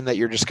a team that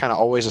you're just kind of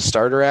always a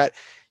starter at,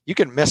 you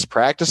can miss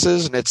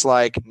practices and it's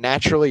like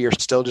naturally you're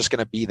still just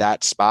going to be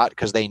that spot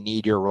because they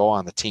need your role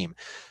on the team.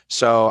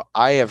 So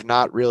I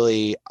haven't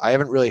really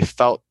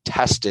felt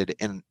tested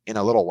in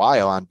a little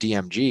while on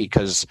DMG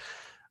because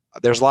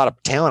there's a lot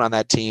of talent on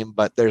that team,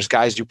 but there's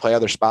guys who play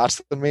other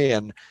spots than me,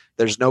 and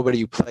there's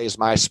nobody who plays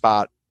my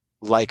spot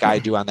like I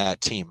do on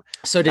that team.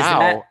 So does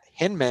now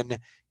Hinman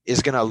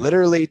is going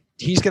to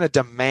he's going to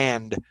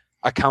demand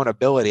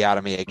accountability out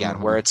of me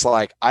again, where it's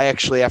like I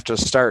actually have to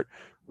start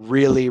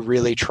really,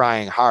 really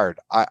trying hard.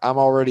 I'm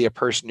already a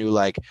person who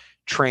like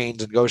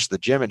trains and goes to the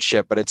gym and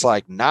shit, but it's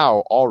like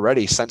now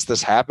already since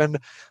this happened,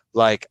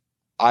 like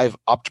I've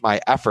upped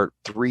my effort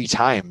 3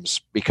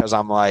 times because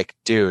I'm like,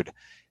 dude,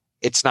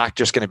 it's not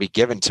just going to be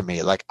given to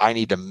me. Like I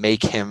need to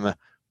make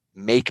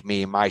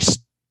me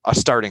a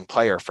starting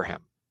player for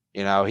him.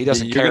 You know, he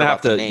doesn't care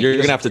about the name. You're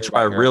going to have to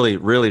try really,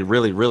 really,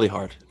 really, really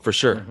hard for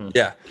sure. Mm-hmm.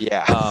 Yeah.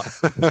 Yeah.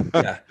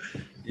 Yeah.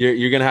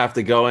 You're going to have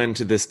to go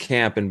into this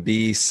camp and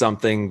be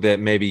something that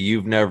maybe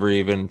you've never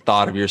even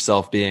thought of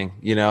yourself being,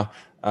 you know,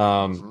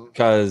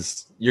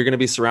 because you're going to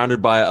be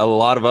surrounded by a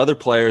lot of other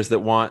players that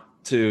want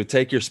to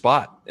take your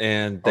spot,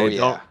 and they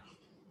don't,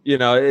 you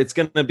know, it's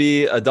going to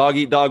be a dog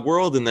eat dog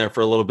world in there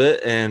for a little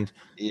bit. And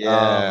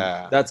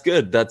that's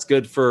good. That's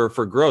good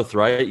for growth,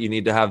 right? You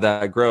need to have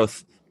that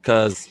growth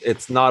because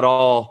it's not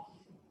all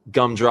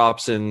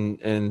gumdrops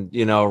and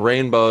you know,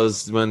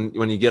 rainbows when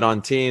you get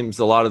on teams.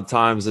 A lot of the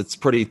times it's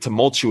pretty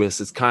tumultuous.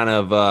 It's kind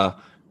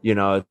of you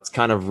know, it's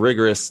kind of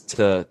rigorous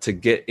to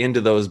get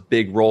into those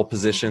big role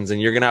positions, and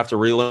you're gonna have to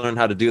relearn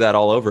how to do that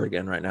all over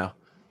again right now.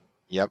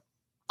 Yep.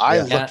 I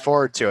look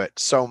forward to it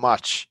so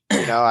much.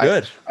 You know,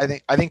 good.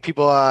 I think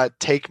people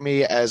take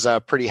me as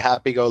a pretty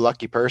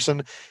happy-go-lucky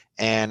person,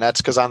 and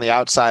that's because on the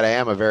outside I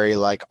am a very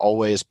like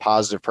always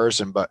positive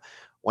person. But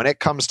when it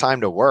comes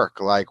time to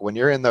work, like when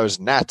you're in those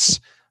nets,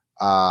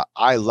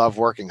 I love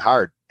working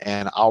hard,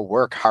 and I'll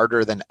work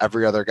harder than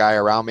every other guy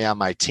around me on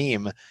my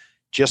team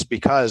just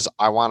because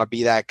I want to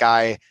be that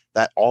guy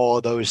that all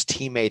of those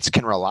teammates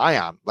can rely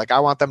on. Like I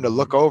want them to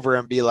look over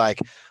and be like,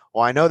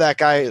 well, I know that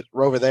guy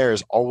over there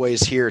is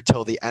always here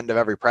till the end of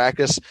every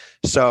practice,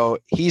 so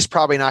he's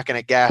probably not going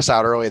to gas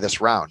out early this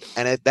round.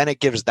 And then it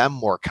gives them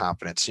more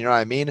confidence. You know what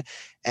I mean?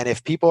 And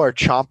if people are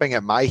chomping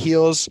at my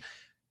heels,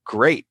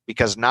 great,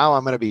 because now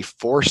I'm going to be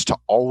forced to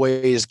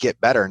always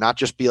get better, not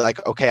just be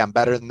like, okay, I'm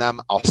better than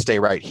them, I'll stay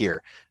right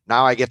here.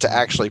 Now I get to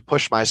actually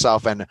push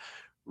myself and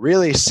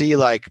really see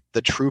like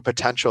the true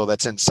potential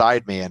that's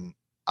inside me, and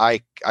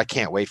I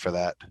can't wait for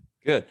that.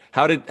 Good.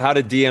 How did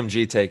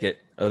DMG take it?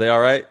 Are they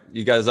all right?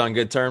 You guys on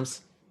good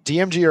terms?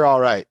 DMG are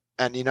all right.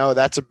 And you know,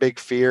 that's a big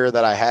fear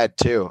that I had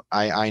too.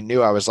 I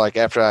knew I was like,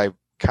 after I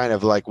kind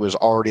of like was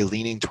already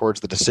leaning towards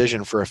the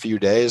decision for a few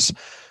days,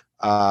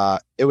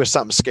 it was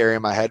something scary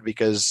in my head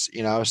because,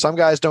 you know, some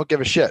guys don't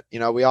give a shit. You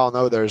know, we all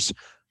know there's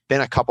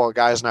been a couple of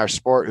guys in our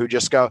sport who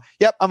just go,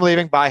 yep, I'm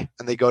leaving, bye.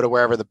 And they go to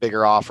wherever the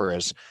bigger offer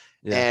is.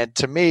 Yeah. And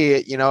to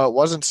me, you know, it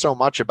wasn't so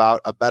much about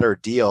a better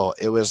deal.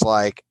 It was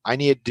like, I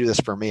needed to do this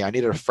for me. I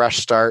needed a fresh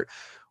start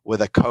with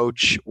a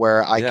coach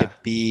where I could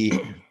be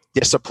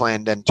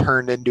disciplined and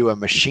turned into a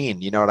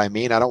machine. You know what I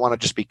mean? I don't want to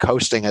just be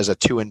coasting as a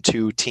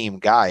 2-2 team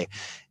guy.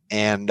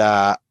 And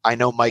I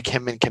know Mike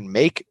Hinman can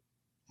make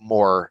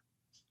more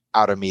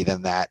out of me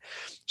than that.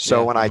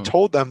 So when I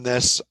told them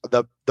this,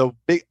 the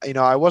big, you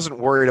know, I wasn't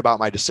worried about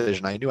my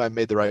decision. I knew I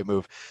made the right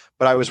move,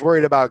 but I was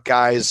worried about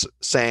guys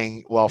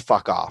saying, well,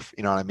 fuck off.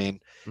 You know what I mean?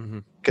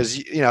 Because,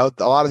 you know,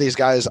 a lot of these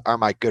guys are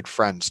my good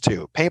friends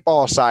too.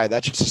 Paintball aside,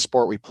 that's just a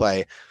sport we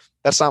play.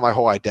 That's not my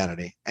whole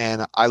identity.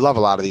 And I love a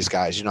lot of these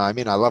guys. You know what I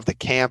mean? I love the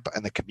camp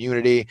and the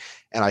community,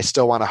 and I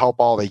still want to help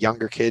all the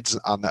younger kids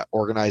on the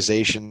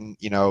organization,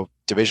 you know,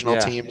 divisional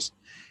teams.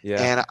 Yeah.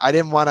 And I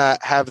didn't want to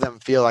have them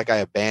feel like I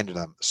abandoned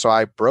them. So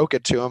I broke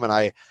it to them, and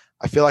I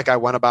feel like I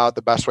went about it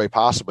the best way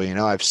possible. You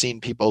know, I've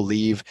seen people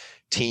leave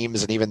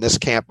teams and even this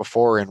camp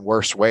before in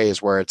worse ways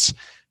where it's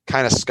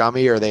kind of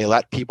scummy, or they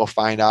let people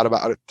find out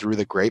about it through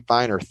the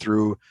grapevine or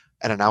through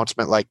an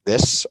announcement like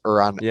this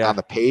or on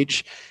the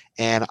page.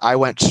 And I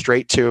went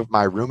straight to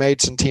my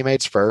roommates and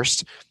teammates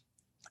first.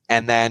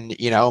 And then,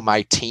 you know,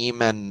 my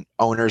team and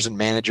owners and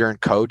manager and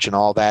coach and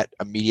all that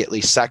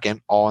immediately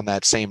second, all in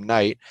that same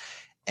night.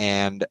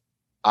 And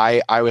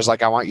I was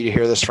like, I want you to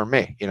hear this from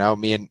me. You know,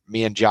 me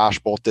and Josh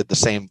both did the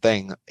same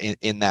thing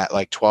in that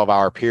like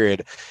 12-hour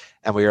period.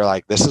 And we were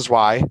like, this is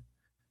why.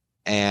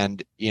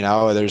 And, you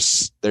know,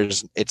 it's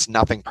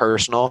nothing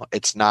personal.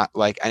 It's not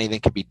like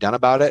anything can be done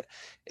about it.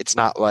 It's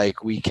not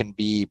like we can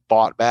be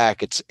bought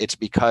back. It's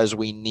because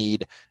we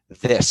need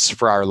this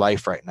for our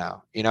life right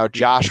now. You know,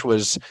 Josh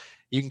was,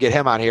 you can get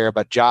him on here,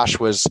 but Josh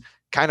was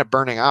kind of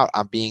burning out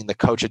on being the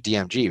coach at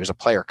DMG. He was a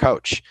player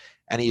coach.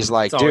 And he's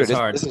like, dude,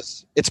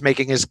 it's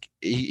making his,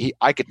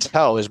 I could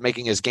tell is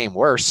making his game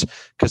worse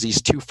because he's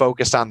too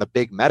focused on the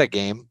big meta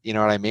game. You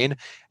know what I mean?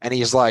 And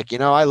he's like,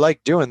 I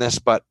like doing this,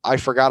 but I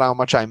forgot how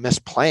much I miss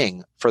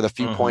playing for the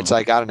few points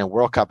I got in a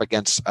World Cup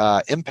against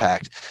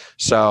Impact.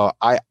 So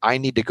I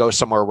need to go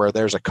somewhere where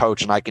there's a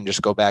coach and I can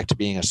just go back to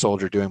being a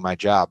soldier doing my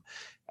job.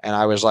 And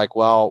I was like,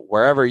 well,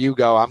 wherever you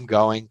go, I'm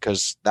going,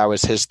 because that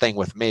was his thing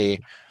with me.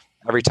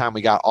 Every time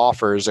we got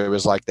offers, it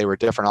was like they were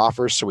different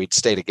offers, so we'd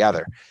stay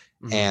together.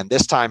 And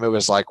this time it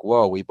was like,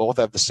 whoa, we both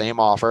have the same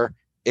offer.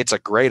 It's a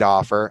great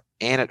offer,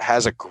 and it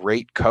has a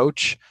great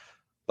coach.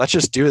 Let's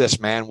just do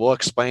this, man. We'll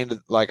explain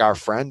to like our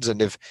friends.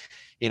 And if,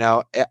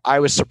 I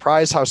was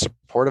surprised how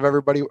supportive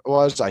everybody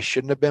was. I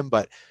shouldn't have been,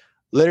 but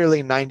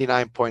literally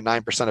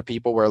 99.9% of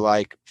people were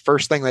like,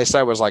 first thing they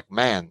said was like,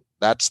 man,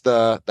 that's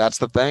the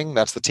thing.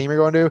 That's the team you're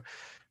going to.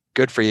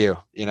 Good for you.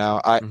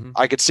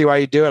 I could see why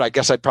you do it. I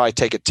guess I'd probably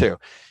take it too,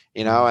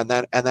 and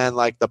then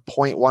like the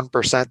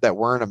 0.1% that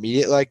weren't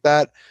immediate like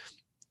that.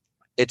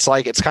 It's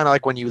kind of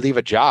like when you leave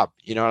a job,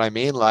 you know what I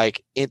mean?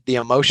 Like the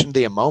emotion,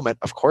 the moment,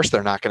 of course,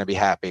 they're not going to be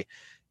happy.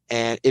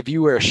 And if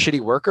you were a shitty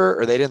worker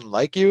or they didn't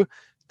like you,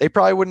 they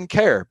probably wouldn't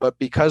care. But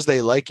because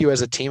they like you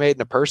as a teammate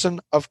and a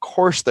person, of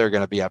course, they're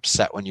going to be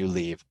upset when you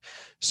leave.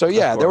 So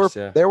yeah,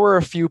 there were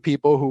a few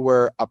people who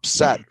were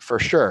upset for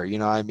sure. You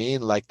know what I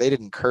mean? Like they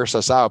didn't curse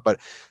us out, but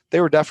they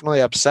were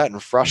definitely upset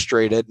and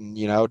frustrated and,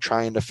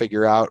 trying to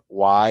figure out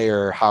why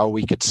or how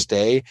we could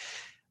stay.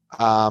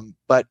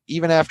 But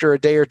even after a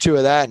day or two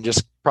of that and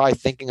just probably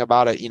thinking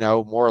about it,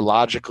 more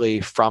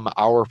logically from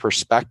our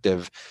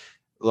perspective,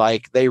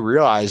 like they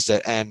realized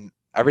it and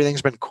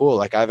everything's been cool.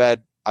 Like I've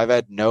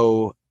had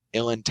no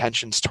ill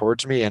intentions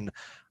towards me. And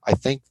I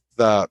think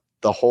the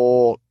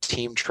whole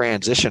team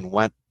transition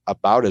went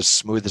about as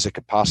smooth as it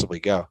could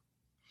possibly go.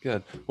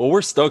 Good. Well,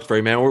 we're stoked for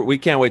you, man. We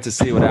can't wait to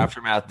see what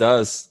Aftermath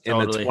does in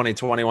the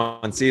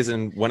 2021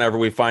 season whenever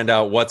we find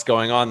out what's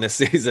going on this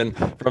season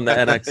from the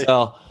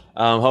NXL.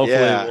 Hopefully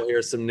we'll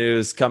hear some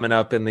news coming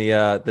up in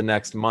the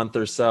next month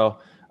or so.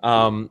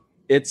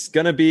 It's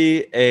going to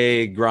be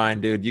a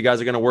grind, dude. You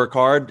guys are going to work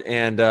hard,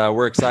 and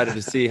we're excited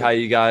to see how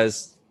you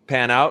guys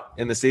pan out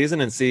in the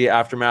season and see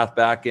Aftermath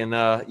back in,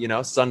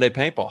 Sunday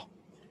paintball.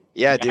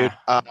 Yeah, dude.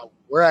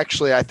 We're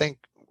actually, I think,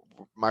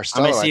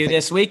 Marcelo, I'm going to see you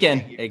this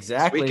weekend.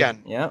 Exactly. This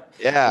weekend. Yep.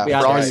 Yeah.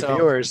 For all you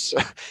viewers,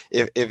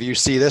 if you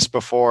see this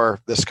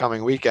before this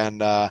coming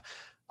weekend,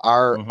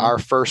 our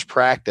first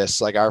practice,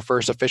 like our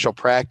first official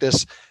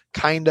practice,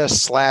 kind of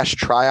 /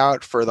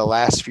 tryout for the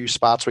last few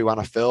spots we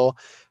want to fill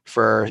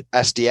for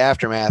SD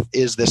Aftermath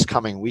is this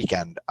coming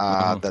weekend,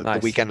 the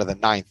weekend of the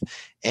 9th.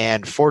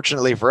 And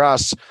fortunately for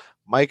us,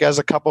 Mike has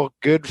a couple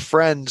good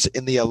friends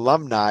in the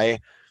alumni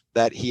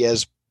that he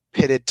has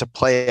pitted to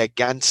play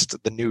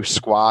against the new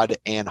squad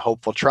and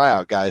hopeful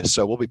tryout guys.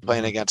 So we'll be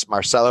playing against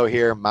Marcelo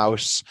here,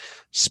 Mouse,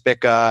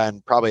 Spica,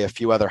 and probably a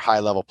few other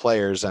high-level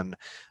players. And,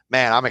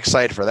 man, I'm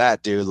excited for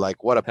that, dude.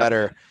 Like, what a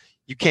better –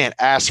 you can't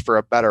ask for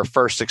a better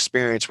first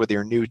experience with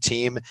your new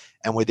team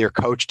and with your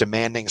coach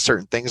demanding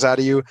certain things out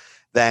of you.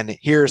 Then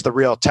here's the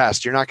real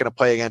test. You're not going to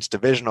play against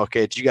divisional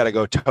kids. You got to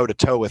go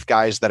toe-to-toe with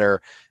guys that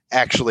are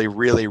actually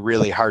really,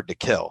 really hard to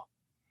kill.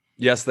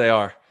 Yes, they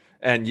are.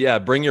 And yeah,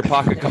 bring your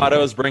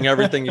Pacacados, bring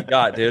everything you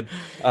got, dude.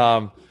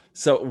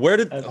 So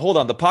hold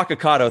on, the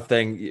Pacacado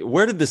thing,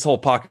 where did this whole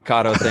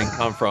Pacacado thing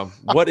come from?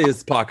 What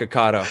is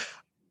Pacacado?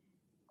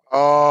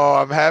 Oh,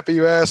 I'm happy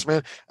you asked,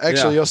 man.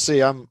 Actually, you'll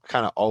see I'm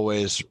kind of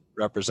always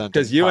representing.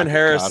 Because you and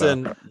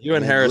Harrison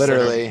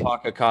literally are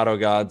Pacacado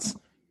gods.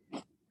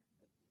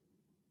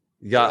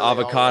 You got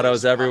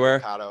avocados everywhere.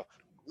 Avocado.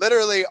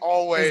 Literally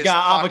always. He's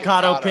got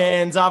avocado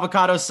pins,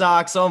 avocado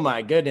socks. Oh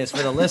my goodness.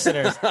 For the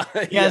listeners,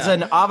 he has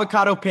an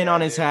avocado pin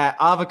on his hat,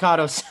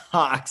 avocado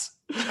socks.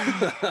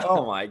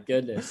 Oh my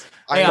goodness.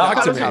 Hey,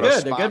 avocados are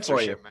good. They're good for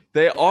you.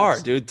 They are,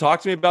 dude.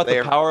 Talk to me about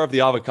the power of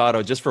the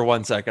avocado just for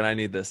 1 second. I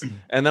need this.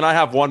 And then I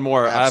have one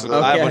more. I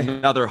have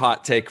another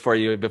hot take for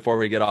you before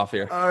we get off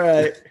here. All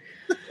right.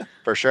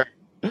 For sure.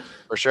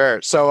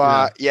 So,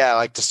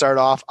 like to start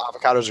off,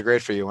 avocados are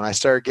great for you. When I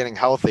started getting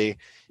healthy,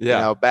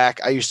 back,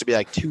 I used to be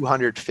like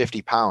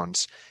 250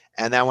 pounds.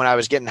 And then when I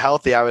was getting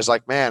healthy, I was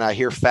like, man, I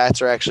hear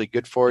fats are actually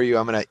good for you.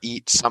 I'm going to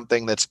eat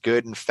something that's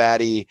good and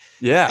fatty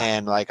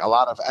and like a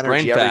lot of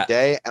energy every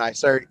day. And I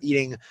started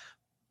eating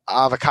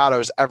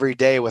avocados every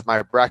day with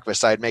my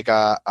breakfast. I'd make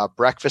a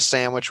breakfast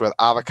sandwich with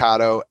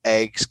avocado,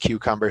 eggs,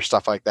 cucumber,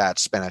 stuff like that,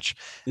 spinach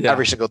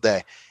every single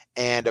day.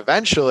 And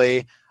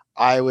eventually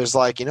I was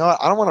like, you know what?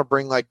 I don't want to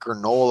bring like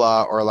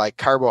granola or like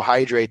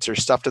carbohydrates or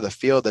stuff to the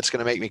field that's going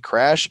to make me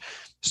crash.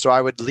 So I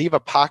would leave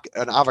an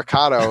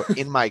avocado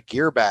in my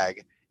gear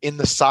bag, in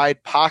the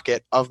side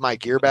pocket of my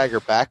gear bag or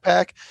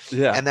backpack.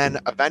 Yeah. And then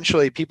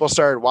eventually people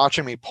started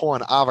watching me pull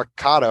an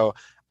avocado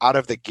out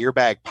of the gear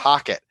bag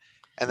pocket.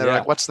 And they're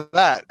like, what's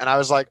that? And I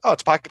was like, oh,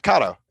 it's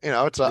Pacacado.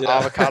 It's an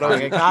avocado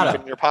you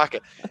keep in your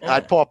pocket. And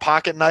I'd pull a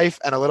pocket knife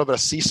and a little bit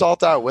of sea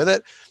salt out with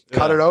it,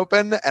 cut it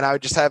open. And I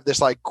would just have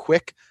this like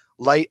quick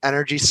light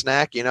energy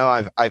snack. You know,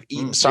 I've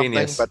eaten something,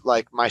 genius. but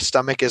like my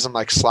stomach isn't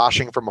like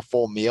sloshing from a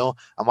full meal.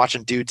 I'm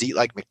watching dudes eat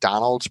like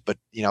McDonald's, but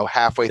you know,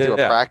 halfway through a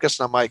practice,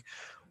 and I'm like,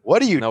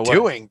 what are you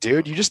doing,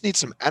 dude? You just need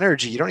some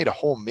energy. You don't need a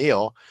whole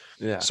meal.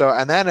 Yeah. So,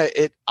 and then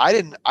I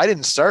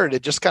didn't start it.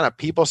 It just kind of,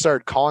 people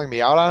started calling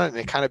me out on it, and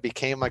it kind of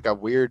became like a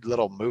weird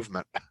little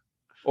movement.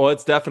 Well,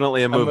 it's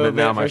definitely a movement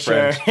now, my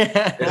friend. Sure.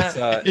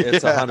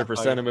 It's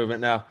 100% a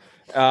movement now.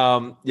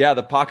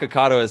 The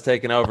Pacacado has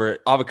taken over.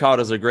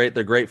 Avocados are great.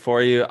 They're great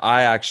for you.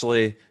 I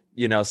actually,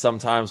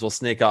 sometimes will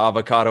sneak an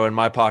avocado in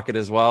my pocket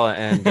as well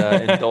and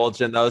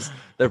indulge in those.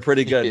 They're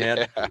pretty good,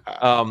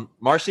 man.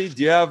 Marshy,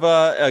 do you have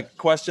a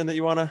question that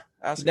you want to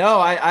ask? No,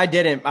 I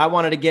didn't. I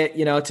wanted to get,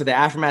 to the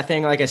Aftermath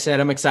thing. Like I said,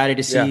 I'm excited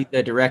to see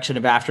the direction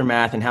of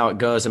Aftermath and how it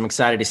goes. I'm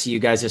excited to see you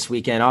guys this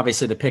weekend.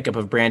 Obviously, the pickup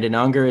of Brandon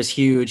Unger is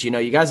huge.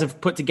 You guys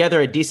have put together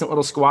a decent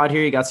little squad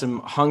here. You got some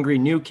hungry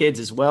new kids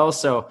as well.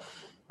 So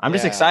I'm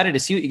just excited to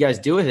see what you guys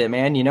do with it,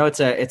 man.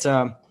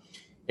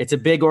 It's a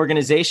big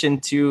organization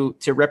to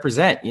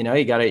represent. You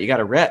got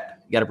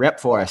to rep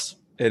for us.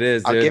 It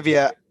is.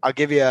 I'll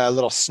give you a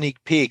little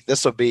sneak peek.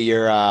 This will be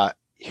your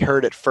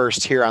heard it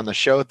first here on the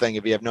show thing.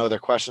 If you have no other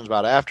questions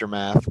about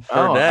Aftermath,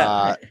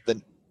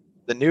 the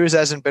news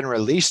hasn't been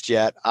released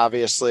yet,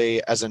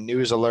 obviously, as a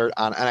news alert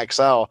on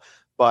NXL.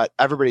 But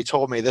everybody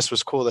told me this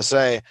was cool to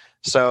say.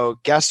 So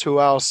guess who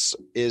else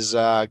is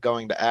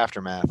going to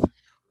Aftermath?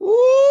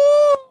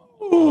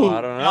 Oh,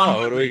 I don't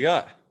know. Who do we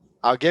got?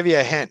 I'll give you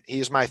a hint.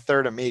 He's my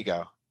third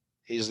amigo.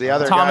 He's the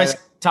other Thomas guy.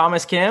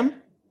 Thomas Kim?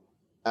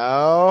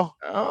 Oh.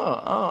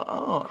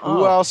 Oh.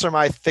 Who else am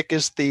I thick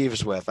as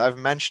thieves with? I've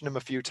mentioned him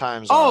a few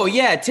times.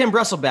 Yeah, Tim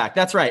Brusselback.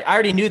 That's right. I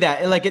already knew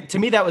that. To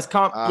me, that was it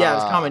was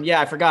common. Yeah,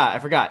 I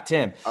forgot.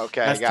 Tim.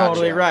 Okay, that's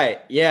totally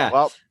right. Yeah.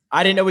 Well,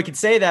 I didn't know we could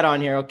say that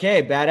on here.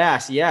 Okay,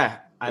 badass. Yeah,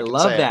 I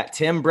love that.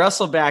 Tim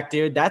Brusselback,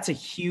 dude. That's a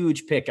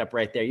huge pickup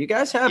right there. You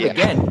guys have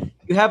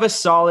you have a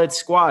solid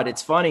squad.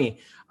 It's funny.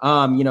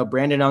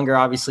 Brandon Unger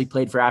obviously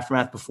played for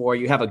Aftermath before.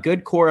 You have a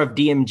good core of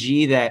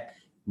DMG that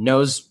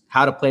knows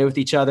how to play with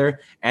each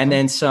other, and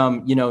then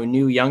some,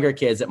 new younger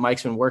kids that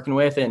Mike's been working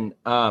with. And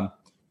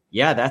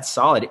that's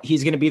solid.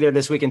 He's going to be there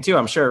this weekend too,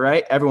 I'm sure,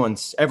 right? Everyone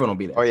will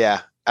be there. Oh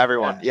yeah.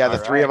 Everyone. Yeah. The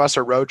three of us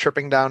are road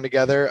tripping down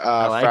together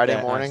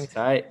Friday morning.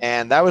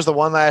 And that was the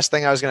one last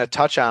thing I was going to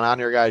touch on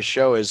your guys'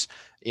 show is,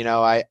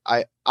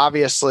 I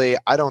obviously,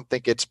 I don't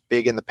think it's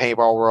big in the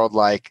paintball world,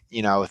 like,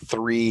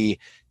 3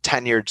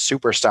 tenured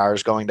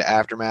superstars going to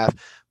Aftermath.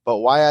 But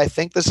why I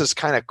think this is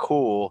kind of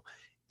cool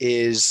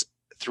is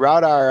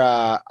throughout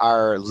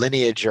our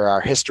lineage or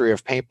our history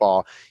of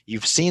paintball,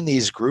 you've seen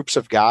these groups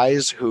of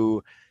guys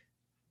who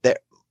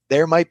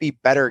there might be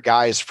better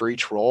guys for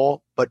each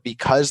role, but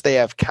because they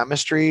have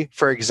chemistry,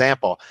 for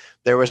example,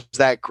 there was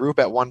that group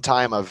at one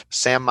time of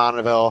Sam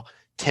Monaville,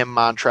 Tim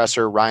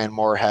Montresor, Ryan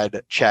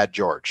Moorhead, Chad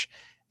George,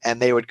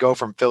 and they would go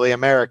from Philly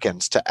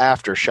Americans to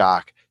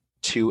Aftershock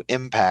to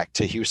Impact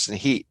to Houston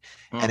Heat.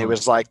 And it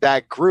was like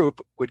that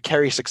group would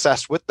carry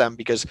success with them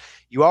because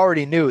you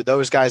already knew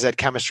those guys had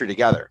chemistry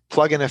together.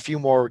 Plug in a few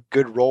more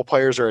good role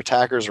players or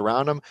attackers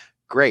around them,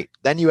 great.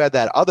 Then you had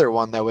that other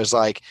one that was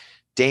like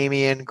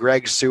Damien,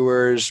 Greg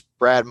Sewers,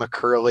 Brad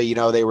McCurley.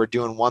 They were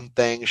doing one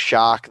thing,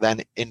 Shock,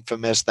 then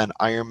Infamous, then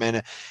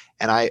Ironman.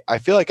 And I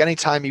feel like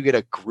anytime you get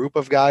a group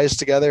of guys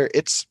together,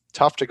 it's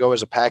tough to go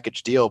as a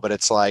package deal, but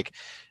it's like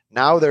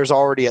now there's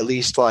already at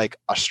least like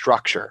a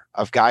structure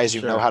of guys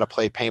who know how to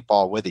play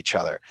paintball with each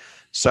other.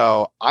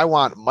 So I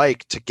want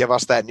Mike to give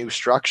us that new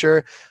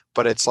structure,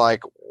 but it's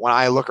like when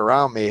I look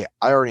around me,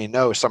 I already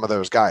know some of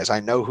those guys. I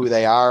know who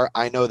they are.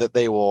 I know that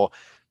they will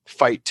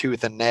fight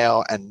tooth and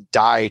nail and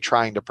die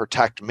trying to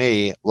protect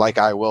me like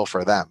I will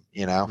for them,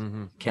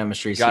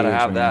 Chemistry. Got to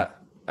have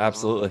that.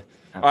 Absolutely.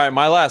 All right.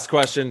 My last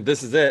question.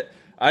 This is it.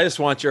 I just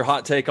want your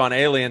hot take on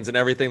aliens and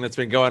everything that's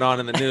been going on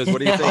in the news. What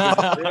do you think? Is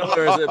it real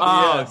or is it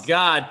BS? Oh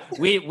God,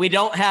 we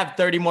don't have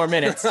 30 more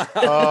minutes.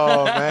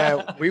 Oh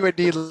man, we would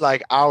need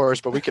like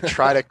hours, but we could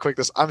try to quick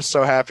this. I'm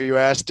so happy you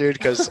asked, dude,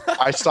 because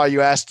I saw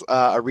you asked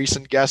a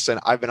recent guest, and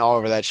I've been all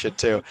over that shit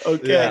too.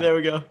 Okay, there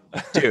we go,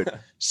 dude.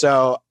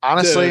 So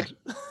honestly,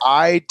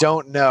 I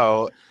don't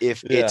know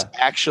if it's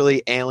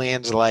actually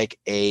aliens, like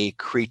a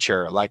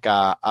creature, like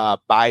a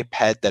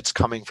biped that's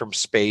coming from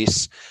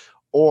space,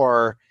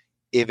 or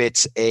if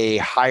it's a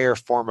higher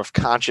form of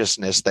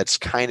consciousness that's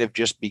kind of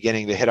just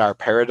beginning to hit our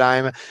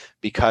paradigm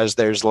because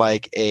there's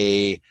like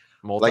a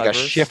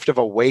shift of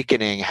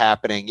awakening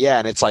happening. Yeah.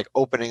 And it's like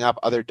opening up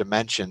other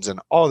dimensions,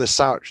 and all this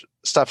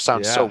stuff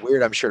sounds so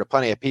weird, I'm sure, to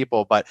plenty of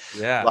people, but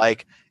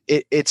like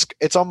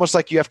it's almost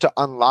like you have to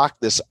unlock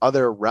this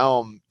other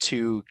realm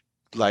to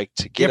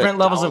get different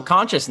levels of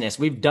consciousness.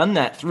 We've done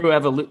that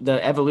through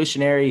the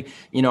evolutionary,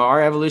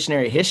 our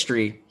evolutionary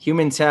history.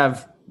 Humans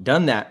have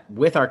done that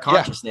with our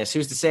consciousness.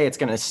 Who's to say it's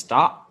going to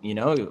stop?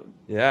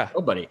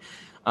 Nobody.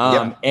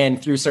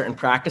 And through certain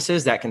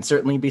practices, that can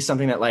certainly be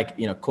something that, like,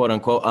 quote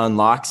unquote,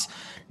 unlocks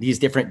these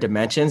different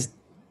dimensions.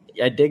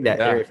 I dig that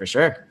theory for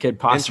sure. Could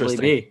possibly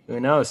be. Who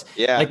knows?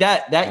 Yeah. Like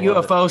that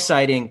UFO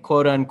sighting,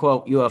 quote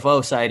unquote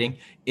UFO sighting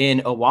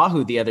in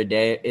Oahu the other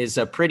day is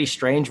a pretty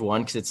strange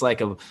one because it's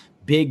like a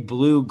big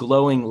blue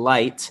glowing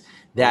light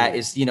that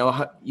is, you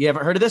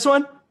haven't heard of this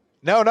one?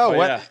 No.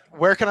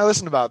 Where can I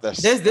listen about this?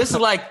 This is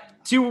like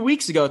 3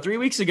 weeks ago.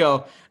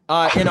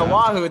 In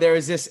Oahu, there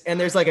is this, and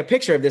there's like a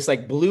picture of this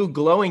like blue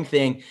glowing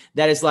thing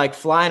that is like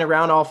flying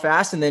around all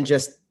fast and then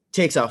just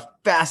takes a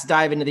fast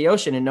dive into the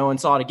ocean and no one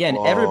saw it again.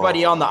 Whoa.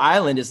 Everybody on the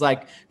island is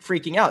like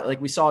freaking out.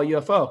 Like we saw a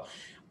UFO.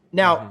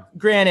 Now,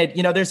 granted,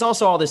 there's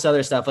also all this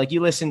other stuff. Like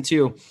you listen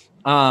to,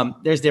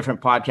 there's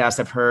different podcasts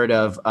I've heard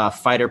of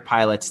fighter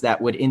pilots that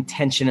would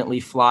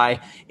intentionally fly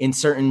in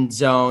certain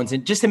zones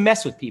and just to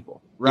mess with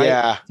people. Right.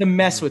 Yeah. To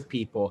mess with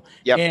people.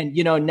 Yep. And,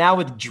 now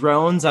with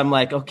drones, I'm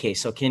like, okay,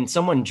 so can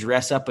someone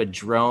dress up a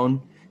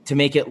drone to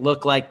make it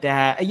look like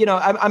that?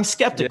 I'm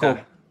skeptical.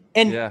 Yeah.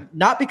 And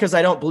not because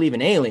I don't believe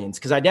in aliens,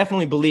 because I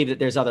definitely believe that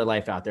there's other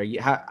life out there.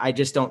 I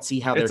just don't see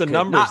how it's a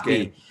numbers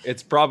game.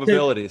 It's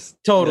probabilities.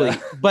 Totally. Yeah.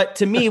 But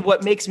to me,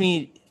 what makes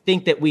me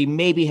think that we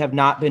maybe have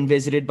not been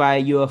visited by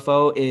a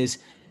UFO is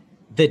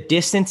the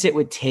distance it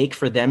would take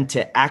for them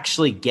to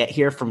actually get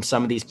here from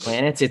some of these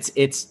planets.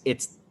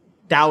 It's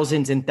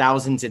thousands and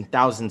thousands and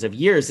thousands of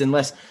years,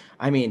 unless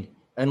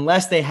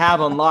they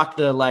have unlocked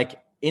the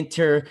like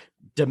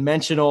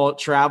interdimensional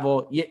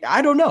travel.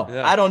 I don't know.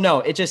 Yeah. I don't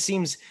know. It just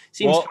seems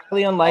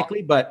highly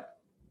unlikely, but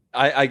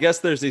I guess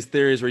there's these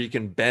theories where you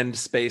can bend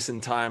space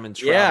and time and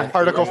travel.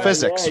 Particle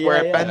physics,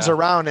 where it bends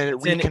around and it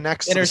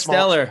reconnects to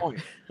Interstellar. The point.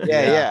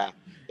 Yeah.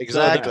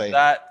 Exactly. So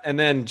that, and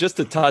then just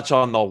to touch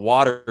on the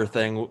water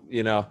thing,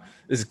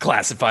 this is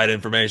classified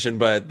information,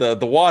 but the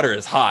water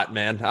is hot,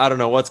 man. I don't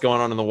know what's going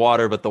on in the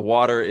water, but the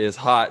water is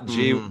hot.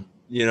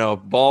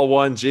 Ball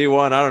one,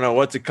 G1, I don't know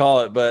what to call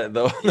it, but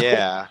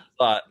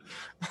hot.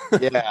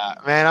 Yeah,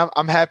 man,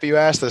 I'm happy you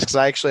asked this because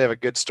I actually have a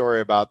good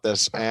story about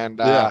this. And,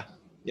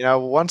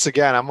 once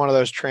again, I'm one of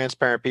those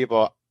transparent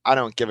people. I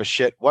don't give a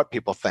shit what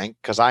people think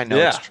because I know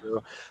it's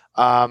true.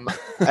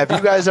 Have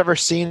you guys ever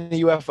seen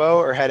a UFO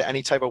or had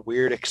any type of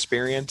weird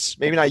experience?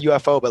 Maybe not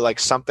UFO, but like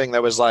something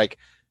that was like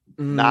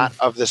not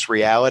of this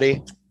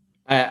reality?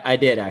 I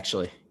did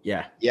actually.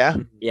 Yeah. Yeah.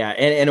 Yeah.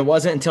 And it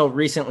wasn't until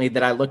recently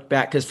that I looked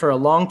back because for a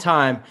long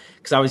time,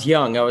 because I was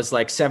young, I was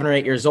like 7 or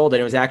 8 years old,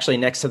 and it was actually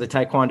next to the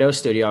Taekwondo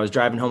studio. I was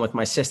driving home with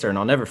my sister, and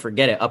I'll never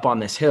forget it. Up on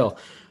this hill,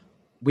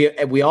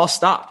 we all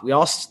stopped. We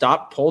all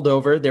stopped, pulled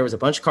over. There was a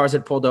bunch of cars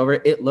that pulled over.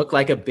 It looked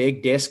like a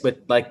big disc with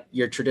like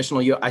your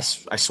traditional I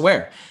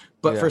swear.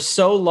 But for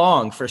so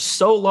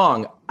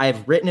long,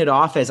 I've written it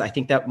off as I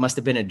think that must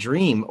have been a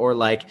dream, or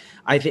like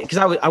I think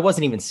because I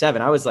wasn't even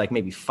 7. I was like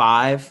maybe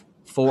 5,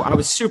 4. I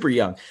was super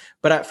young.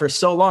 But for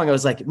so long, I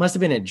was like, it must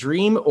have been a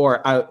dream,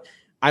 or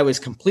I was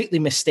completely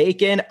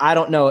mistaken. I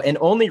don't know. And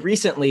only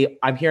recently,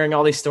 I'm hearing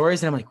all these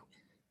stories, and I'm like,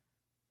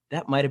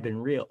 that might have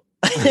been real.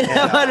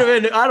 That might have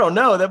been, I don't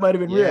know. That might have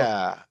been real.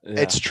 Yeah,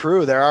 it's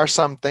true. There are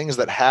some things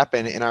that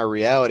happen in our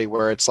reality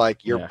where it's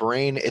like your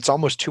brain, it's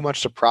almost too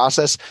much to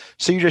process.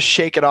 So you just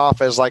shake it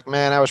off as like,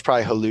 man, I was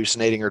probably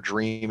hallucinating or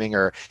dreaming,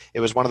 or it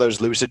was one of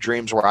those lucid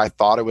dreams where I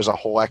thought it was a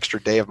whole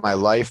extra day of my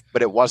life,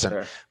 but it wasn't.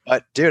 Sure.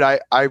 But dude,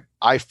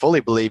 I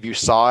fully believe you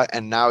saw it.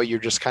 And now you're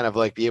just kind of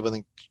like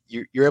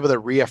you're able to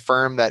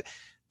reaffirm that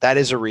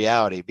is a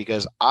reality,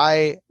 because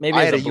I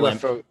had a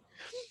UFO.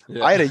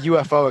 Yeah. I had a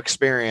UFO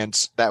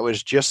experience that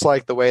was just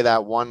like the way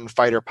that one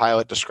fighter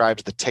pilot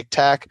describes the Tic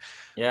Tac,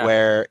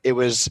 where it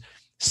was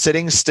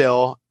sitting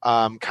still,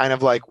 kind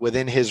of like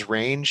within his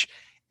range.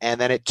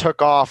 And then it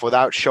took off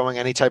without showing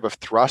any type of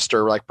thrust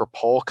or like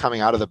propel coming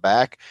out of the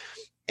back.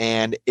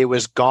 And it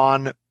was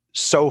gone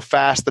so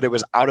fast that it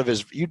was out of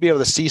you'd be able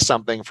to see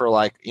something for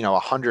like,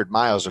 100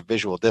 miles of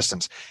visual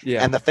distance.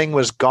 Yeah. And the thing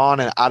was gone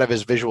and out of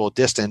his visual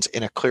distance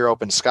in a clear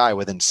open sky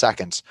within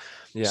seconds.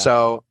 Yeah.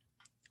 So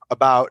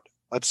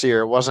let's see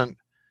here. It wasn't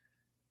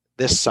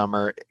this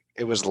summer.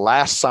 It was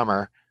last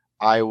summer.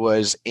 I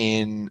was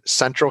in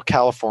Central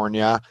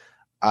California.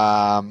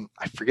 I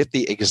forget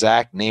the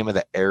exact name of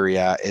the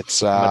area.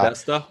 It's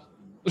Modesto.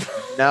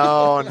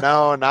 No,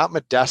 not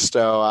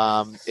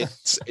Modesto.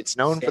 It's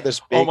known for this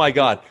big. Oh my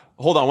God.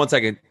 Hold on one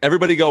second.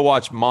 Everybody go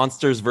watch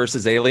Monsters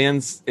vs.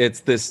 Aliens.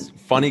 It's this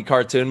funny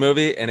cartoon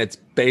movie, and it's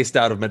based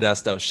out of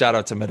Modesto. Shout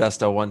out to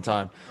Modesto one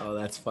time. Oh,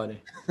 that's funny.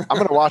 I'm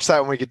going to watch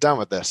that when we get done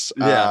with this.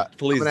 Yeah,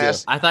 please do.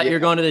 I thought you were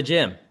going to the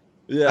gym.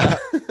 Yeah.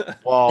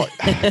 Well,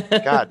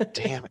 God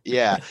damn it.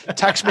 Yeah.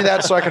 Text me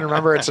that so I can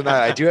remember it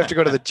tonight. I do have to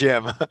go to the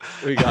gym.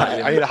 We got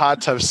you. I need a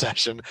hot tub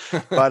session.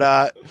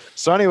 But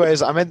so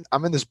anyways, I'm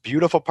in this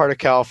beautiful part of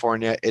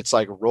California. It's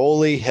like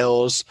rolly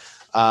hills.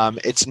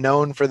 It's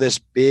known for this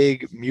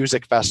big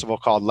music festival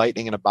called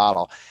Lightning in a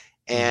Bottle.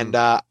 And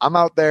I'm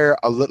out there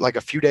like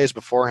a few days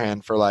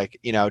beforehand for like,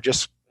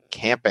 just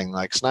camping.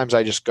 Like sometimes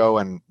I just go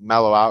and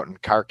mellow out and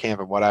car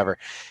camp and whatever.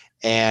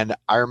 And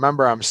I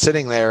remember I'm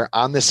sitting there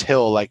on this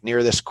hill, like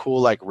near this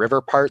cool, like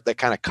river part that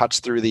kind of cuts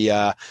through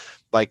the,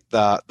 like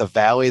the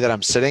valley that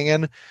I'm sitting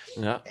in.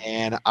 Yeah.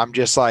 And I'm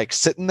just like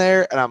sitting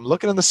there and I'm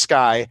looking in the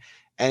sky,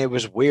 and it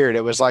was weird.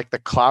 It was like the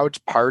clouds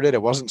parted.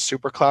 It wasn't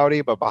super cloudy,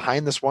 but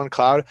behind this one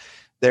cloud,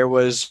 there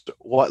was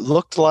what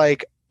looked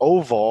like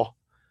oval,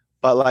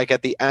 but like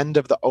at the end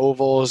of the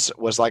ovals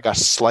was like a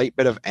slight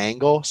bit of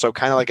angle. So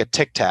kind of like a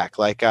tic tac,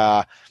 like,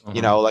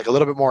 you know, like a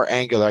little bit more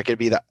angular. Like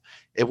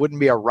it wouldn't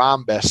be a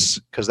rhombus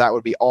because that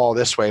would be all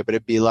this way, but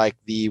it'd be like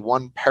the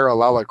one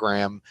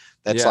parallelogram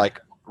that's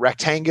like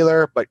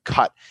rectangular, but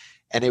cut.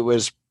 And it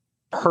was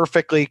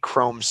perfectly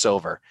chrome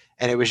silver.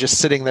 And it was just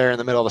sitting there in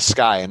the middle of the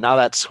sky. And now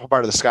that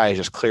part of the sky is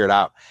just cleared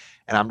out.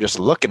 And I'm just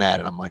looking at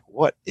it. I'm like,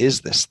 what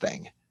is this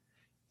thing?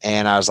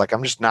 And I was like,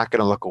 I'm just not going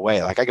to look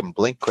away. Like I can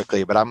blink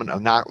quickly, but I'm going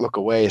to not look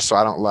away. So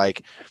I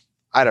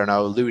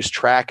don't lose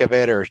track of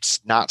it or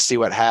not see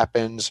what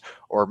happens.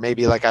 Or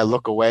maybe like I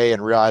look away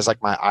and realize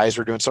like my eyes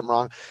were doing something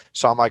wrong.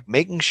 So I'm like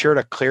making sure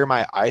to clear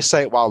my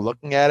eyesight while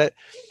looking at it.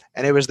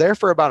 And it was there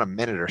for about a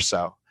minute or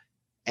so.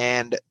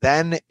 And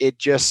then it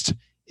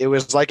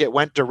was like it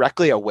went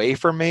directly away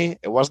from me.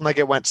 It wasn't like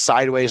it went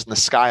sideways in the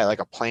sky like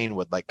a plane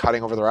would, like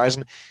cutting over the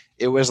horizon.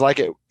 It was like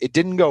it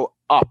didn't go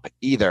up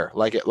either.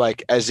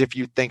 Like as if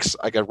you think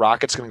like a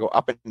rocket's going to go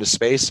up into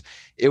space.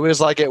 It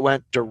was like it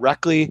went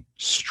directly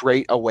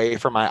straight away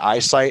from my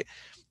eyesight,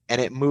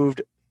 and it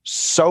moved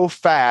so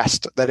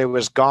fast that it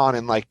was gone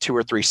in like 2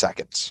 or 3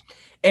 seconds.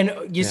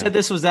 And you said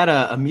this was at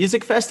a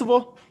music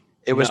festival?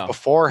 It was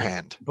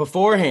beforehand.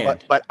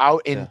 But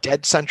out in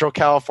dead central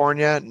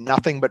California,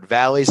 nothing but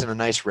valleys and a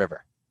nice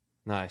river.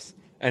 Nice.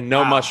 And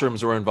no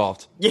mushrooms were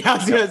involved. Yeah, I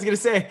was going to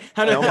say.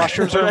 No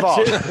mushrooms are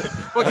involved.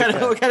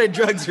 What kind of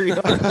drugs are you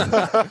on?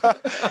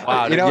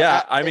 Wow. You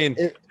know, I mean,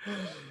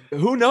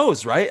 who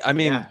knows, right? I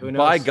mean,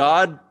 by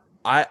God,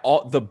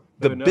 the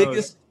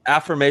biggest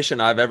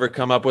affirmation I've ever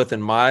come up with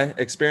in my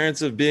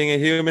experience of being a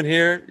human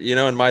here, you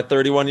know, in my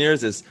 31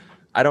 years is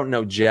I don't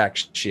know jack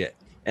shit.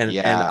 And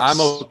I'm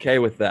okay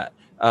with that.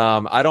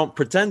 I don't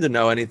pretend to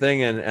know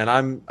anything,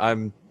 and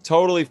I'm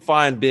totally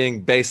fine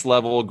being base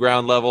level,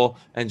 ground level,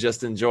 and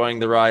just enjoying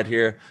the ride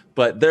here.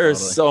 But there's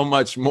so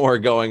much more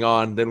going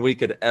on than we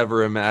could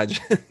ever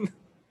imagine.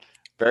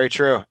 Very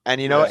true. And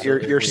you know what?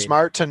 You're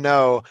smart to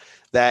know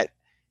that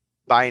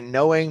by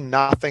knowing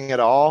nothing at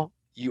all,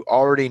 you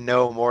already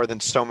know more than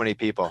so many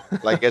people.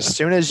 Like as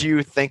soon as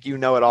you think you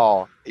know it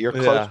all, you're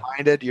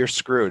close-minded, you're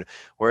screwed.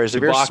 Whereas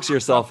if you box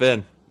yourself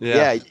in.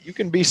 Yeah, you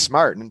can be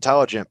smart and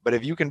intelligent, but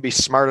if you can be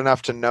smart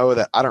enough to know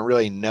that I don't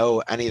really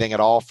know anything at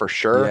all for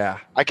sure,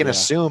 I can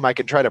assume, I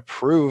can try to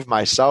prove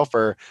myself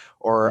or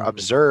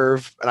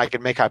observe, and I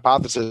can make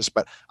hypotheses,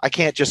 but I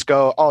can't just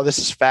go, oh, this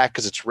is fact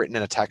because it's written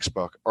in a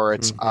textbook or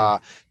it's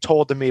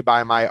told to me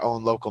by my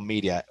own local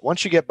media.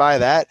 Once you get by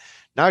that,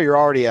 now you're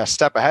already a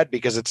step ahead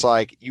because it's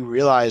like you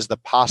realize the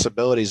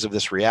possibilities of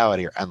this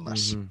reality are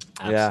endless.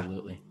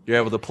 Absolutely. You're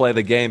able to play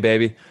the game,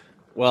 baby.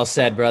 Well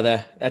said,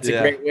 brother. That's a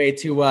great way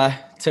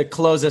to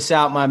close us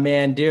out, my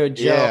man. Dude,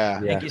 Joe,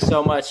 thank you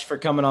so much for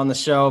coming on the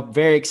show.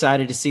 Very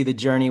excited to see the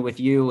journey with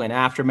you and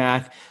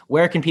Aftermath.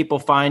 Where can people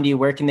find you?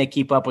 Where can they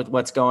keep up with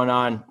what's going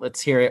on? Let's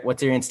hear it.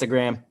 What's your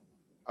Instagram?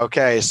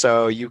 Okay,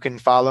 so you can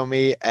follow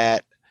me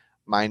at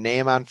my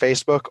name on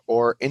Facebook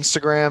or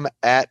Instagram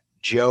at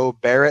Joe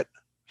Barrett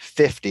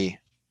 50,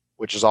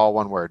 which is all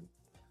one word.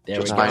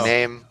 Just my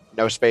name,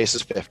 no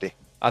spaces, 50.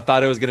 I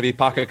thought it was going to be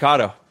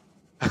Pakakado.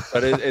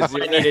 But it's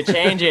I need to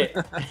change it.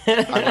 I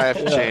might have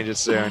to change it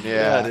soon.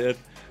 Yeah, dude.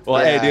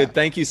 Well, hey, dude,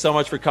 thank you so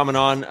much for coming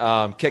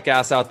on. Kick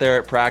ass out there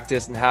at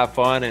practice and have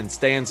fun and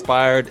stay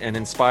inspired and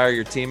inspire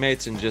your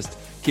teammates and just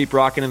keep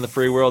rocking in the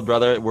free world,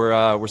 brother.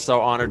 We're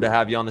so honored to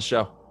have you on the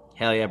show.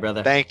 Hell yeah,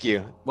 brother. Thank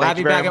you. We'll Thank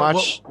you very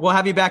much. We'll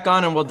have you back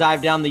on and we'll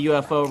dive down the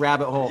UFO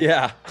rabbit hole.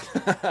 Yeah.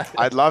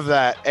 I'd love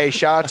that. Hey,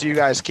 shout out to you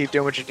guys. Keep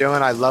doing what you're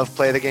doing. I love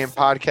Play the Game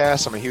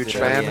podcast. I'm a huge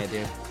fan. Yeah,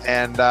 dude.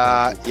 And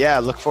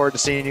look forward to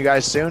seeing you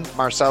guys soon.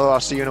 Marcelo, I'll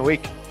see you in a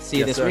week. See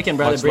you this weekend,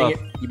 brother.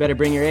 You better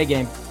bring your A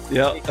game.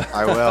 Yep.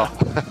 I will.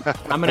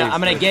 I'm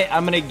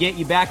gonna get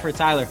you back for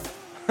Tyler.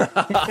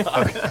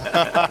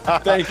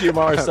 Thank you,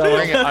 Marcelo.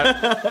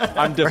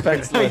 I'm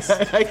defenseless.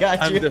 I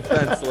got you. I'm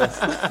defenseless.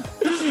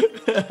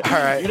 All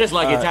right. You're just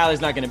lucky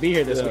Tyler's not going to be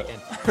here this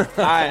weekend.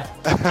 All right.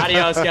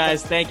 Adios,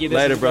 guys. Thank you.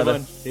 Later,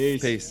 brother.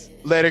 Peace.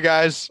 Later,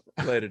 guys.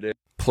 Later, dude.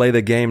 Play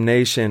the Game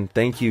Nation,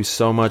 thank you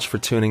so much for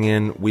tuning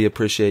in. We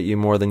appreciate you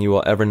more than you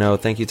will ever know.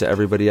 Thank you to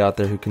everybody out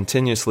there who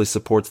continuously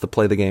supports the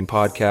Play the Game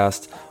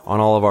podcast on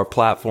all of our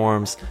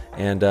platforms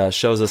and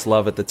shows us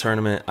love at the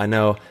tournament. I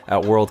know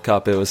at World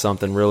Cup it was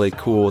something really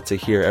cool to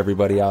hear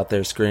everybody out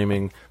there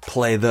screaming,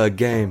 play the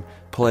game,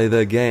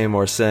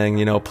 or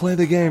saying, play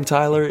the game,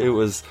 Tyler. It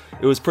was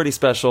pretty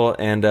special,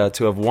 and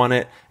to have won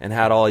it and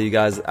had all you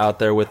guys out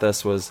there with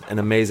us was an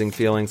amazing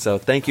feeling. So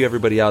thank you,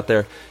 everybody out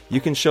there.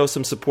 You can show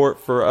some support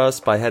for us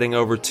by heading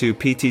over to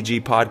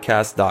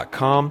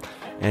ptgpodcast.com,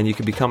 and you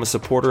can become a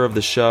supporter of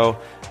the show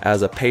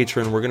as a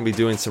patron. We're going to be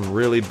doing some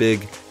really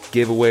big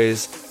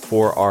giveaways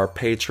for our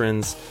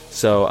patrons.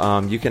 So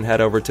you can head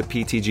over to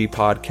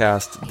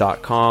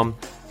ptgpodcast.com,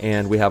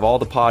 and we have all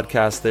the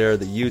podcasts there,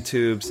 the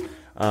YouTubes.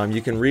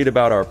 You can read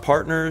about our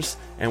partners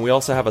And we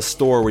also have a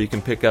store where you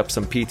can pick up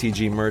some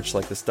PTG merch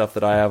like the stuff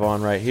that I have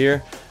on right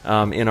here.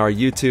 In our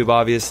YouTube,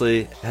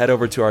 obviously, head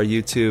over to our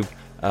YouTube,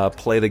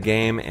 Play the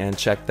Game, and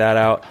check that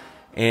out.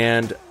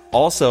 And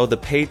also the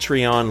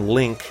Patreon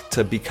link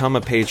to become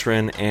a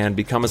patron and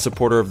become a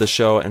supporter of the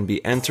show and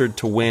be entered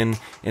to win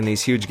in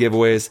these huge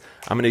giveaways.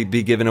 I'm going to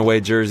be giving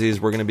away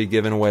jerseys. We're going to be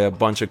giving away a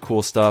bunch of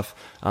cool stuff.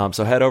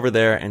 So head over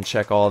there and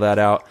check all that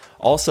out.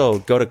 Also,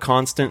 go to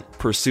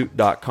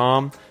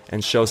ConstantPursuit.com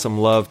and show some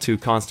love to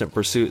Constant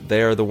Pursuit.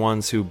 They are the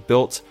ones who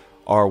built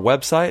our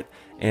website,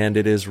 and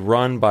it is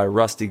run by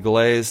Rusty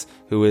Glaze,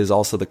 who is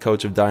also the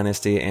coach of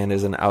Dynasty and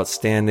is an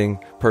outstanding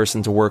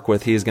person to work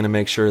with. He is going to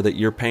make sure that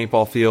your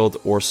paintball field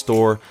or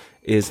store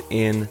is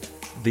in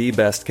the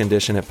best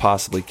condition it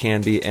possibly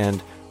can be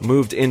and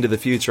moved into the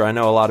future. I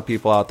know a lot of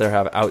people out there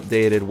have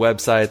outdated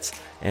websites,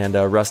 and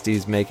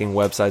Rusty's making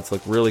websites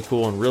look really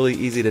cool and really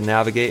easy to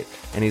navigate,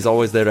 and he's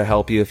always there to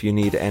help you if you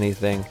need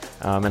anything.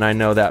 And I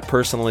know that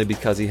personally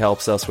because he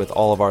helps us with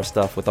all of our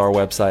stuff with our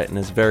website and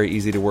is very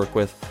easy to work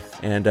with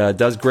and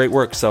does great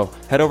work. So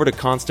head over to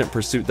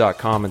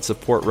ConstantPursuit.com and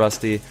support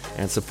Rusty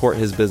and support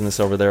his business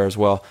over there as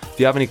well. If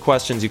you have any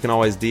questions, you can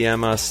always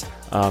DM us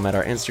at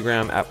our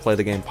Instagram at Play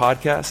the Game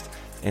Podcast.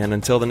 And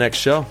until the next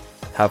show,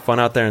 have fun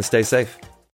out there and stay safe.